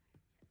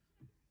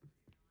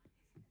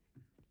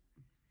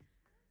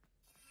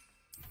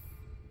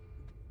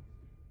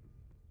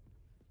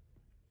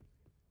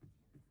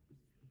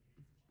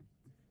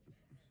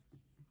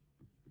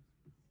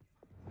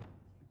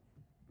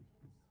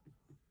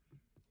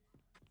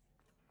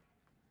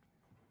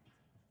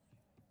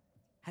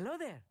 Hello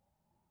there.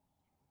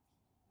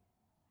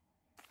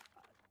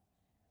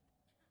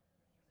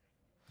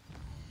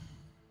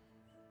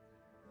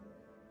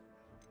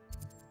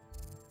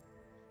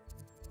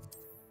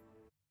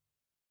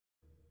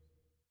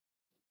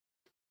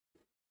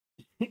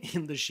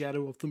 In the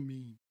shadow of the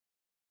meme.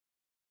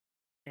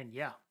 And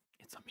yeah,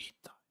 it's a meat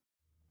time.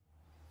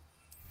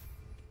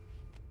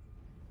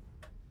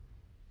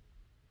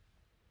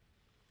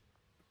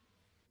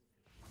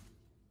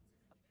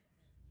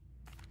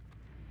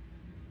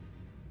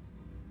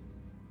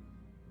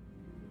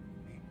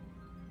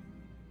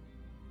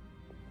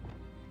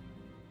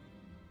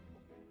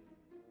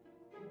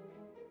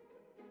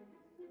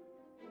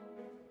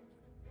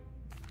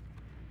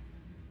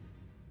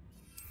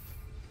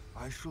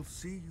 I shall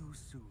see you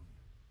soon.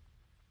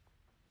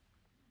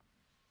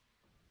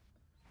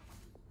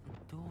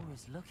 The door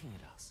is looking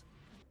at us.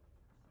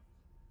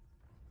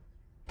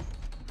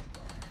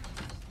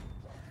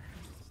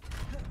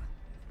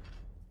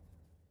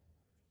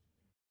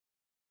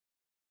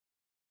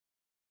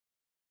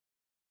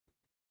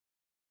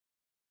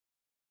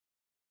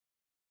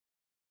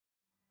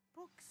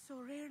 Books so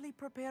rarely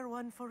prepare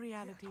one for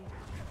reality.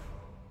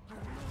 A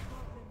real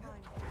goblin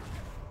mind.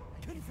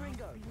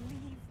 Confringo.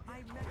 Believe I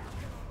met.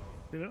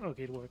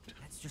 Okay, it worked.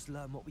 Let's just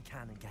learn what we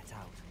can and get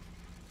out.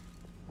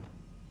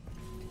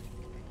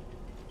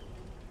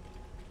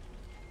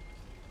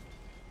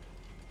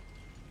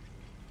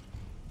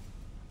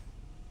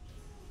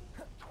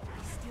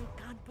 I still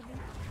can't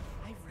believe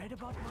I've read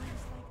about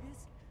minds like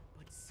this,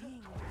 but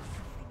seeing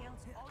something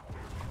else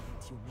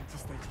Means you'll need to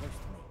stay close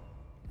to me.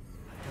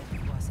 I've dealt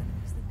with worse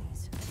enemies than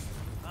these.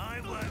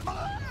 I will.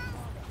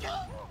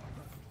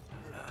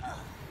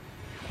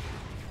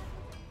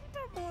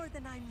 Little more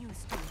than I'm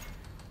used to.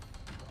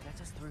 Get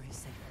us through his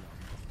safety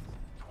lock.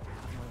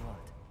 Have my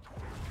word.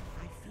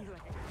 I feel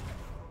like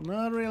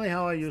Not really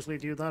how I usually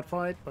do that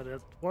fight, but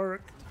it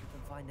worked. You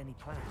can find any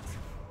plans.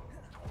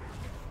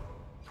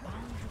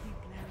 bound to be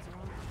plans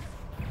around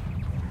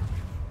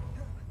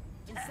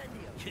this.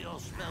 Incendio! Kill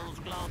spells,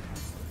 Glon.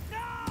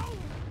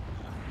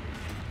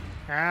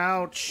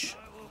 Ouch! I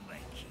will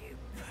make you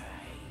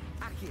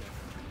pay. Accio!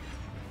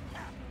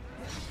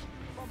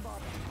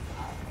 Bombard!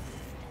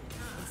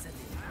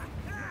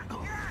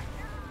 Incendio!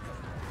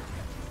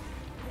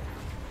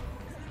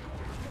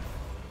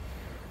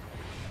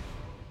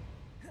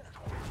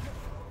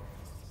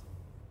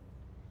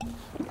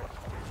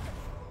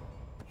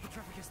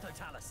 Petrificus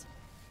Totalis!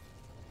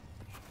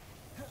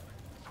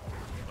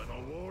 When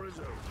our war is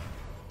over,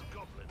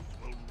 goblins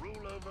will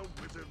rule over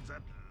wizards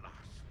at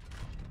last.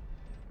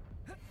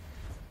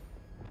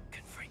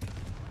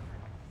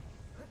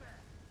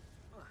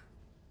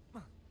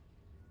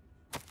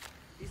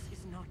 This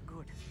is not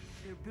good.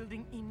 They're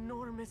building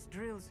enormous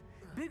drills,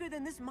 bigger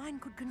than this mine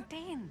could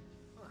contain.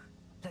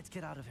 Let's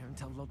get out of here and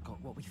tell Lodgott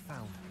what we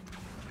found.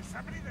 Is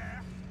somebody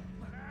there?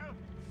 Hello?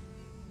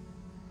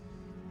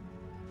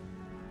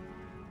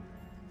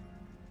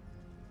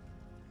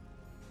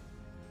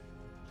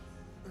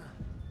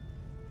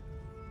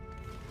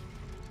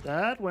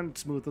 That went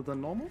smoother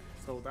than normal,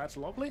 so that's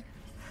lovely.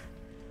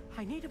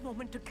 I need a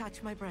moment to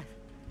catch my breath.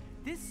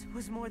 This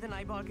was more than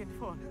I bargained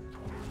for.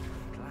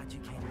 Glad you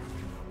came with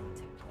me on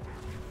it.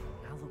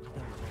 Now that we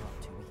know what they're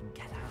up to, we can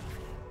get out of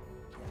here.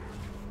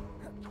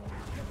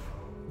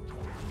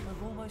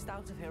 We're almost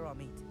out of here,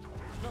 Amit.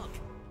 Look,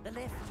 the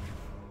lift.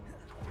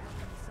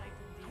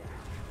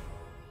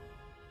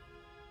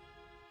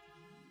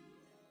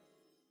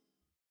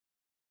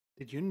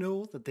 Did you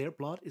know that their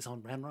blood is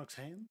on Ranrock's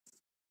hands?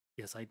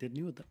 Yes, I did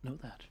know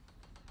that.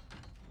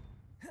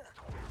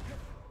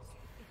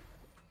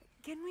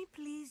 Can we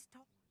please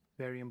talk?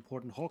 Very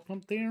important hawk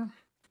clump there.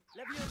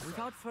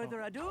 Without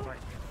further ado, right.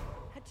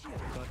 adieu.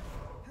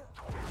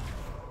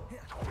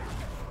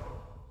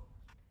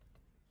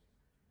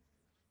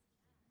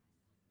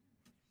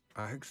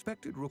 I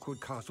expected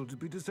Rookwood Castle to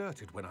be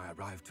deserted when I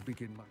arrived to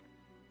begin my...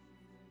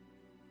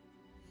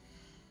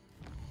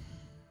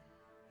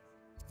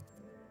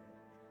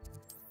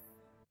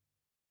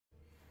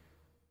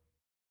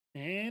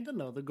 And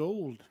another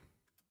gold.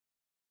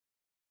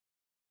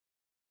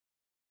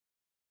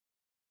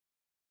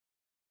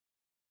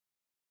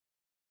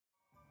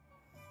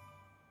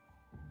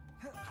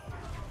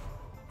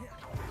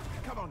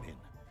 Come on in.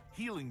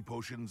 Healing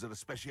potions are a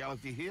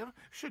speciality here,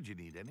 should you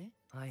need any.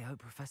 I hope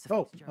Professor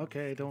Oh, Fitzgerald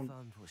okay, has don't.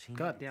 confirmed what she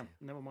God needed damn,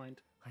 to. never mind.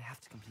 I have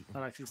to complete the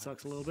That actually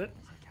sucks a little bit.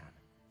 as I can.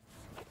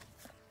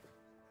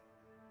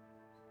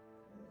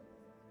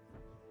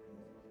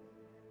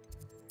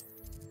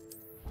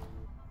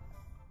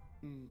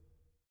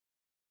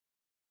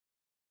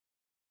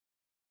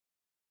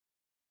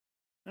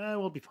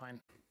 We'll be fine.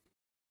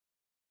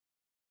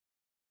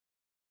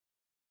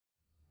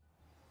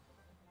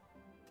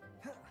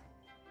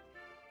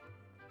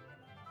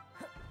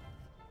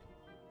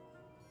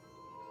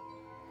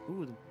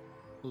 Ooh,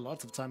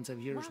 lots of times I'm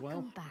here as well.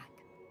 Welcome back.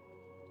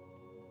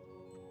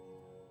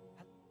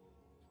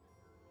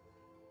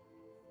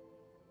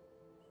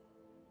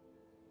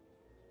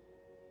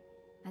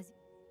 As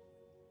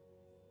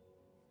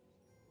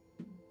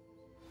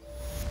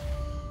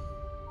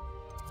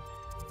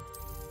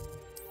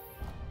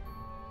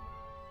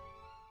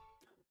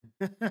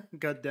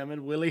God damn it,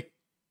 Willie.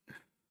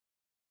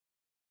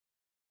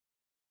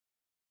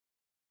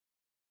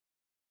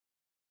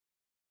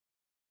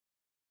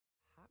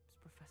 Perhaps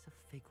Professor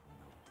Fig will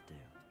know what to do.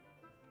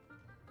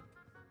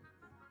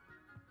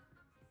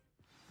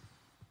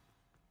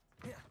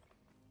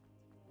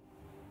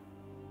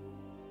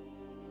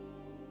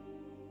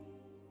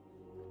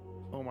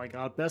 Oh my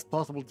god, best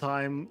possible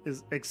time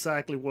is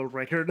exactly world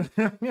record.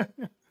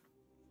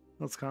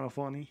 That's kind of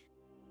funny.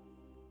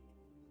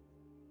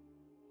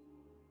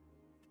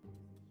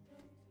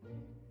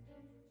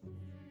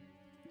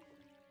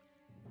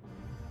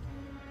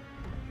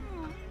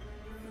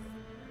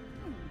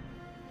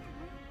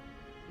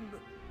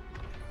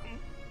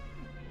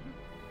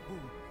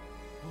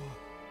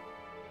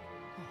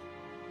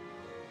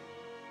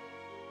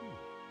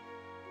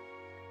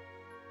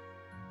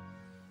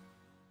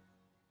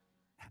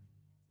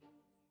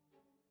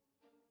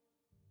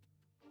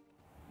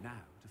 Now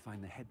to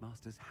find the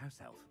headmaster's house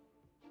elf.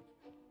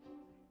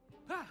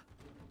 Ah!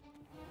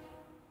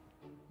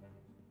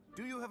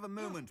 Do you have a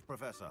moment,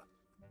 Professor?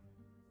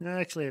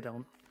 Actually, I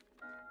don't.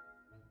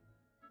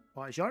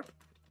 Why, Sharp?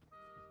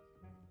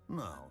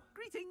 No.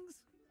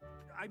 Greetings.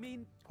 I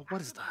mean,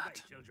 What is out of the way,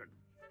 that? children.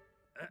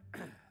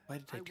 Why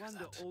did I I do wonder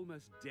that?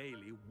 almost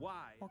daily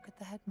why. What could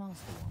the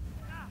headmaster want?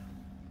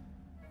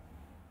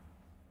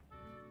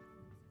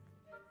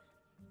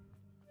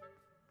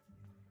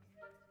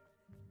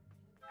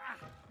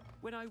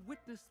 When I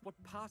witness what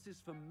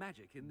passes for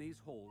magic in these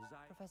halls,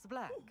 Professor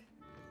Black.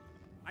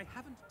 I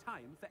haven't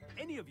time for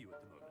any of you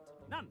at the moment.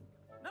 None.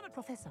 None at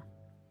all. Professor,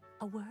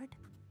 a word?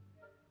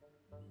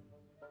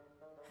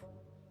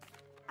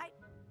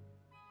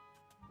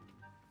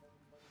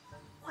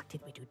 What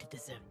did we do to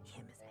deserve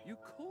him as a... You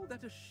call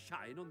that a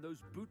shine on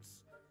those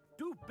boots?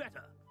 Do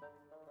better.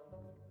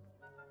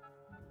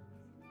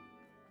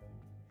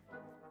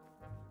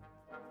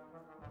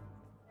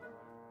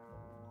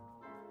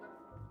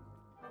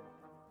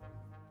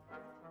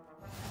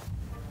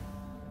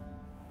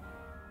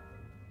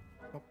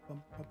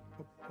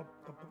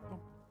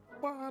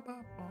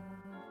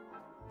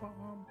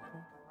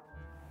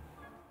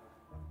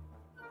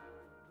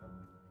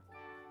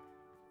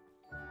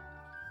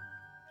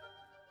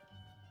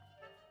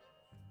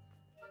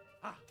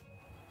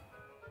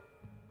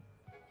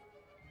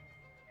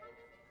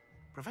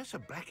 Professor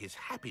Black is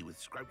happy with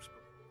Scrope's book.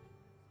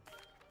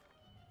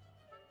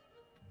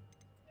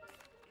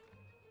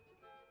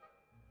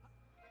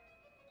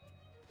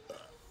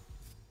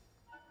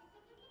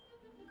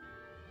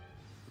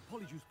 The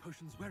polyjuice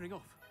potion's wearing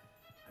off.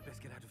 I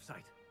best get out of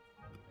sight.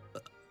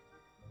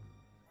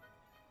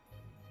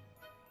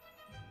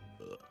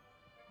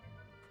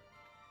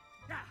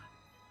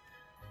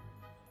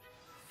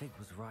 Fig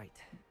was right.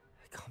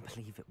 I can't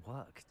believe it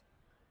worked.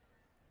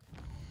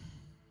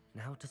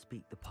 Now to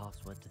speak the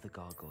password to the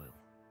gargoyle.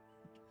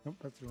 Nope,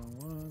 that's the wrong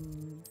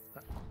one.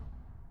 That one.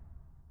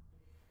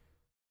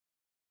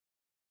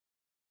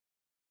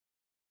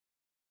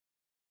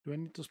 Do I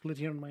need to split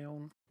here on my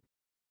own?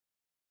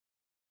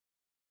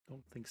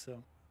 Don't think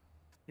so.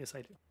 Yes,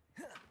 I do.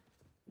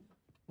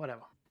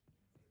 Whatever.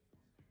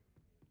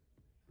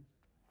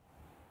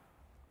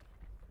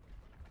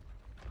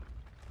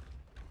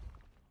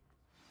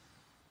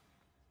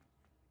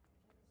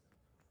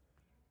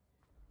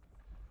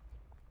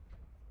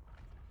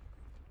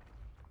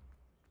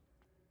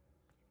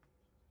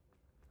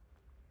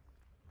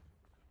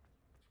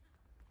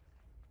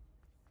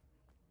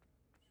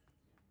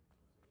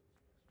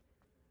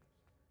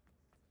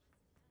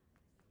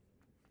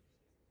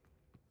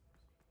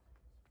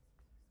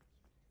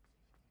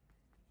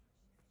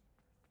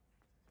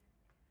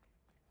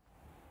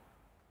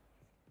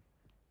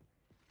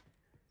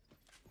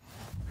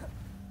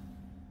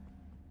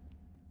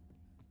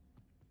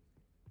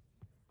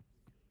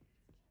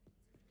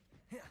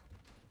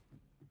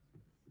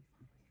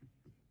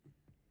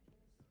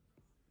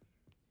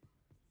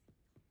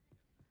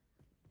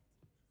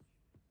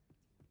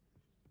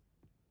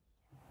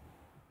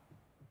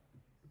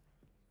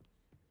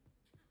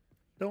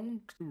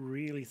 Don't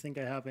really think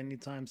I have any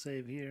time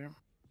save here.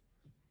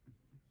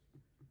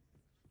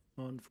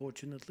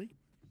 Unfortunately.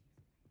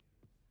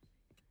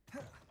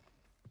 The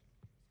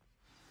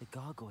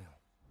gargoyle.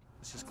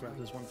 Let's just grab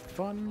this one for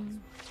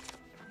fun.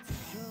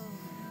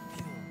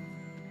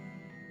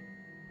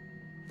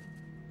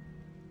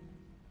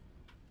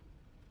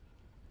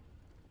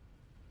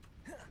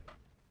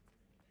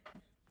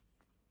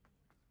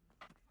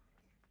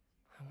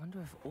 I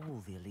wonder if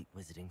all the elite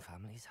wizarding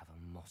families have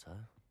a motto.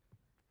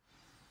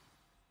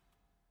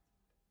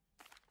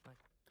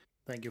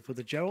 Thank you for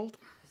the Gerald.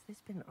 Has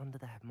this been under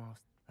the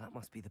headmaster? That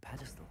must be the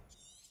pedestal.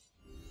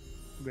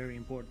 Very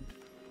important.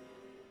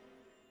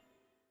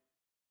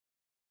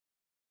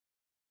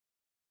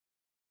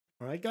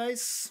 Alright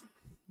guys,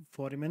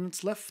 40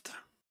 minutes left.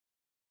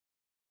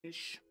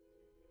 Ish.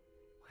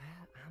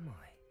 Where am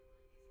I?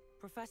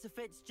 Professor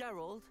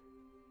Fitzgerald?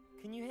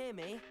 Can you hear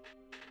me?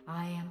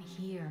 I am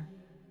here.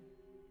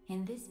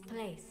 In this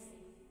place,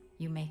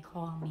 you may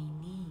call me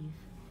Neve.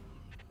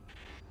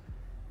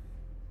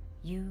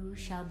 You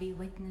shall be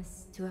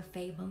witness to a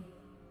fable.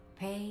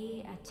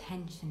 Pay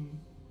attention.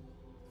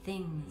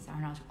 Things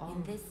are not all.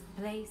 In this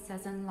place,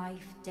 as in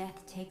life,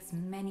 death takes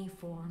many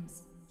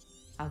forms.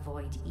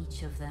 Avoid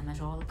each of them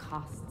at all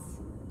costs.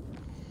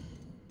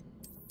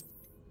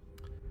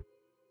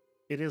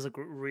 It is a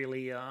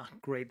really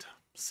great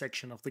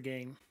section of the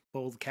game,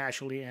 both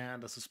casually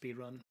and as a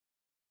speedrun.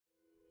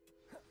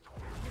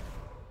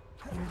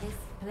 In this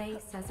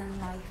place, as in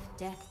life,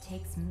 death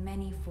takes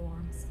many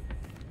forms.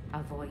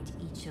 Avoid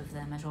each of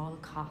them at all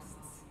costs.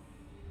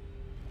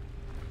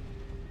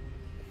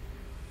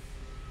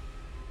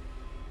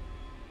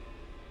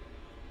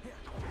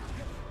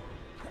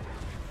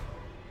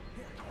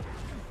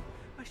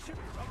 I should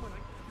run when I...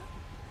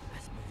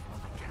 Let's move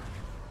while I can.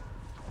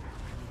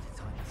 I need to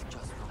time this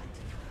just right.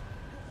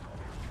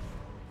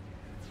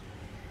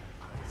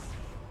 I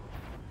see.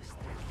 The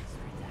staircase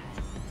right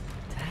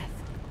there. Death.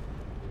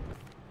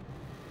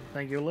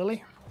 Thank you,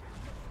 Lily.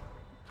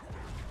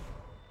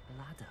 A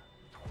ladder.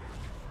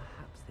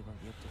 Perhaps they won't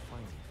be able to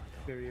find me if I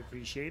don't. Very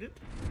appreciated.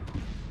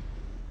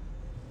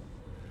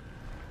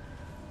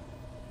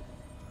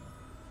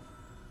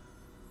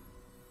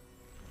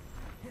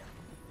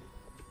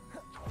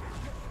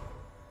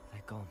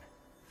 They're gone.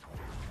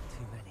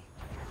 Too many.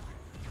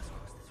 Let's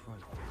cross this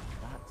road.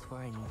 That's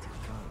where I need to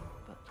go,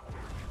 but I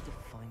need to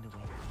find a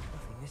way.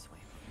 Nothing this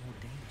way, but more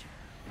danger.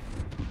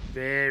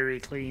 Very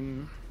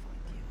clean.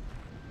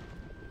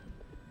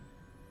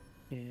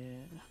 Yeah.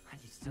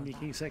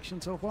 Sneaky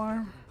section so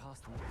far.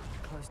 Past them.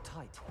 Close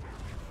tight.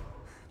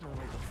 No way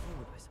but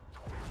forward, I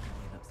suppose. No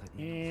way looks like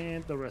the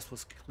And the rest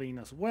was clean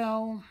as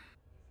well.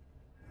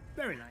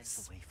 Very nice.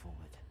 the way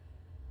forward.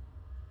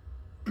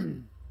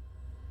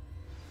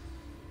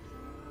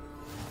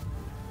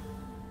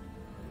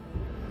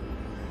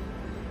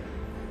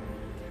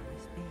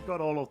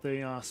 Got all of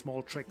the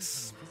small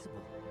tricks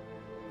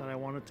that I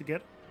wanted to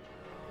get.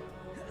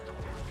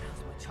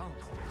 Now's my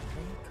chance.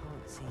 They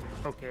can't see me.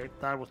 Okay,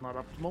 that was not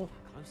optimal.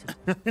 Closer.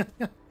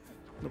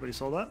 Nobody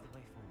saw that. The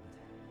way forward.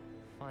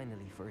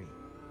 Finally free.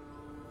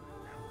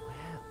 Now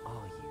where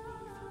are you,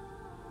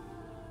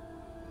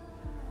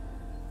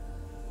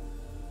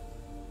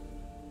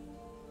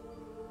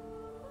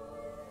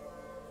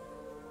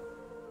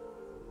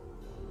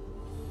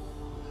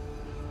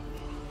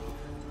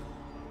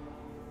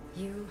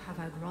 Eve? You have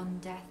outrun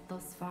death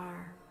thus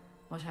far,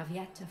 but have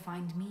yet to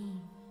find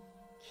me.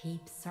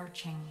 Keep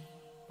searching,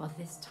 but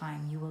this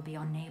time you will be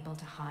unable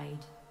to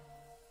hide.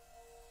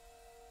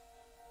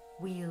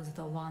 Wield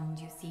the wand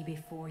you see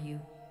before you.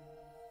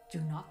 Do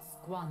not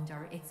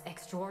squander its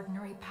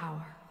extraordinary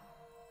power.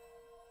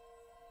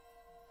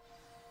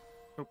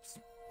 Oops.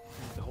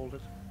 I need to hold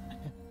it.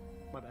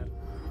 My bad.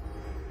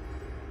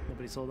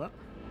 Nobody saw that.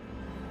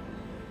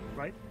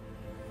 Right?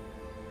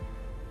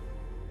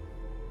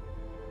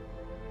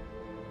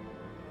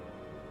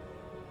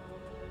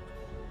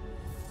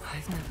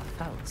 I've never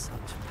felt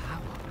such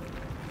power.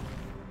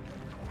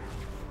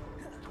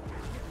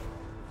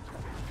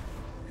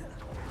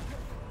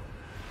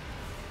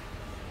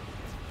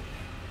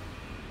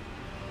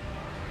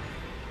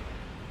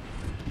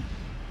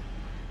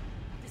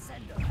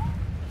 Descender.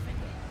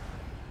 Defender.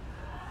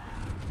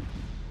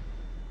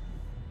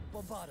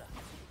 Bombarda.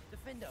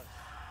 Defender.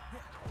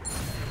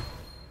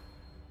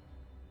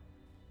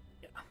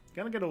 Yeah.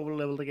 Gonna get over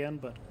leveled again,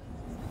 but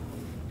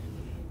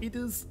it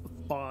is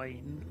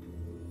fine.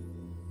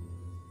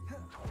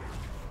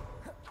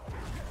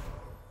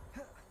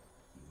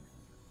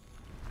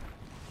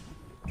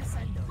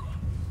 Descender.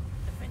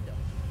 Defender.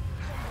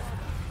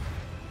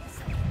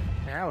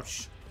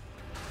 Ouch.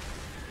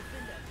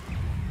 Defender.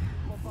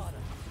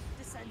 Bombarda.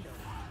 Descender.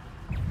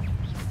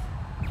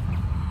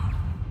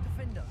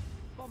 Defender.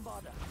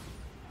 Bombarda.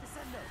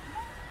 Descender.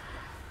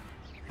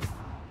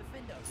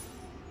 Defender.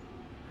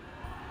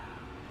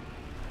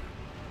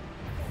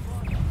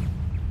 Bombarda.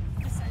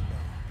 Descender.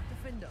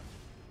 Defender.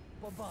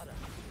 Bombarda.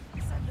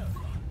 Descender.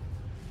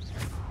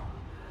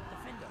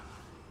 Defender.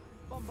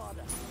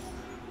 Bombarda.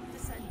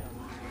 Descender.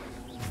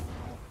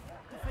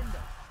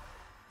 Defender.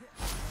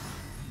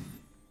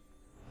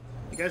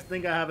 You guys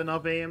think I have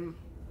enough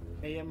AM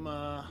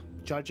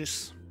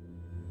judges?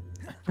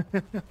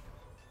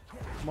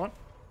 Come on.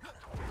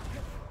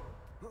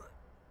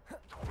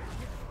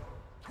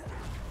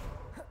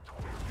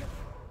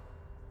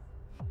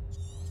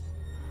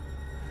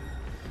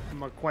 I'm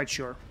not quite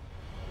sure.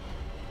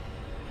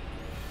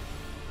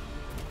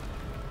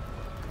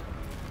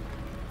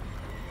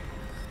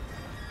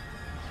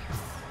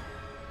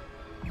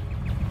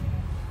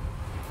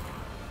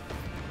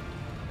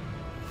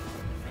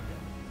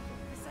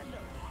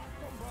 Descender.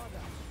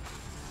 Bombarda.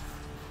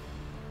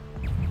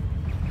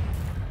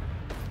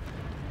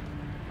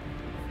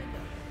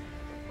 Defender.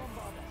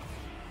 Bombarda.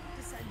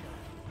 Descender.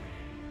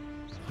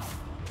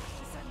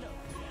 Descender.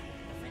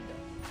 Defender.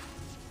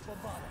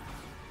 Bombarda.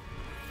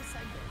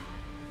 Descender.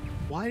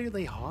 Why do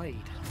they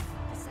hide?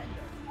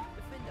 Descender.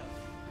 Defender.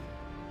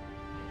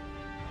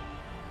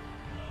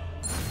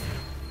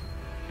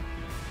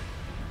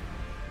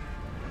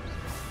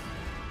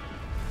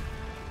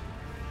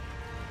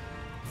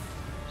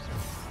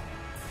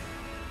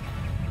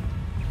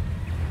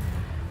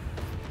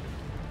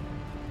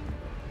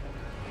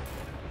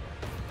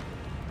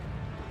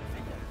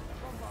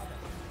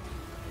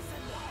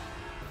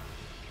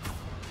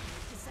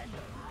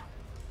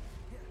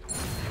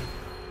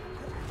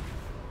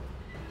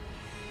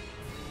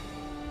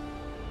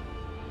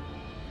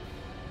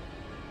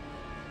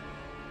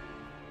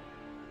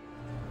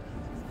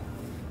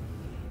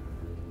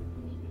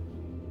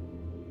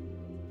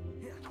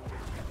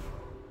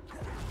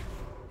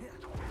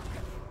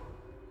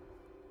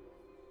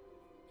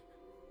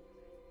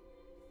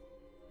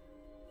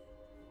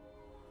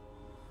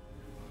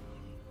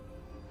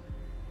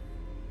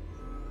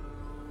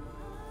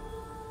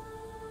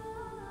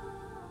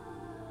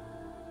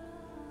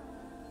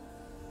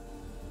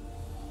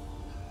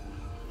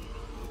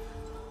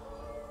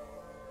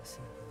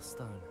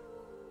 beautiful stone.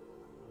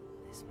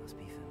 This must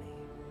be for me.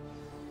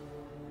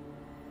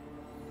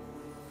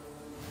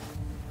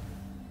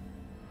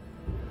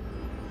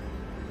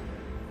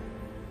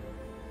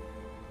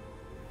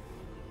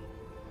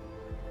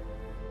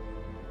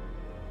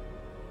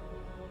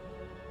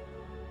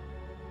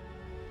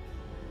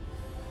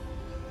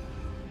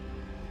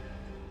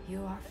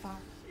 You are far.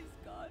 She's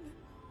gone.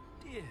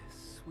 Dear,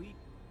 sweet.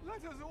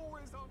 Let us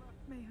always honor.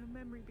 May her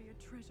memory be a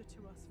treasure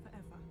to us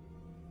forever.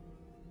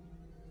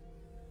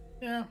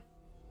 Yeah,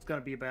 it's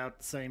gonna be about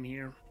the same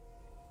here.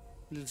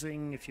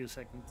 Losing a few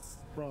seconds,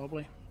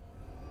 probably.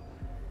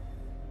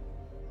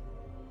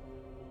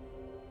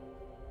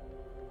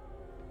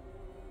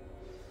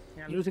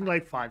 Yeah, losing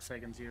like 5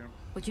 seconds here.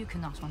 But you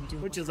cannot undo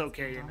which what is has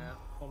okay been in done.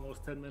 a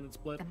almost 10-minute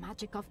split. The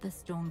magic of the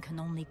stone can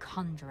only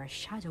conjure a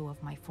shadow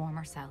of my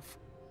former self.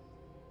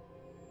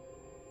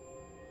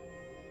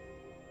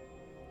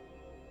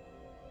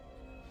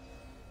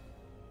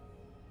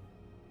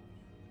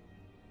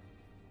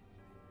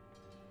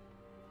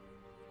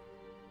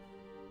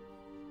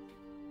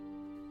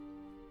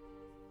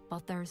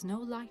 But there is no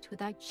light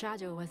without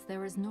shadow, as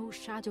there is no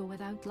shadow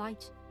without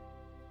light.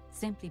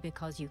 Simply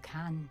because you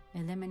can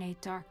eliminate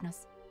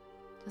darkness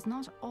does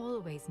not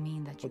always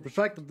mean that you... But the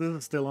fact that this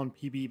is still on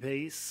PB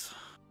pace,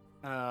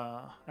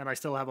 and I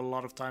still have a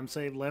lot of time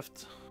save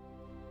left,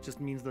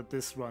 just means that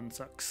this run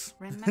sucks.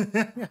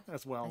 Remember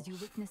as well. as you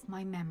witness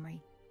my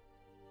memory.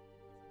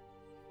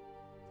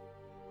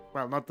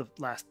 Well, not the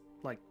last,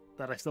 like,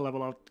 that I still have a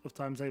lot of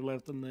time save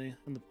left in the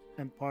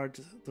end part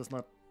does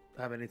not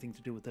have anything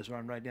to do with this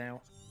run right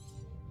now.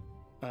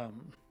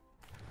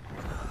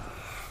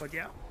 But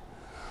yeah.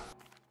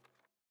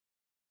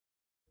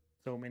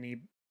 So many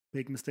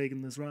big mistakes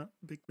in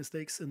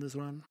this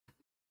run.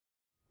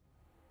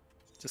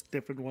 Just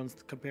different ones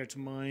compared to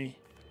my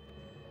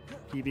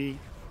PB.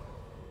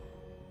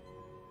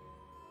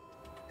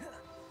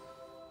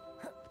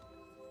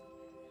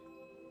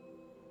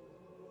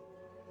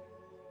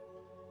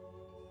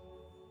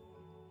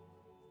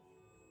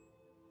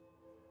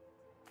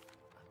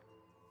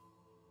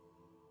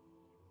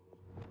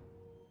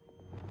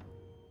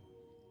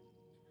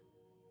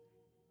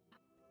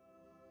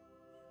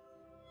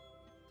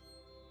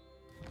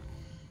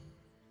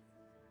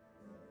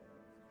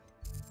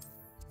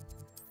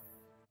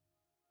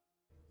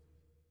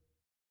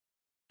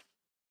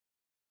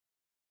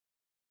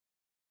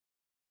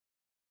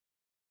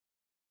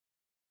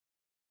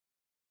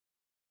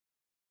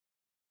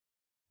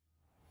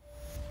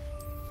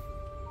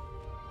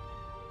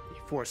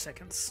 Four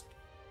seconds.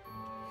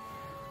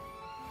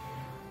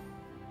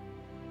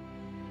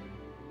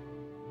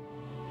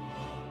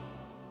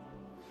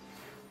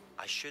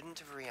 I shouldn't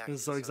have reacted.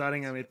 This is so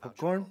exciting. I made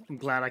popcorn. I'm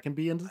glad I can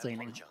be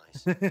entertaining.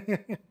 I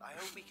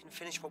hope we can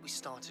finish what we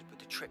started with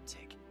the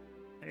triptych.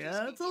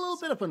 Yeah, it's a little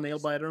bit of a nail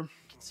biter. We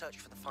can search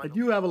for the I final.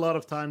 do have a lot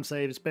of time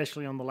saved,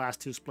 especially on the last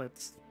two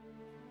splits.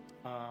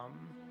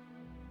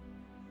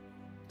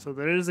 So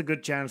there is a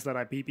good chance that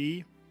I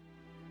PB.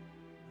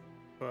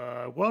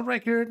 World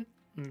record?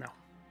 No.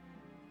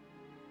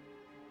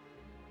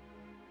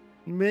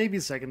 Maybe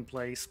second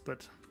place,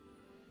 but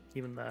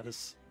even that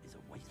is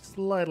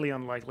slightly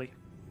unlikely.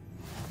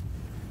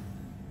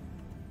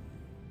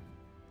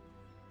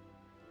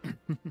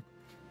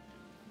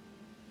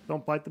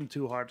 Don't bite them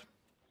too hard.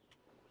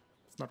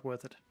 It's not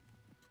worth it.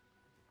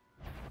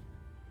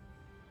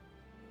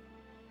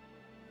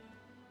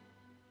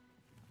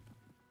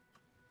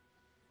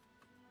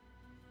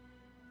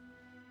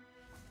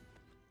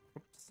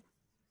 Oops.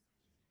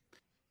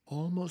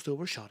 Almost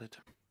overshot it.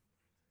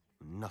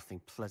 Nothing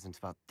pleasant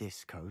about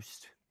this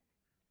coast.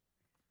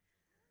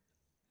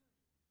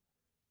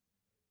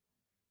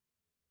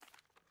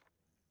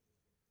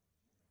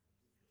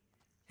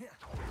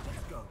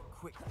 Let's go,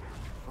 quick,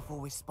 before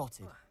we're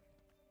spotted.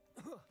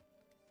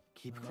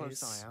 Keep a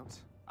close eye out.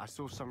 I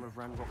saw some of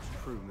Ranrok's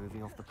crew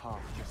moving off the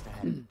path just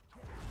ahead.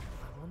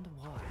 I wonder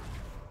why.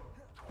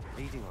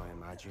 Leading, I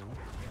imagine.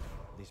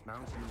 This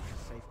mountain needs to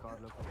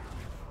safeguard local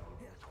valuables.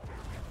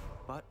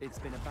 But it's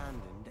been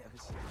abandoned ever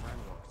since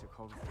Ranrok took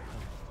hold of the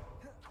coast.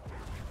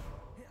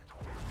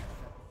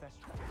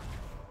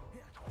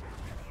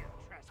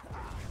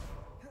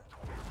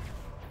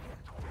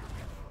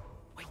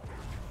 Wait,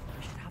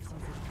 we should have some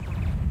sort of...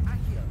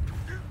 Accio!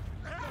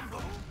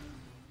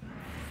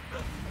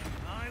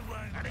 I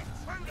won't let it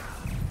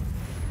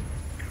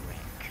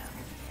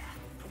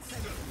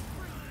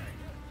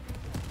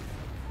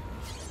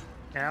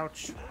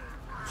Ouch.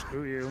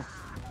 Screw you.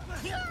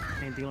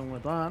 Ain't dealing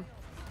with that.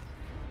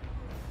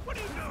 What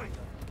are you doing?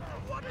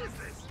 What is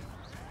this?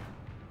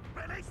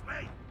 Release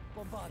me!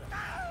 Bombarda.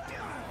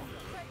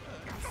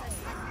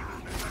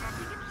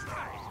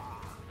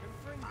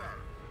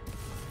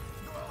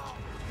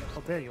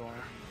 Oh, there you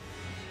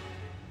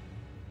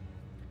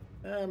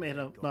are. May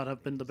not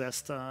have been the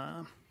best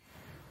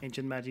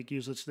ancient magic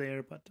usage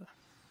there, but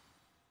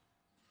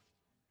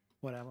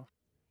whatever.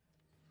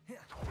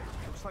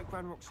 Looks like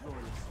Ranrok's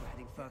loyalists were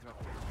heading further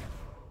up.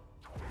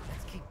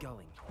 Let's keep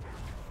going.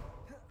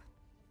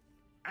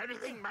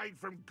 Anything made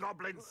from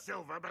goblin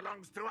silver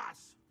belongs to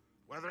us.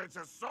 Whether it's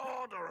a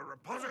sword or a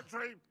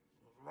repository,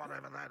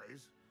 whatever that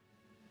is.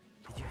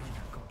 Did you hear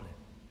that, Goblin?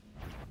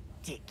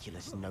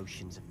 Ridiculous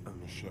notions of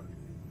ownership.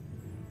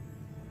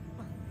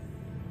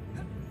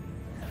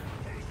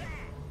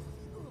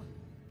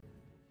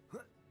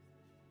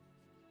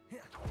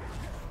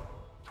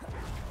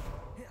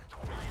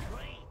 I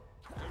agree.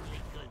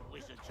 Only good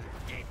wizards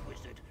are dead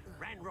wizard.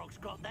 Ranrock's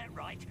got that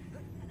right,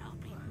 and I'll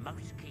be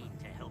most keen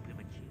to help him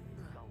achieve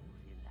his goals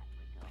in that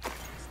regard.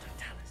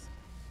 Totalis.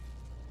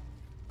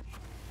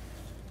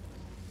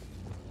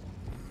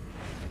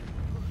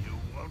 You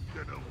won't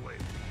get away.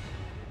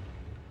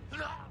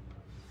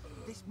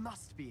 This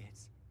must be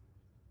it.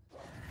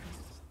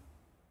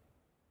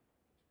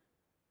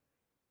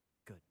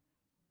 Good.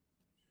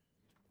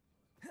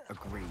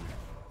 Agreed.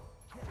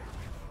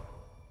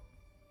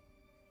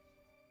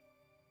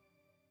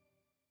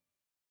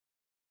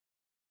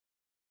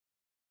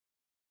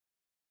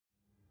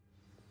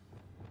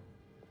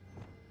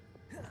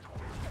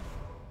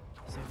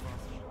 So far,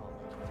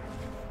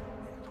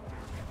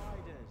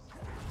 spiders.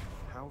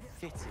 How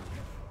fitting.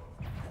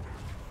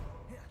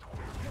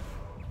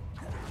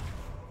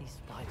 These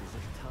spiders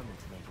are determined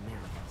to make a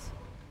meal of us.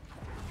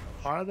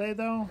 Are they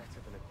though?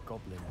 Better than a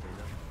goblin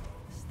dinner.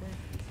 The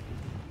staircase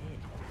leading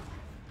here.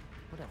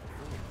 Whatever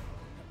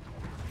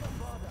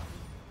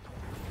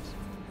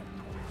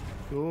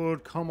for? Good,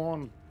 come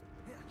on.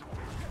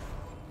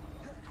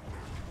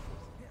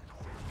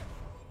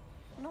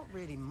 Not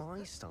really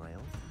my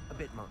style. A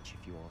bit much,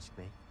 if you ask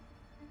me.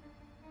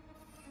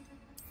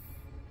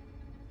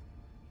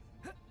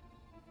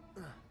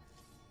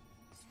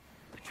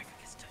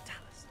 Petrificus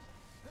totalis.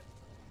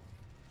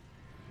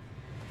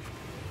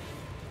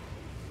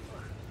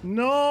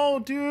 No,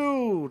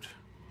 dude.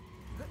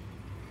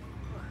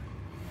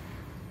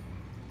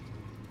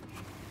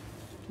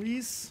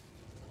 Please.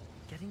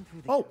 Getting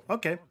through the Oh,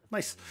 okay,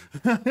 nice.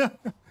 Perhaps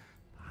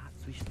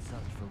we should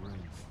search for rooms.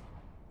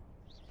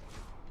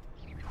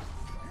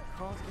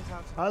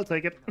 I'll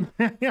take it.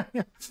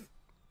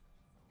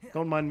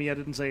 Don't mind me, I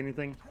didn't say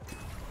anything.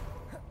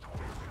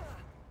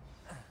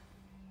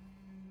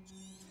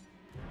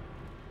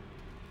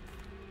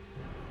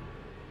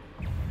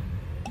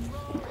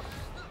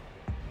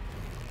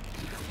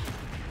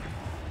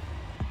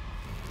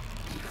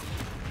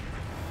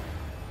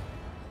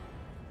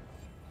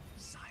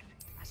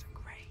 Silent as a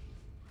grave.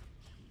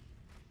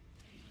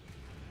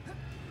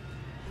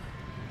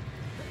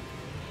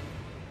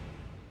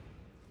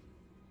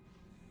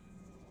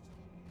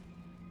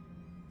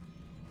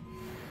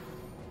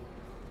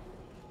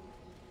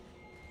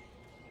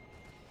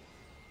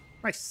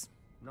 Nice.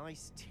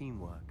 Nice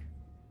teamwork.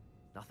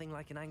 Nothing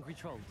like an angry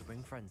troll to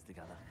bring friends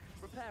together.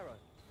 Reparo.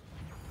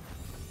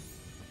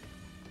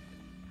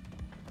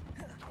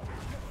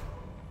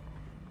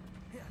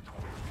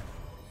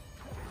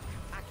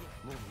 Aki.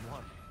 More than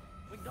one.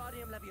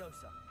 Wingardium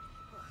Leviosa.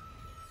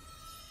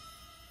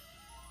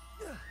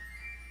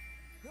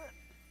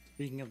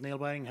 Speaking of nail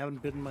biting,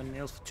 haven't bitten my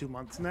nails for 2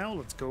 months now.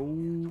 Let's go.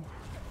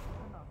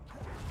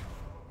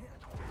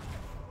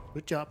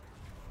 Good job.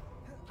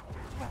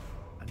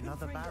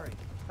 Another Barry.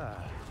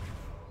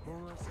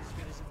 Almost as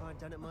good as if I'd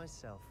done it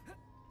myself.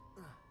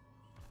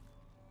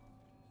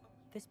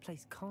 This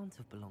place can't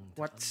have belonged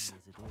to What?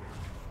 only Isadora.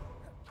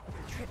 But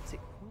the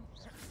triptych.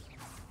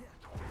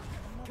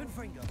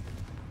 Confringo.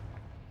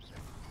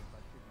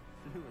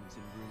 Fluent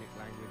in runic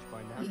language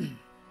by now.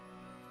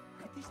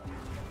 Could this be?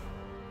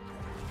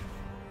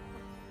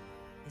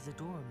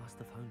 Isadora must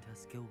have honed her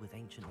skill with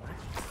ancient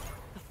magic.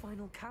 The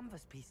final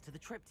canvas piece to the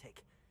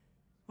triptych.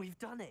 We've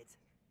done it.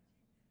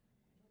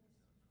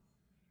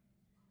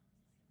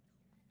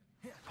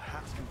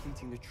 Perhaps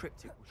completing the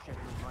triptych will shed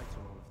more light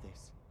on all of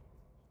this.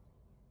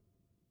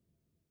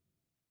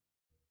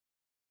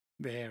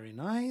 Very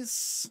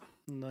nice.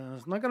 No,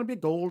 it's not gonna be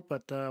gold,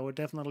 but we're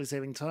definitely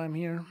saving time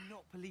here. I do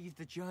not believe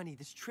the journey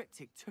this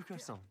triptych took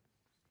us on.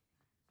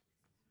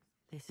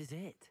 This is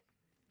it.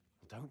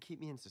 Well, don't keep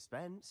me in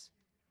suspense.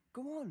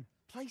 Go on,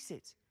 place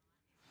it.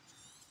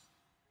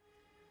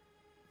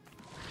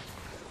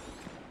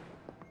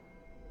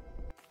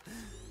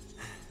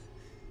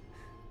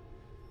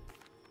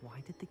 Why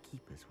did the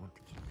keepers want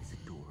to keep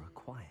Isadora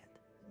quiet?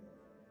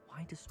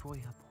 Why destroy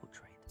her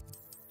portrait?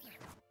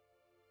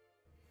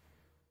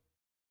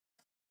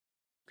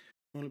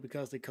 Only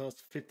because they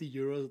cost 50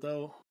 euros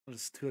though.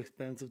 It's too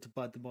expensive to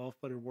bite them off,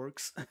 but it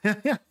works.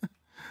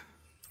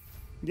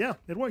 Yeah,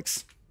 it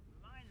works.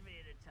 Reminds me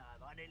of the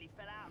time I nearly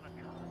fell out of a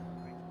car.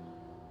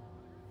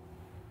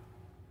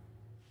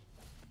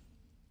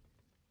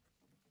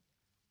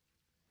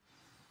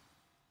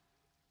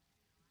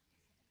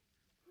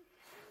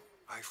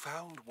 I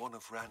found one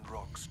of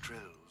Ranrock's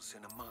drills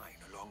in a mine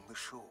along the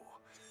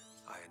shore.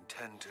 I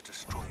intend to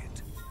destroy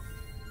it.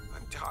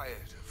 I'm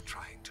tired of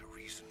trying to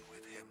reason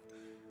with him.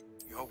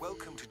 You're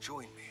welcome to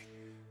join me,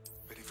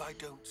 but if I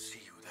don't see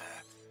you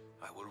there,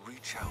 I will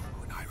reach out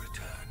when I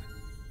return.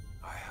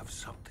 I have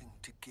something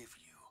to give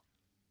you.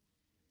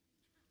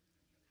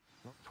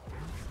 Not no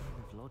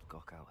sign of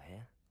Lodgok out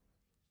here.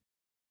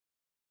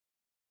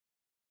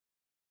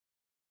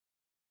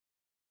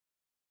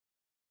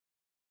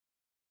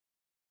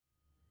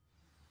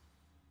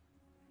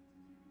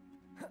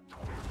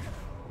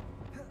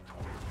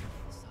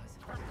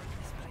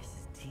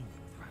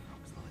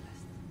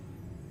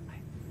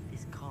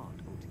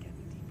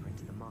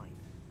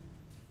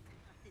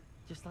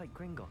 Just like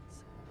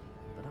Gringotts.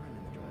 But I'm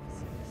in the driver's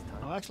seat this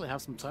time. I'll actually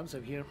have some time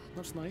save here.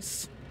 That's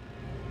nice.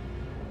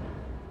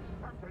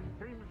 Something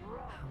seems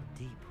wrong. How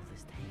deep will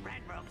this take?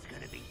 Ranrock's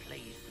gonna be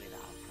pleased with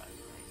our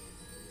progress.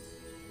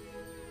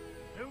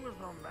 Who was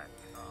on that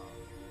car?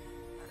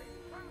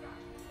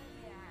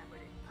 Yeah, with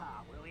his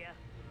pa, will ya?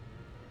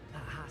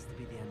 That has to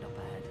be the end up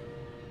ahead.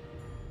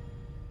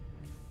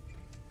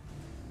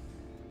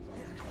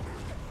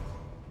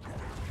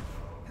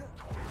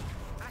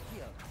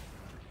 Accio!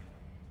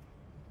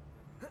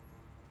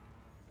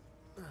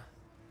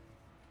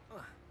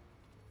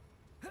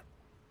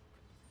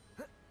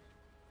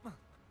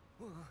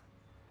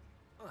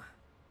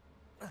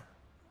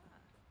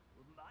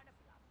 Wouldn't mind a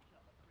blood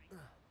shot of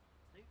green.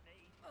 Suit me.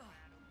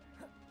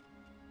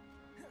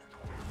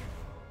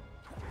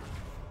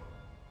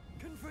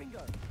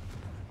 Confringo!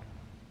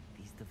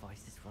 These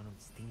devices run on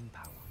steam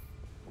power.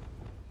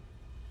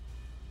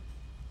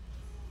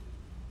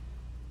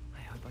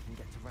 I hope I can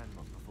get to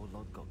Ranrok before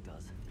Lodgok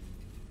does.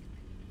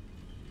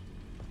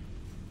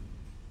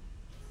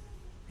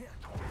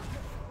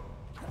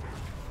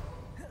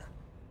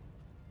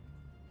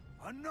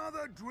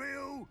 Another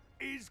drill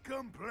is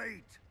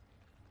complete.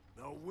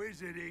 The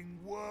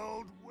wizarding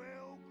world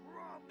will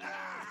crumble.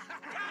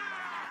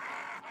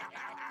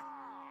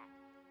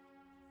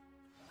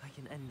 I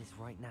can end this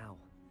right now.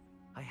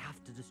 I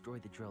have to destroy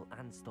the drill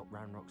and stop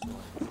Ranrock's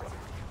loyalists.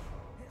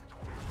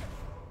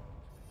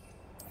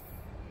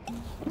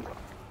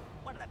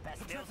 One of the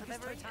best deals I've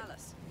ever eaten.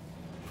 Totalis.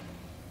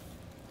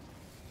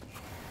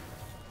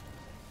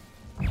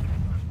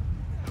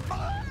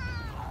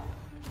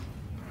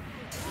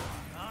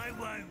 I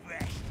won't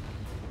rest.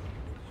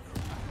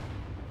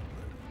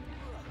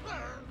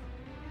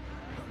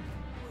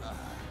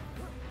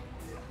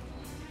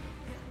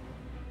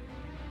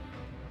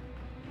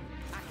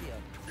 Accio!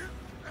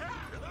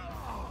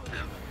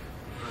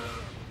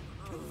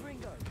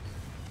 Confringo!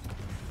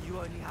 You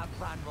only have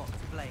Ranrock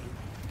to blame.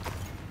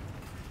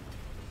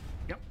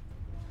 Yep.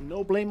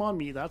 No blame on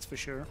me, that's for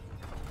sure.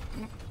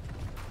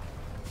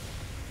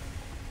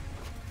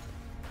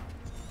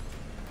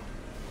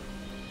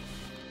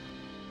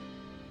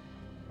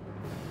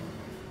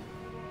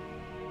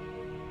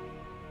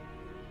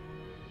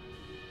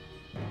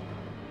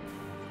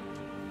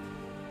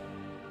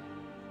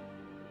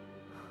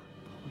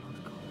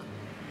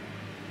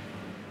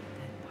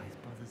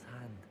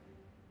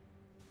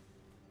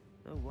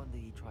 No wonder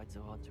he tried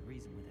so hard to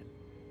reason with him.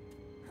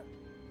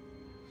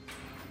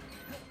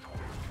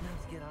 Now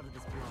to get out of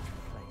this blasted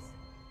place.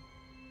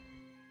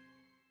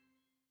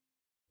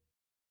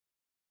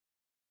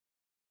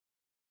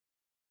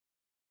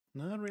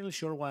 Not really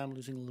sure why I'm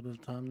losing a little bit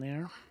of time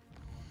there.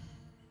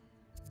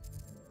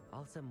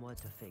 I'll send word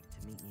to Fig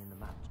to meet me in the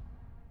match.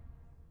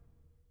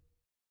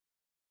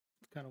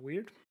 It's kind of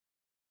weird.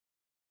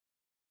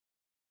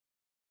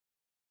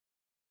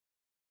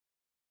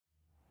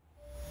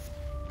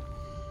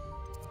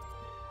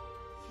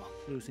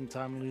 Losing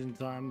time.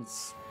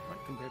 It's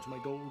right compared to my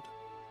gold.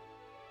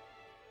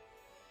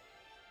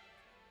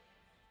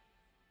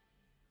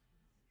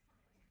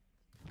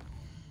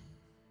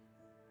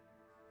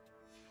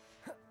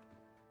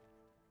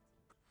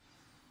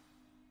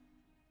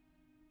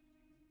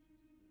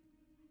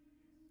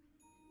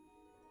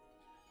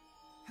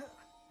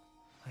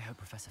 I hope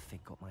Professor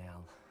Fig got my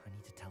owl. I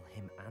need to tell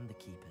him and the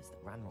Keepers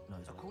that Ranrok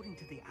knows. According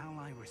to the owl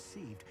I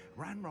received,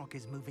 Ranrok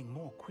is moving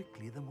more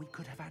quickly than we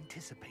could have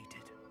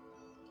anticipated.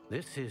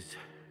 This is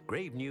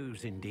grave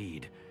news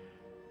indeed.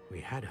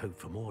 We had hoped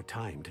for more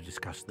time to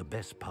discuss the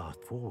best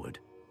path forward.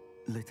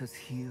 Let us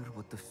hear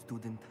what the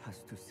student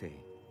has to say.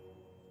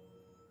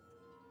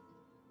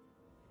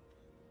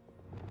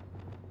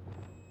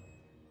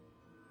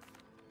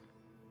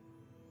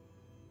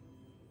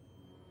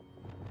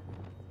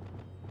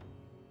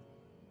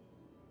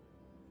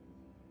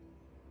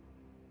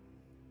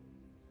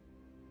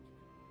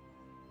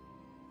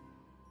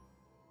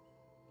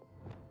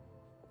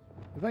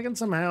 If I can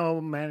somehow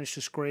manage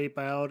to scrape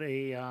out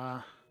a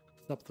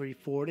sub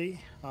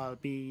 340, I'll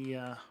be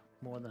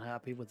more than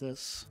happy with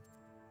this.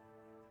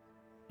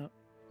 Oh.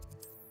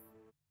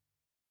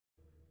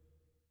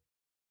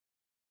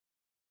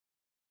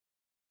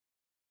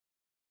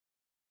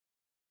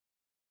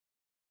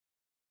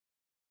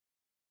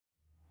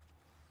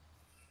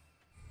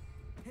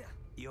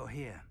 You're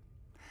here.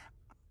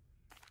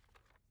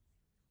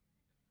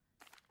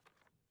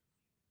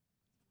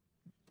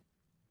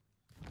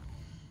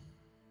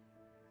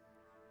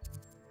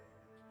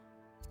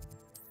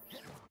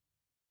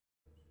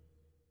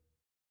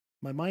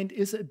 My mind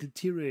is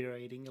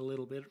deteriorating a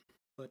little bit,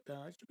 but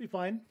it should be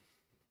fine.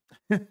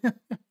 This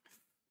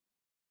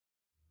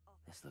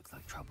looks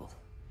like trouble.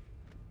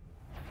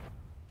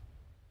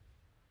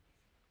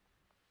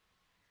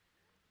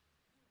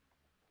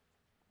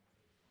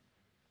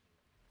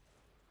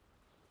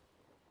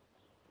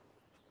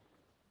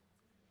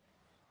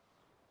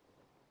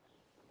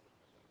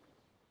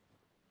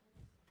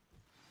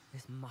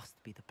 This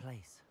must be the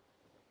place.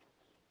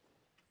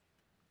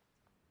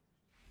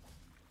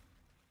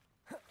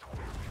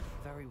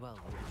 Very well,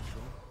 Lord Shaw.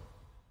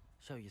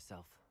 Show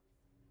yourself.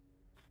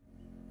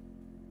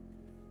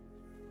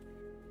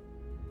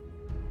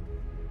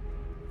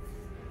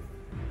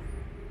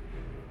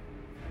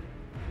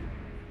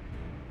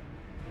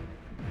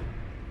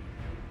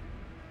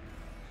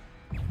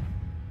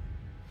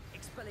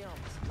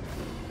 Expelliarmus.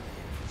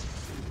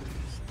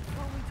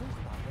 Can't we talk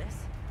about this?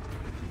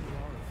 You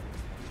are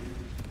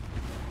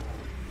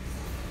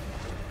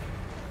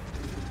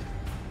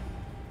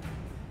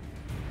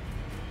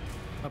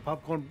a My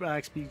popcorn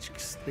bag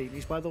speaks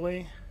Danish, by the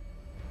way.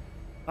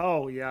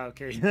 Oh yeah,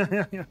 okay.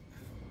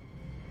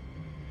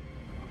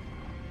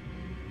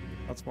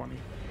 That's funny.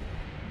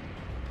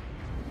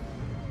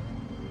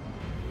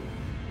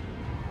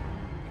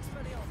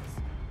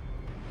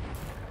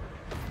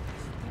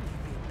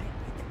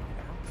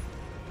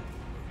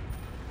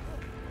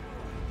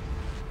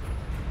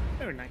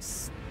 Very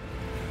nice.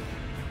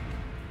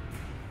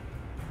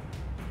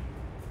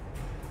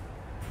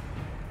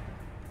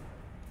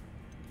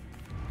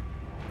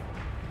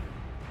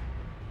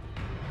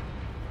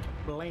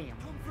 Blam.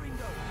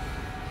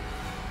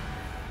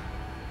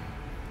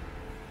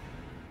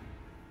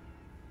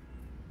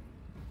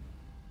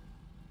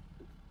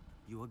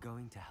 You are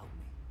going to help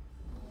me.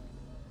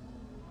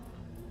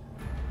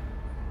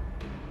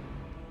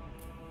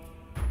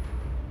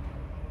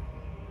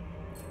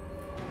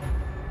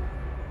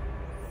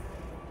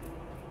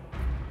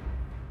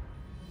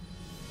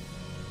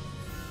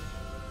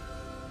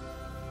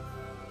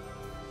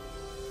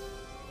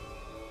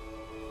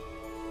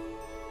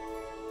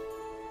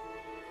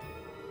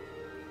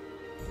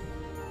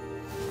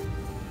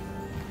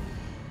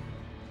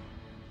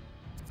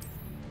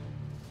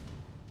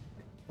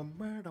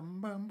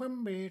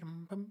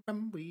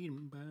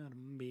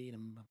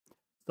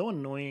 So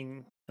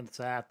annoying and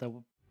sad that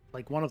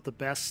like one of the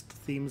best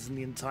themes in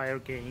the entire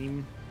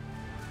game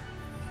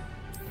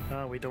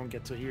we don't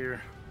get to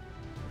hear.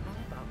 How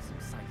about some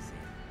sightseeing?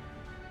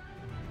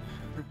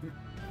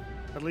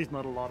 At least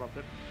not a lot of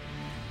it.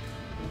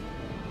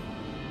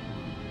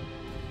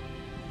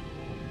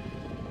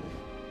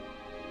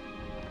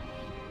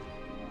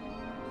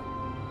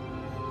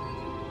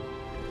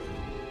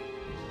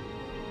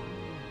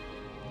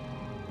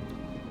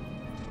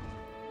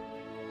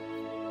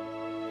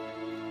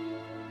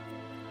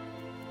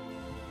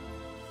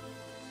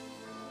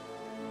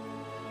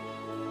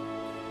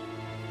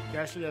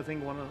 Actually, I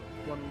think one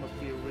must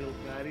be a real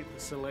baddie to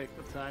select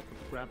attack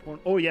with the grab horn.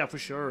 Oh yeah, for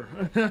sure,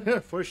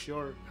 for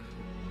sure.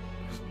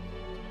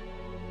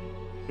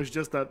 It's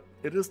just that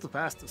it is the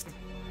fastest.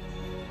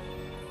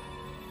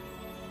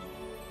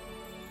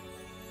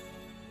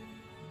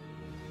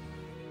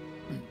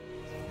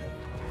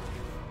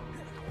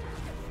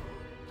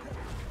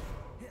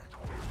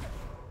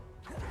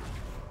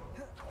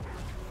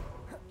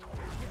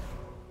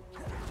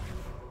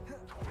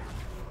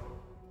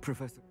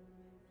 Professor.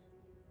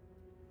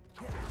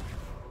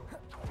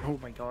 Oh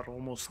my god,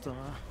 almost fell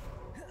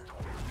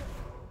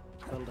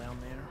down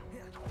there.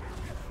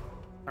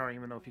 I don't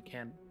even know if you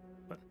can,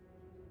 but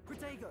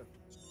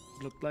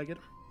looked like it.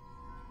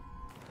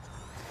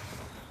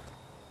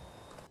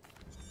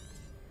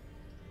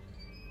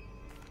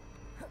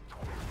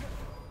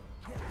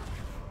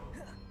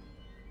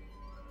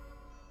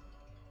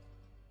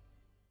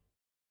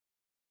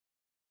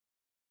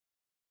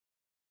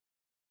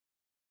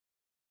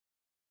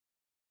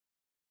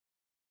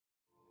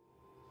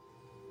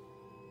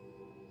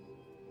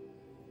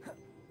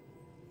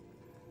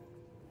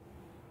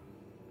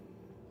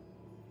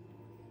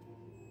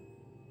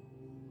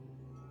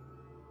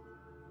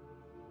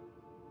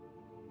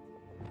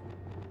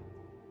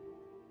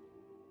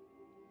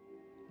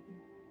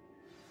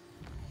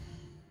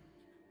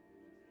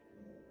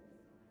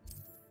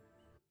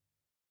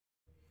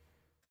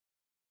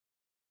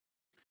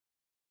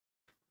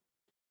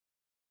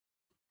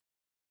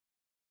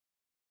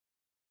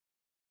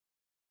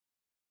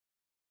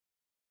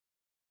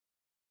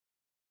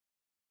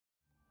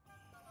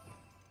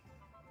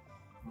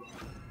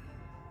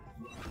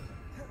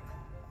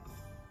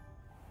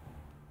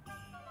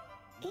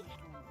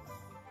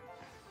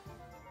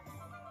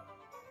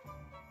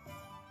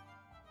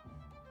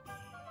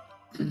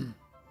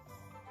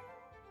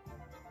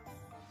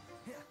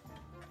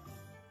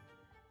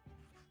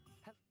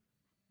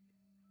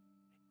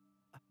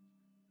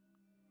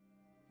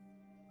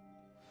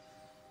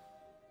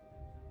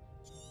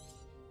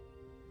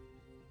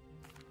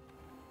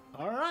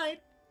 All right.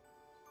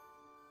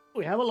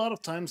 We have a lot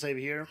of time save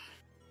here,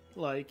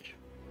 like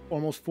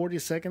almost 40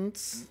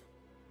 seconds,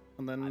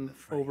 and then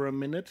over a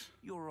minute.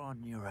 You're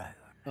on your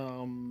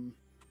own.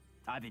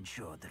 I've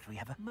ensured that we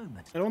have a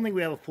moment. I don't think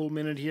we have a full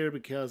minute here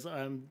because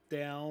I'm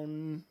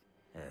down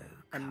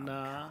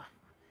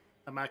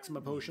a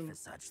maximum potion. For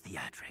such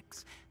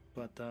theatrics.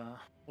 But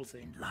we'll see.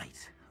 In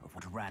light of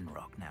what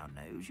Ranrok now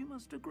knows, you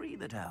must agree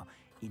that our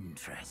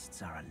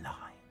interests are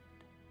aligned.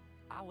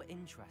 Our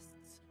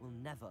interests will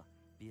never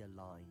be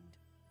aligned.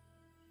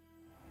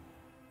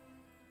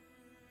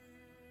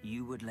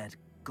 You would let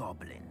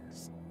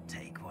goblins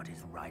take what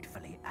is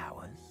rightfully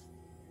ours?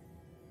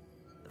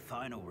 The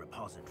final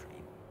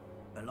repository,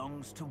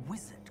 belongs to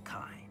wizard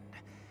kind.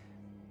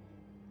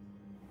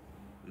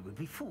 We would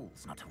be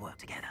fools not to work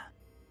together.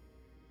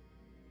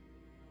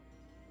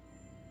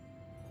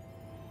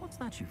 What's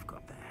that you've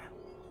got there?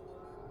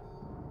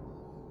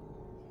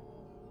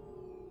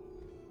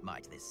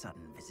 Might this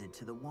sudden visit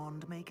to the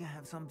Wand Maker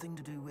have something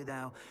to do with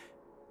our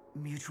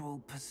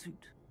mutual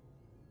pursuit?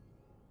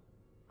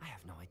 I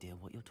have no idea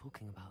what you're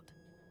talking about.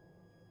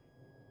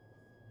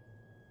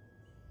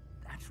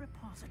 That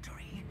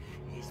repository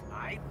is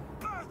my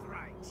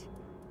birthright!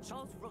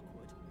 Charles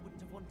Rookwood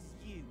wouldn't have wanted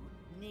you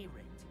near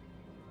it.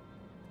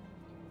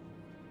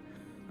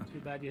 Too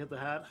bad you hit the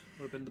hat.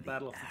 Would have been the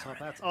battle of the top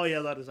hats. Oh yeah,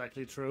 that is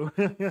actually true.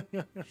 Should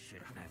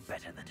know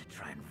better than to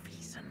try and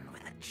reason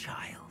with a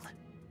child.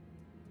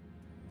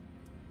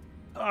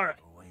 Alright.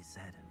 Always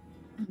said,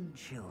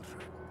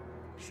 children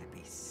should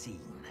be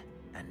seen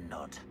and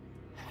not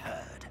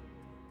heard.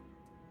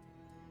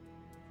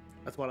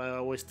 That's what I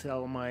always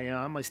tell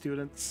my my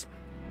students.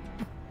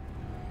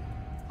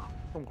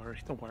 Don't worry,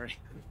 don't worry.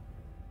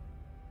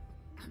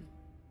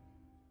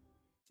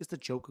 Just a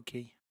joke,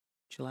 okay?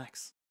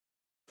 Chillax.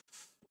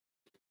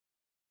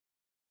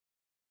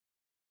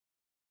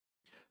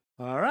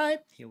 All right,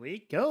 here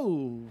we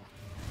go.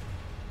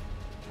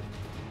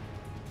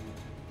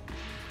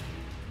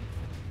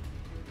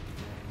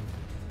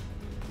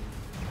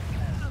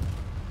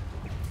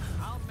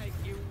 I'll make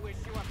you wish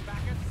you were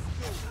back at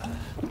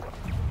school.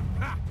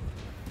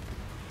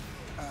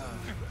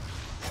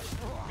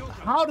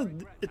 How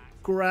did it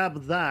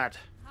grab that?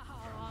 Oh,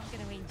 I'm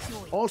gonna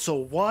enjoy it. Also,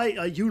 why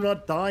are you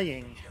not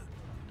dying?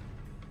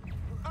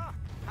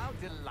 How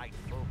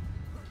delightful.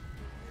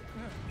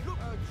 Look,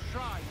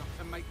 try not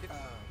to make it...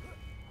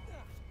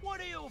 What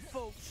are your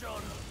thoughts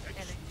on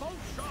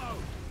Expulso?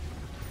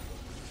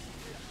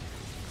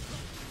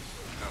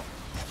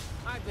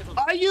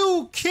 Are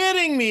you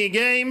kidding me,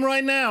 game,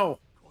 right now?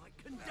 Quite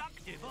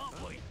conductive,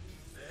 aren't we?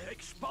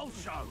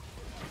 Expulso.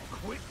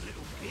 Quick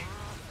little gig.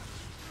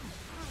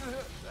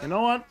 You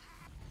know what?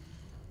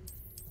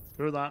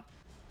 Screw that.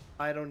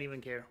 I don't even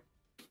care.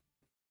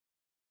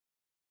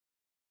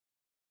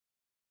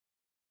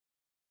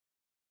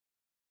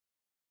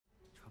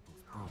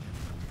 Trouble's brewing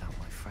without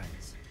my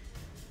friends.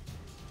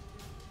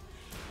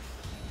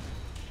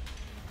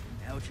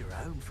 Held your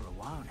own for a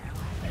while now.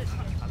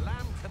 A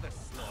lamb to the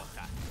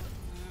slaughter.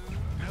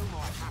 No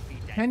more happy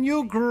days. Can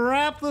you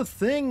grab the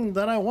thing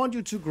that I want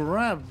you to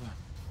grab?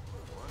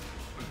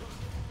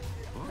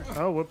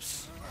 Oh,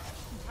 whoops.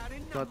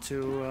 Got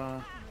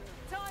to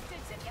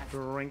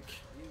drink.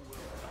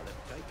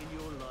 Taking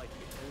your life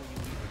before you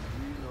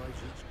even realize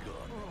it's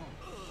gone.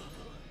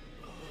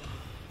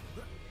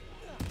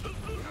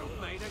 You've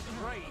made a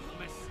grave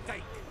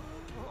mistake.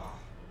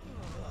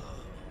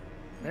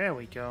 There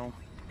we go.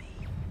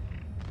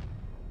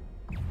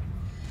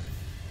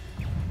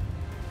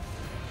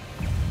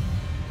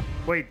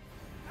 Wait.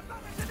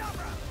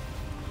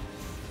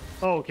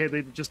 Oh, okay,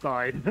 they just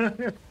died.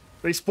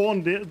 They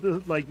spawned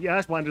in, like, the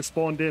Ashwinder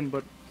spawned in,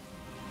 but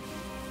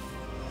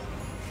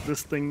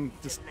this thing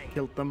just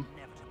killed them.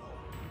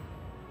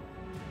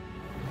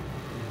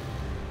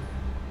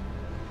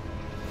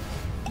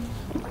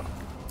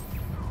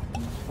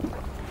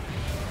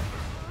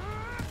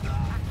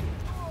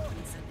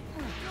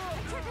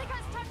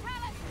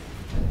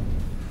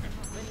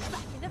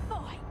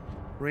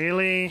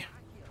 Really?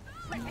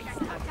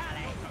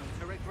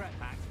 To regret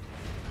that.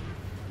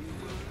 You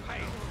will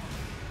pay.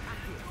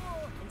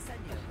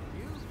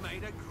 You've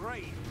made a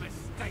grave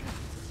mistake.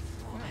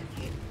 What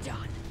have you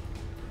done?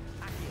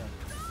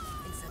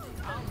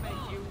 I'll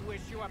make you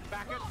wish you were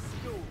back at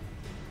school.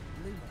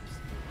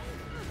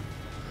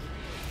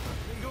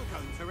 You're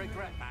going to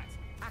regret that.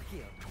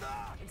 Accio.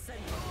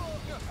 Incendio.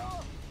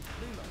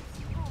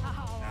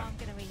 Oh, I'm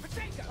gonna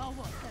enjoy it. Oh,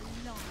 what a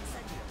long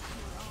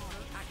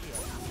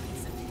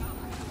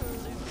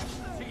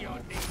To your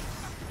knees.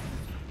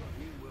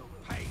 You will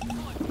pay. Might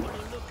want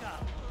to look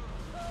up.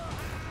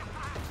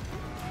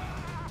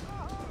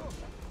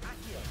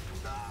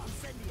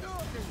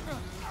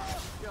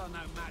 You're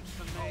no match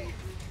for me.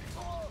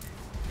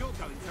 You're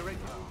going to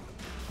regret.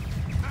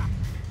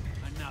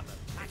 Another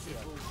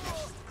pitiful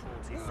beast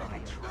caught in my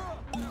trap.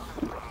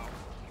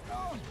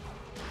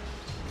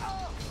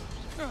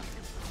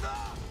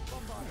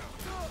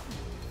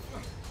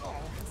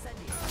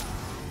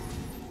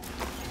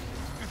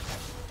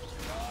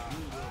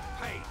 You will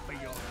pay for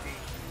your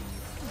deeds.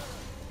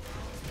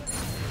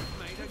 You've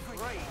made a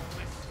grave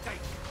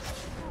mistake.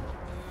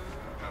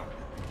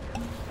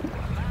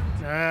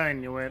 I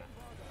knew it.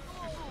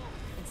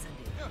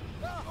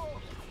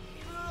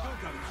 You're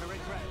going to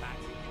regret that.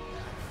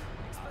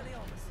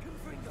 You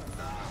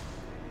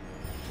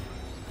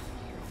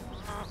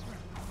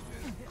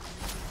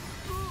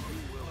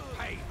will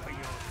pay for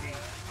your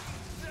deeds.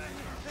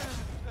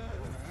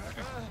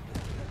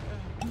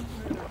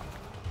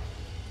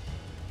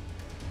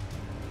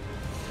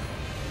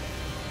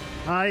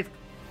 I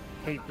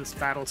hate this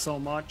battle so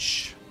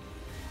much.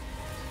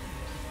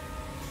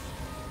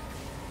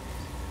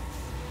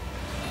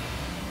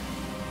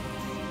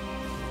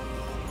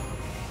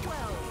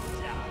 Well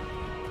done.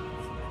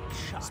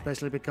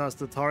 Especially because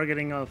the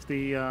targeting of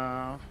the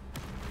How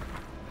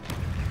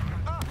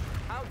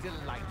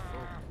delightful.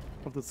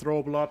 of the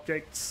throwable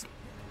objects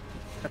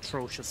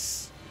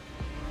atrocious,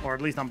 or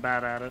at least I'm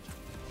bad at it.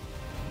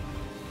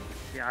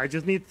 Yeah, I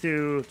just need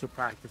to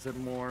practice it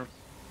more.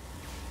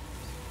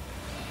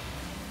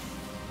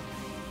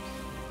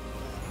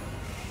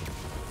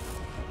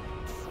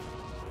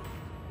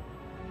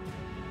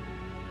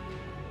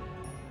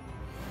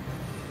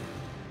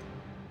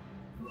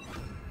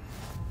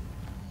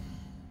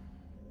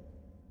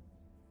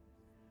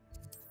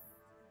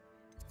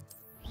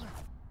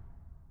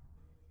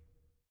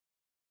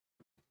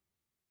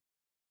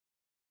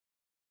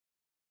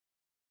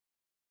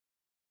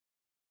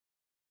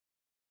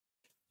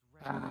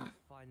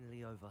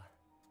 Finally over.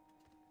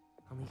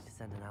 I'll need to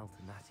send an Al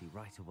to Natty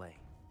right away.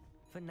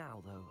 For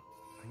now, though,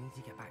 I need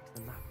to get back to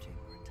the map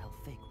chamber and tell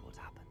Fig what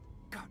happened.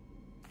 God.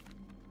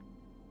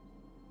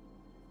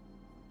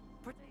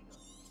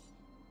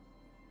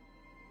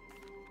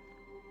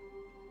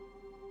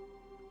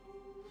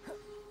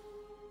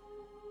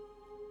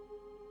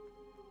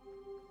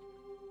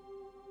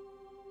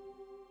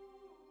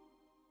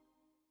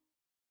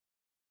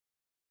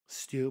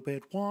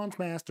 Stupid wand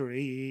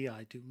mastery,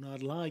 I do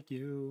not like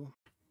you.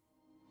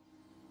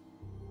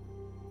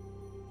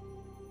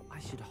 I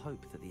should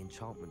hope that the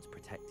enchantments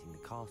protecting the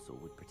castle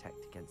would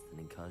protect against an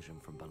incursion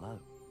from below.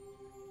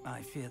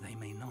 I fear they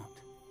may not.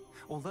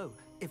 Although,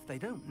 if they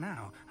don't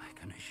now, I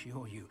can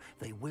assure you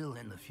they will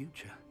in the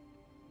future.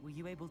 Were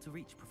you able to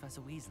reach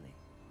Professor Weasley?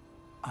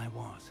 I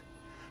was.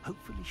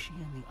 Hopefully she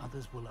and the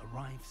others will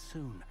arrive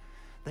soon.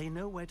 They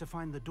know where to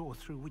find the door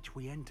through which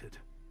we entered.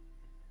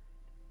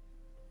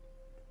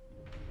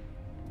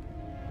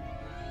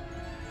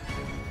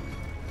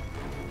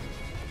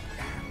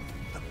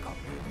 The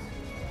goblins.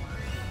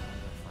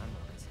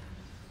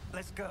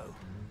 Let's go.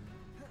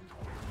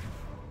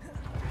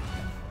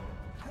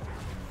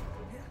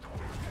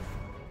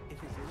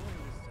 If it's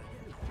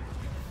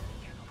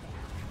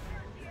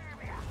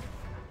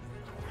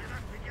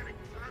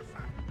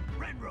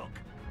Ranrok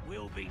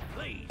will be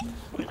pleased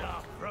with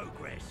our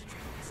progress.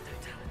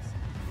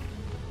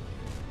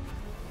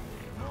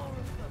 More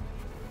of them.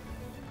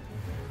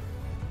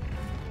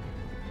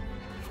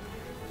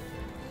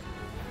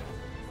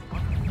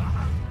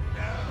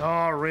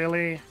 Oh,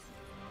 really?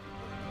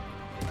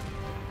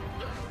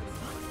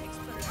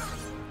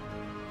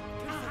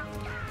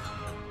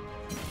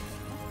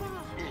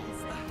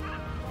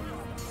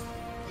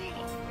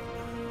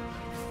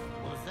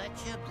 Was that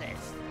your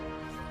best?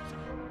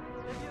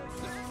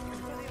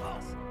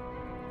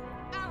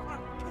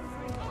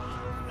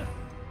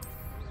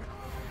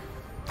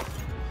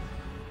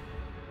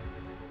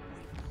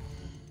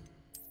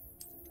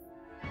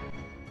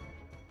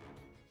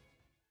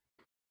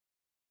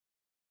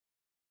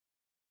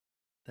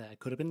 That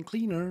could have been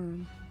cleaner.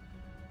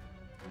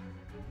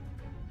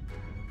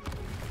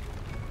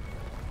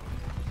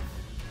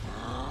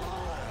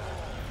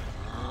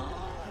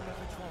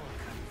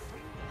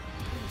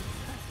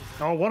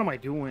 Oh, what am I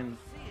doing?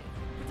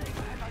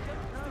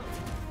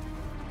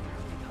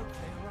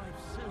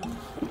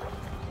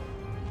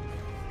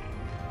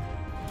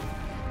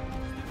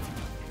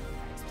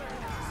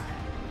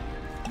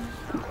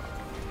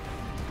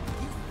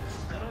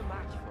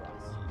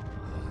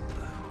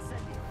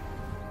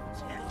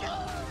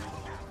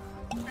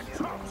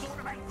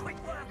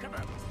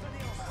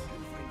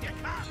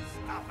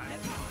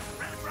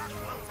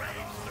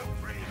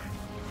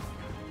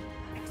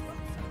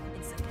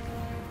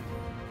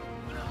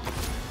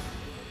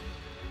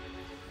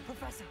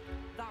 Professor,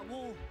 that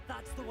wall,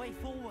 that's the way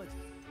forward.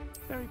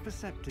 Very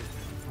perceptive,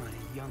 my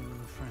young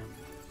friend.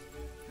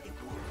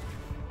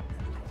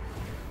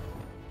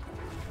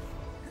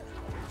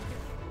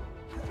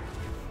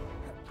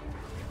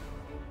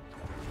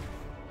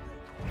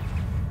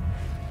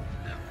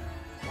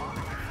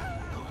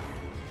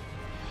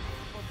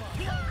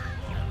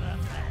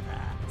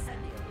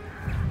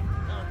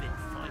 I've been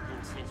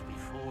fighting since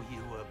before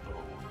you were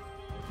born.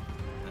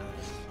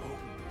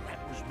 That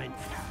was meant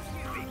for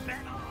you.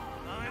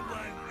 I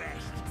won't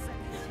rest.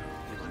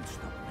 You won't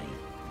stop me.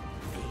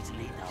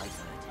 Easily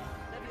diverted.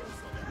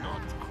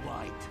 Not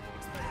quite.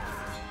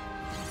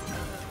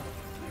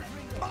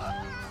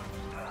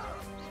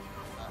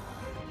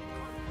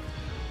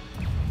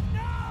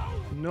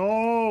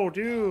 No,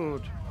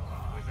 dude.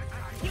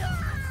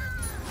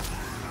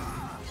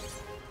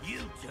 You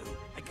two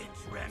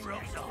against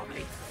Ranrock's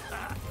army.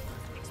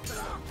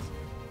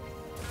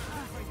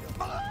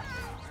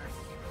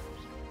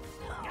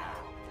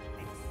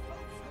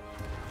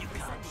 You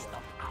can't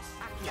stop us.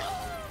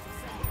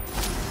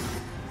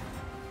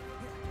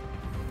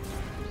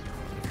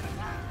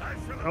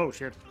 Oh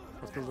shit.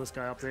 Let's build this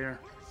guy up there.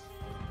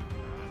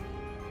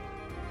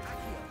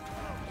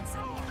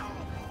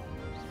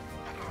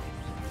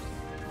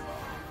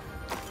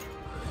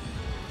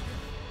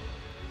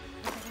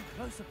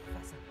 Closer,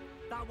 Professor.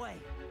 That way.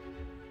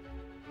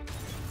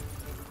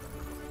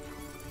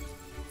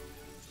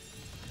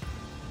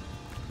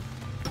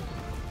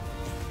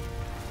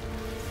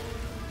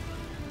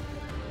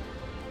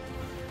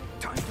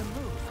 Time to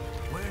move.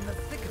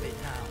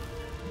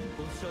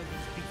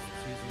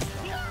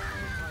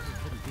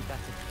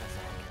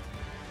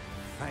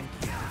 Thank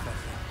you,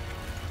 Professor.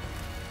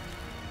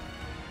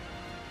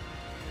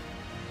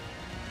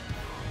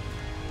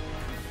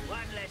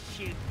 One less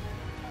shoot.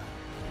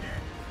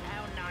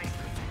 How nice.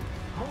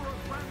 More of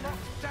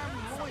Ranrok's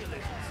damn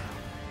loyalists.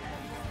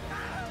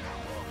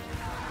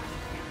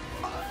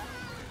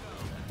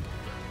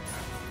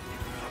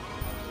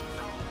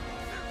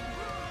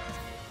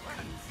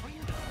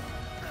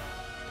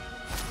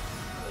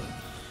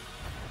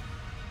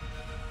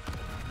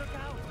 Look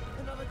out!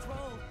 Another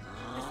troll!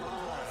 This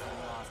one's worse than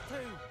the last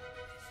two.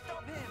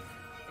 Stop him!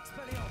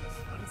 Expelliarmus!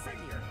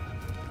 Incendio!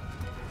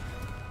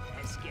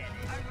 Let's get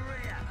it. Over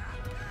here.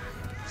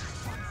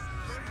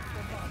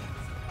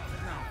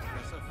 Now,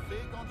 Professor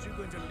Fig, aren't you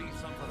going to leave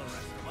some for the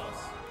rest of us?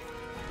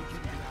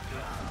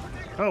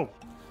 Oh.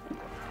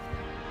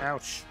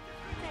 Ouch.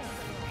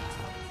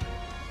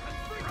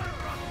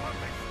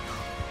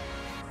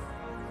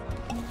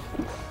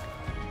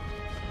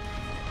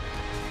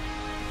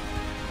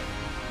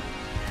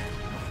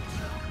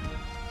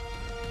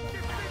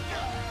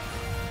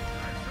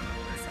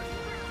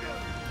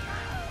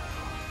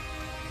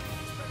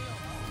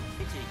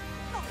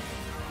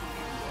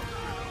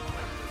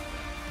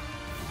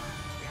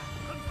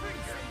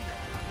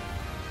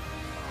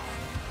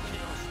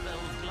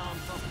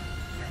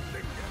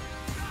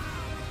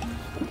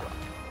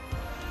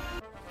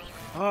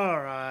 All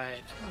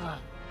right.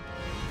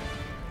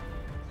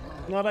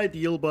 Not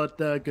ideal, but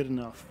good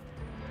enough.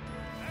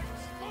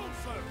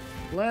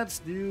 Let's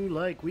do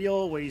like we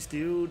always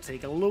do.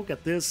 Take a look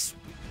at this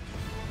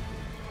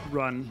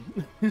run.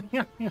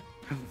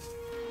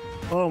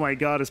 Oh my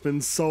god, it's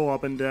been so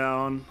up and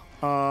down.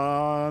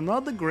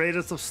 Not the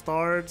greatest of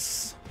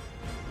starts.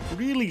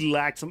 Really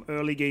lacked some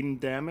early game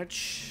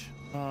damage.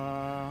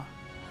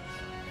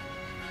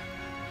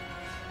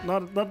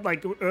 Not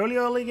like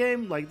early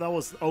game, like that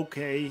was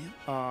okay.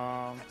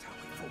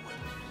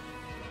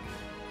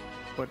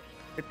 But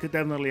it could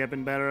definitely have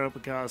been better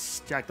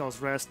because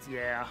Jackdaw's Rest,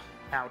 yeah,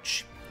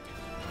 ouch.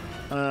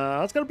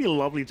 It's gonna be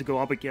lovely to go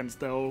up against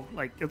though.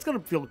 Like it's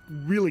gonna feel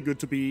really good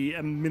to be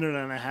a minute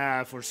and a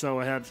half or so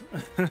ahead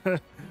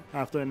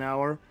after an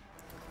hour.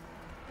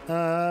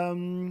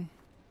 Then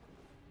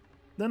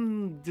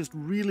just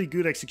really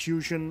good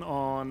execution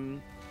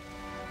on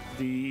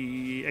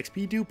the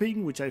XP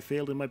duping, which I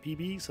failed in my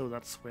PB, so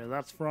that's where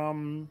that's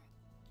from.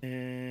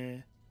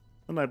 And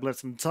I bled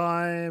some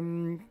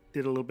time,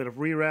 did a little bit of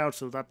reroute,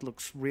 so that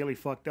looks really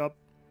fucked up.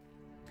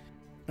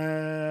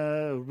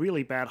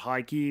 Really bad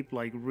high keep,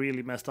 like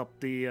really messed up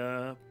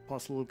the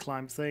puzzle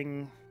climb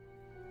thing.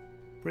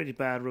 Pretty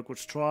bad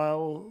Hogwarts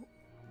trial.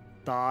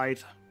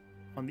 Died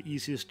on the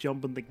easiest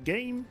jump in the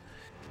game.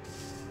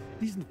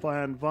 Decent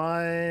fire and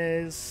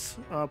vice.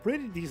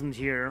 Pretty decent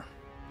here.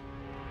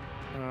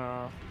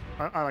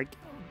 I like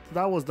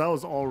that was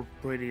all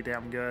pretty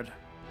damn good,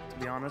 to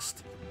be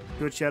honest.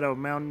 Good Shadow of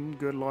Mountain,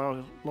 good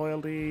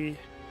loyalty,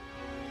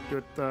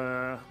 good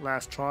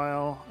last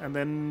trial, and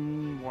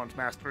then once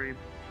mastery.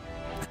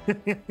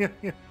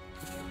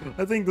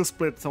 I think the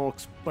split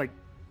talks like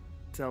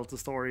tells the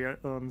story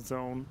on its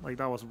own. Like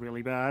that was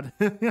really bad.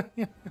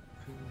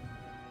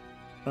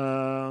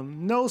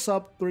 No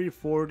sub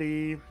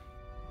 340.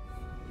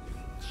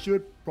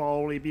 Should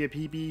probably be a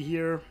PB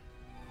here.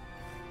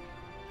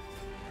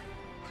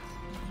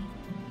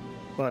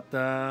 But,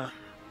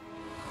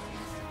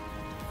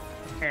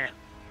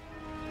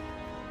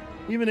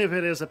 even if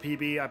it is a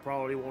PB, I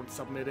probably won't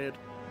submit it.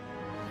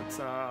 It's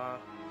not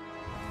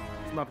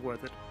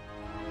worth it.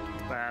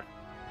 It's bad.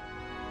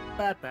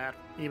 Bad,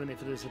 even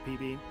if it is a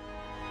PB.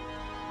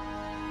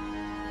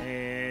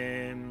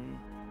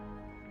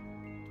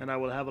 And I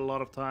will have a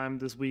lot of time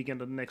this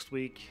weekend and next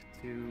week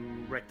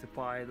to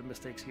rectify the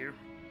mistakes here.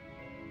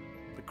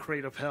 The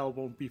crate of hell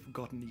won't be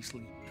forgotten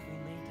easily.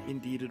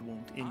 Indeed it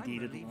won't.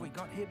 Indeed it won't. We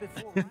got here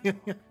before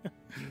Ranrok.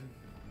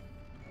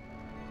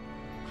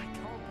 I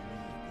can't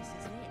believe this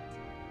is it.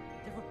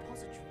 The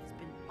repository has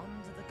been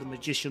under The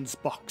magician's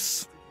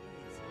box.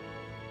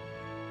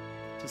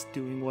 Just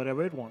doing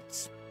whatever it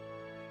wants.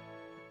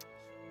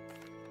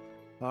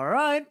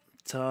 Alright,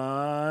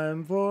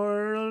 time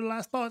for the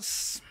last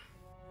boss.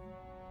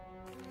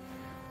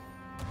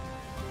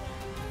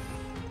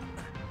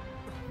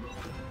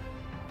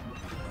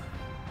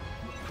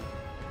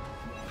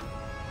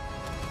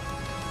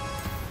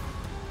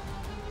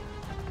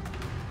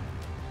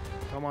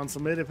 Come on,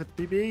 submit if it's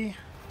PB.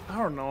 I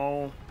don't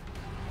know.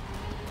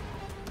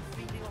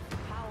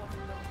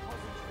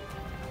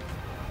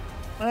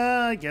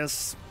 I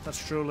guess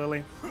that's true,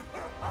 Lily.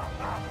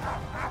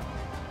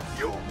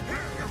 Your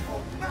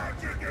beautiful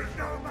magic is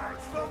no match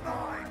for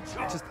mine,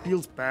 It just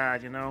feels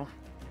bad, you know?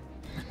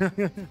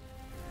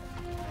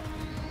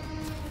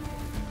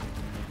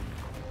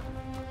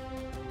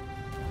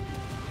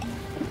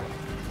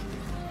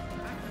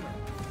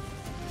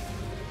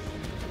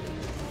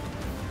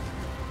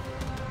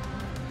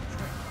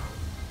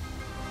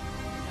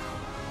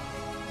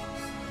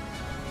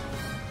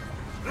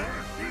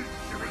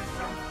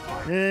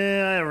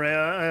 Yeah,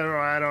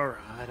 alright.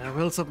 I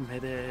will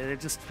submit it. It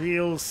just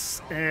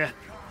feels,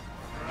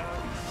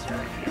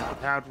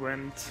 How it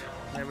went,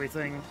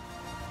 everything.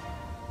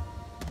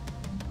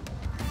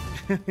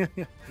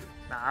 Nah,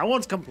 I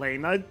won't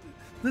complain.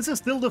 This is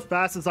still the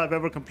fastest I've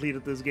ever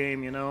completed this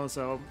game, you know,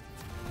 so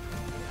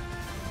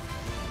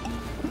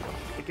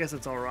I guess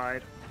it's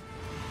alright.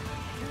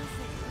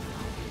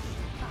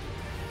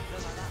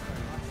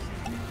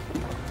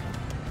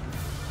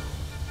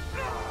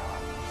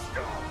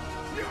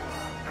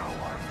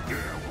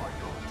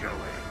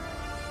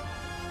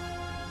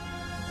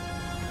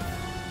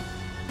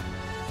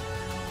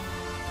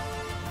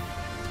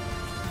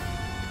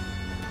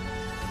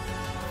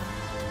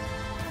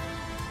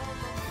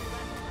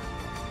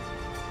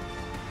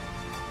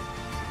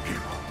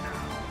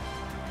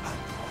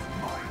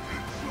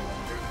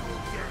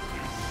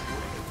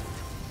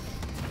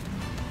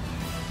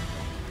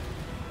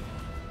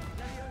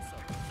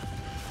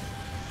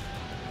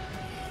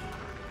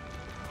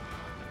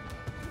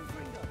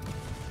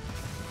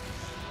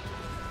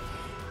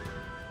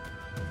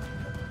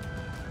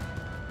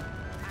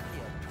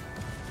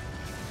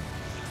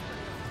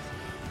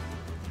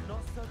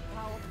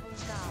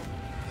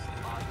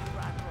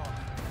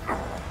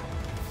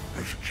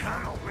 This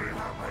cannot be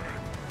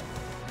happening.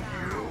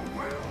 You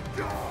will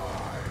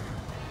die.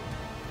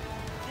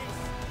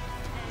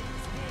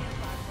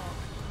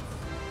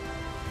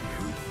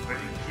 You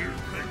think you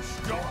can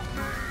stop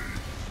me?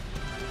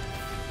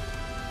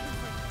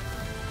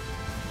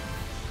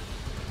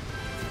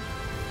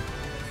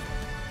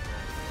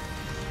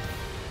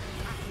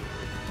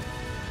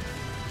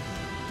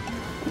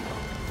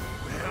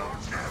 We'll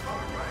never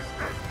wrest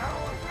this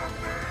power from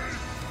me.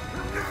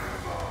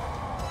 Never.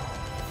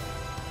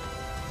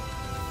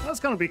 That's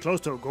gonna be close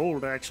to a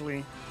gold,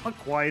 actually. Not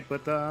quite,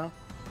 but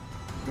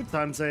good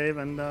time save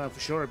and for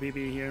sure a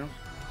PB here.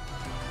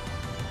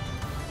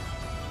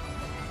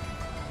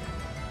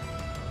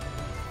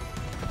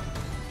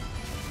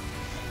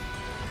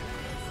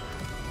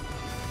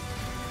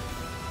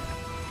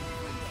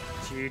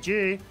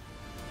 GG.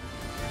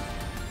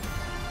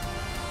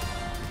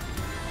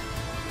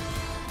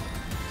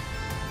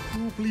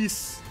 Oh,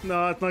 please.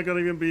 No, it's not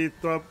gonna even be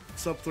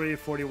sub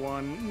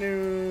 341.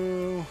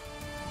 No.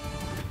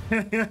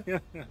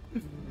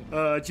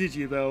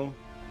 GG though.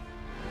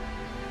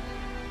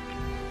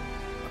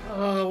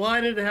 Why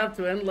did it have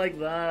to end like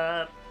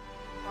that?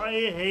 I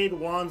hate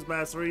Wands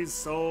Mastery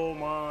so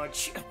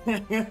much.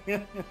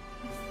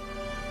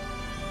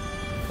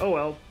 Oh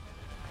well.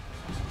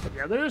 But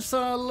yeah, there's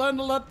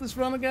learned a lot this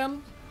run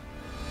again.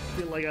 I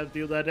feel like I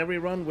do that every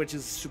run, which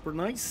is super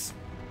nice.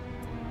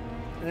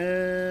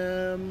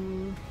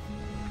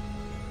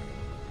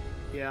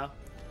 Yeah.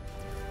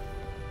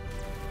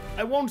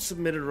 I won't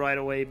submit it right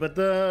away, but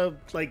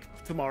like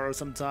tomorrow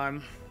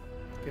sometime.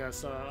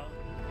 Yes, I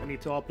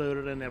need to upload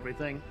it and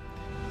everything.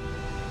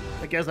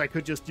 I guess I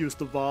could just use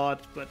the VOD,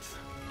 but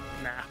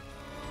nah.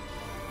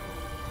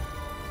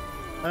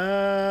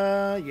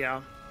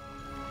 Yeah.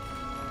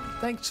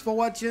 Thanks for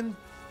watching.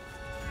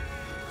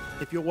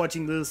 If you're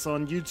watching this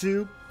on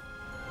YouTube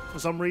for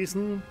some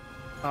reason,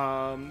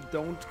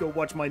 don't go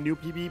watch my new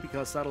PB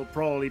because that'll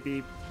probably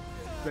be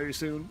very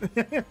soon.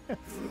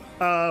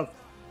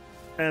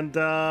 And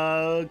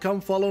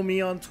come follow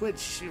me on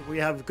Twitch. We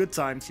have good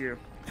times here.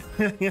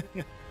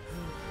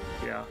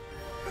 Yeah.